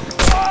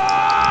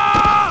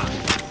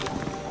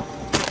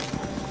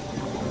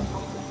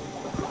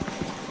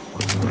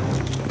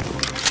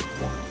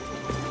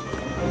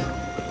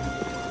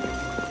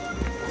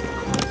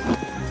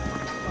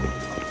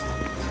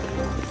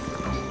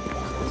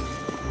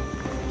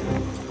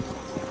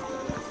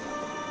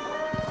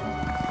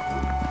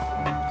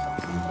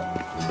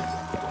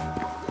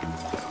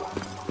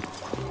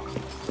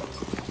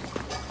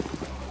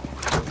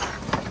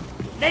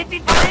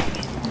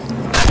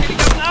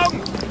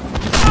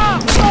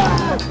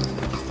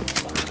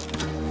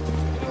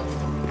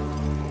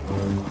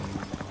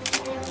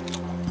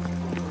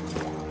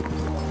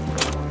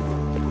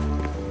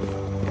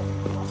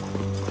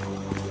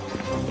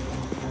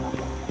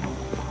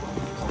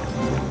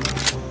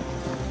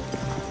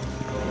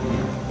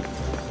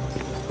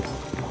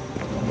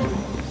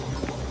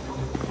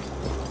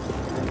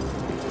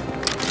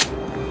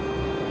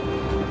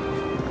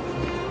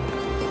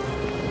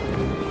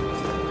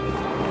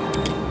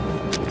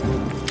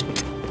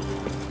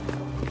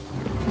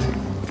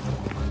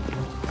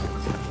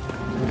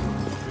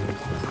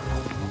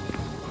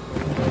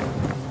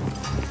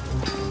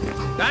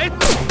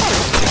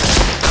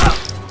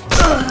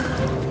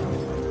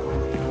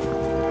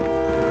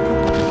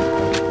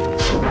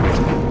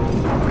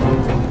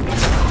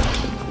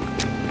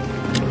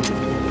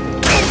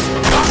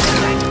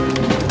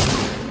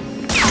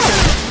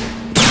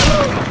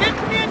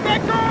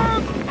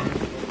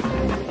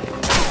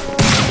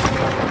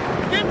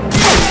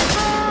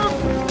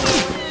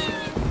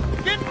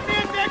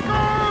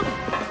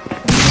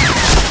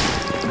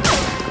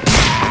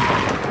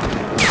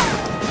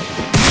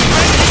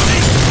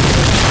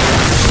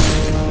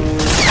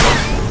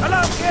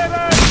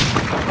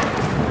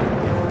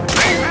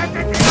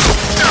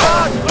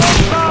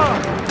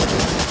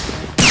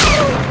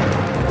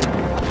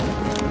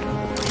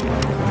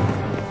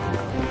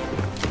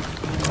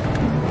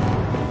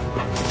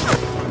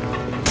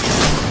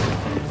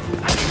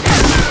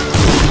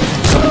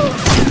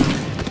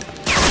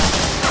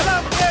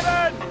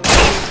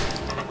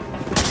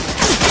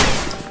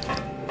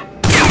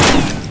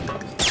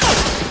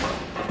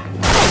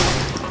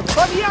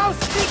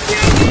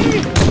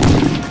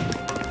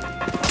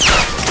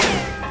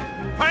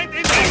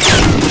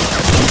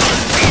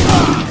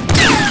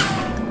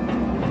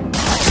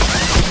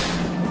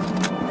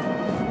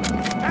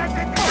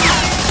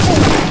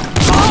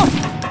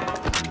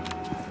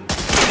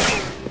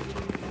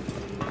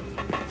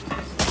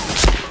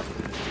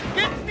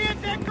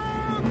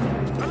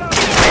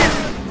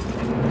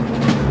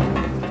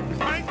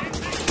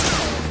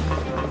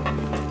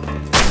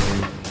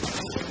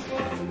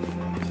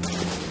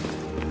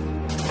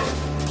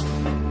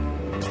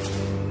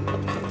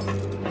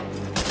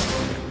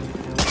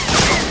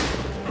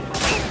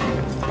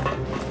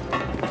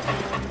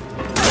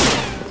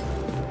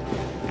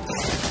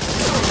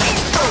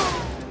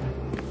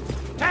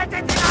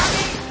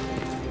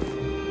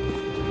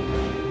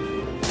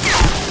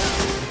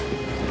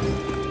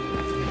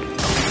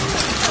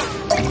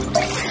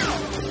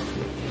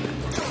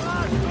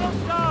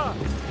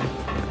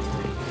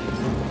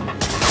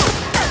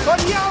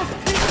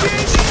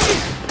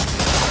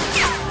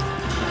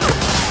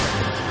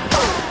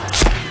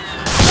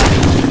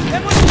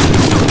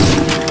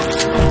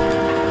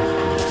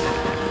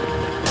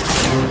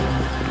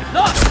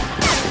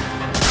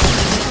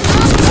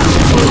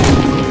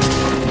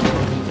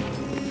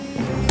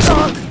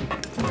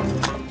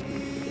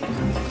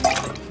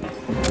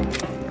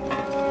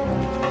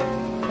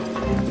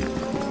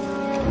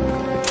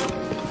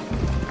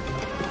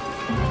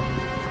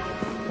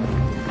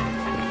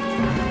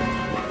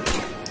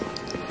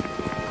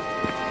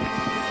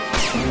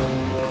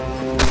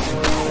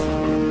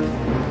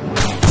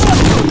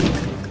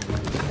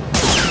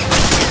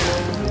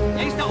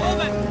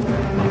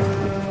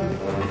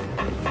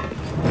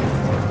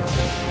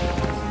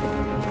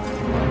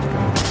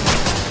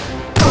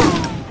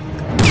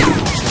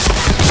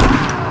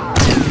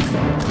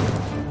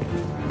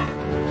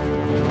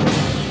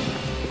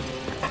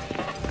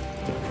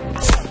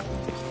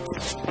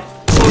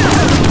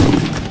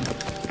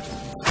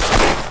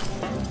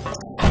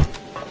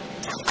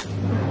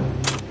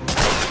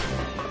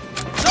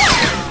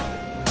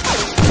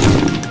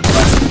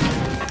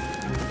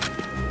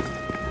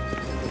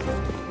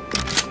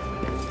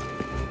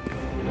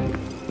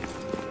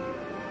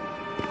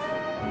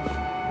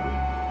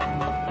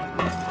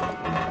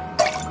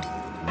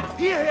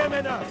 Hierher,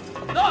 Männer!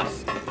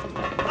 Los!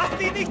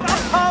 Lasst ihn nicht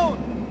abhauen!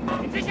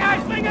 In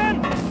Sicherheit bringen!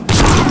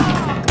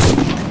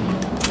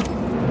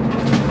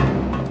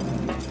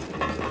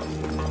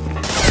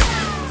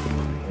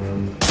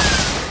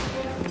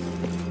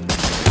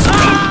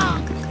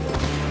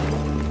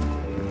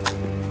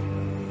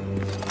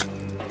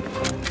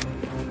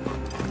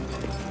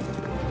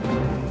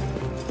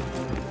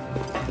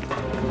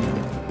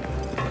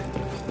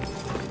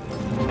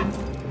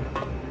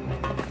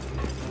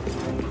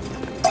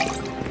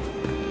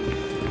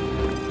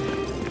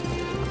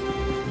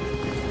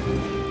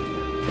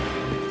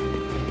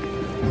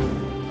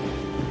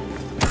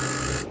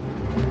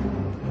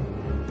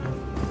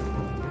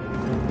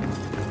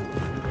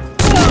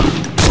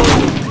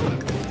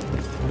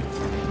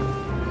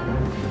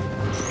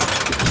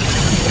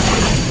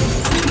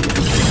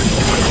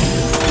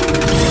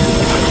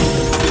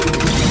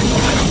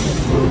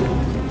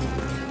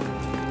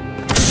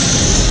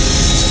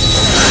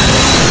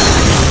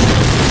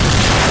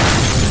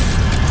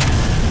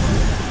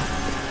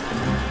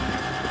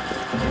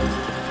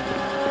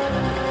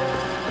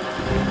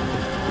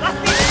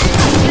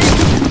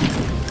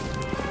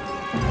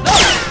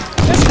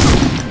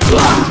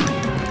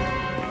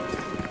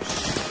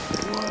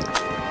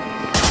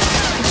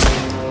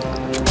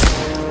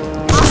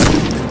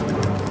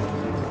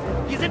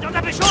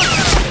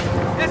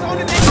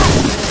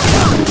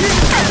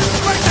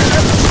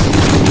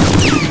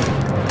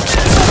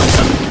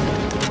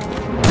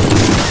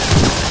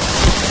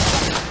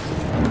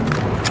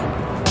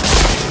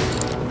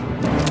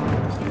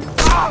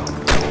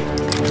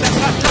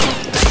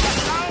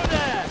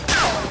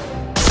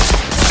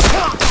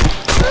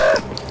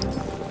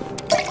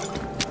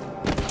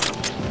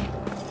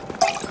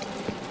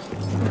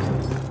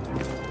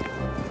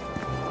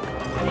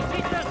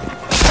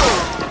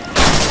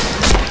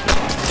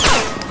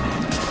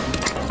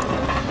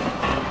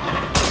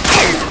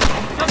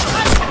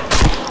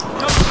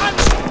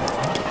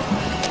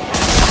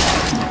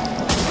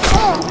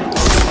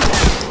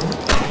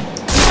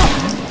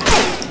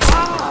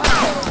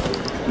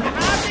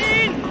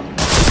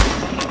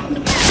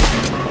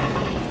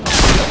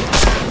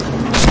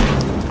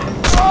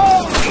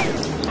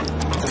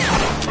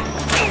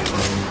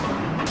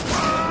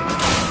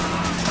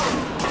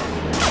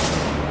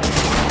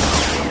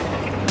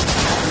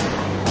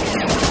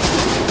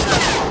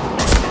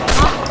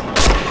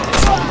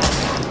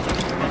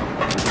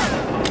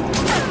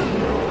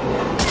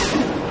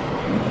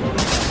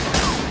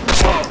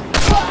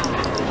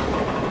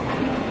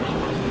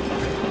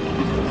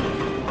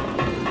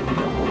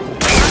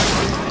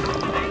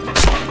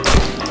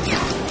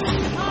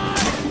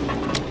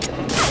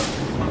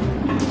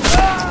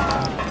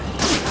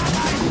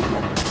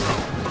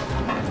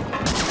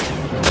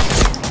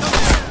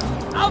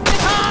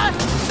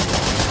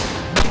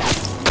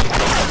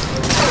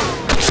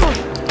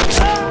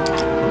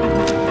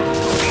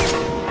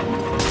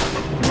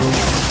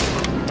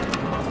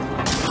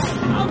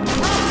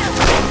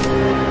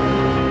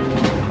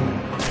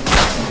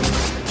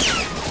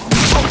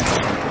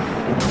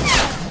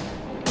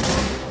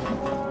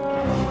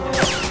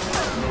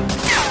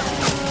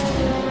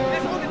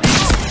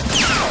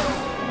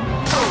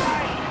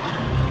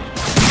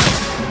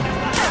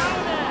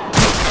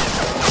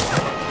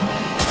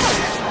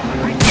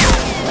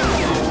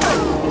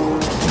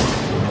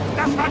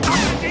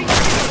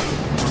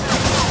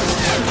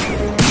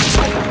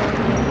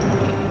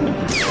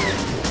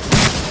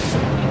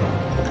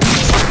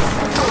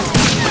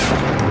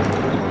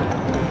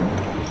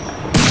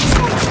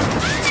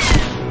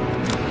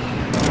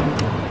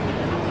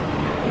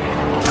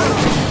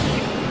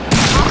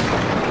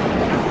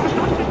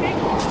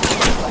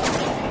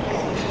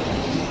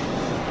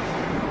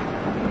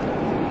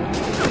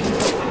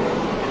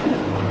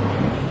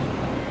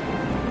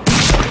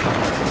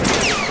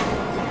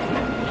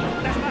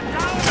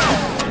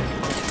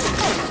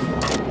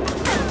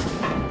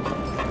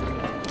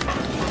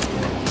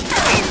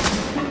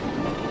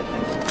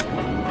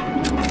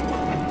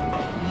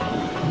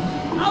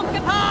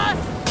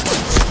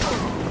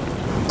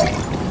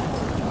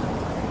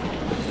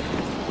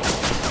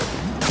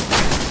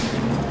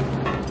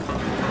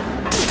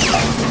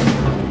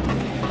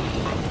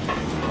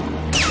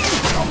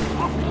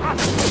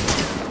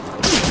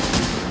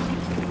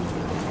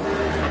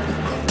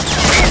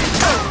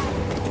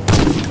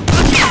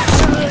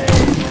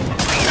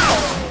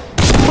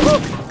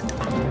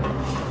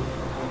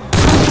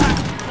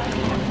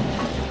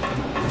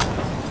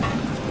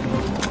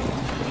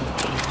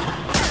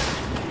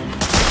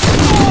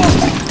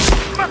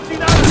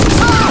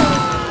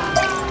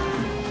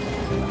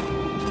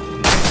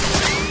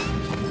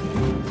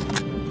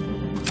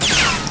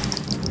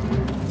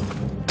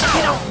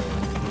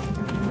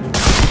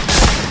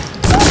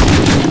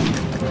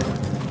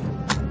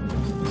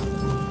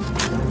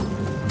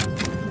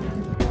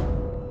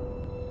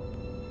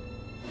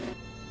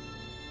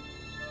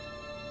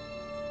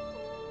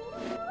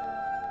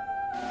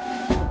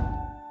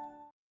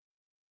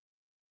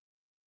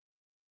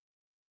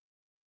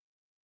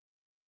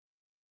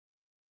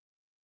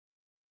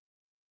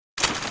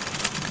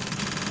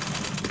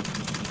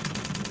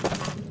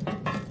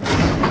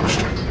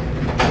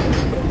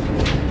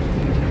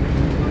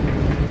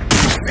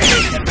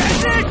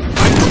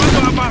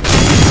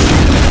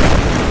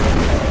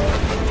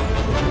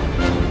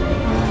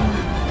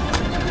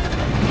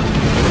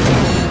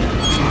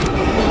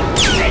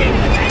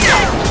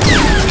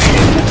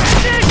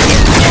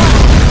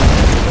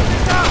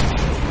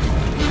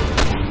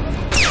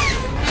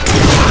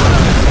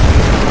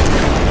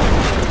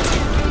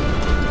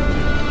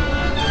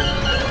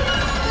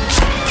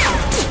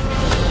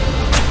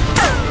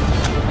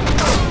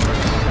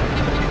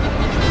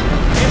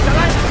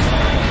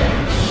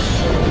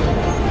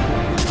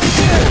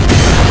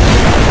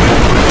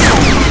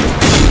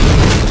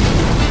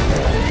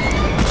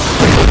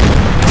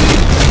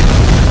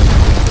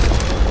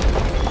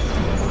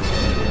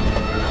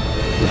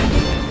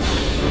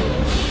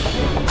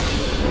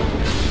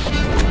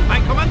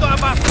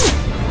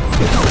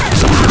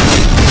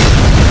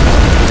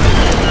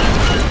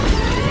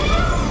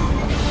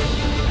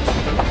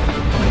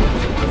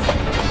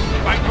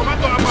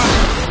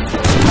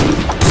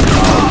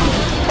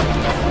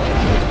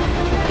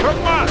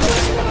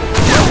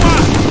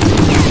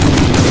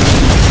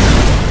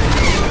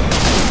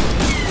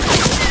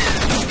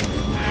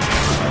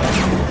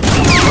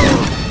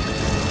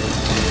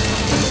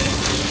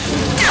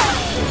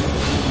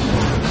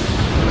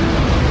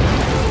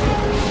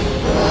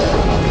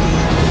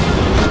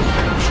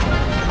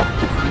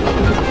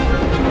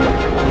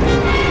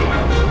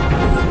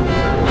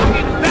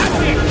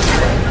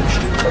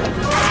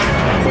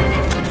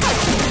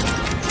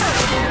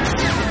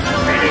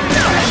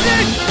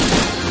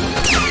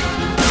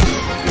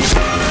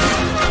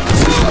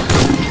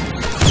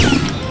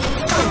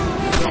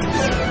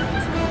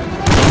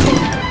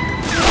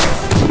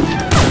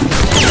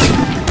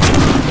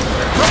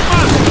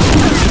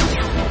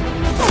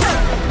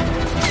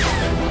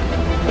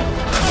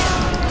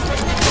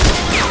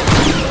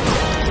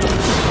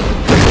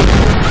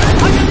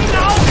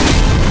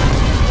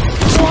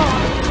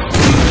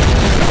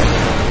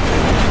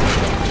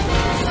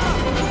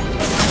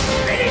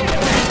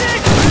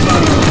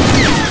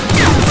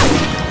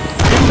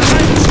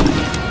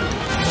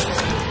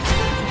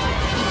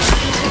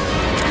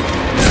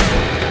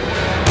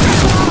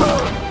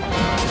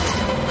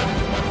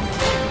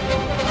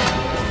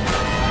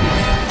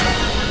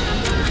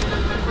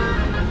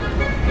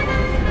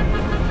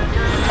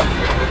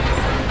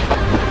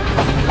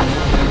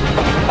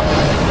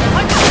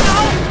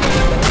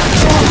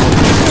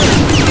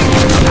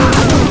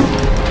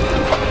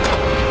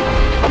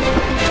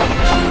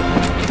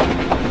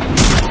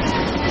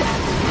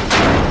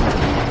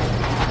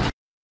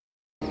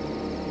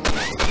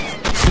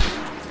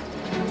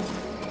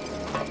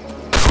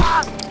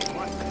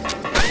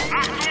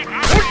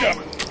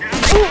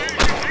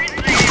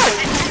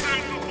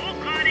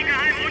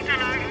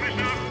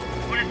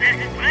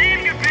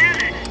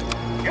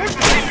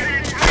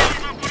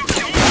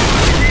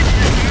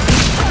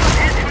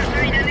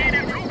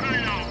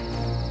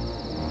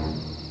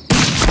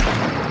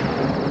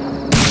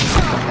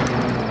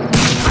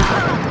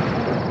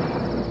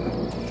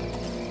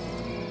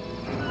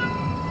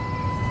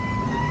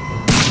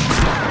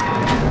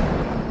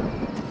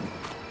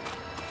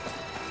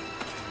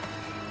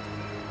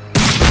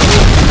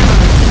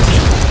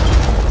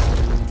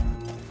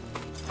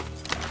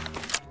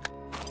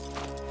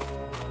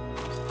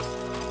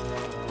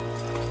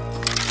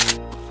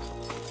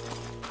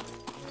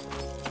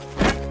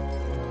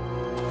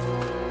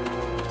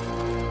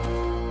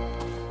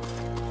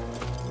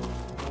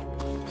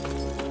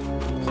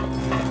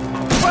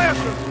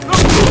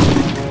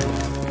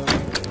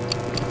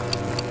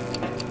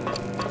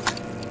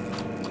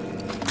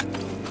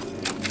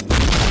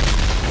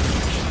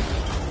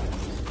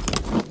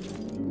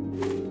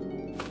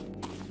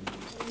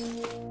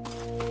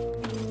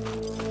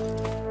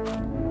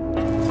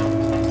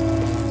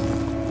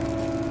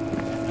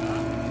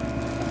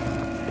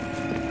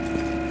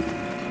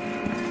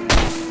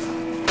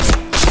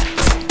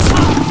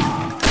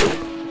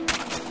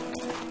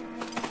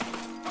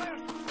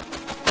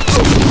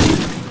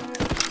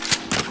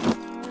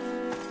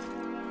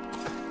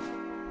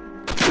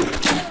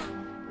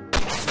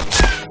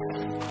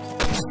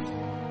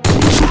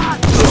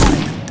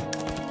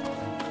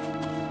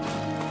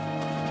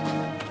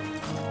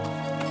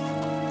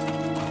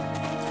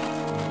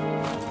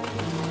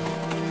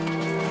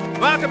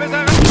 Warte, bis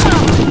er...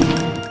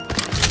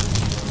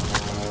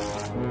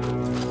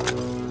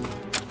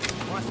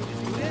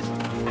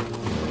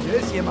 Hier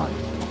ist jemand.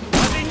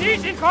 Lass ihn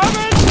nicht entkommen!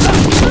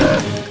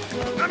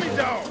 Nimm ihn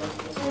down!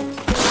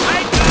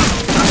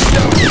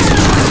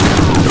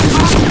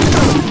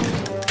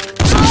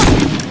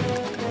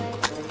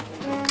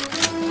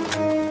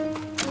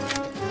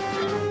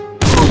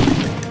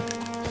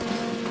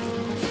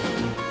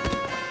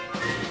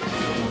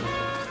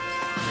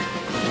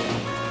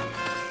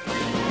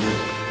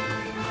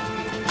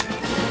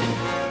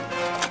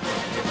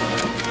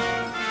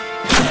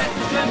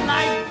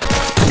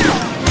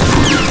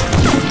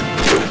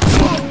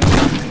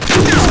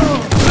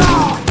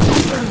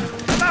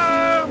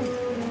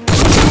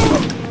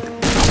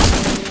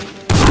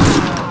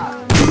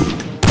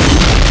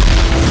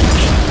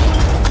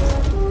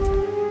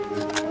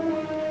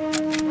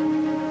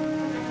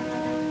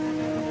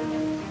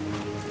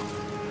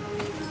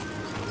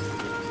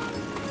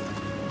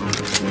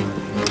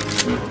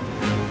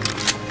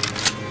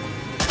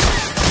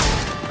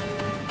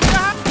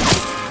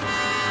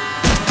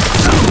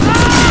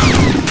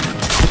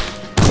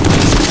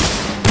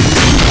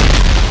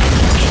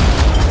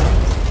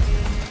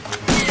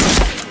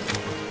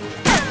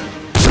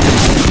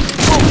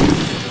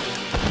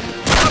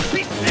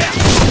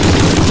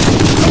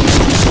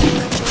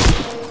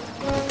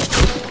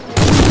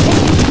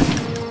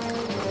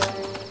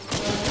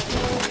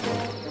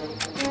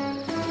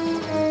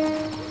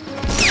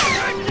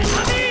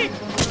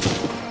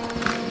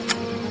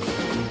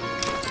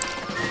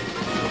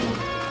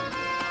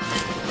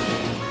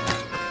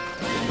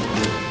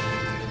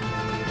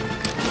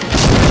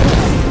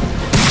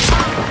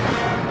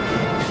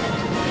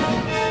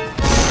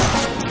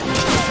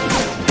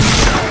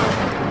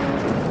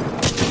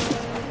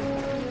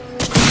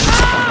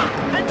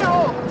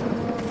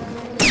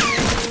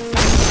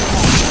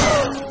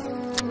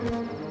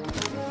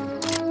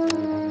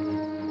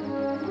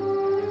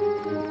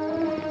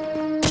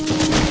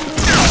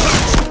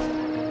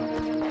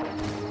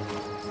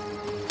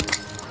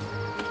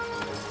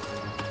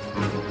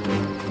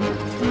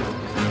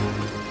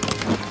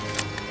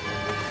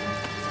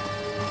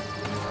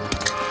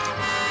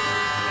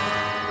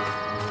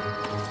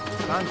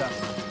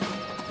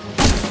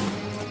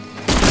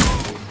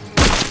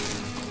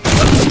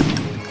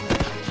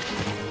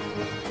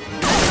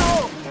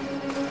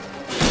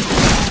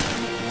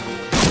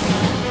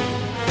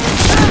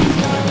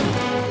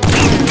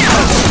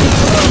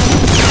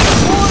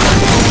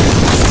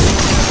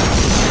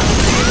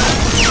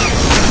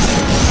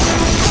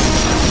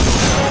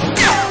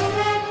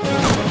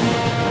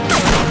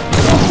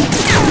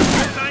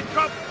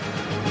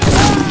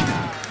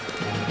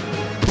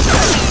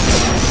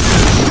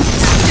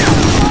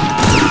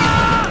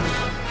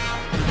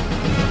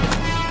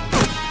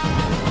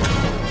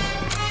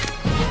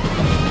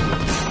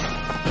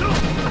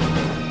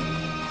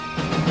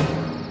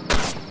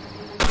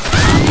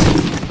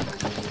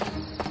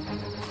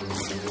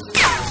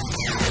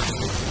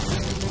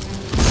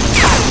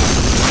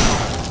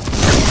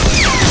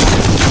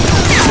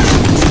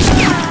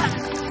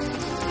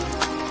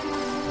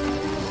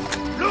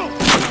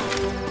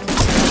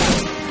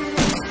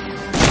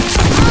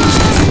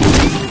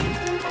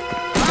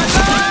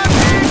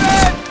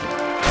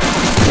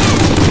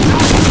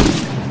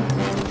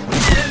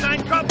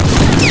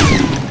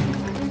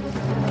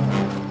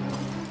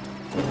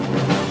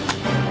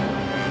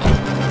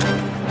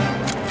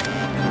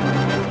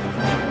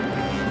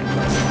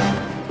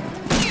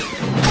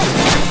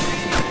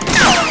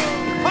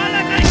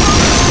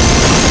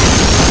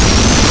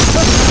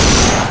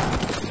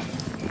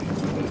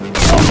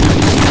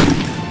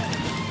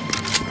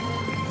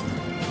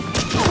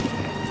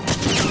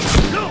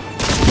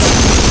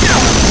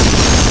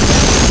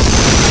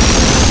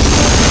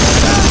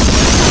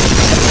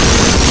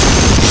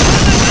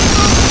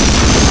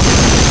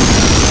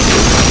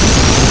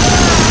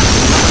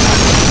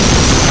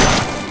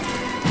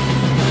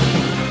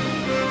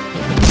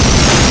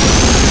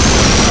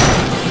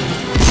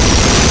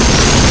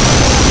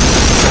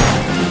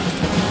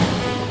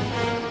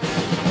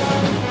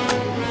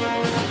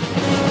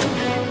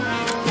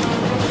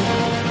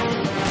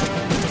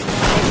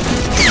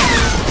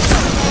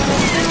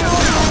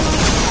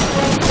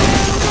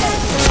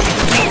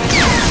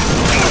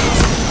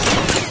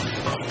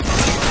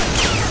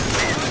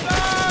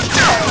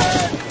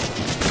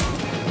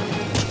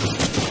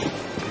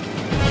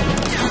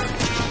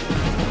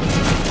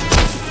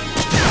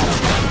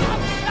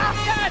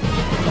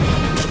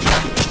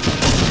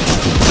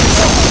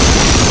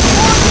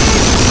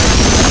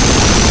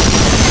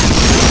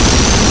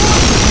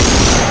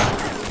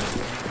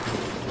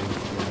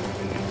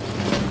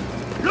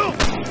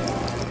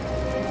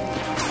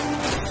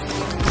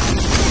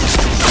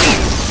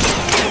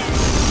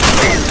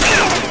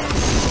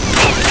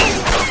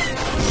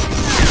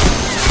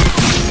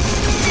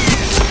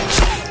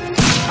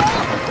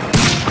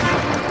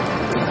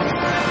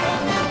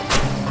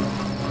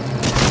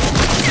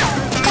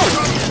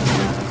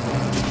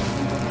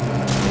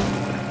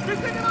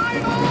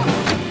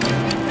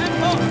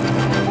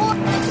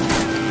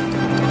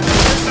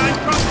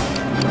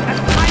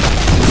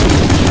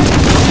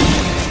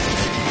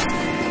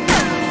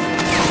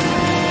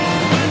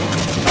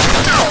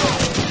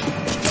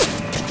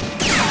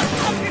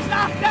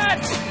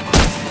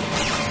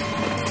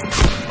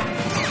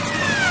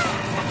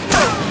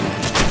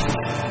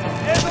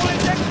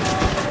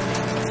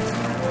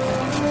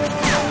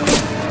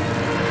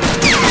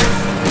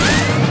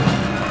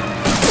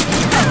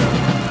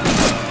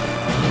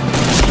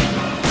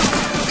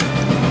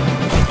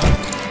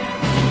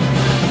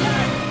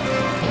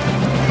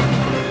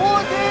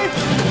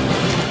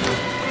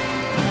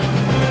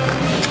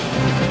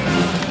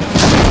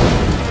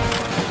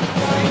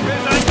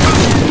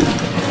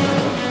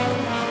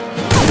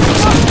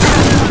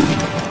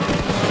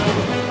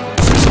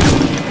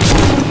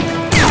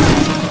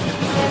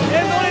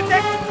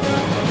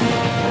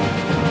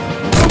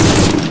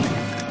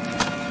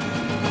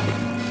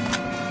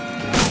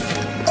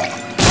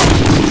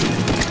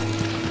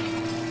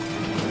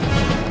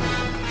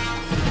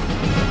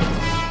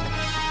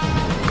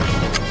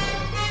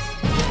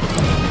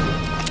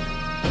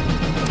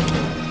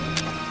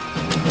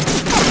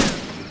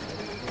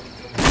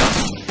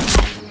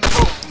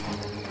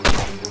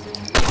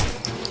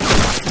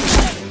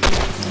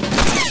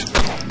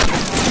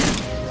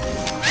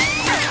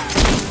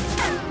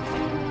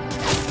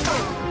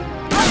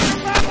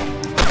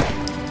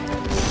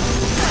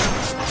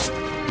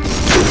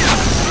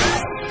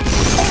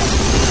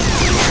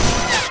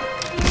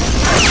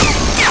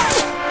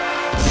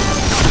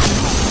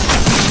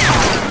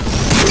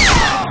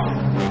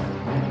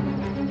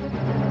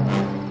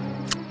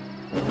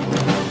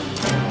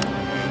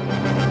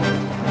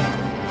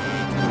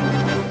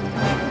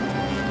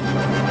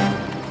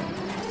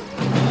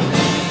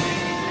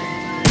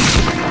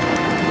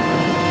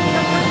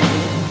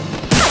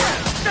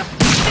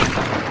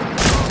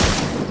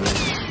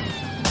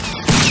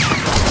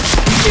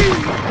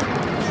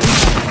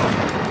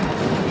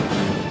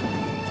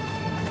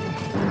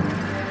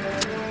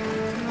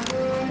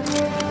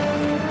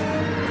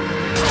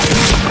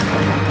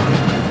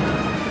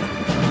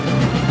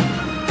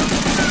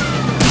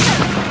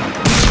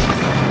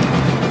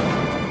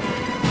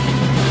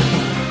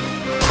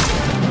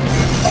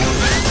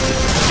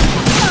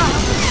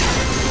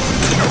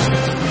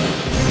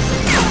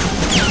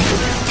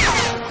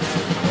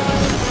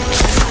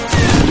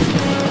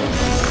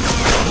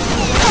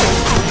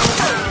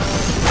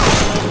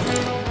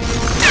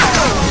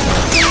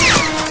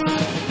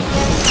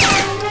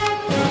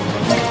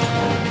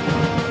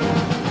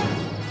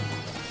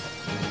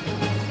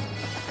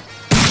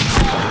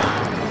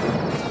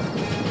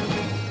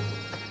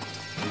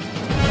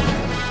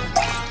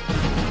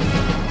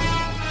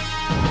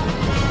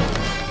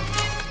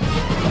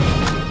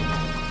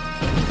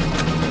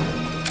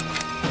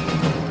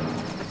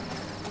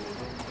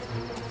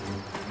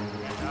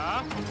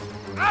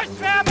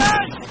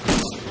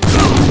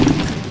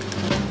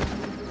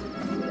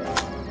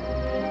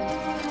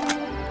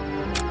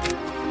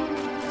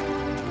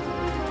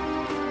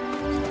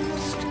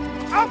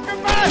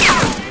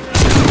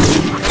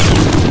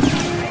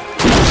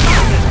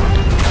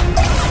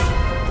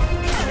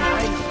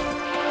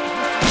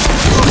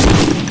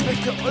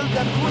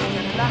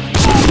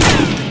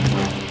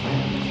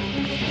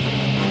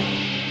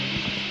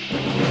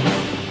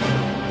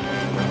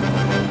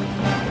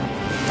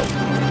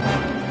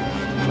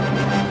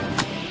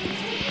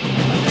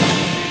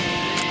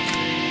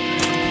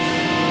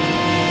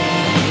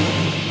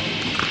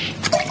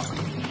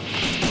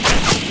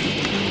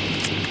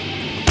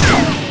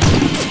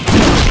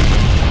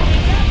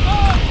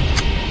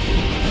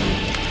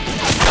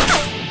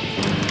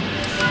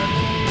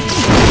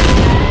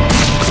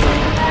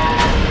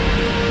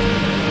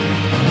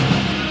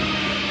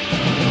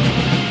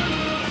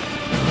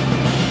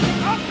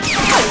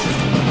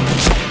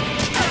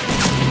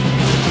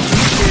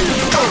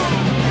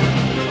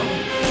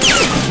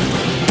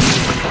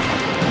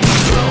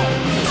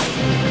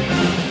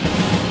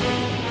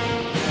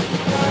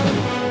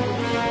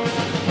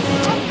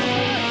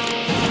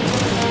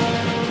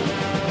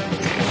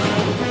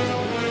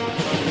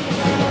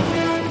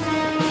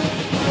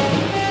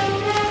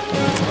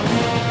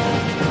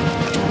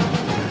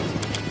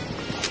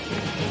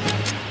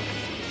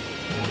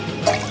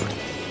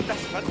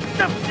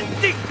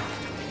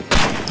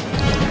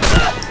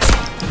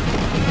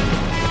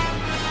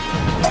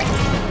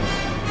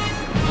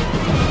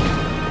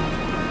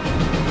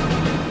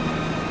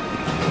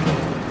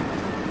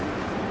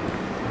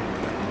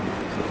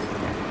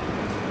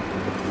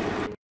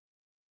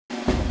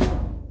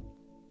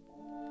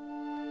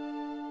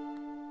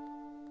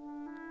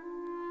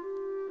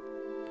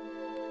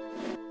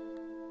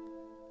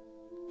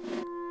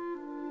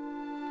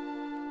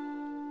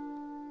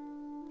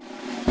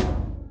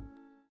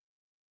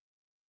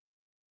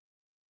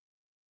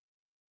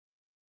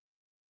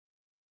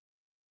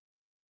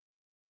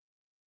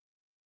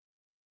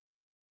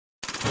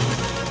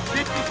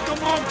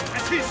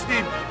 Erschießt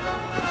ihn!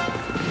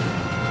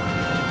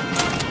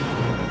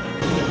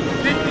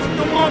 Nehmt nicht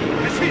dumm rum!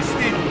 Erschießt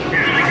ihn!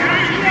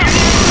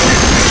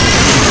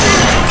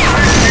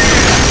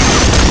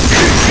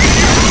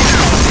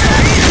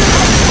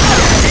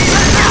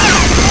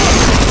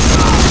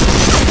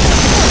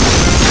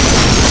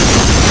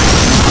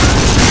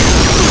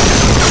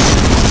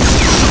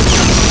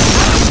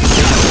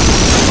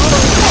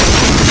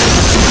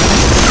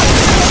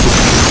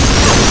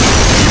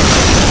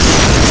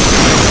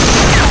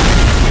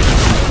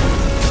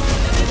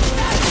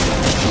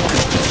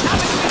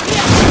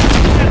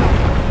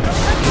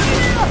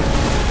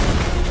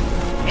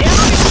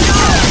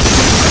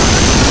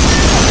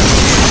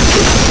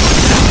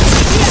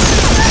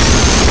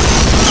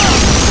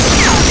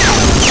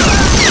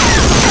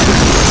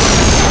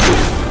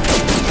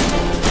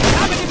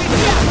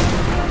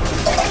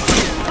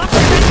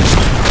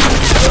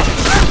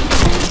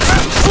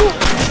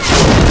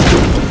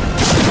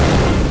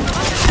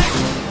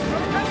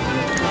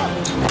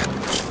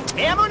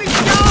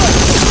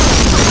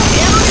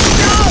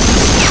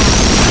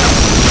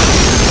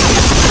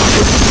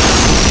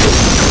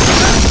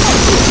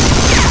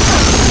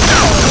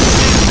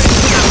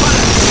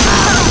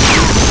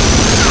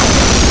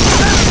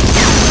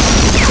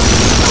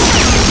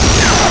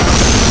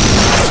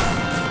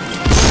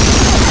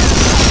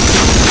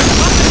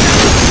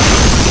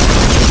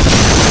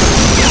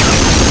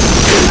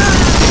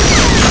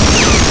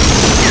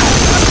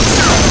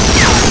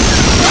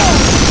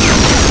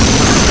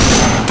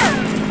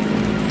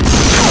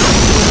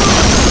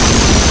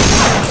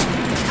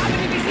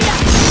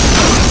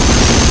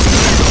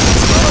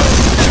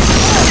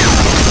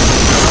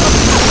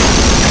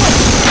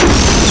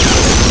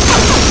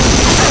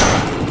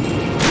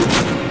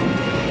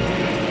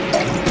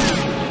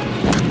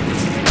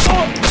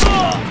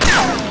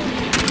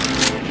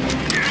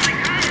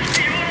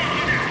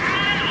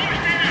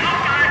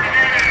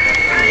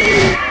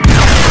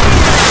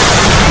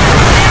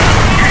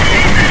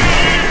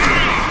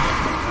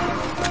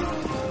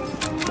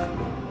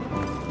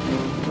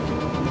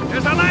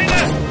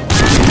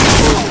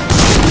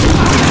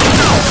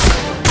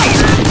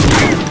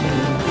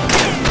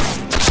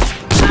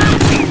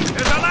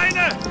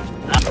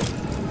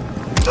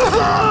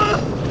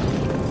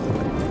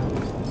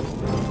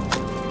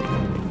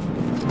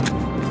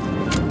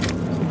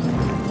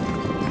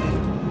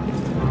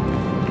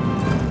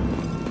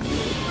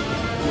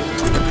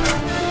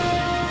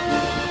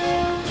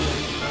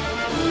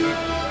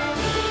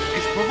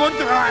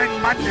 Bewundere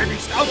einen Mann, der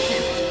nicht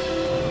aufgibt.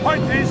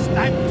 Heute ist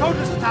dein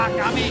Todestag,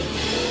 Armee.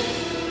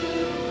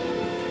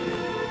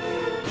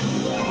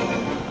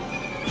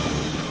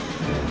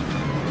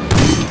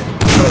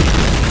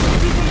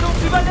 Sie sind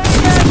uns überlegen!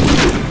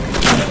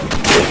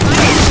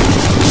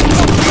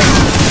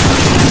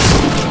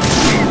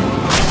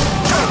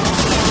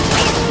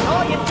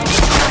 Oh, jetzt bin ich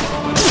dran!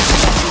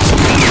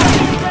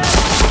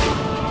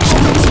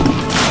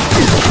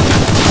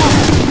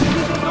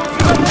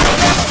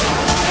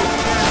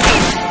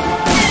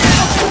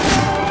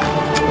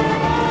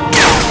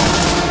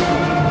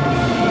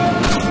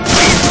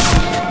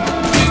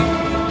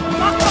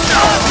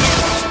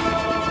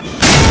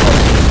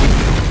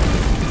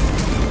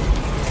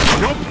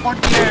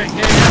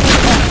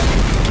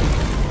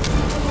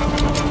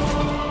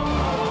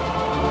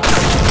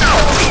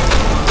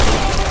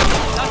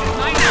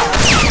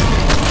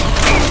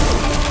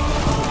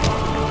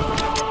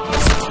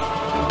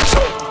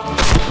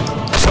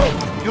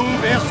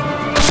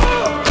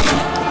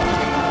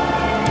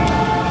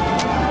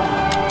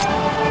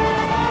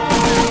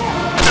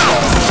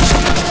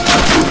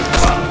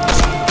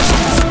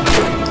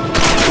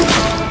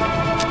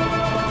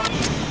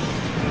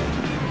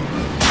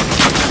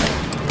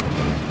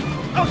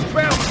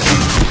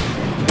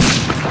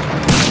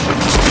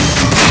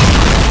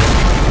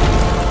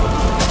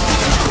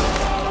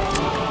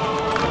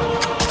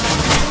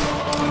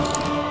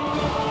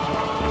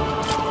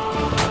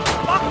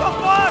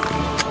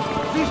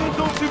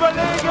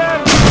 überlegen!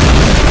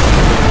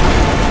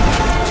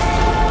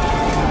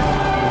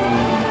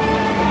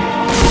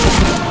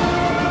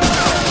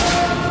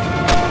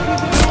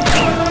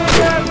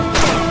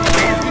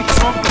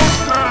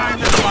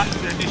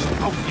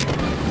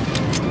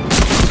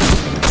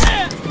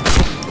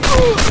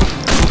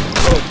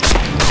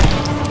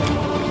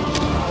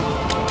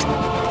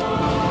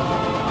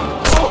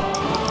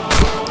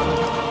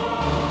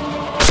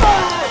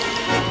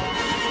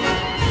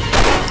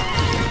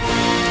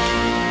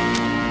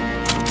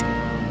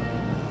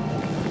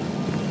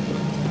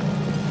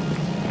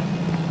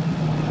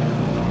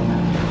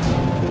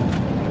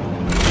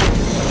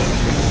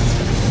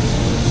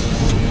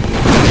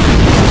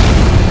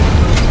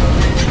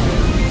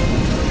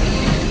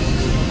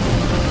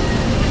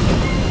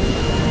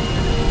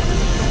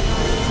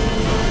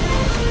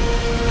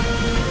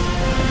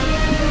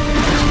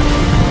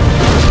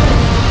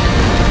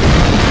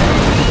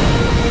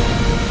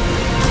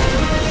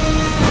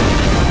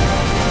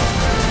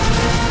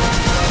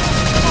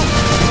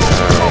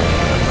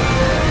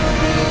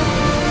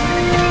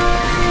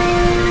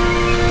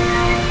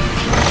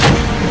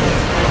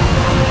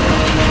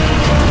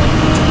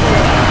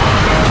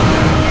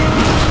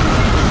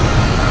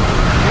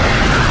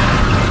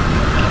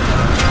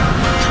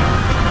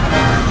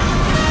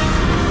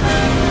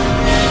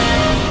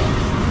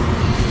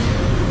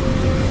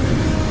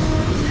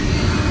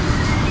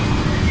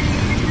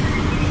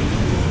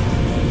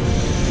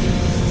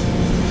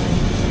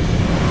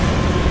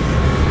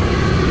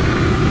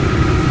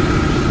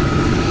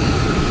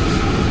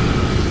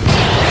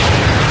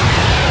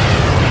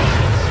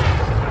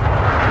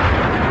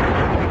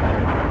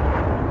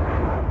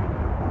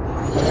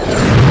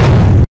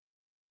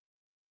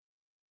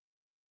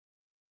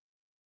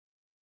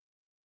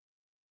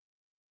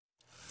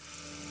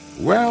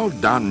 Well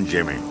done,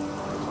 Jimmy.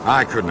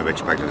 I couldn't have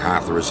expected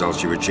half the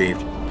results you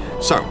achieved.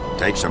 So,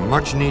 take some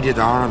much-needed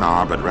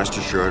R&R, but rest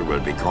assured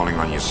we'll be calling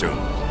on you soon.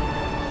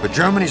 With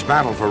Germany's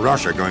battle for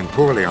Russia going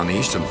poorly on the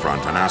Eastern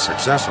Front and our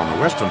success on the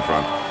Western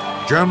Front,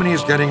 Germany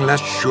is getting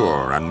less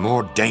sure and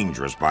more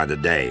dangerous by the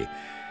day.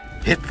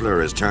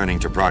 Hitler is turning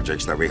to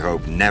projects that we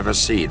hope never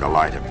see the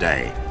light of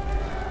day.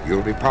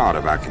 You'll be part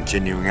of our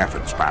continuing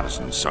efforts,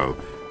 Patterson, so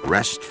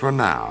rest for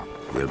now.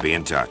 We'll be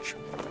in touch.